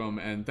 Welcome,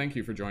 and thank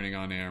you for joining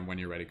on air, and when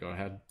you're ready, go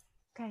ahead.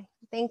 Okay,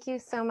 thank you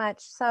so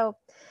much. So,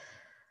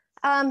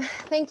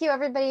 thank you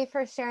everybody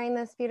for sharing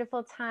this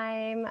beautiful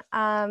time.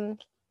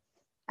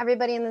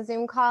 Everybody in the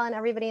Zoom call and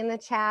everybody in the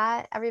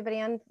chat,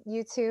 everybody on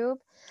YouTube.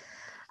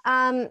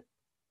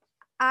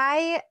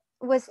 I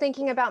was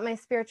thinking about my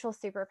spiritual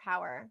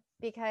superpower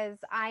because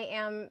I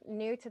am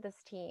new to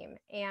this team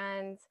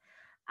and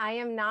I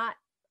am not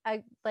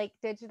a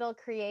digital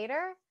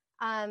creator.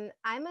 I'm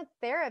a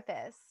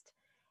therapist,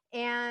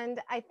 and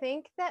I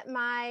think that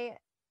my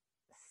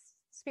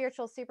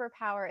spiritual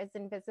superpower is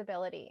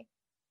invisibility,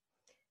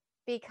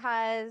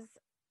 because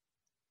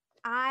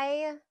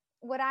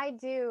what I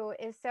do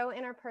is so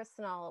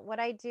interpersonal. What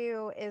I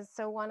do is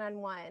so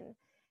one-on-one,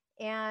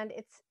 and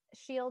it's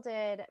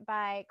shielded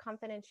by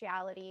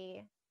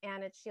confidentiality,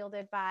 and it's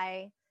shielded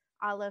by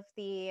all of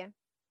the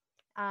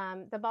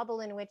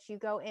bubble in which you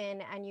go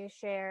in and you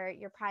share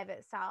your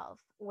private self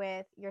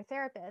with your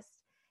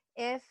therapist.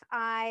 If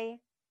I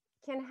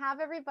can have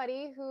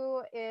everybody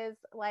who is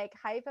like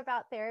hype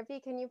about therapy,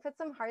 can you put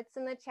some hearts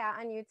in the chat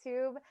on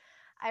YouTube?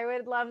 I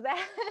would love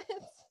that.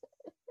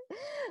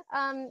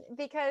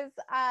 Because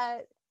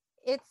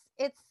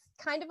it's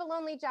kind of a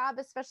lonely job,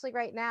 especially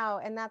right now,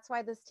 and that's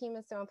why this team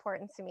is so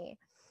important to me.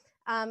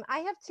 I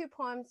have 2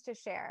 poems to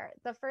share.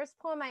 The first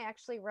poem I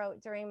actually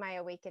wrote during my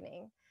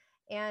awakening,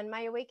 and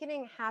my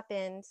awakening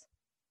happened,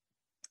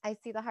 I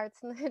see the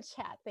hearts in the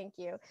chat, thank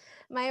you.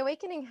 My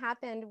awakening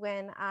happened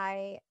when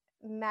I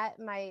met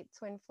my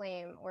twin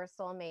flame or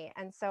soulmate,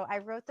 and so I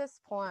wrote this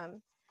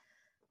poem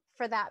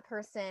for that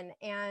person.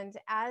 And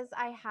as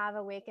I have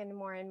awakened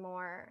more and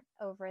more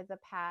over the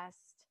past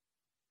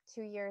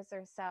 2 years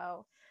or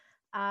so,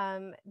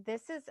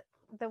 this is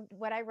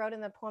what I wrote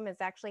in the poem is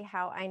actually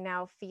how I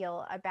now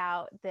feel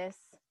about this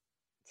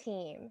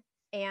team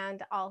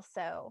and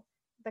also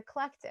the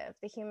collective,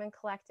 the human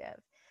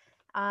collective.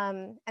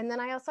 And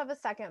then I also have a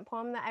second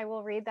poem that I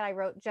will read that I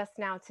wrote just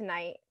now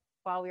tonight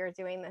while we were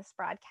doing this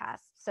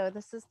broadcast. So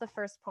this is the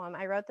first poem.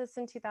 I wrote this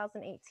in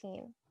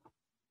 2018.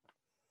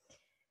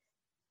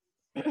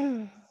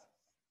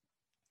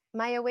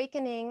 My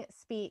awakening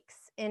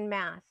speaks in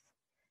math,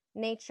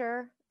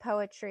 nature,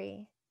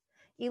 poetry,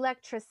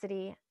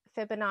 electricity,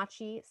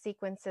 Fibonacci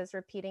sequences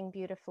repeating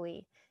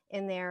beautifully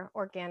in their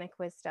organic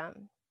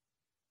wisdom.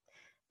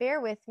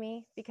 Bear with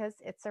me because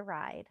it's a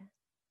ride.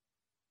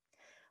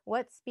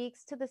 What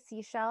speaks to the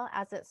seashell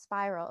as it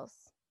spirals?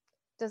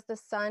 Does the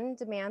sun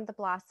demand the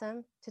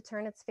blossom to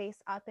turn its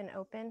face up and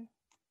open?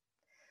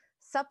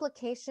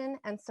 Supplication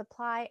and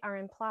supply are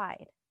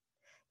implied.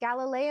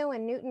 Galileo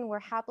and Newton were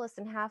hapless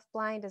and half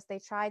blind as they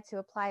tried to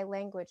apply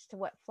language to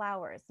what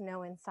flowers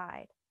know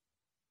inside.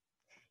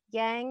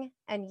 Yang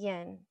and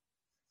yin,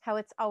 how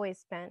it's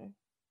always been.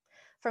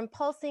 From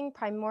pulsing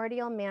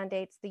primordial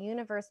mandates, the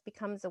universe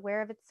becomes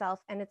aware of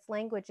itself, and its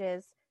language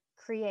is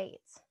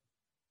create.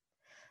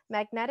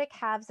 Magnetic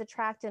halves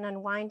attract and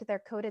unwind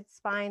their coded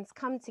spines,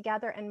 come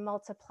together and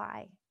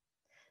multiply.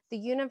 The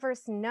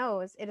universe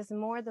knows it is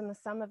more than the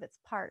sum of its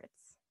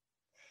parts.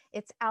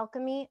 It's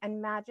alchemy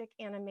and magic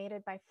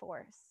animated by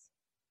force.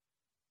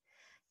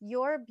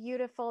 You're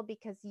beautiful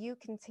because you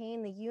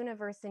contain the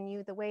universe in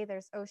you the way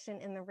there's ocean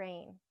in the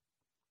rain.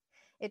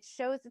 It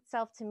shows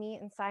itself to me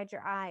inside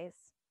your eyes.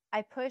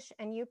 I push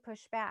and you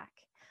push back.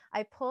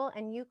 I pull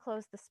and you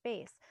close the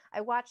space.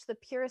 I watch the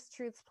purest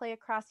truths play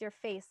across your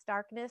face,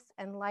 darkness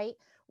and light,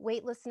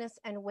 weightlessness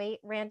and weight,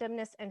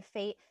 randomness and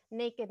fate,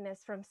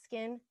 nakedness from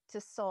skin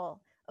to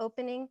soul,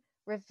 opening,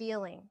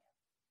 revealing.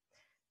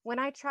 When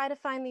I try to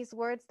find these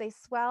words, they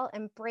swell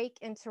and break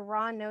into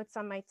raw notes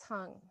on my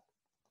tongue,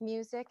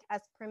 music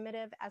as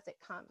primitive as it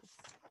comes.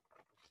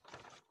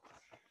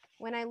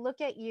 When I look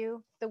at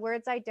you, the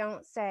words I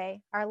don't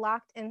say are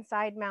locked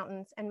inside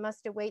mountains and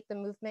must await the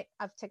movement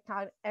of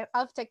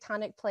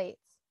tectonic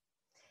plates.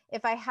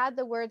 If I had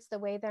the words the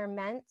way they're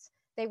meant,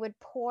 they would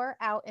pour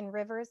out in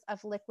rivers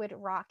of liquid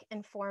rock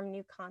and form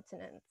new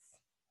continents.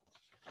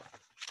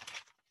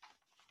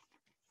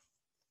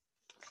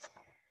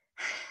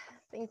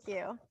 Thank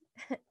you.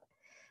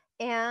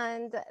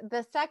 And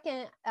the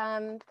second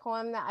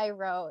poem that I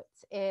wrote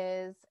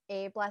is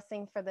a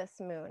blessing for this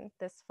moon,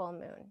 this full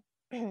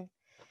moon.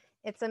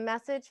 It's a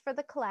message for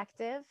the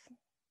collective.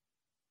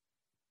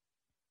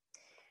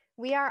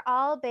 We are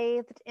all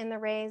bathed in the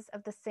rays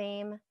of the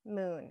same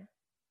moon.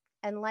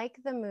 And like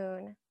the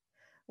moon,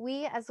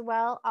 we as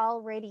well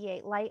all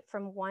radiate light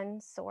from one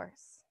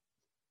source.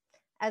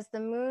 As the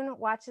moon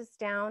watches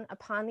down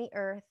upon the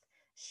earth,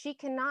 she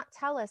cannot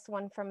tell us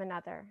one from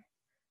another,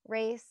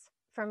 race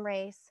from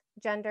race,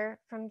 gender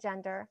from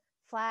gender,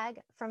 flag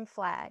from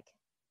flag.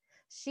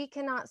 She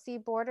cannot see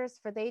borders,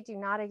 for they do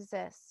not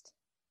exist.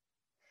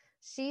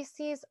 She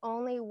sees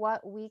only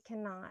what we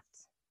cannot,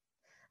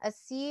 a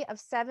sea of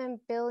 7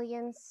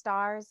 billion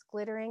stars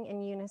glittering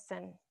in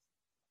unison.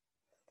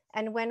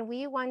 And when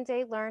we one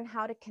day learn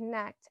how to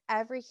connect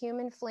every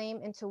human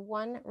flame into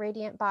one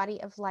radiant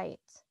body of light,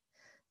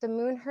 the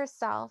moon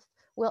herself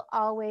will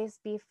always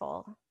be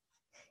full,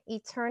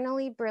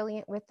 eternally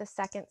brilliant with the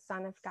second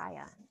sun of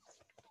Gaia.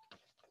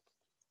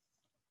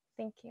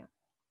 Thank you.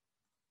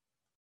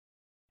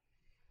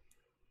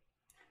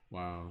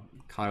 Wow.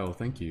 Kyle,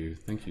 thank you.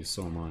 Thank you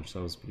so much.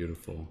 That was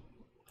beautiful.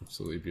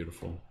 Absolutely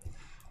beautiful.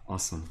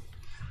 Awesome.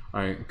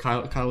 All right,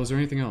 Kyle, is there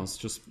anything else?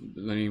 Just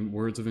any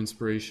words of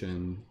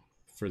inspiration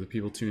for the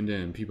people tuned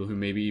in, people who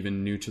may be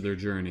even new to their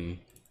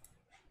journey?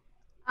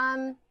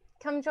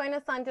 Come join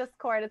us on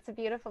Discord. It's a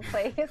beautiful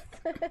place.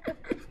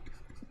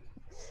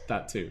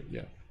 That too,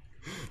 yeah.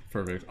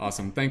 Perfect.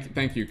 Awesome.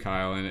 Thank you,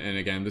 Kyle. And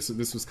again, this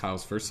was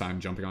Kyle's first time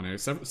jumping on air.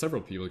 Several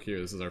people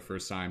here. This is our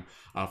first time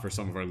for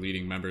some of our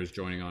leading members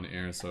joining on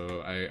air.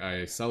 So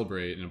I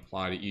celebrate and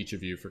applaud each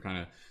of you for kind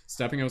of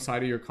stepping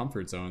outside of your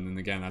comfort zone. And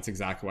again, that's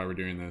exactly why we're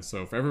doing this.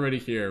 So for everybody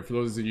here, for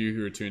those of you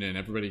who are tuned in,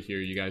 everybody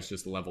here, you guys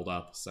just leveled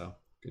up. So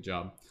good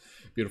job.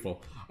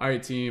 Beautiful. All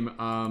right, team.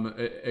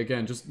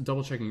 Again, just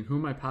double checking. Who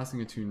am I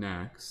passing it to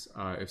next?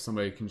 If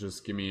somebody can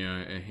just give me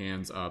a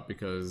hands up,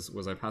 because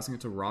was I passing it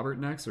to Robert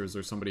next, or is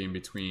there somebody in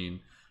between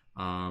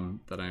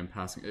that I am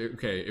passing?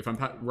 Okay, if I'm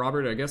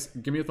Robert, I guess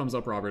give me a thumbs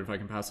up, Robert, if I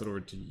can pass it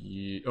over to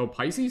you. Oh,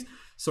 Pisces.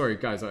 Sorry,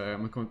 guys.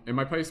 Am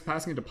I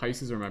passing it to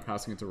Pisces, or am I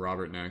passing it to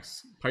Robert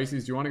next?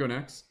 Pisces, do you want to go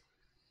next?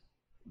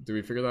 Do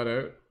we figure that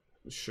out?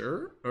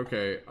 Sure.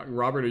 Okay,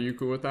 Robert, are you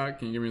cool with that?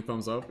 Can you give me a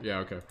thumbs up? Yeah.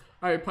 Okay.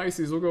 All right,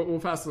 Pisces, we'll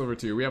pass it over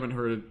to you. We haven't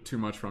heard too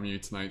much from you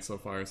tonight so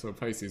far. So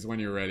Pisces, when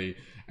you're ready.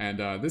 And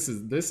this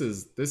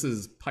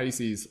is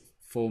Pisces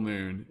full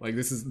moon. Like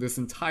this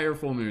entire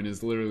full moon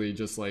is literally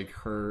just like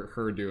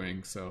her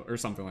doing, or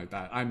something like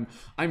that.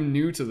 I'm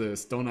new to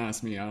this. Don't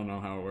ask me. I don't know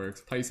how it works.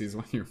 Pisces,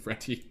 when you're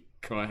ready.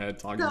 Go ahead,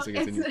 talk So us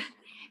continue.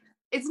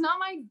 it's not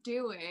my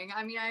doing.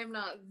 I mean, I am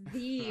not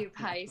the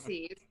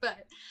Pisces,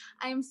 but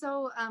I am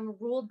so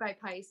ruled by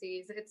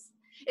Pisces.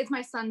 It's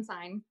my sun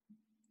sign,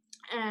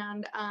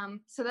 and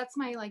so that's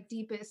my like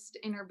deepest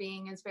inner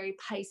being is very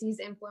Pisces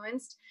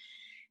influenced,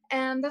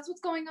 and that's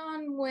what's going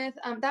on with.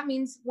 That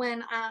means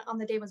when on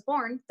the day I was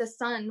born, the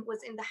sun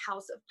was in the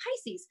house of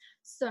Pisces.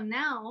 So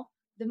now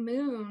the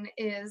moon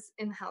is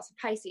in the house of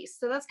Pisces.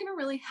 So that's going to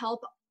really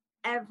help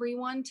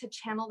everyone to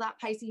channel that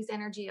Pisces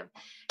energy of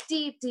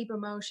deep, deep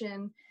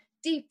emotion,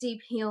 deep,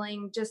 deep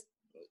healing, just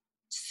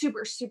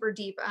super, super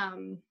deep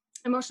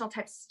emotional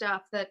type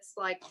stuff that's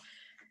like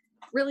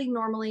really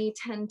normally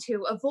tend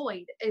to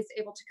avoid is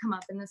able to come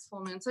up in this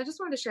full moon. So I just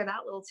wanted to share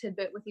that little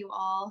tidbit with you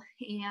all.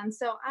 And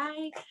so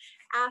I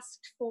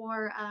asked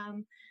for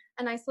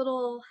a nice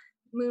little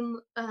moon,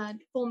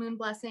 full moon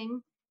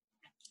blessing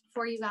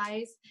for you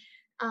guys.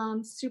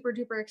 Super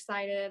duper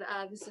excited.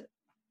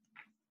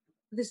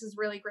 This is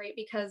really great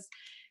because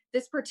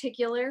this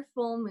particular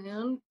full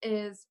moon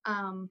is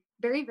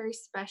very, very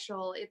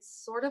special.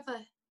 It's sort of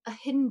a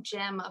hidden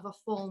gem of a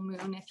full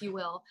moon, if you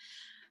will.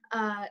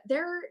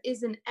 There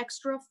is an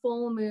extra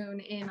full moon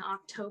in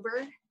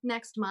October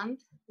next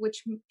month,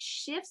 which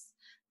shifts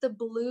the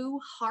blue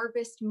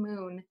harvest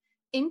moon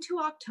into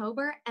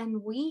October,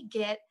 and we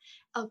get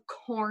a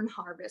corn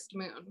harvest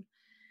moon.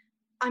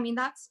 I mean,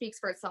 that speaks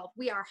for itself.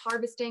 We are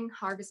harvesting,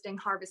 harvesting,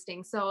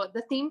 harvesting. So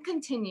the theme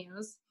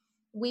continues.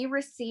 We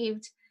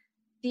received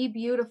the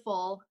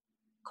beautiful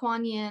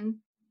Kuan Yin,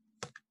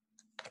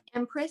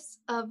 Empress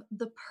of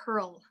the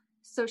Pearl.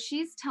 So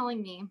she's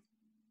telling me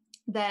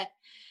that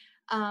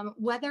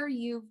whether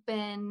you've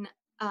been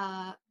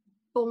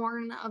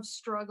born of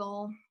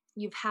struggle,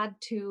 you've had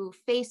to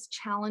face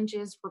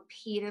challenges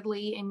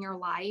repeatedly in your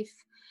life,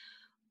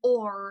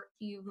 or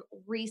you've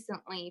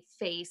recently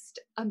faced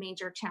a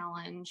major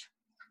challenge,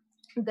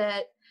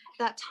 that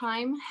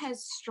time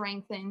has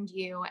strengthened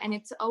you, and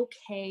it's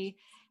okay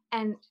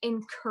and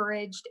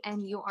encouraged,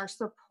 and you are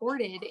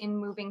supported in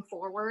moving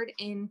forward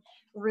in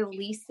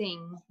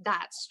releasing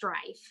that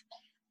strife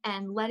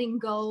and letting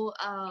go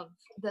of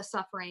the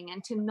suffering,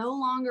 and to no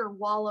longer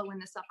wallow in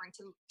the suffering,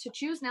 to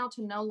choose now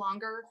to no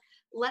longer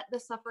let the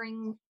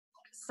suffering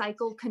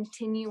cycle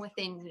continue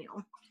within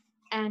you.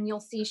 And you'll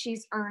see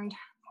she's earned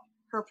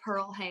her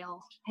pearl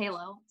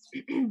halo.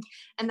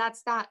 And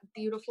that's that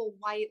beautiful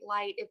white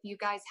light. If you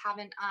guys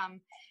haven't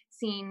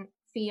seen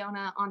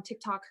Fiona on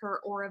TikTok, her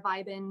Aura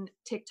Vibin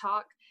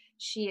TikTok,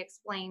 she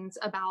explains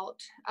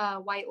about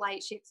white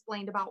light. She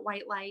explained about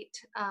white light,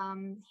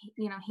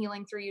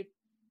 healing through you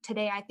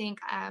today. I think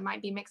I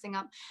might be mixing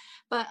up,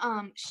 but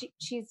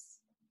she's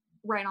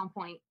right on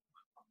point.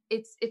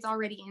 It's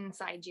already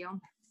inside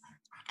you.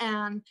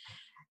 And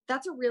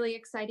that's a really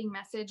exciting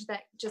message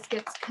that just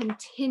gets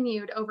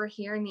continued over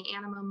here in the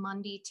Anima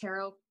Mundi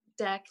Tarot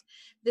deck.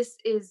 This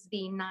is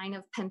the 9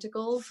 of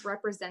Pentacles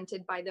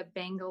represented by the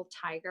Bengal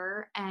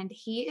tiger. And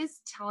he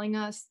is telling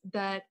us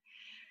that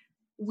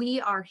we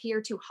are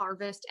here to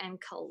harvest and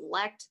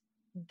collect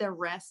the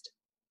rest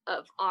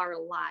of our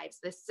lives.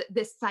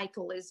 This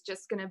cycle is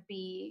just going to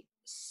be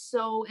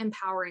so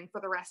empowering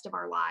for the rest of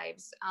our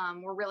lives.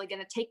 We're really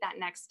going to take that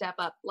next step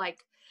up. Like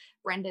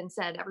Brendan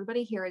said,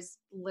 everybody here is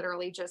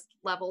literally just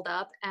leveled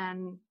up,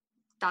 and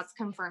that's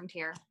confirmed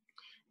here.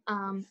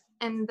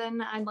 And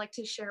then I'd like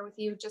to share with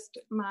you just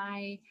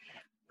my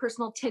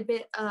personal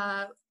tidbit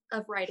of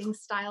writing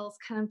styles,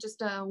 kind of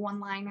just a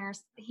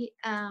one-liners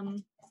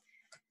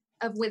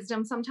of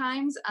wisdom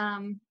sometimes.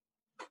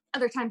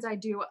 Other times I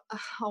do a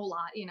whole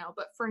lot,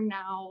 but for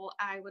now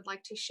I would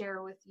like to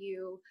share with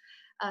you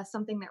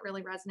something that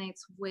really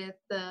resonates with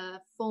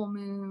the full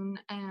moon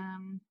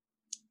and,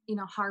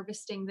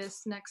 harvesting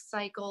this next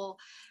cycle,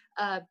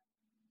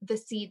 the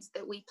seeds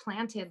that we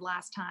planted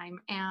last time.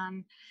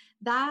 And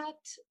that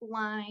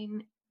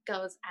line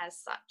goes as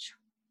such.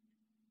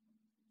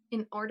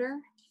 In order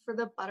for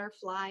the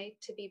butterfly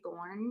to be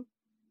born,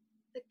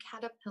 the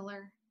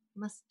caterpillar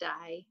must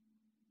die.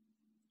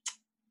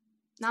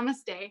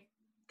 Namaste.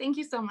 Thank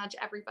you so much,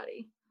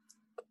 everybody.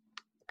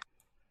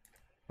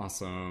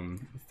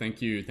 Awesome.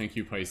 Thank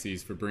you,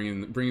 Pisces, for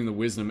bringing the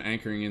wisdom,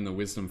 anchoring in the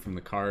wisdom from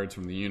the cards,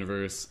 from the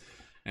universe.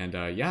 And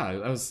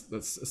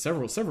that's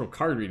several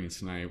card readings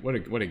tonight.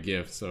 What a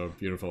gift. So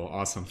beautiful.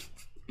 Awesome.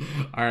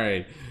 All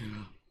right.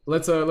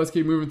 Let's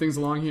keep moving things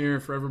along here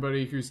for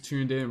everybody who's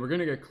tuned in. We're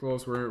gonna get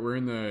close. We're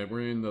in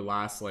the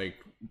last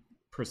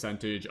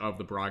percentage of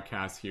the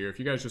broadcast here. If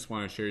you guys just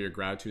want to share your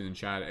gratitude in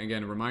chat,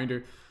 again, a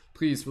reminder,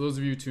 please, for those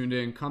of you tuned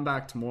in, come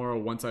back tomorrow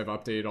once I've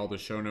updated all the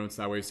show notes,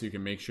 that way so you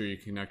can make sure you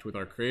connect with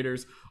our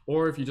creators.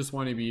 Or if you just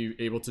want to be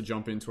able to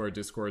jump into our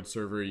Discord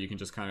server, you can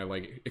just kind of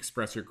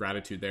express your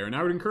gratitude there. And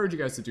I would encourage you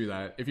guys to do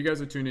that. If you guys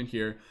are tuned in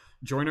here,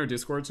 join our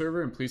Discord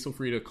server, and please feel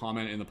free to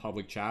comment in the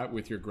public chat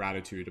with your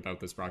gratitude about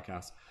this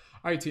broadcast.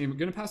 All right, team, I'm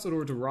going to pass it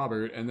over to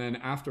Robert, and then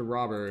after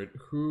Robert,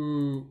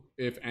 who,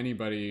 if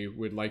anybody,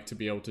 would like to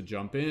be able to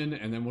jump in,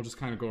 and then we'll just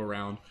kind of go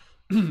around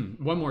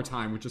one more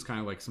time with just kind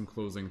of like some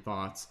closing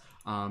thoughts.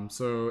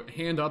 So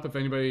hand up if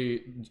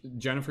anybody,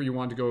 Jennifer, you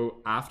want to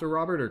go after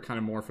Robert or kind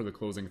of more for the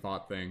closing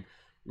thought thing?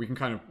 We can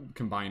kind of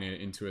combine it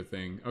into a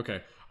thing.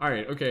 Okay. All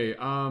right. Okay.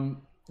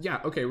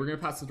 Yeah. Okay. We're gonna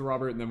pass it to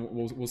Robert, and then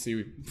we'll see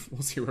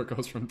where it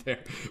goes from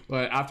there.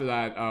 But after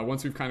that,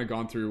 once we've kind of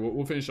gone through,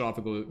 we'll finish it off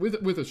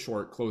with a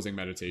short closing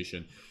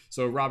meditation.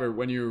 So Robert,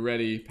 when you're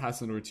ready,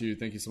 pass it over to you.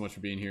 Thank you so much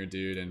for being here,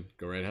 dude, and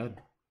go right ahead.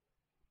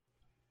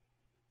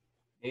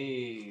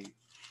 Hey,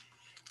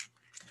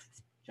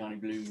 Johnny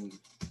Blue.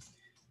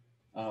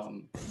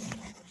 Hi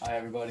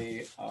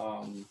everybody.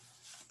 I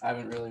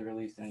haven't really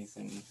released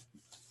anything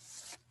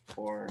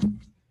for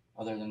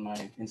other than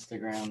my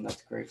Instagram.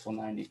 That's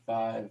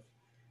Grateful95.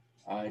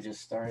 I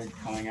just started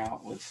coming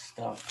out with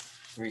stuff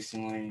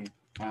recently,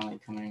 finally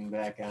coming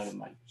back out of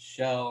my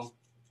shell.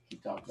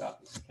 Keep talking about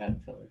this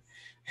caterpillar.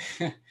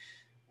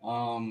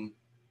 I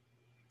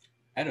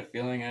had a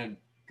feeling I'd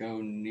go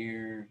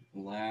near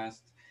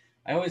last.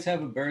 I always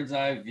have a bird's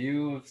eye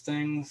view of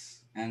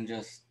things, and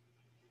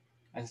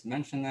I just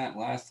mentioned that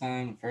last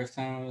time, first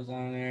time I was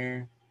on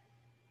there.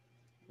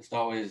 Just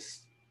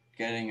always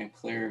getting a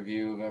clear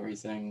view of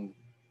everything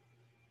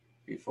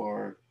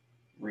before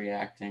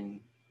reacting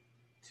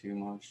too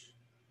much.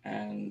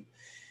 And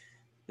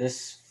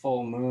this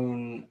full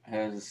moon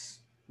has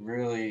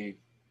really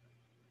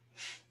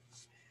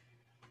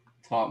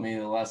taught me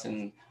the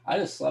lesson. I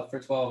just slept for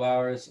 12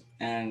 hours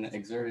and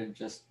exerted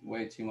just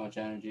way too much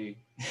energy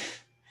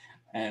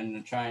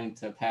and trying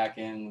to pack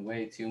in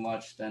way too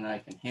much than I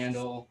can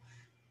handle.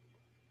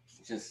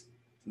 Just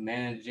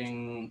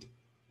managing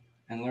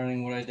and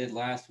learning what I did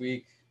last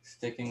week,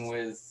 sticking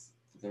with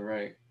the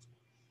right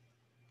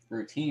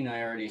routine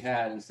I already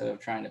had instead of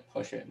trying to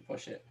push it.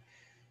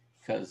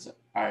 Because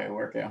I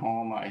work at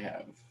home, I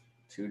have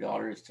 2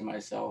 daughters to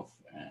myself,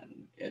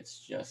 and it's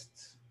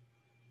just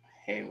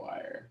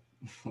haywire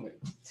with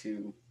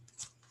 2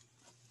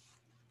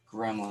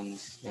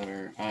 gremlins that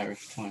are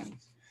Irish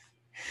twins.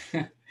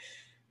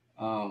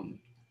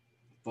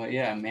 But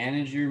yeah,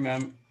 manage your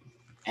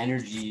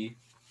energy.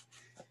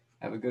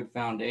 Have a good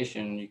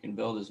foundation. You can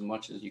build as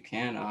much as you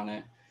can on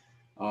it.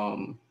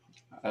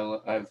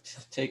 I've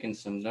taken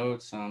some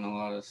notes on a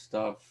lot of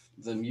stuff.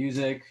 The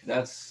music,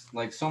 that's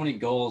like so many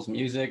goals.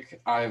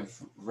 Music,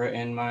 I've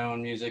written my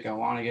own music. I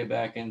want to get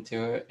back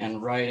into it.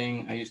 And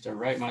writing, I used to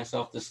write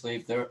myself to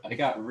sleep. I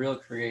got real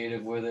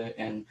creative with it.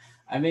 And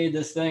I made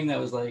this thing that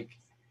was like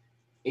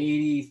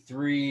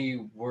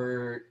 83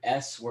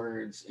 S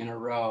words in a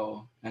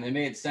row. And it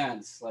made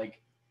sense.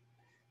 Like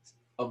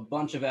a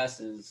bunch of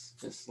S's,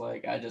 just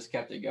like I just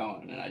kept it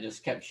going, and I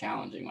just kept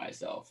challenging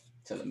myself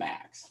to the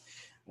max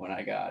when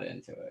I got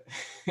into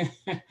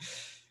it.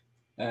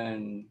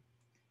 And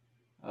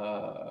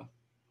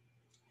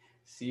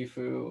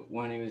Sifu,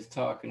 when he was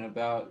talking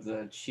about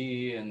the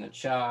chi and the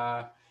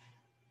cha,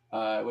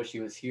 I wish he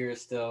was here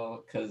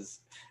still, because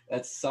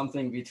that's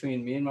something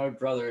between me and my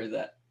brother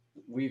that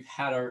we've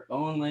had our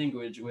own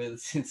language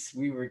with since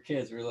we were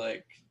kids. We're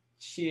like,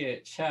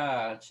 chi,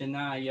 cha,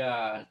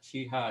 chinaya,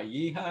 chiha,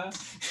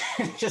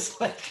 yiha.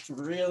 Just like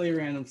really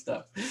random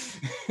stuff.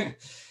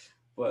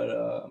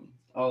 But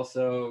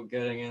also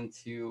getting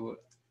into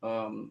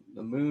the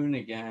moon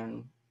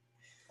again,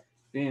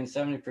 being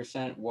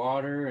 70%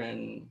 water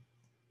and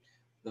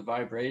the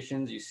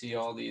vibrations. You see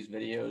all these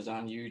videos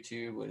on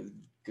YouTube with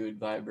good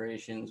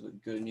vibrations,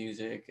 with good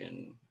music,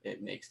 and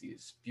it makes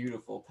these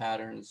beautiful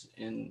patterns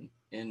in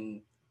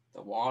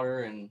the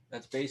water. And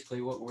that's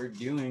basically what we're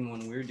doing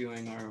when we're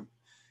doing our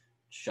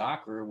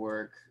chakra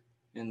work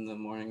in the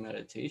morning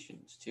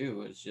meditations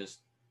too. It's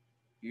just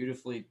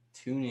beautifully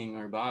tuning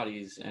our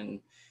bodies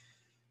and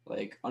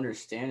like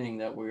understanding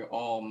that we're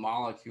all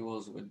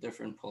molecules with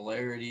different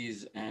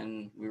polarities,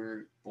 and we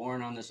were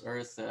born on this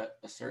earth at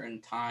a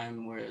certain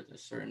time where the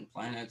certain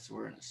planets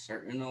were in a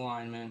certain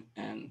alignment,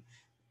 and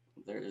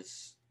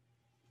there's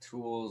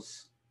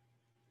tools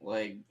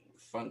like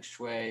feng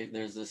shui.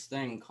 There's this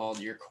thing called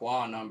your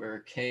Qua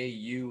number,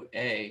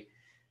 KUA,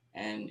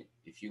 and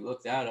if you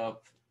look that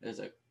up, there's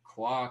a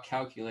Qua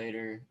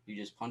calculator. You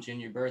just punch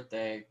in your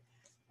birthday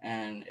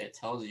and it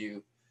tells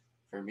you,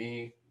 for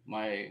me,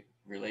 my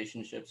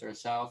relationships are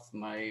south,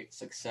 my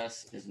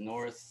success is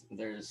north.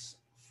 There's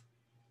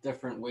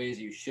different ways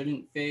you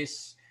shouldn't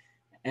face,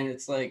 and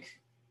it's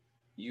like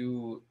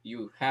you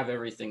have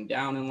everything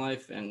down in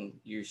life and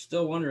you're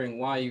still wondering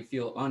why you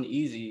feel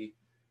uneasy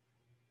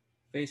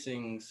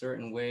facing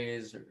certain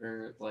ways,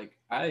 or like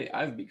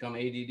I've become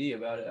ADD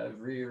about it.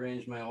 I've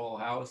rearranged my whole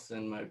house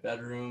and my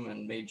bedroom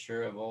and made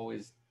sure I've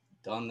always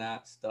done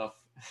that stuff.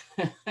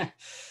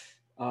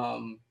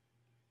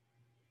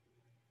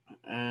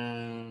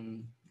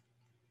 And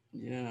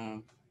yeah.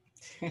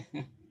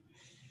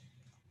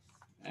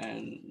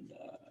 And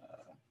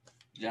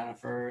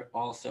Jennifer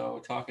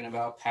also talking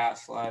about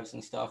past lives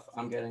and stuff.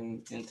 I'm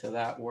getting into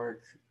that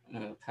work,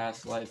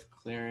 past life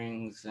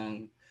clearings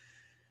and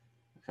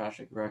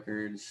Akashic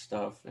records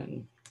stuff,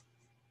 and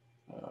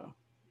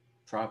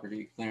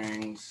property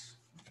clearings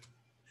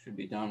should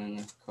be done in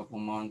a couple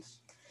months.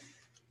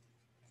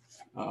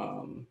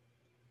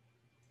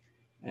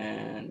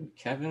 and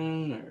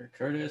Kevin or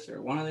Curtis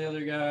or one of the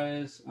other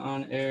guys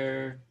on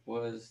air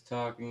was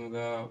talking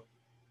about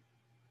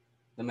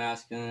the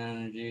masculine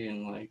energy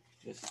and like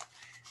just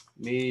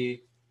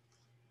me,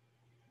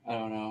 I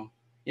don't know.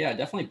 Yeah,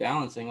 definitely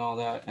balancing all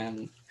that.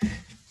 And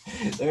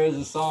there is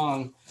a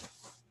song,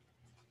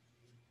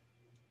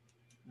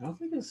 I don't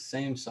think it's the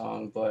same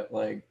song, but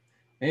like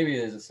maybe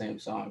it is the same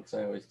song because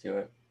I always do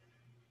it.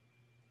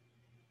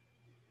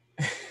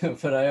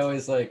 But I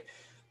always like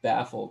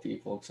baffle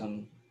people because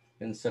I'm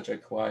been such a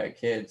quiet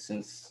kid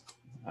since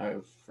I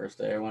first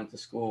day I went to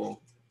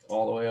school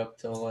all the way up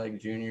till like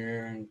junior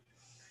year in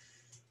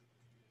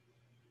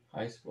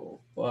high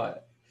school.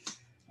 But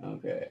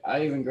okay,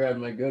 I even grabbed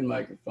my good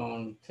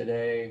microphone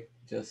today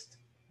just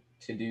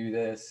to do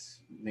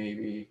this.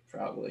 Maybe,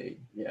 probably,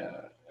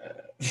 yeah.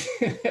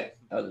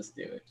 I'll just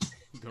do it.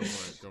 Go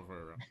for it. Go for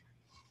it, Ron.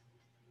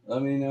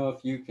 Let me know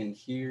if you can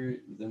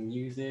hear the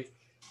music.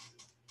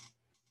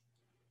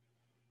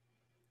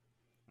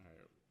 All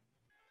right,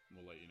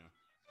 we'll let you know.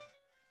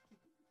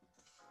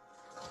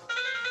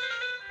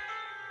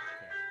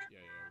 Okay. Yeah,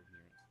 we can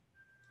hear it.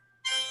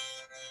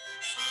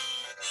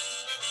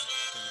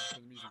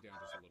 Turn the music down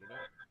just a little bit.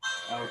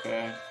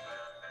 Okay.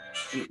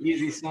 An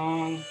easy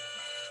song.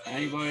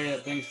 Anybody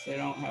that thinks they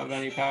don't have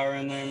any power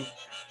in them,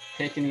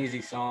 pick an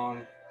easy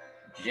song,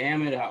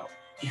 jam it out.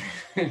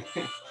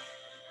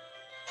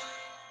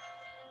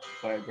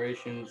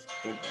 Vibrations,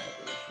 good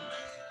vibrations.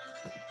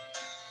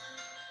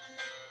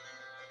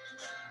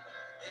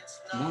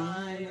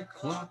 9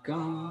 o'clock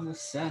on a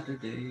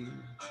Saturday,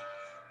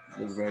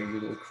 the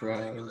regular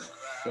crowd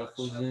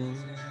shuffles in.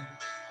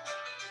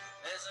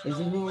 There's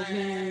an old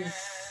man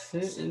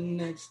sitting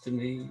next to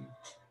me,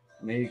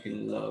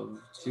 making love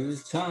to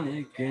his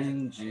tonic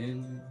and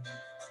gin.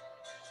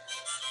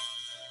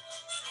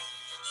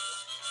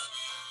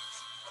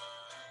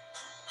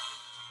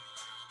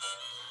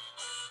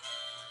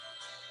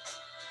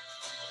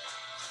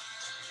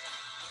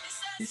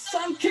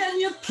 Son, can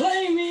you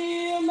play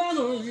me a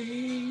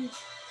memory?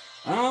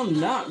 I'm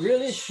not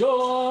really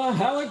sure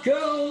how it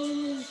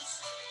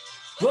goes,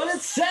 but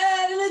it's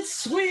sad and it's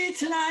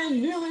sweet, and I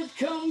knew it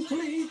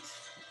complete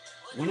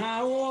when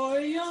I wore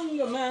a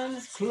younger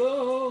man's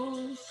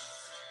clothes.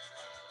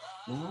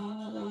 La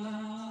la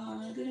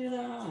la di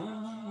da,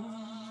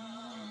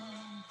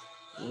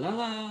 la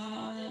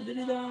la di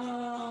da da.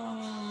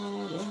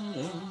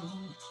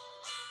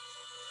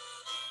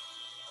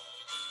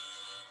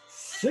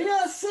 Sing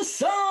us a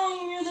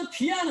song, you're the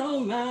piano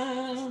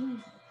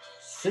man.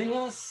 Sing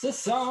us a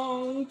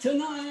song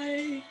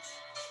tonight.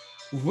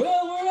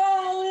 Well, we're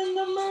all in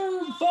the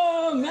mood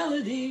for a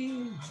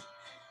melody,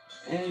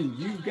 and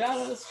you got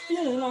us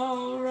feeling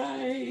all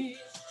right.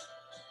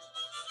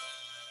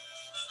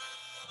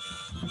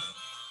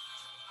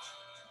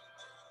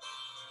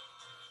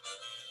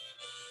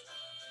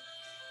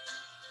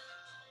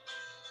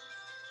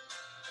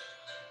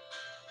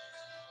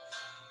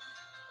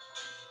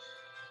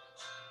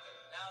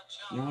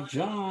 Now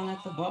John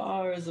at the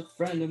bar is a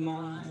friend of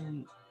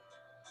mine.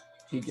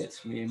 He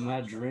gets me my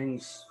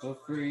drinks for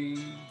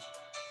free,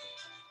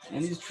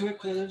 and he's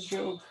quick with a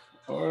joke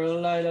or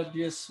light up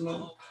your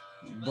smoke,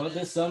 but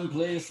there's some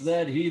place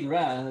that he'd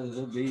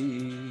rather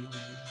be.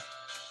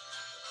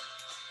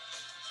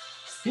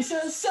 He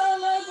says,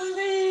 son, I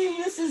believe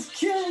this is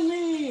killing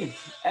me,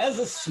 as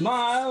a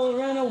smile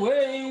ran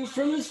away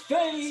from his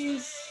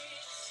face.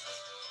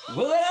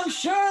 Well, I'm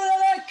sure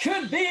that I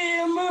could be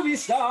a movie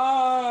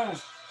star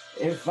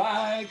if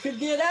I could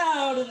get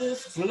out of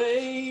this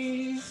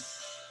place.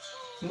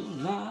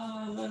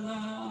 La la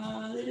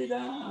la di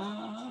da,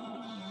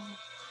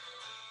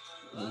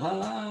 la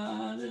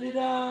la di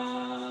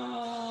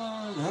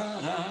da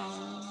da da.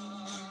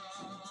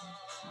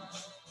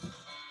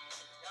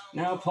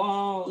 Now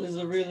Paul is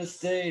a real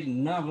estate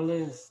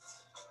novelist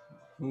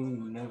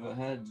who never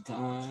had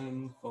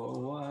time for a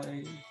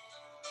wife,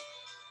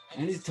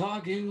 and he's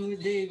talking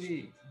with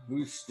Davy,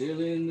 who's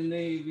still in the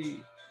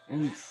Navy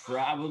and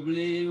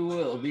probably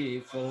will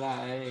be for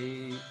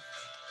life.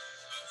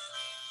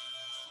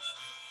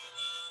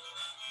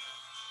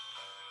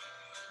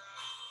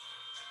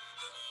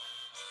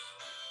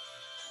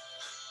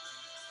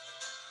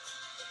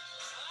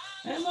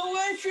 And the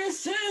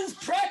waitress is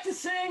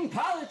practicing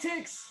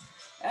politics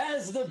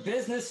as the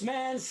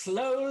businessman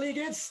slowly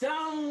gets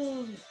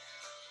stoned.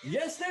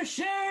 Yes, they're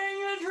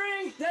sharing a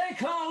drink they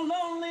call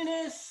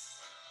loneliness,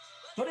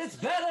 but it's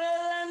better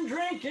than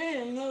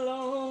drinking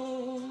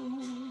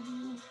alone.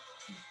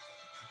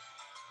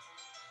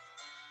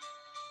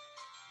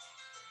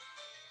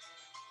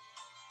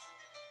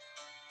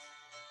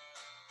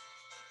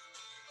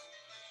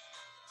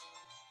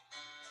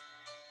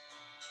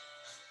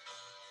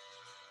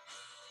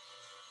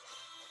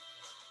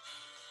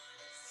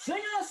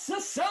 Sing us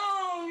a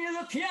song,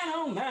 you're the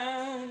piano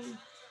man.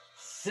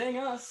 Sing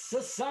us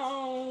a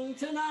song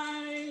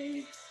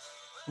tonight.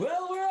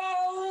 Well, we're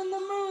all in the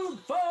mood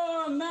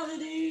for a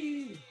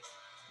melody,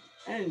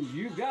 and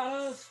you got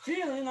us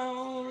feeling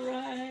all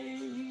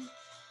right.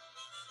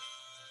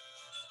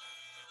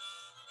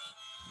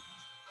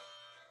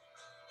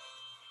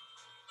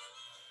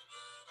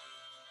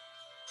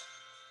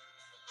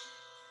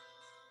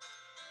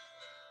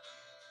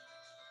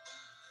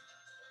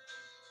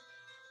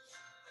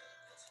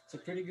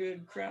 It's a pretty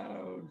good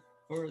crowd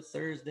for a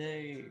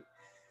Thursday.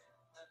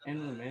 And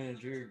the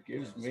manager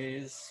gives me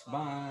a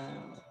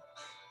smile.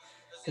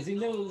 Cause he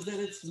knows that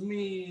it's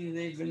me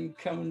they've been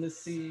coming to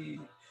see,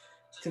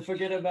 to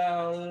forget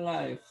about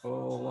life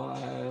for a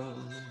while.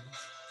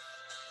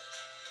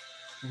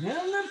 And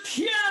the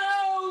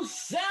piano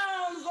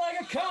sounds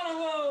like a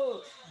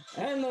carnival,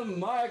 and the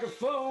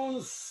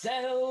microphone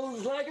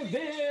sells like a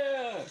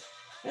beer.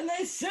 And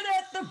they sit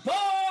at the bar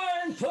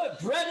and put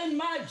bread in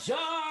my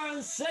jar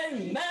and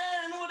say,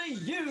 man, what are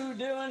you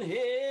doing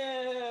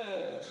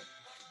here?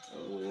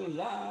 Oh,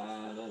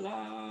 la, la,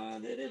 la,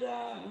 da, da,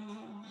 da.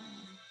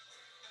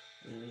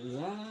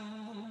 La,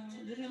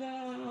 da, da, da,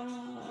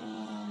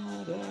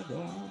 da,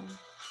 da.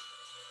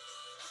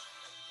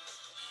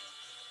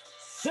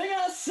 Sing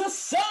us a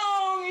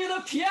song, you're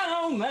the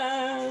piano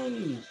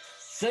man.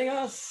 Sing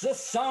us a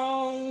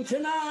song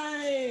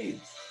tonight.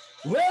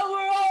 Well,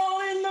 we're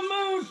all in the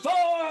mood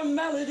for a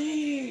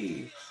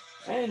melody,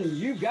 and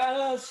you got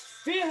us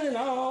feeling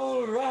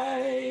all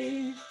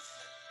right.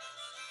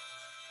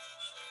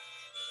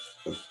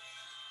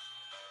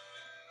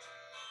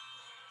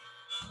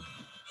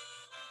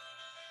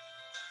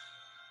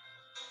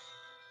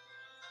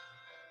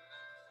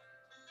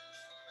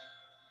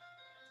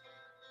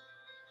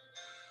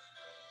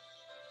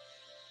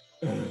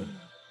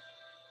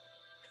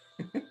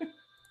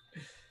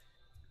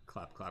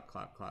 Clap, clap,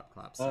 clap, clap,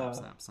 clap. Snap,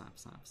 snap, snap,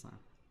 snap, snap.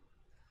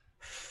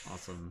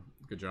 Awesome.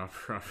 Good job,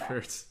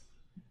 Robert.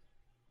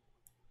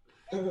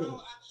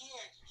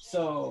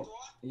 So,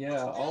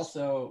 yeah,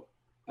 also,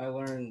 I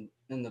learned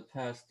in the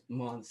past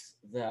months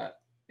that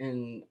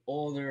in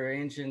older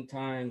ancient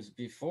times,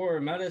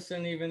 before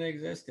medicine even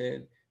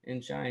existed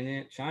in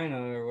China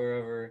or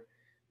wherever,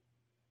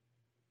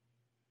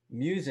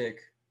 music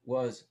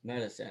was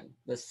medicine.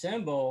 The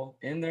symbol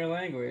in their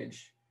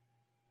language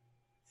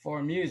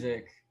for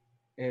music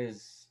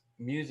is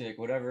music,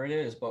 whatever it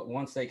is. But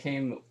once they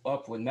came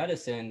up with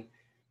medicine,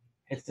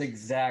 it's the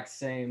exact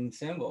same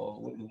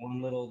symbol with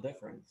one little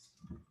difference.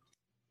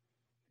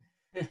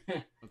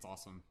 That's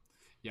awesome.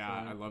 Yeah,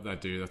 I love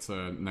that, dude. That's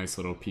a nice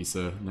little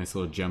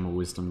gem of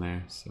wisdom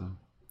there. So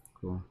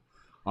cool.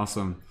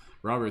 Awesome.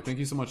 Robert, thank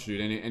you so much,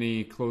 dude.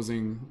 Any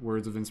closing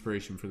words of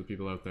inspiration for the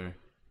people out there?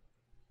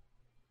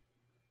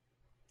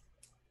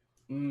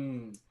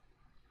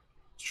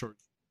 Short.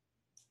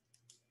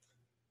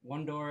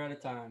 One door at a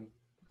time.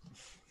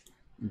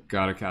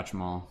 Gotta catch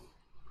them all.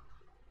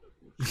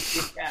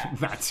 Yeah.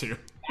 That too.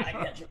 Gotta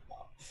catch them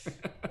all.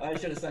 I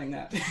should have sang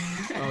that.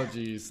 Oh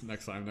geez,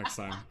 next time.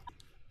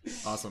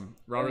 Awesome.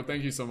 Robert,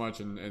 thank you so much,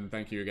 and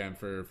thank you again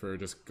for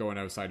just going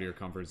outside of your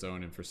comfort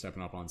zone and for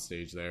stepping up on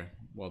stage there.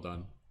 Well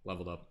done.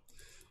 Leveled up.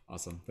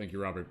 Awesome. Thank you,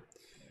 Robert.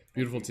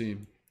 Beautiful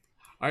team.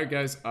 All right,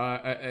 guys.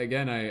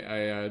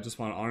 I just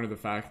want to honor the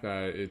fact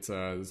that it's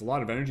there's a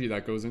lot of energy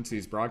that goes into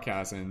these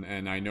broadcasts,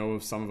 and I know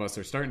some of us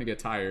are starting to get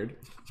tired.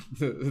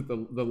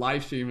 The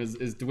live stream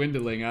is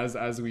dwindling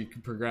as we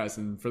progress,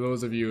 and for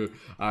those of you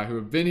who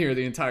have been here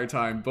the entire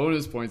time,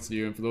 bonus points to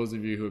you, and for those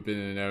of you who have been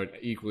in and out,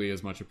 equally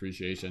as much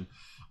appreciation.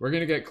 We're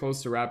gonna get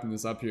close to wrapping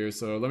this up here,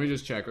 so let me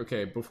just check.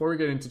 Okay, before we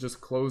get into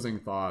just closing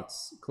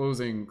thoughts,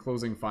 closing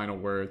final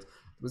words.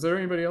 Was there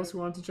anybody else who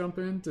wanted to jump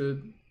in?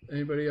 Did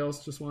anybody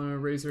else just want to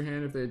raise their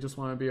hand if they just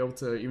want to be able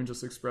to even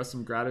just express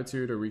some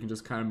gratitude, or we can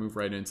just kind of move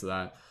right into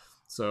that?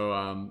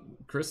 So,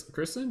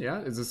 Kristen,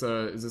 yeah, is this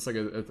like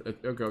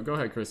go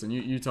ahead, Kristen.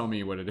 You tell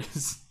me what it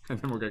is, and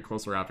then we'll get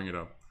close to wrapping it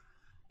up.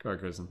 Go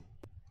ahead, Kristen.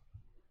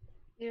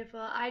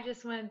 Beautiful. I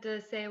just wanted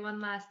to say one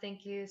last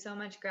thank you. So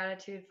much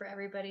gratitude for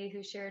everybody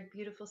who shared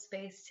beautiful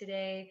space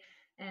today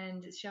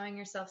and showing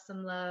yourself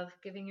some love,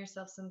 giving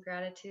yourself some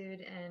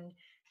gratitude, and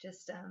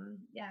just,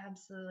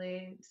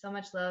 absolutely. So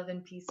much love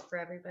and peace for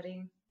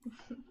everybody.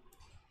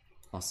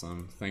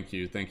 Awesome. Thank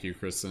you,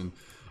 Kristen.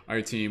 All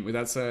right, team. With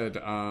that said,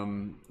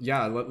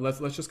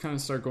 let's just kind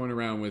of start going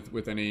around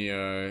with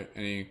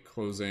any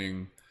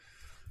closing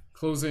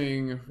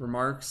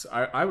remarks.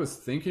 I was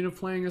thinking of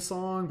playing a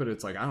song, but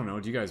it's like, I don't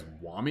know. Do you guys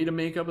want me to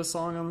make up a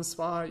song on the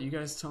spot? You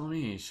guys tell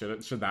me.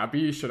 Should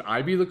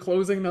I be the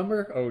closing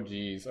number? Oh,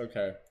 geez.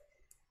 Okay.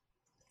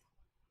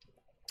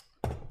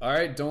 All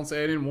right. Don't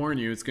say I didn't warn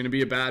you. It's going to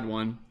be a bad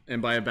one.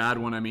 And by a bad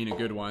one, I mean a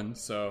good one.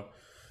 So,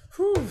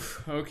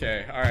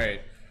 okay. All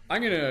right. I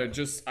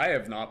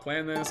have not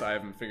planned this. I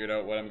haven't figured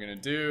out what I'm going to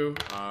do.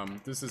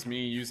 This is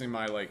me using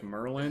my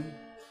Merlin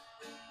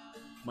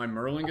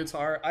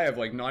guitar. I have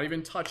not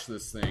even touched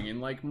this thing in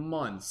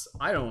months.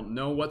 I don't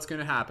know what's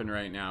gonna happen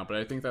right now, but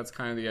I think that's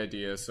kind of the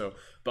idea. So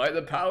by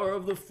the power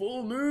of the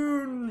full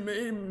moon,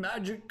 may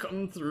magic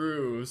come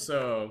through.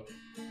 So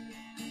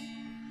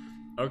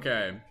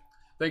okay,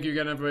 thank you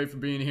again everybody for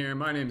being here.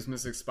 My name is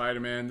Mystic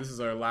Spider-Man. This is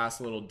our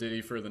last little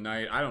ditty for the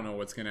night. I don't know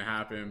what's gonna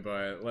happen,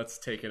 but let's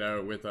take it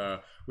out with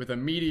a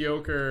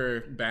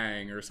mediocre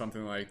bang or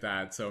something like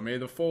that. So may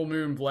the full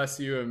moon bless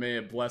you, and may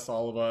it bless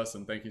all of us,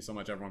 and thank you so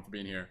much everyone for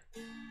being here.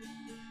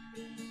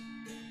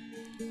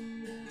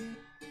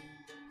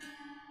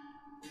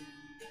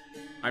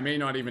 I may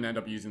not even end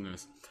up using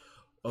this.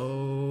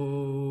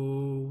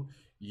 Oh,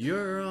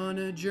 You're on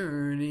a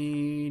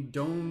journey,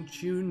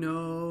 don't you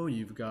know?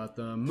 You've got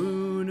the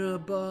moon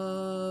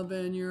above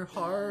and your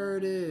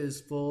heart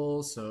is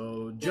full,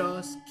 so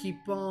just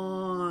keep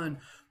on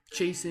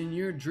chasing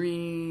your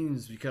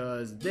dreams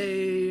because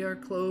they are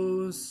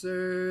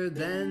closer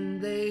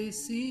than they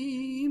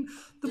seem.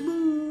 The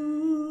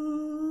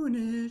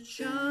moon, it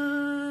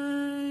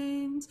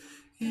shines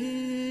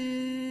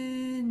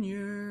in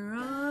your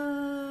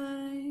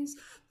eyes.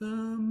 The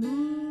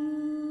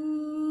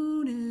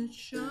moon, it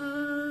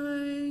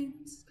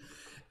shines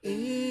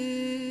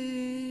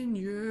in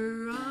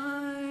your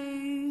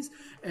eyes.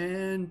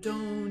 And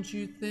don't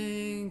you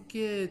think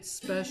it's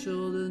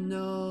special to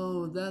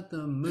know that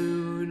the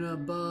moon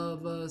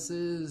above us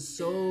is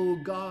so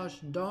gosh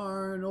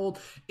darn old?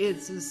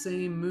 It's the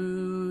same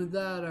moon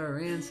that our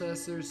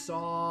ancestors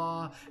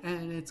saw,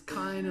 and it's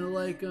kind of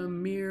like a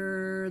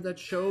mirror that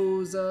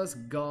shows us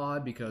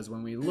God, because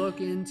when we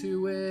look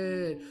into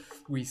it,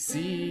 we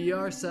see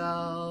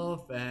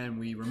ourselves and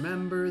we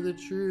remember the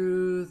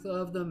truth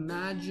of the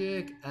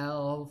magic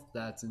elf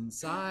that's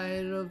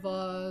inside of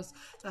us,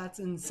 that's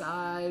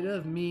inside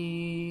of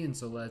me. And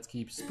so let's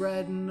keep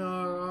spreading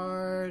our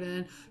art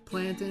and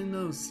planting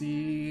those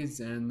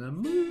seeds. And the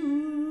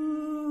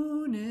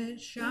moon,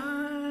 it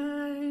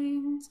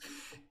shines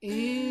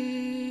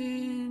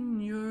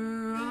in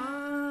your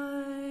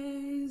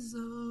eyes.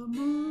 The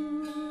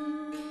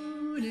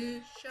moon,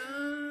 it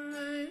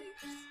shines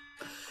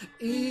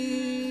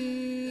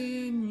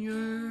in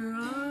your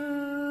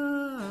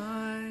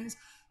eyes.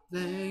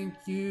 Thank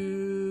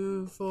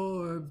you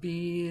for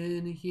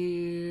being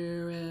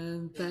here,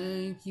 and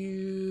thank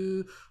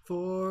you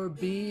for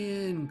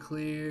being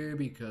clear,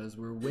 because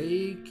we're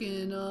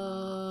waking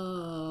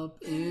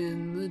up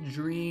in the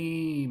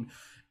dream,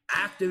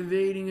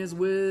 activating as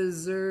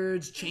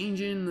wizards,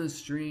 changing the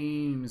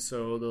stream.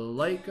 So the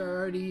light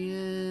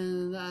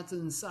guardian that's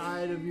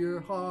inside of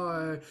your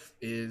heart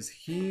is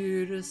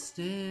here to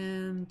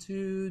stand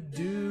to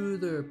do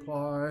their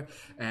part.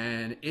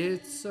 And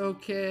it's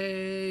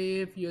okay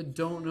if you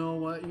don't know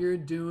what you're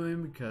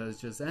doing, because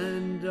just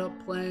end up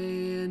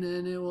playing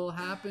and it will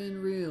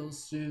happen real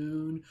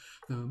soon.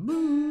 The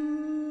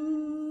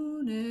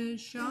moon,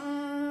 it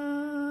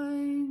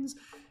shines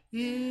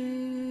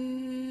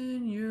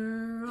in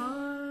your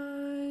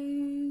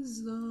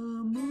eyes. The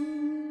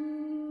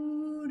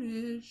moon,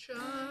 it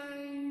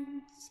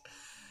shines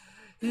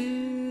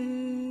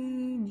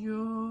in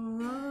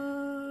your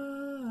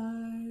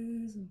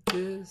eyes.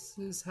 This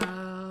is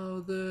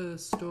how the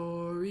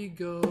story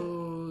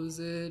goes.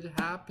 It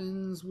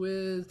happens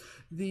with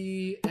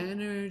the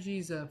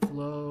energies that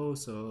flow.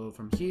 So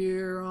from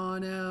here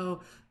on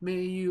out,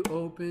 may you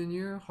open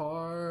your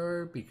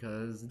heart,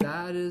 because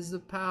that is the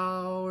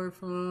power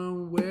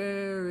from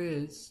where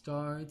it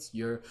starts.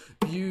 You're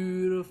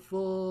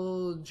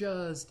beautiful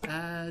just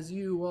as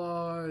you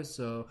are.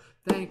 So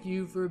thank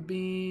you for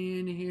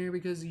being here,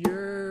 because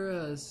you're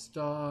a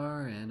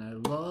star, and I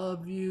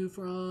love you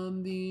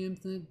from the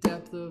infinite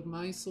depth of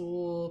my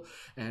soul.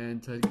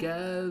 And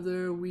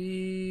together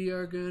we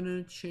are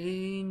gonna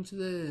change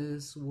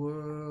this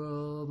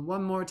world.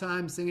 One more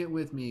time, sing it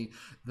with me.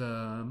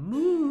 The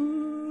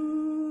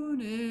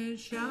moon, it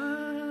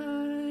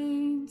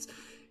shines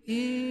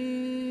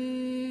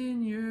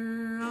in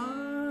your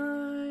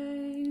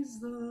eyes.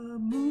 The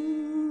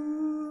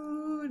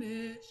moon,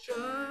 it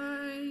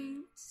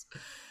shines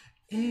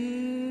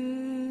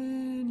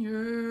in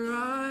your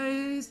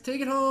eyes.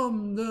 Take it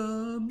home.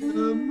 The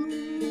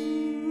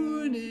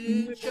moon,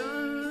 it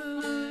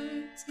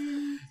shines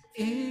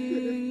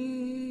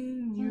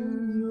in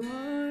your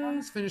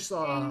eyes. Finish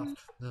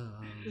off. The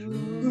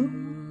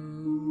moon,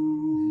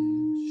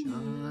 it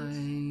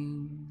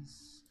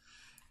shines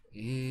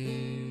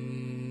in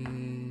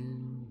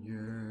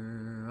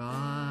your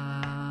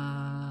eyes.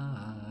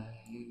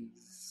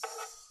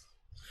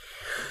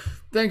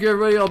 Thank you,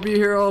 everybody. I'll be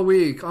here all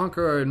week.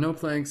 Encore, no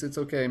planks. It's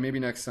okay. Maybe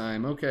next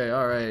time. Okay,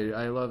 all right.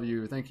 I love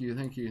you. Thank you,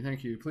 thank you,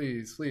 thank you.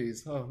 Please,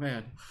 please. Oh,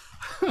 man.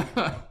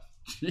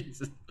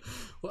 Jesus.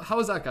 Well, how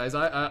was that, guys?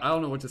 I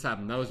don't know what just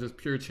happened. That was just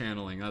pure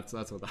channeling. That's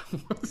what that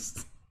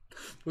was.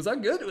 Was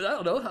that good? I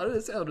don't know. How did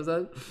it sound?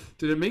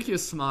 Did it make you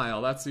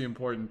smile? That's the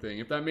important thing.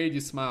 If that made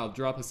you smile,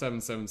 drop a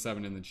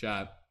 777 in the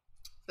chat.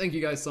 Thank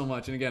you guys so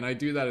much. And again, I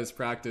do that as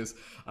practice,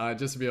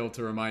 just to be able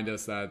to remind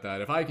us that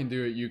if I can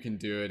do it, you can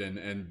do it.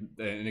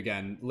 And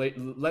again,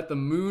 let the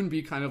moon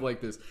be kind of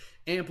like this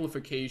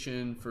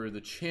amplification for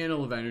the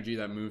channel of energy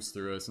that moves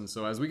through us. And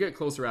so as we get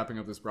close to wrapping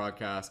up this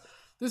broadcast,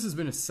 this has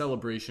been a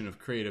celebration of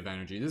creative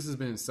energy. This has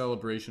been a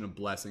celebration of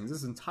blessings.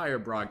 This entire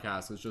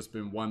broadcast has just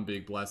been one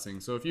big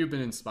blessing. So if you've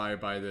been inspired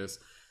by this,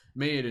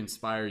 may it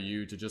inspire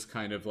you to just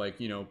kind of like,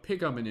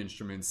 pick up an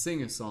instrument,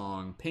 sing a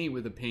song, paint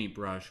with a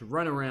paintbrush,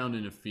 run around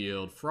in a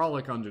field,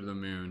 frolic under the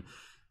moon.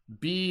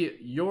 Be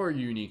your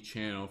unique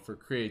channel for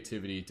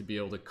creativity to be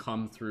able to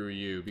come through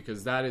you,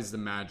 because that is the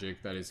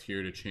magic that is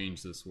here to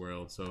change this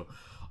world. So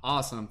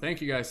awesome.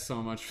 Thank you guys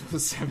so much for the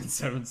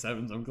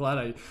 777s. I'm glad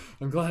I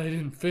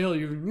didn't fail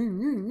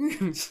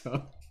you.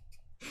 So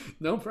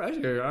No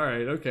pressure. All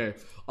right. Okay.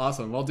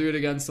 Awesome. I'll do it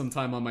again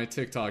sometime on my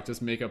TikTok.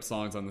 Just make up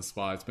songs on the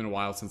spot. It's been a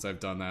while since I've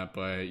done that,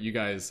 but you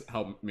guys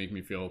help make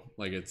me feel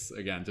like it's,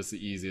 again, just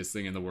the easiest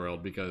thing in the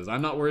world because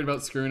I'm not worried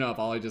about screwing up.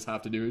 All I just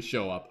have to do is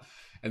show up.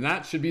 And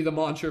that should be the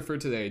mantra for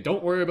today.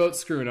 Don't worry about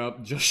screwing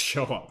up. Just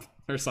show up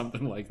or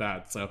something like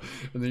that. So,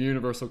 and the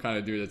universe will kind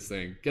of do its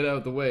thing. Get out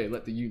of the way.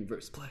 Let the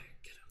universe play.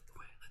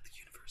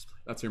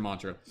 That's your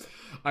mantra.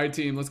 All right,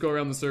 team, let's go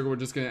around the circle. We're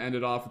just going to end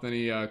it off with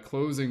any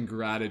closing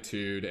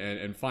gratitude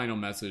and final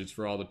message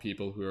for all the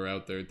people who are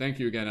out there. Thank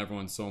you again,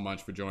 everyone, so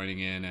much for joining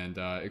in, and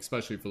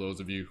especially for those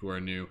of you who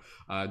are new.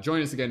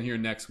 Join us again here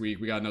next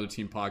week. We got another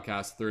team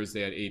podcast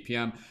Thursday at 8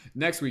 p.m.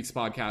 Next week's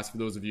podcast, for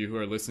those of you who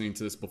are listening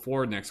to this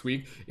before next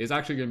week, is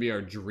actually going to be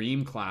our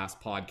Dream Class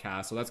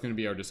podcast. So that's going to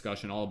be our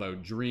discussion all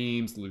about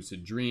dreams,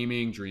 lucid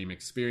dreaming, dream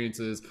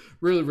experiences,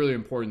 really, really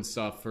important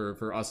stuff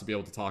for us to be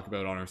able to talk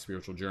about on our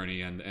spiritual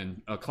journey,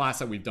 and a class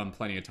that we've done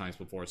plenty of times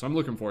before. So I'm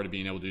looking forward to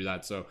being able to do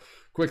that. So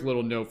quick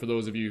little note for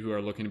those of you who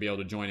are looking to be able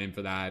to join in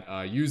for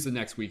that, use the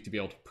next week to be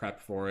able to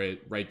prep for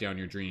it, write down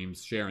your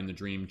dreams, share in the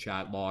dream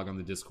chat log on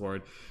the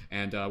Discord.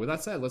 And with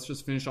that said, let's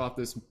just finish off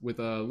this with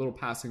a little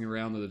passing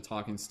around of the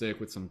talking stick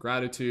with some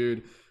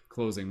gratitude,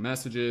 closing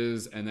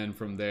messages, and then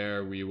from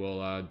there we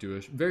will do a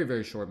very,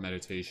 very short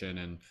meditation.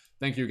 And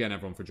thank you again,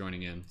 everyone, for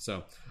joining in.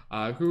 So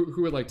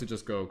who would like to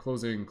just go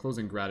closing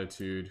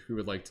gratitude? Who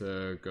would like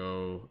to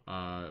go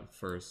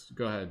first?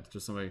 Go ahead.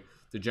 Just somebody.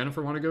 Did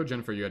Jennifer want to go?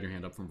 Jennifer, you had your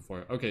hand up from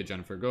before. Okay,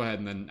 Jennifer, go ahead,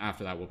 and then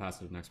after that, we'll pass it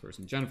to the next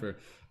person. Jennifer,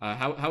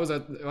 how is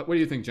that? What do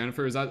you think,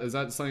 Jennifer? Is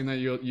that something that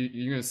you're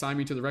going to sign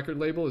me to the record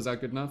label? Is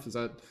that good enough? Is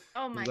that?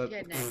 Oh my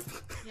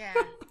goodness. Yeah.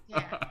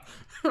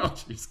 Oh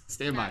jeez,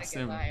 stand by.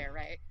 Liar,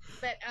 right?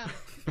 But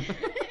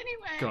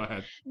anyway, go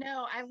ahead.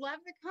 No, I love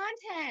the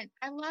content.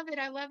 I love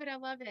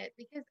it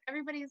because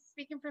everybody's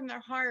speaking from their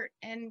heart,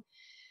 and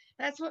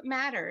that's what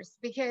matters.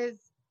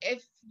 Because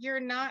if you're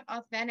not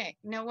authentic,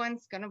 no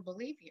one's gonna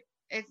believe you.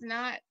 It's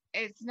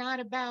not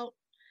about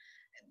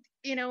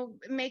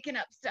making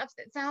up stuff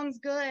that sounds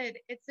good.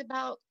 It's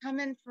about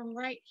coming from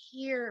right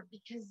here,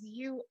 because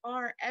you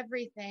are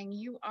everything.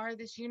 You are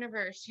this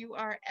universe. You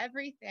are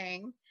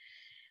everything,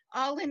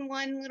 all in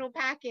one little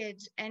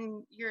package,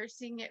 and you're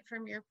seeing it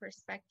from your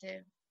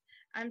perspective.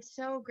 I'm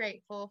so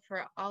grateful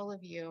for all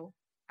of you.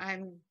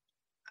 I'm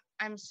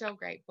so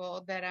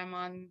grateful that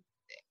I'm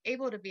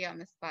able to be on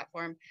this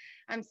platform.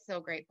 I'm so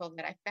grateful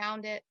that I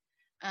found it.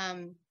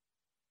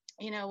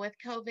 With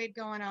COVID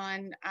going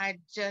on, I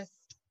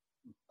just,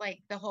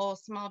 like, the whole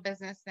small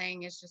business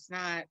thing is just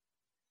not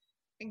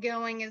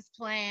going as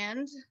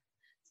planned.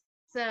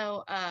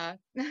 So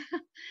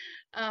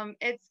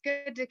it's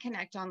good to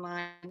connect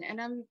online,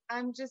 and I'm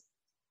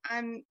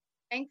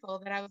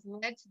thankful that I was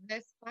led to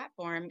this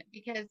platform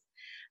because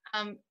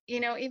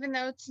even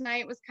though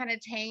tonight was kind of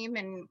tame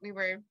and we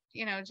were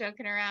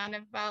joking around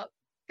about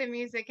the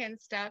music and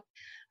stuff,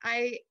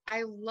 I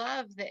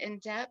love the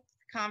in-depth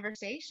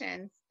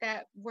conversations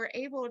that we're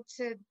able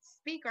to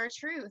speak our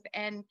truth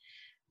and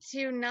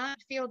to not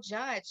feel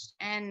judged.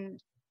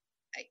 And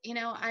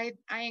I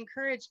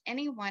encourage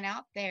anyone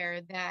out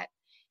there that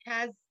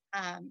has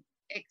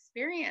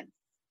experience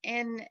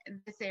in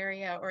this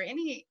area or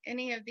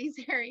any of these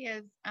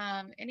areas,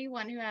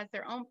 anyone who has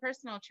their own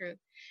personal truth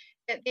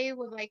that they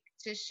would like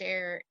to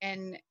share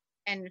and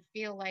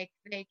feel like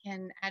they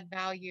can add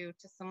value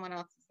to someone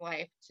else's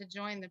life, to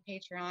join the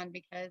Patreon,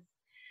 because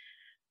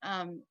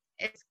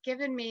it's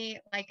given me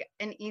like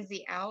an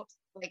easy out.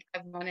 Like,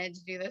 I've wanted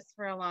to do this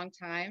for a long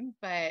time,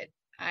 but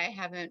I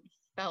haven't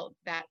felt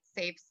that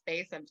safe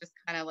space. I've just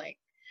kind of like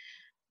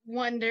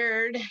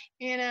wondered,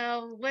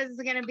 what's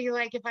it going to be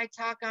like if I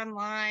talk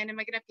online? Am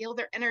I going to feel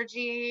their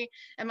energy?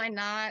 Am I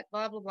not?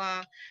 Blah, blah,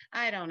 blah.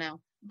 I don't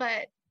know.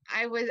 But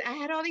I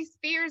had all these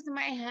fears in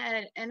my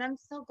head, and I'm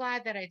so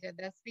glad that I did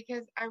this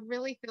because I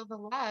really feel the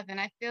love, and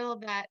I feel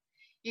that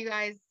you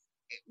guys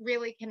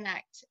really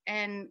connect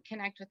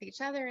with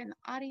each other in the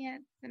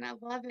audience, and I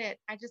love it.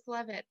 I just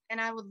love it. And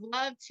I would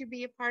love to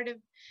be a part of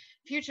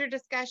future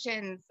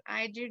discussions.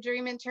 I do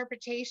dream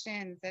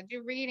interpretations, I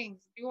do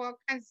readings, do all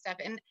kinds of stuff.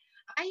 And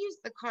I use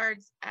the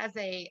cards as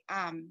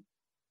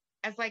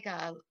like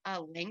a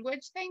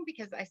language thing,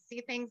 because I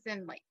see things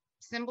in like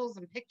symbols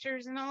and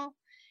pictures and all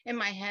in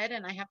my head,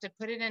 and I have to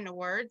put it into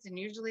words, and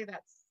usually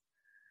that's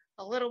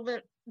a little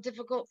bit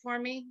difficult for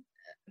me,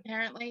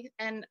 apparently,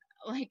 and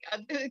like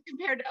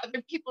compared to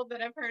other people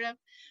that I've heard of.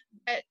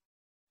 But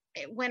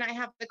when I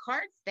have the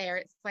cards there,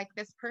 it's like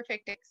this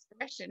perfect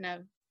expression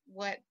of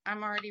what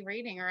I'm already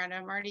reading or what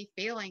I'm already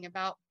feeling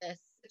about this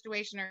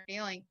situation or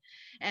feeling,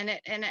 and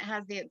it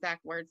has the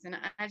exact words. And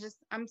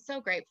I'm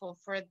so grateful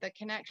for the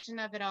connection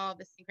of it all,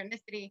 the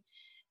synchronicity,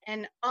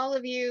 and all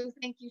of you.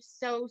 Thank you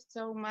so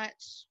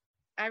much.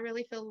 I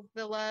really feel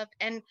the love.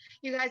 And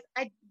you guys,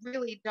 I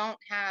really don't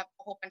have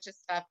a whole bunch of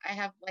stuff. I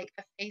have like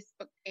a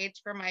Facebook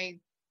page for my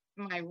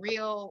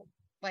real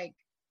like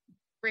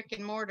brick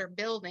and mortar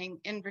building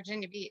in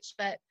Virginia Beach.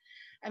 But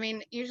I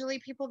mean, usually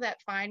people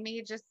that find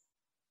me just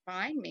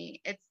find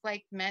me. It's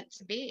like meant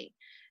to be.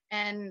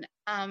 And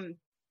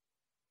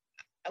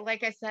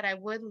like I said, I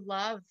would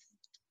love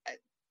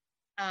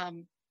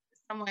um,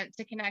 someone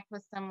to connect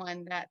with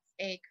someone that's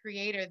a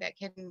creator that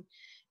can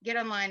get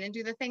online and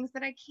do the things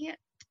that I can't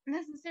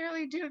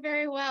necessarily do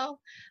very well.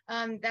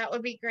 That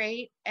would be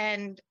great.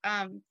 And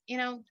you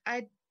know,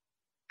 I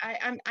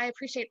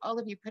appreciate all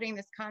of you putting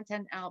this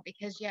content out,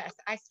 because yes,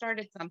 I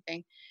started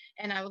something,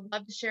 and I would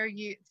love to share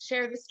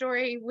the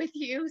story with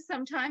you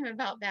sometime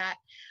about that.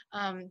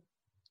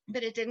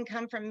 But it didn't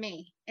come from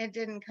me. It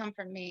didn't come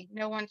from me.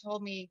 No one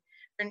told me,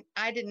 and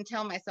I didn't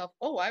tell myself,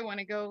 oh, I want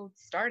to go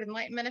start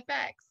Enlightenment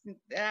Effects.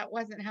 That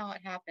wasn't how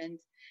it happened.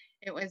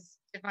 It was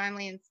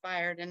divinely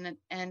inspired,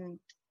 and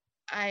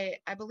I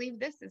believe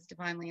this is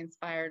divinely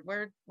inspired.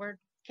 We're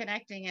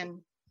connecting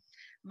and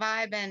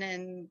vibing,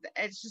 and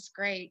it's just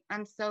great.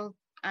 I'm so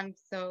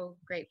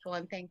grateful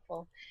and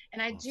thankful.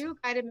 And I do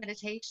guided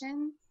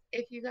meditations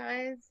if you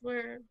guys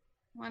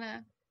want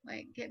to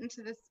like get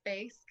into this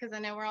space, because I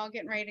know we're all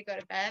getting ready to go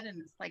to bed,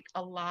 and it's like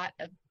a lot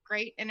of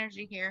great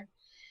energy here,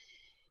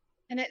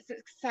 and it's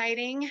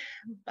exciting.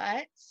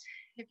 But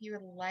if you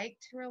would like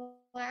to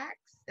relax,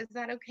 is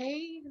that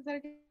okay? Is that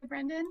okay,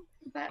 Brendan?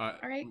 Is that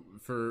all right?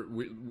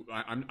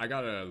 I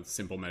got a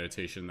simple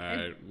meditation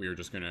that we were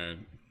just gonna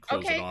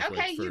close Okay, it off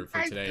okay, with you for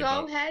guys today.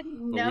 go ahead.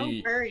 No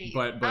worries.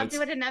 But I'll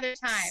do it another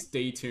time.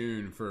 Stay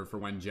tuned for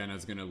when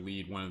Jenna's gonna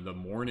lead one of the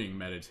morning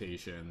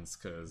meditations,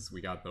 because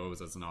we got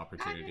those as an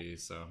opportunity.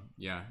 So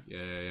yeah.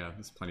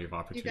 There's plenty of You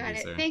opportunities got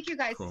it. there. Thank you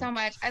guys Cool. so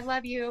much. I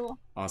love you.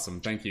 Awesome.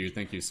 Thank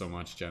you so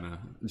much, Jenna.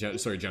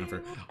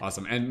 Jennifer.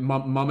 Awesome. And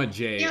Mama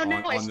J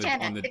It's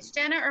Jenna. It's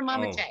Jenna or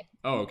Mama J.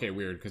 Oh, okay,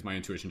 weird, because my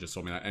intuition just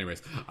told me that.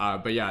 Anyways,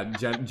 but yeah,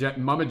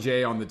 Mama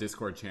J on the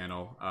Discord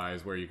channel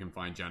is where you can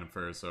find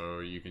Jennifer, so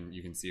you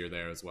can see her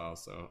there as well.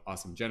 So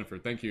awesome, Jennifer.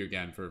 Thank you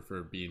again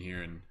for being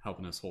here and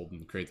helping us hold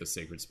and create this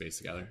sacred space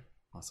together.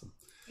 Awesome,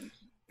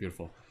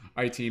 beautiful.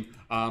 All right, team.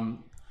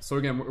 So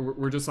again,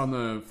 we're just on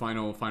the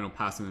final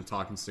passing the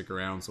talk, and stick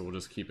around. So we'll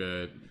just keep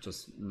it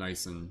just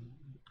nice, and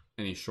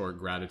any short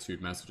gratitude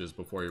messages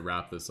before we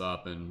wrap this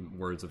up, and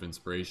words of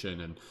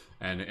inspiration,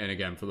 and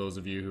again, for those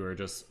of you who are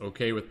just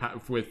okay with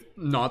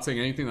not saying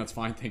anything, that's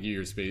fine. Thank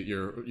you.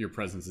 Your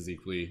presence is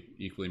equally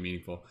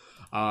meaningful.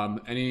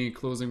 Any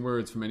closing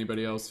words from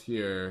anybody else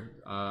here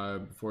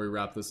before we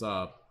wrap this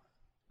up?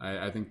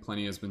 I think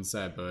plenty has been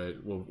said, but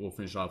we'll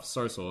finish off.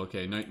 Sarsel,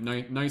 okay,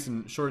 nice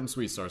and short and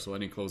sweet. Sarsel,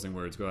 any closing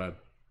words? Go ahead.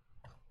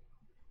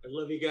 I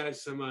love you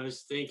guys so much.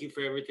 Thank you for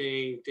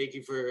everything. Thank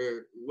you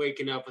for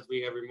waking up with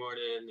me every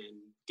morning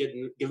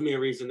and giving me a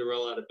reason to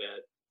roll out of bed.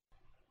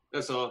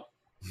 That's all.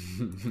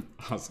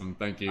 Awesome.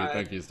 Thank you.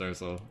 Thank you,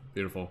 Starsoul.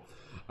 Beautiful.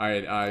 All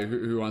right.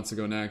 Who wants to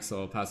go next?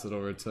 I'll pass it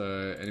over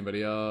to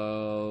anybody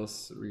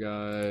else. We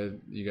got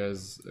you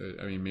guys.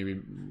 I mean,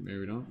 maybe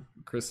we don't.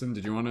 Kristen,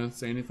 did you want to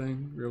say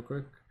anything real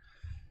quick?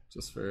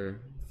 Just for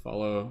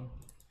follow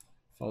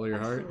your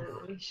heart.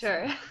 Absolutely.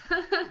 Sure.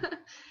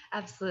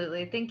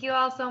 Absolutely. Thank you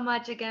all so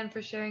much again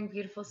for sharing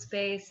beautiful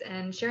space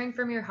and sharing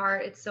from your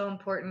heart. It's so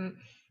important.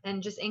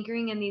 And just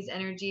anchoring in these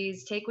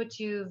energies. Take what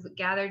you've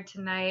gathered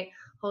tonight,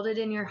 hold it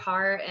in your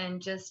heart,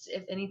 and just,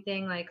 if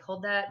anything, like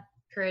hold that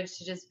courage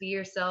to just be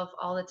yourself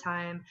all the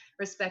time.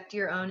 Respect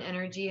your own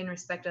energy and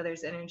respect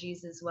others'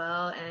 energies as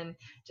well. And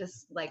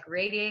just like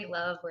radiate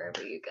love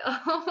wherever you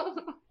go.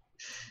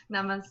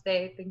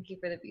 Namaste. Thank you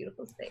for the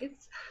beautiful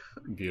space.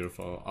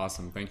 Beautiful.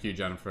 Awesome. Thank you,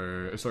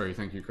 Jennifer. Sorry.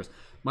 Thank you, Chris.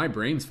 My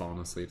brain's falling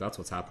asleep. That's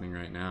what's happening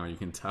right now. You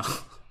can tell.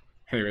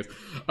 Anyways.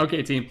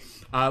 Okay, team.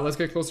 Let's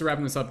get close to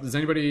wrapping this up. Does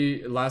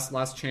anybody,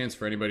 last chance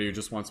for anybody who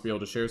just wants to be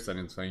able to share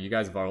something? You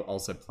guys have all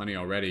said plenty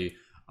already.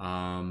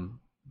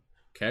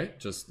 Okay.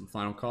 Just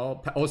final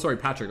call. Oh, sorry,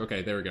 Patrick.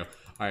 Okay, there we go.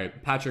 All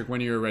right, Patrick,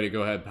 when you're ready,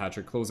 go ahead,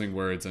 Patrick. Closing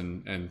words.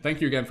 And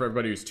thank you again for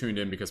everybody who's tuned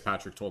in, because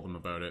Patrick told them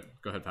about it.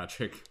 Go ahead,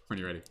 Patrick, when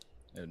you're ready.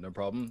 Yeah, no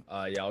problem.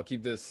 Yeah, I'll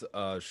keep this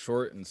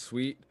short and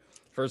sweet.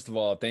 First of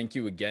all, thank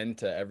you again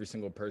to every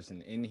single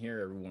person in here,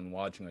 everyone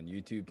watching on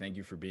YouTube. Thank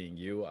you for being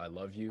you. I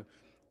love you.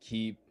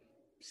 Keep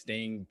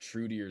staying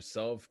true to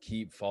yourself.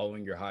 Keep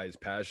following your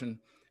highest passion.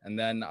 And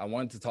then I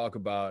wanted to talk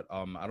about,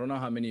 I don't know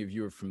how many of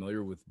you are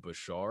familiar with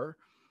Bashar,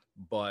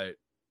 but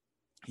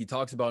he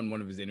talks about in one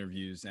of his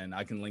interviews, and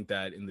I can link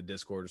that in the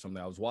Discord or something.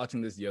 I was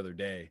watching this the other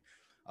day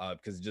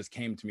because it just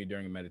came to me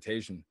during a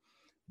meditation.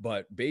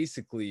 But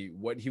basically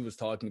what he was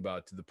talking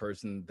about to the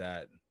person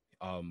that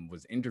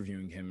was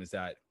interviewing him is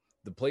that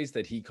the place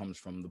that he comes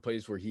from, the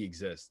place where he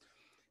exists,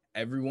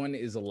 everyone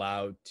is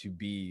allowed to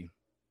be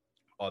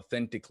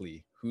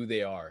authentically who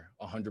they are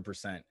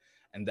 100%.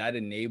 And that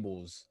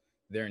enables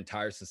their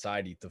entire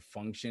society to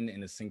function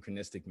in a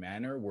synchronistic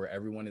manner where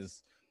everyone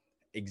is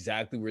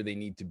exactly where they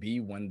need to be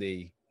when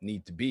they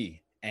need to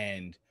be.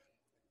 And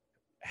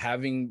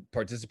having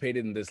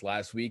participated in this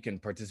last week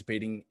and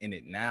participating in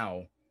it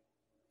now,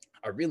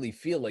 I really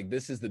feel like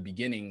this is the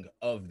beginning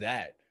of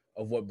that,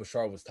 of what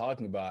Bashar was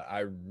talking about.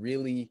 I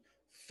really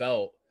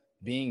felt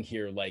being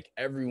here like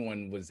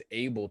everyone was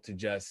able to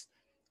just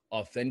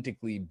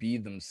authentically be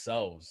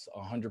themselves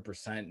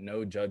 100%,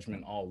 no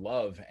judgment, all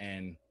love.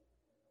 And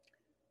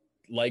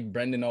like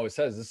Brendan always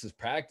says, this is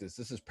practice.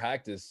 This is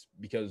practice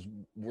because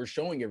we're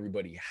showing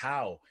everybody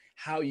how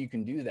you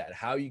can do that,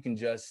 how you can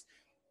just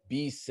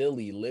be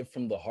silly, live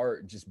from the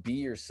heart, just be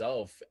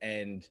yourself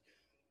and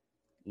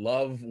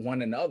love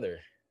one another.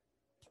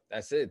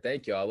 That's it.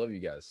 Thank you. I love you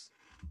guys.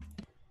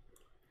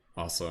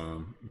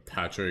 Awesome.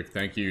 Patrick,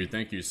 thank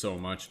you so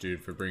much,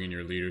 dude, for bringing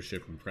your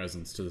leadership and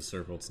presence to the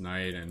circle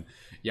tonight. And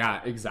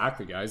yeah,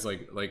 exactly, guys,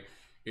 like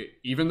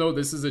even though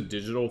this is a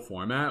digital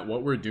format,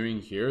 what we're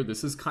doing here,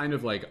 this is kind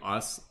of like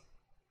us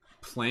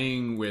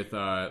playing with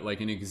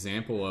like an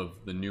example of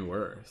the new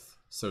earth,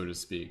 so to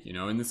speak, you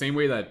know, in the same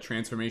way that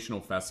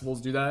transformational festivals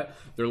do that.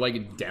 They're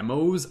like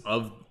demos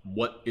of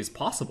what is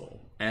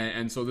possible,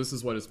 and so this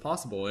is what is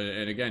possible.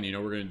 And again, you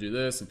know, we're going to do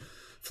this and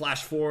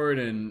flash forward,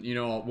 and you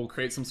know, we'll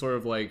create some sort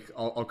of like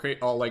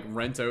I'll like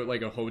rent out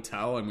like a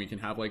hotel, and we can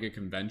have like a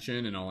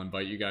convention, and I'll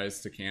invite you guys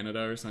to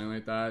Canada or something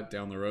like that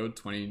down the road,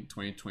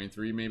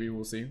 2023 maybe.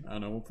 We'll see. I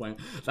don't know, we'll plan.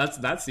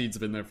 That seed's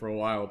been there for a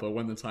while, but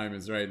when the time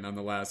is right,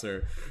 nonetheless,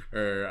 or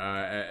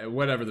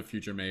whatever the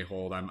future may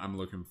hold, I'm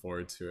looking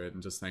forward to it.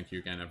 And just thank you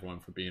again, everyone,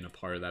 for being a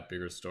part of that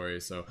bigger story.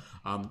 So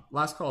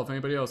last call, if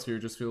anybody else here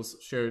just feels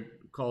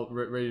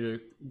ready to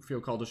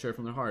feel called to share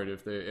from their heart,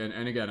 if they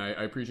and again,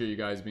 I appreciate you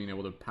guys being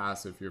able to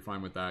pass if you're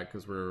fine with that,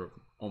 because we're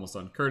almost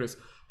done. Curtis,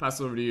 pass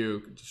it over to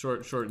you.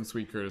 Short and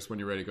sweet, Curtis. When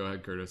you're ready, go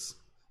ahead, Curtis.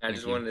 I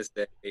just wanted to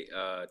say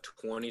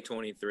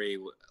 2023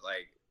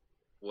 like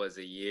was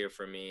a year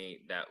for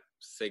me that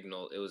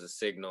signal. It was a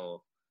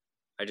signal.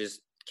 I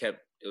just kept,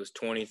 it was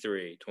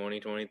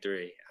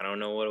 2023. I don't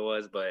know what it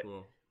was, but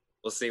cool.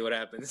 We'll see what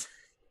happens.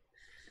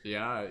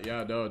 Yeah,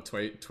 no,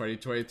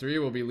 2023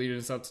 will be leading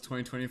us up to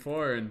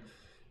 2024, and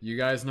you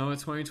guys know what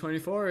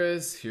 2024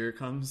 is. Here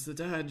comes the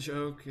dad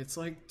joke. It's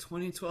like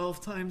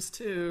 2012 times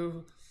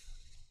 2.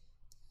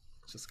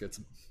 Just gets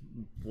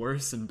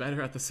worse and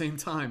better at the same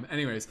time.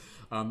 Anyways,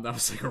 that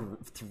was like a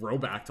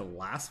throwback to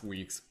last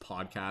week's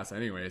podcast.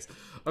 Anyways,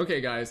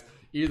 okay, guys,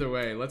 either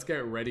way, let's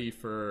get ready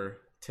for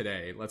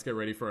today. Let's get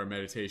ready for our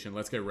meditation.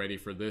 Let's get ready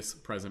for this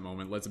present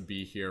moment. Let's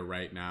be here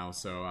right now.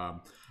 So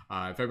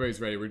if everybody's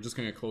ready, we're just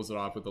going to close it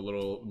off with a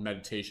little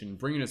meditation,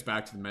 bringing us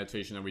back to the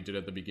meditation that we did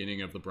at the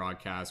beginning of the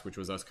broadcast, which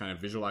was us kind of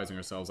visualizing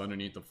ourselves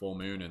underneath the full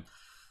moon. And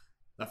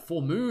that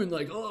full moon,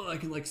 like, oh, I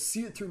can like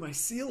see it through my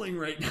ceiling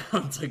right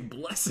now. It's like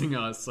blessing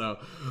us. So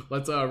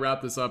let's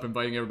wrap this up,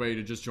 inviting everybody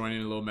to just join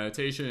in a little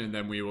meditation, and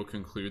then we will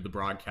conclude the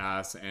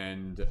broadcast.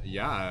 And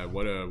yeah,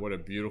 what a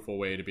beautiful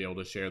way to be able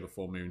to share the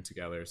full moon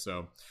together.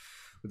 So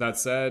with that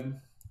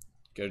said,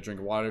 get a drink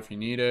of water if you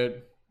need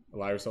it.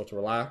 Allow yourself to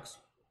relax.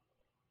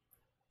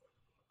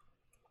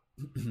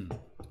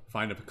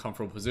 Find a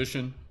comfortable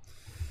position.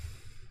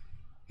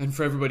 And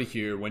for everybody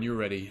here, when you're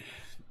ready,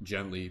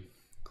 gently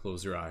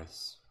close your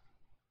eyes.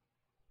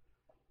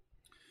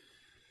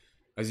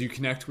 As you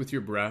connect with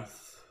your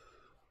breath,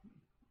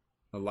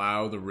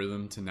 allow the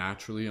rhythm to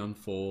naturally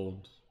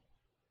unfold,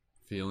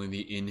 feeling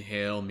the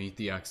inhale meet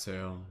the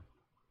exhale,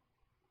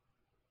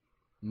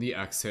 and the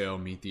exhale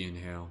meet the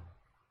inhale.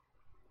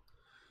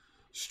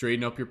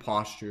 Straighten up your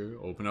posture,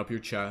 open up your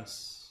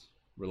chest,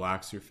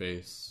 relax your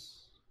face.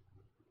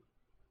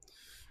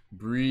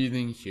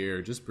 Breathing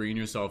here, just bringing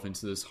yourself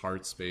into this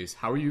heart space.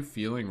 How are you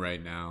feeling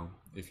right now?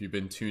 If you've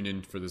been tuned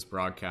in for this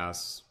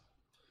broadcast,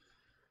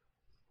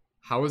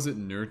 how has it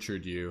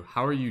nurtured you?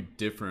 How are you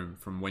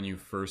different from when you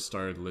first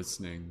started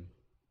listening?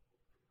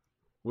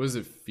 What does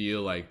it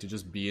feel like to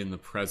just be in the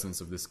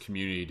presence of this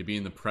community, to be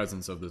in the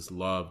presence of this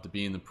love, to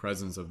be in the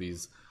presence of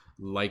these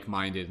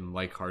like-minded and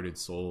like-hearted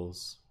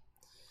souls?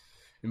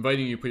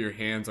 Inviting you to put your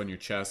hands on your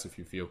chest if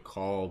you feel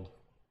called.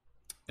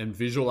 And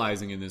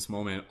visualizing in this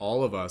moment,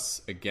 all of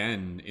us,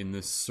 again, in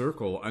this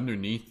circle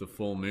underneath the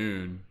full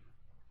moon.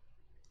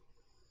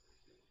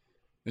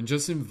 And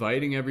just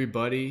inviting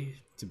everybody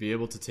to be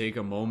able to take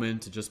a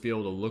moment to just be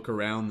able to look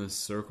around this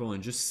circle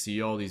and just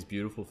see all these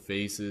beautiful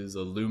faces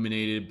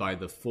illuminated by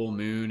the full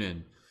moon.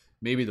 And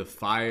maybe the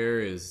fire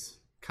is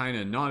kind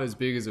of not as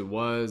big as it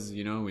was.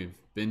 You know, we've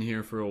been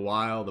here for a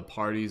while. The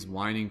party's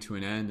winding to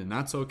an end, and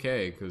that's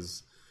okay,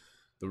 because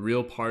the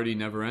real party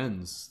never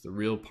ends. The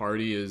real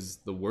party is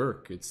the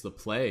work. It's the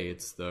play.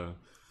 It's the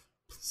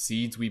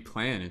seeds we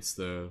plant. It's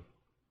the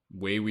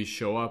way we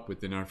show up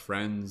within our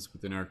friends,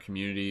 within our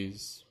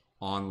communities,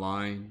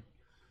 online.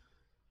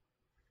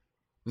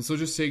 And so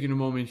just taking a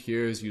moment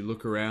here as you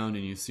look around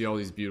and you see all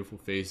these beautiful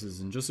faces,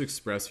 and just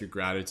express your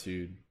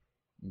gratitude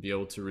and be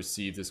able to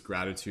receive this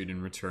gratitude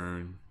in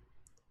return.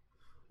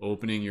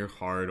 Opening your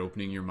heart,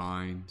 opening your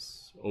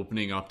minds,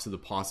 opening up to the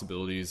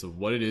possibilities of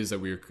what it is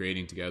that we are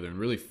creating together, and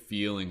really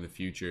feeling the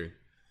future.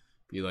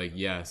 Be like,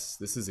 yes,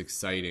 this is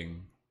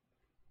exciting.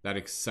 That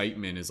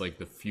excitement is like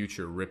the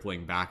future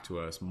rippling back to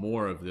us.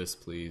 More of this,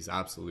 please.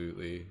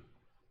 Absolutely.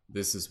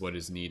 This is what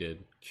is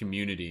needed.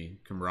 Community,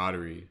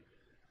 camaraderie,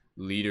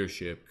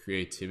 leadership,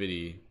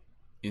 creativity,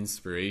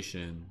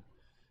 inspiration,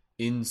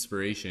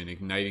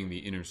 igniting the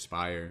inner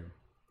spire.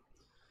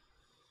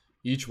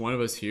 Each one of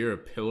us here, a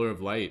pillar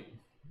of light,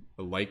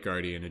 a light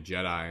guardian, a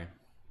Jedi,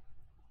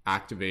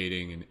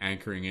 activating and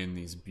anchoring in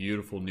these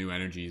beautiful new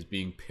energies,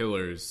 being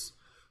pillars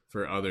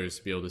for others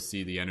to be able to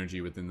see the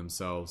energy within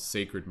themselves,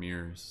 sacred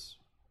mirrors.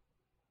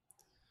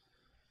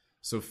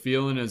 So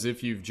feeling as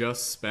if you've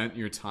just spent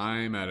your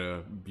time at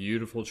a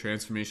beautiful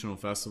transformational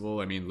festival.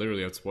 I mean,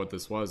 literally, that's what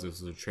this was.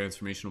 This was a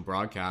transformational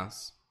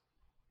broadcast.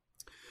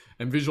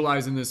 And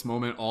visualizing this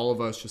moment, all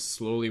of us just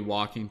slowly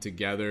walking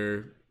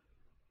together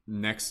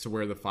next to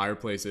where the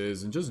fireplace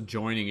is and just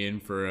joining in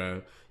for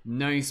a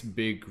nice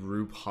big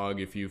group hug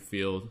if you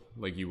feel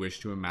like you wish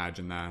to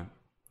imagine that.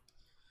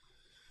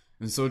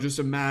 And so just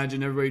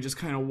imagine everybody just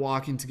kind of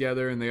walking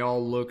together, and they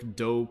all look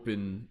dope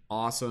and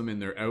awesome in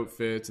their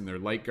outfits and their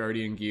light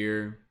guardian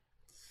gear.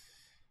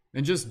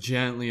 And just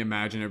gently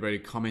imagine everybody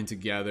coming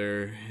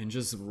together and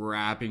just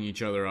wrapping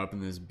each other up in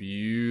this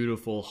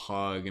beautiful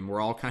hug. And we're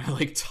all kind of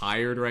like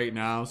tired right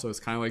now, so it's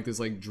kind of like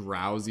this like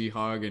drowsy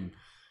hug, and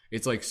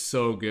it's like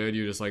so good.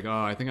 You're just like,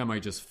 oh, I think I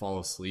might just fall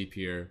asleep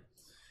here.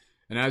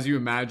 And as you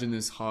imagine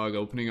this hug,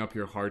 opening up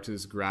your heart to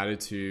this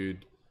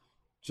gratitude,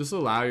 just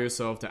allow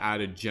yourself to add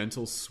a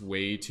gentle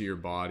sway to your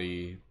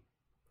body.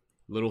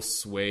 Little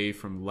sway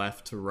from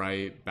left to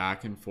right,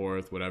 back and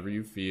forth, whatever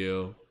you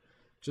feel.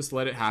 Just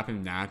let it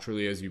happen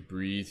naturally as you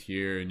breathe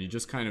here, and you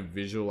just kind of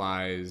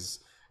visualize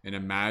and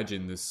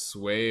imagine this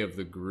sway of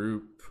the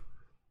group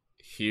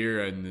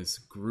here and this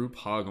group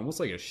hug, almost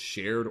like a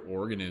shared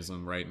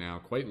organism right now,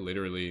 quite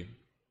literally.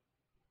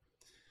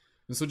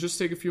 And so just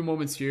take a few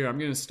moments here. I'm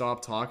going to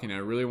stop talking. I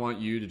really want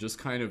you to just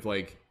kind of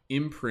like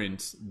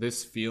imprint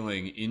this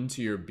feeling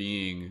into your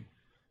being.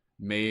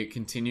 May it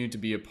continue to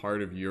be a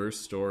part of your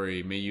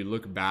story. May you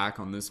look back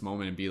on this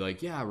moment and be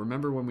like, yeah,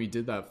 remember when we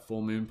did that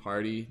full moon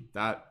party?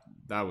 That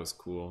was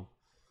cool.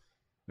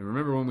 And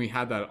remember when we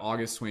had that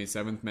August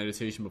 27th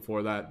meditation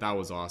before that? That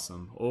was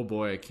awesome. Oh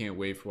boy, I can't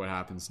wait for what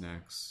happens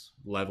next.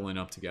 Leveling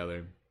up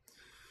together.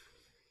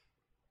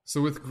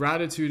 So with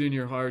gratitude in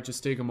your heart,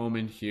 just take a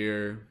moment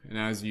here. And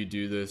as you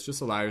do this, just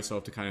allow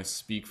yourself to kind of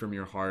speak from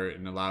your heart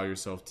and allow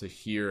yourself to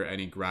hear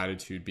any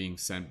gratitude being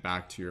sent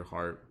back to your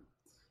heart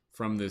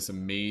from this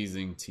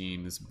amazing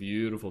team, this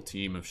beautiful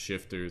team of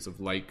shifters, of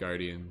light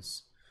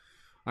guardians.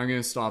 I'm going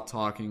to stop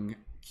talking.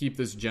 Keep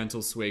this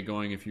gentle sway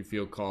going if you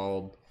feel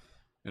called,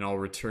 and I'll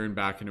return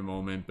back in a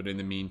moment. But in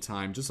the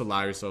meantime, just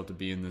allow yourself to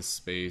be in this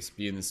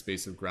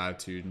space of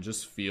gratitude, and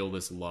just feel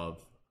this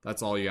love.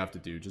 That's all you have to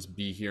do. Just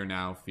be here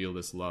now, feel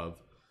this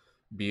love,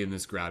 be in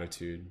this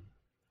gratitude.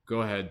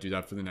 Go ahead, do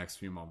that for the next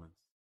few moments.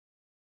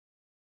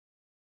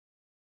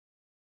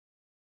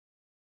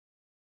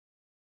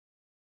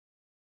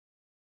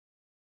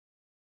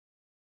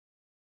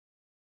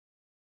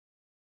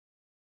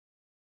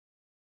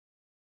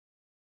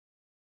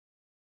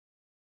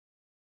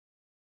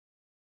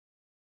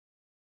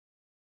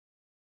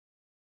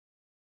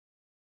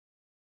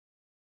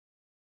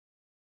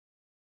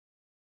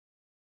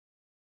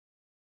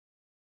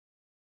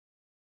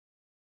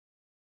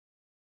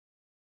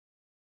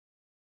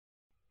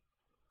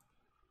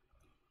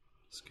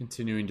 Just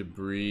continuing to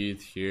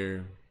breathe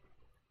here.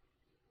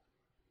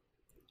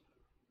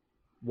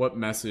 What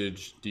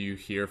message do you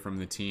hear from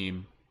the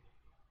team?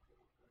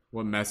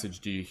 What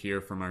message do you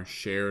hear from our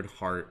shared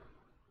heart?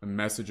 A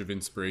message of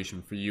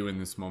inspiration for you in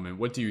this moment.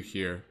 What do you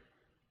hear?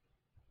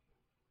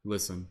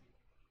 Listen.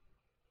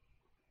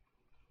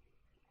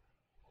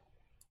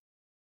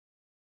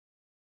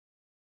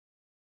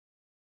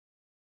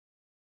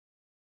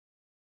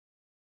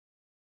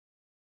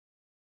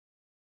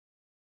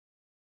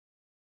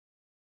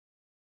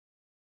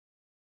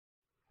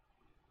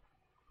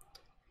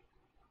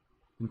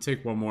 And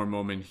take one more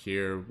moment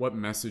here. What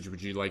message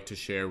would you like to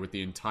share with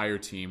the entire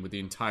team, with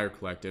the entire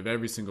collective,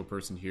 every single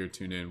person here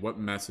tuned in? What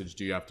message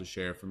do you have to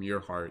share from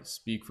your heart?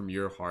 Speak from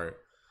your heart.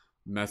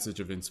 Message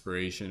of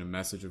inspiration, a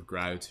message of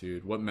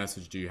gratitude. What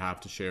message do you have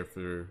to share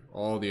for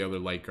all the other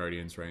light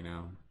guardians right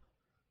now?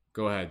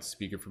 Go ahead,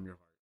 speak it from your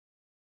heart.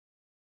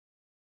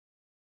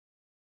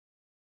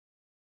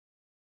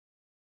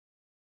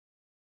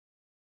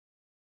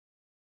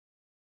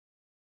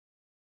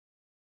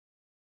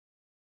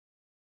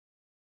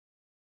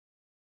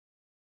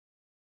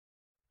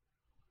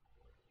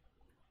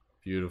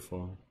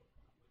 Beautiful.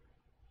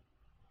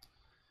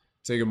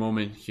 Take a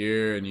moment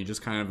here and you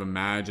just kind of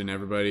imagine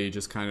everybody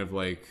just kind of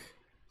like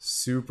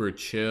super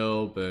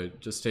chill, but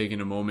just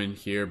taking a moment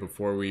here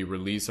before we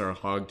release our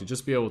hug to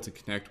just be able to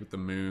connect with the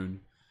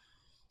moon.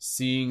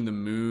 Seeing the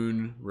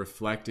moon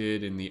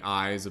reflected in the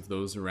eyes of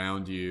those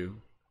around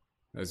you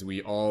as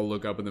we all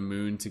look up at the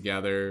moon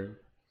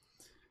together.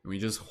 And we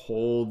just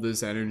hold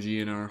this energy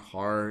in our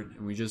heart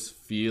and we just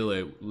feel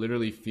it,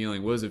 literally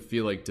feeling, what does it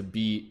feel like to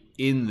be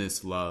in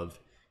this love?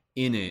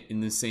 In it,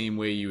 in the same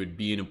way you would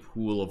be in a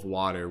pool of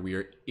water. We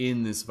are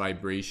in this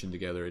vibration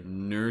together. It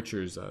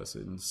nurtures us,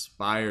 it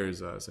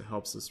inspires us, it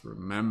helps us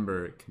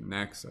remember, it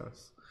connects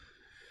us.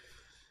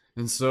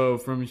 And so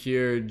from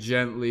here,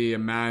 gently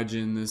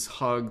imagine this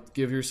hug.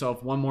 Give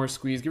yourself one more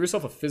squeeze. Give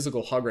yourself a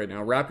physical hug right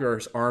now. Wrap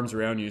your arms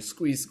around you.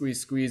 Squeeze,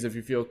 squeeze, squeeze if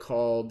you feel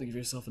called. Give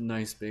yourself a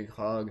nice big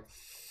hug.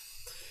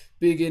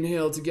 Big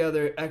inhale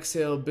together.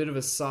 Exhale, bit of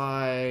a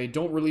sigh.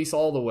 Don't release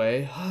all the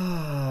way.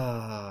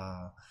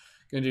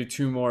 Gonna do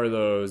 2 more of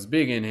those.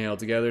 Big inhale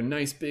together.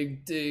 Nice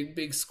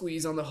big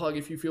squeeze on the hug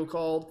if you feel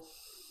called.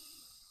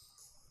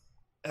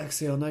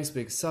 Exhale, nice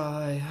big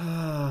sigh.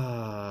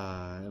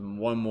 And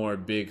 1 more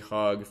big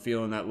hug.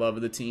 Feeling that love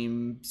of the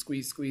team.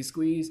 Squeeze, squeeze,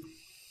 squeeze.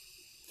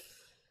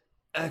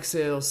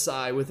 Exhale,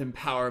 sigh with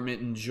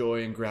empowerment and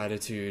joy and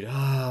gratitude.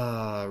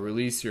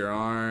 Release your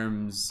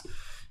arms.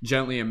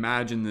 Gently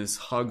imagine this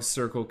hug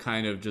circle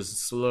kind of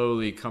just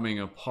slowly coming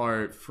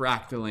apart,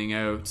 fractaling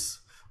out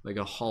like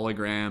a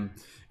hologram.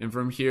 And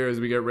from here, as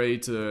we get ready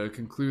to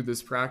conclude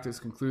this practice,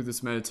 conclude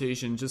this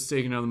meditation, just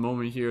take another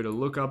moment here to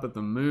look up at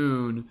the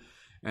moon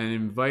and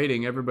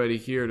inviting everybody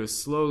here to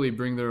slowly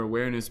bring their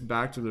awareness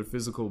back to their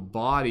physical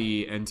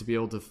body and to be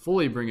able to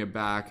fully bring it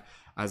back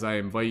as I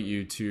invite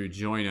you to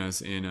join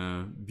us in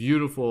a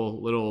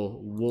beautiful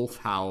little wolf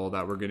howl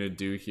that we're going to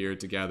do here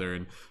together.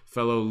 And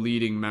fellow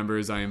leading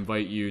members, I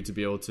invite you to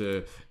be able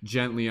to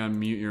gently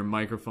unmute your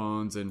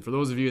microphones. And for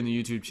those of you in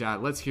the YouTube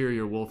chat, let's hear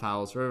your wolf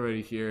howls. For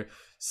everybody here,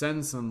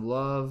 send some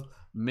love,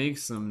 make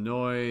some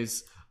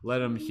noise, let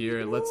them hear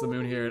it, let the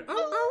moon hear it.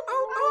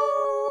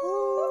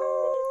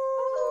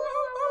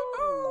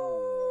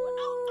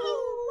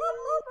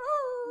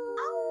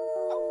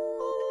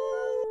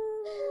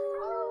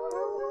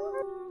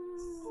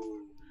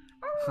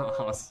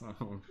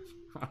 Awesome.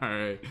 All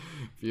right.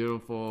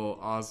 Beautiful.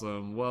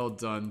 Awesome. Well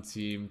done,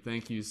 team.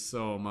 Thank you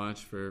so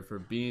much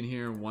for being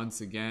here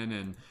once again.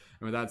 And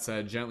with that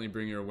said, gently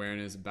bring your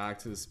awareness back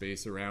to the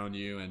space around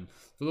you. And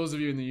for those of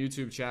you in the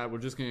YouTube chat, we're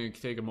just going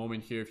to take a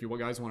moment here. If you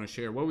guys want to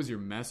share, what was your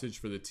message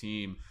for the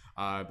team?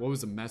 What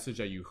was the message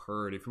that you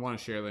heard? If you want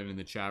to share that in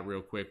the chat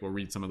real quick, we'll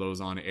read some of those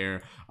on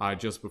air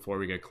just before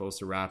we get close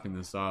to wrapping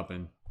this up.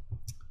 And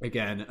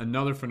again,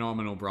 another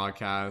phenomenal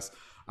broadcast.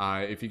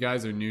 If you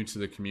guys are new to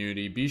the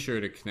community, be sure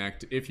to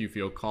connect if you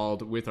feel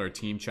called with our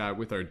team chat,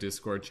 with our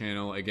Discord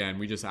channel. Again,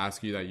 we just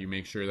ask you that you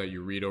make sure that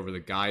you read over the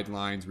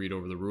guidelines, read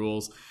over the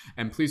rules,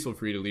 and please feel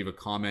free to leave a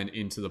comment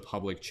into the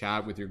public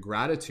chat with your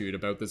gratitude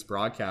about this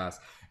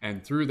broadcast.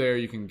 And through there,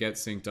 you can get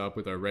synced up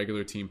with our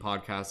regular team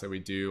podcast that we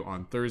do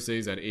on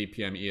Thursdays at 8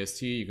 p.m.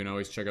 EST. You can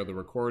always check out the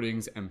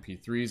recordings.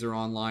 MP3s are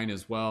online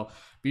as well.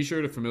 Be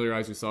sure to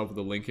familiarize yourself with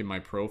the link in my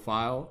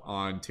profile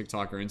on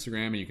TikTok or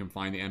Instagram, and you can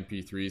find the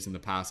MP3s in the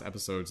past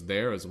episodes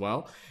there as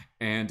well.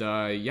 And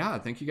yeah,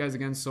 thank you guys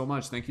again so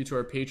much. Thank you to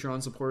our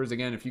Patreon supporters.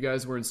 Again, if you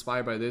guys were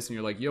inspired by this and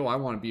you're like, yo, I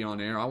want to be on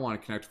air, I want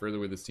to connect further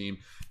with this team,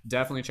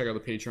 definitely check out the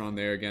Patreon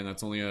there. Again,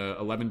 that's only a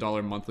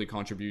 $11 monthly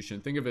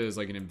contribution. Think of it as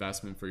like an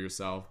investment for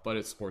yourself, but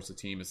it supports the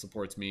team, it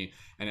supports me,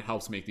 and it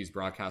helps make these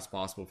broadcasts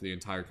possible for the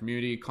entire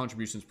community.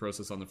 Contributions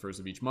processed on the 1st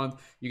of each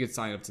month. You can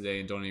sign up today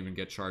and don't even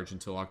get charged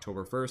until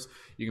October 1st.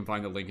 You can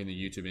find the link in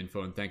the YouTube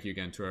info, and thank you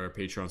again to our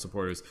Patreon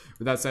supporters.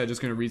 With that said,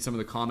 just going to read some of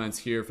the comments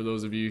here for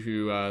those of you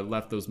who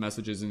left those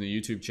messages in the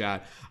YouTube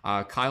chat.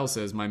 Kyle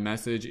says, my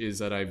message is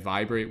that I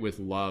vibrate with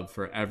love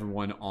for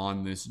everyone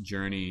on this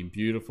journey.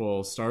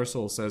 Beautiful. Star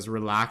Soul says,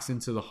 relax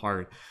into the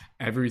heart.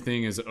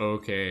 Everything is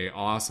okay.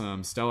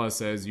 Awesome. Stella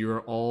says, you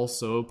are all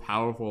so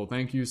powerful.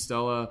 Thank you,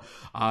 Stella.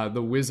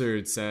 The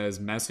Wizard says,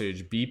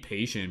 message, be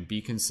patient,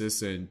 be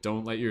consistent.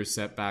 Don't let your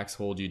setbacks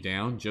hold you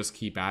down. Just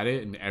keep at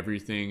it, and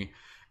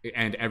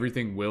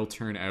everything will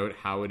turn out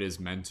how it is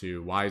meant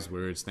to. Wise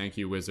words. Thank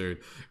you, Wizard.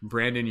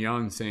 Brandon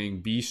Young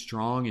saying, be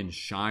strong and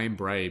shine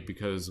bright,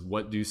 because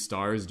what do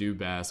stars do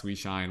best? We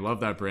shine. Love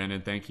that,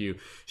 Brandon. Thank you.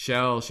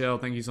 Shell,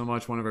 thank you so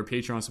much. One of our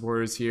Patreon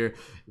supporters here.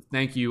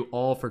 Thank you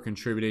all for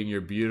contributing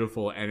your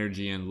beautiful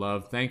energy and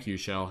love. Thank you,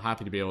 Shell.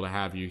 Happy to be able to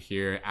have you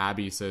here.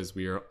 Abby says,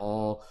 we are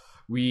all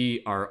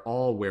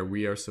where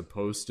we are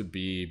supposed to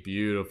be.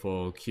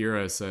 Beautiful.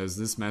 Kira says,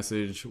 this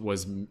message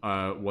was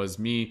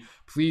me.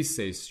 Please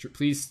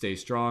stay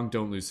strong.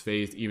 Don't lose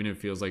faith, even if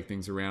it feels like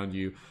things around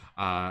you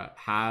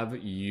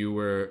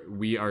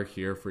we are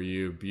here for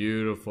you.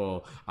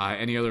 Beautiful.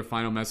 Any other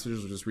final messages?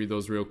 We'll just read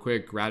those real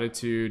quick.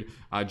 Gratitude.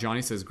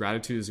 Johnny says,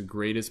 gratitude is the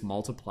greatest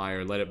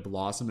multiplier. Let it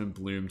blossom and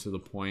bloom to the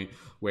point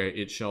where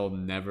it shall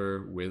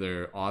never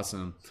wither.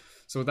 Awesome.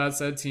 So with that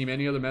said, team,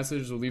 any other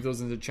messages? We'll leave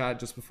those in the chat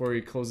just before we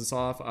close this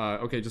off.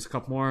 Okay, just a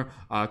couple more.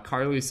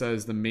 Carly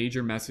says, the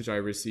major message I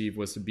received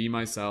was to be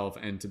myself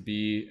and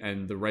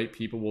the right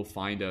people will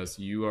find us.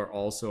 You are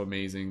also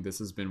amazing. This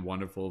has been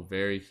wonderful,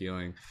 very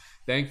healing.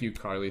 Thank you,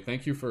 Carly.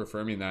 Thank you for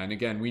affirming that. And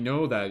again, we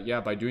know that, yeah,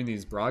 by doing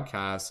these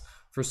broadcasts,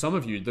 for some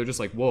of you, they're just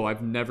like, whoa,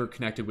 I've never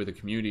connected with a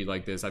community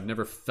like this. I've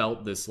never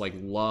felt this like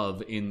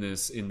love in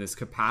this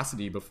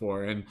capacity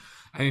before. And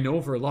I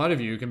know for a lot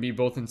of you, it can be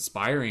both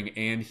inspiring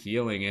and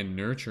healing and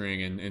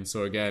nurturing. And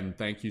so again,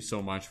 thank you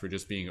so much for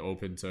just being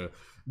open to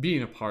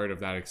being a part of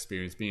that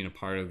experience, being a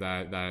part of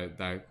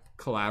that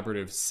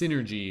collaborative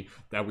synergy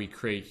that we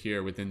create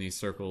here within these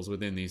circles,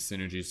 within these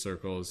synergy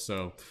circles.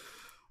 So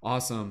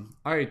awesome.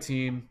 All right,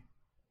 team.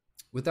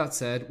 With that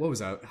said, what was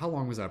that? How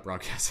long was that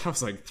broadcast? That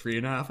was like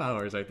 3.5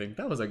 hours, I think.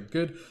 That was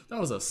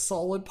a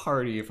solid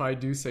party, if I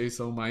do say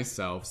so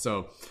myself.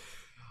 So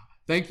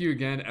Thank you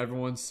again,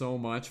 everyone, so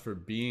much for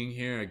being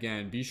here.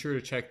 Again, be sure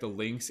to check the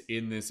links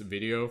in this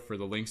video for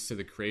the links to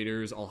the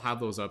creators. I'll have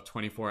those up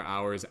 24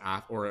 hours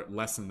or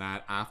less than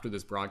that after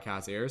this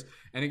broadcast airs.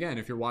 And again,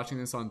 if you're watching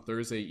this on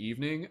Thursday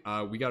evening,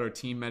 we got our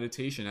team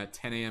meditation at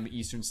 10 a.m.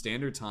 Eastern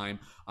Standard Time.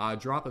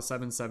 Drop a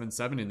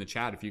 777 in the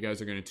chat if you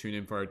guys are going to tune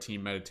in for our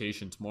team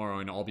meditation tomorrow,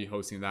 and I'll be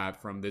hosting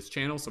that from this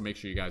channel, so make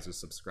sure you guys are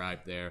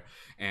subscribed there.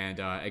 And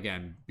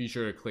again, be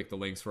sure to click the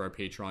links for our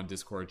Patreon,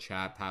 Discord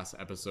chat, past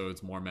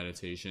episodes, more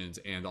meditations,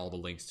 and all the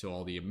links to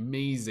all the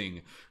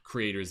amazing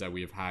creators that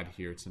we have had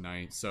here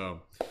tonight. So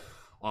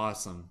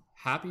awesome.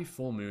 Happy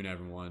full moon,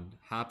 everyone.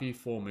 Happy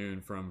full moon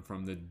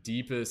from the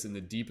deepest, in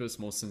the deepest,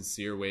 most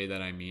sincere way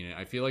that I mean it.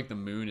 I feel like the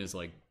moon is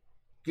like,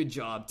 good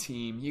job,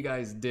 team. You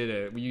guys did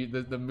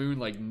it. The moon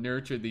like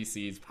nurtured these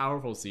seeds.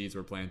 Powerful seeds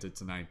were planted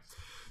tonight.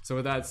 So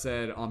with that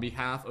said, on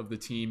behalf of the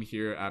team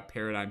here at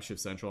Paradigm Shift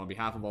Central, on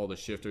behalf of all the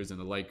shifters and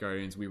the light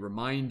guardians, we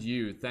remind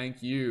you,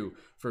 thank you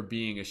for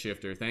being a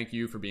shifter. Thank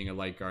you for being a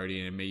light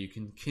guardian, and may you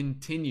can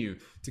continue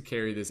to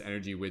carry this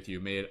energy with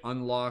you. May it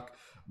unlock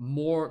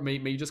more, may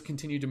you just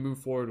continue to move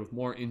forward with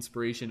more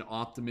inspiration,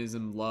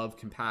 optimism, love,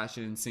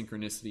 compassion,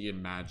 synchronicity,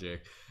 and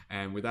magic.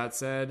 And with that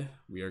said,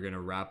 we are going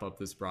to wrap up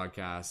this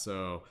broadcast.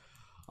 So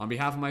on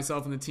behalf of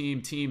myself and the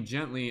team,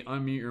 gently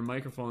unmute your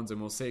microphones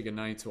and we'll say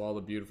goodnight to all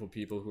the beautiful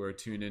people who are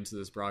tuned into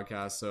this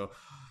broadcast. So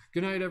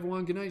good night,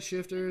 everyone. Good night,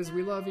 shifters.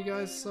 We love you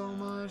guys so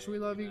much. We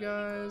love you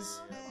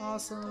guys.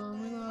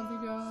 Awesome. We love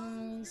you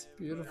guys.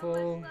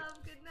 Beautiful.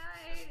 Good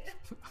night.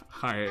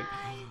 All right.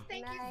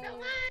 Thank you so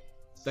much.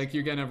 Thank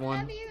you again, everyone.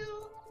 Love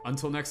you.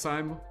 Until next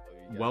time,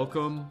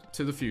 welcome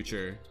to the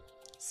future.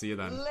 See you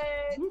then.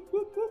 Welcome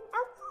to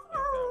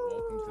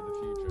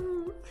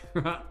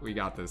the future. We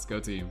got this.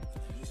 Go team.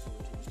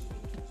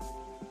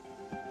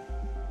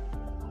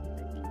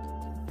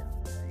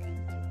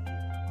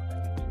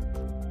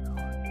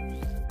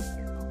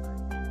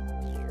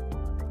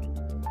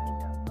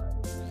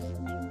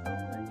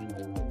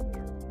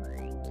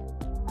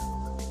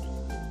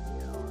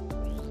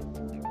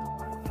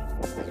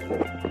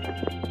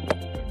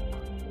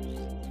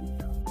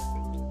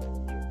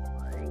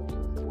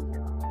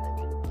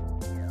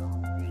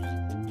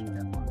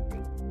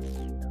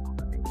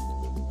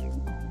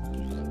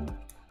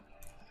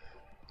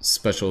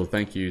 Special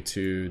thank you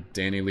to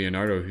Danny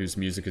Leonardo, whose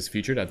music is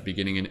featured at the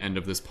beginning and end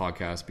of this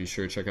podcast. Be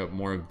sure to check out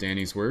more of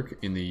Danny's work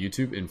in the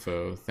YouTube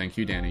info. Thank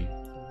you, Danny.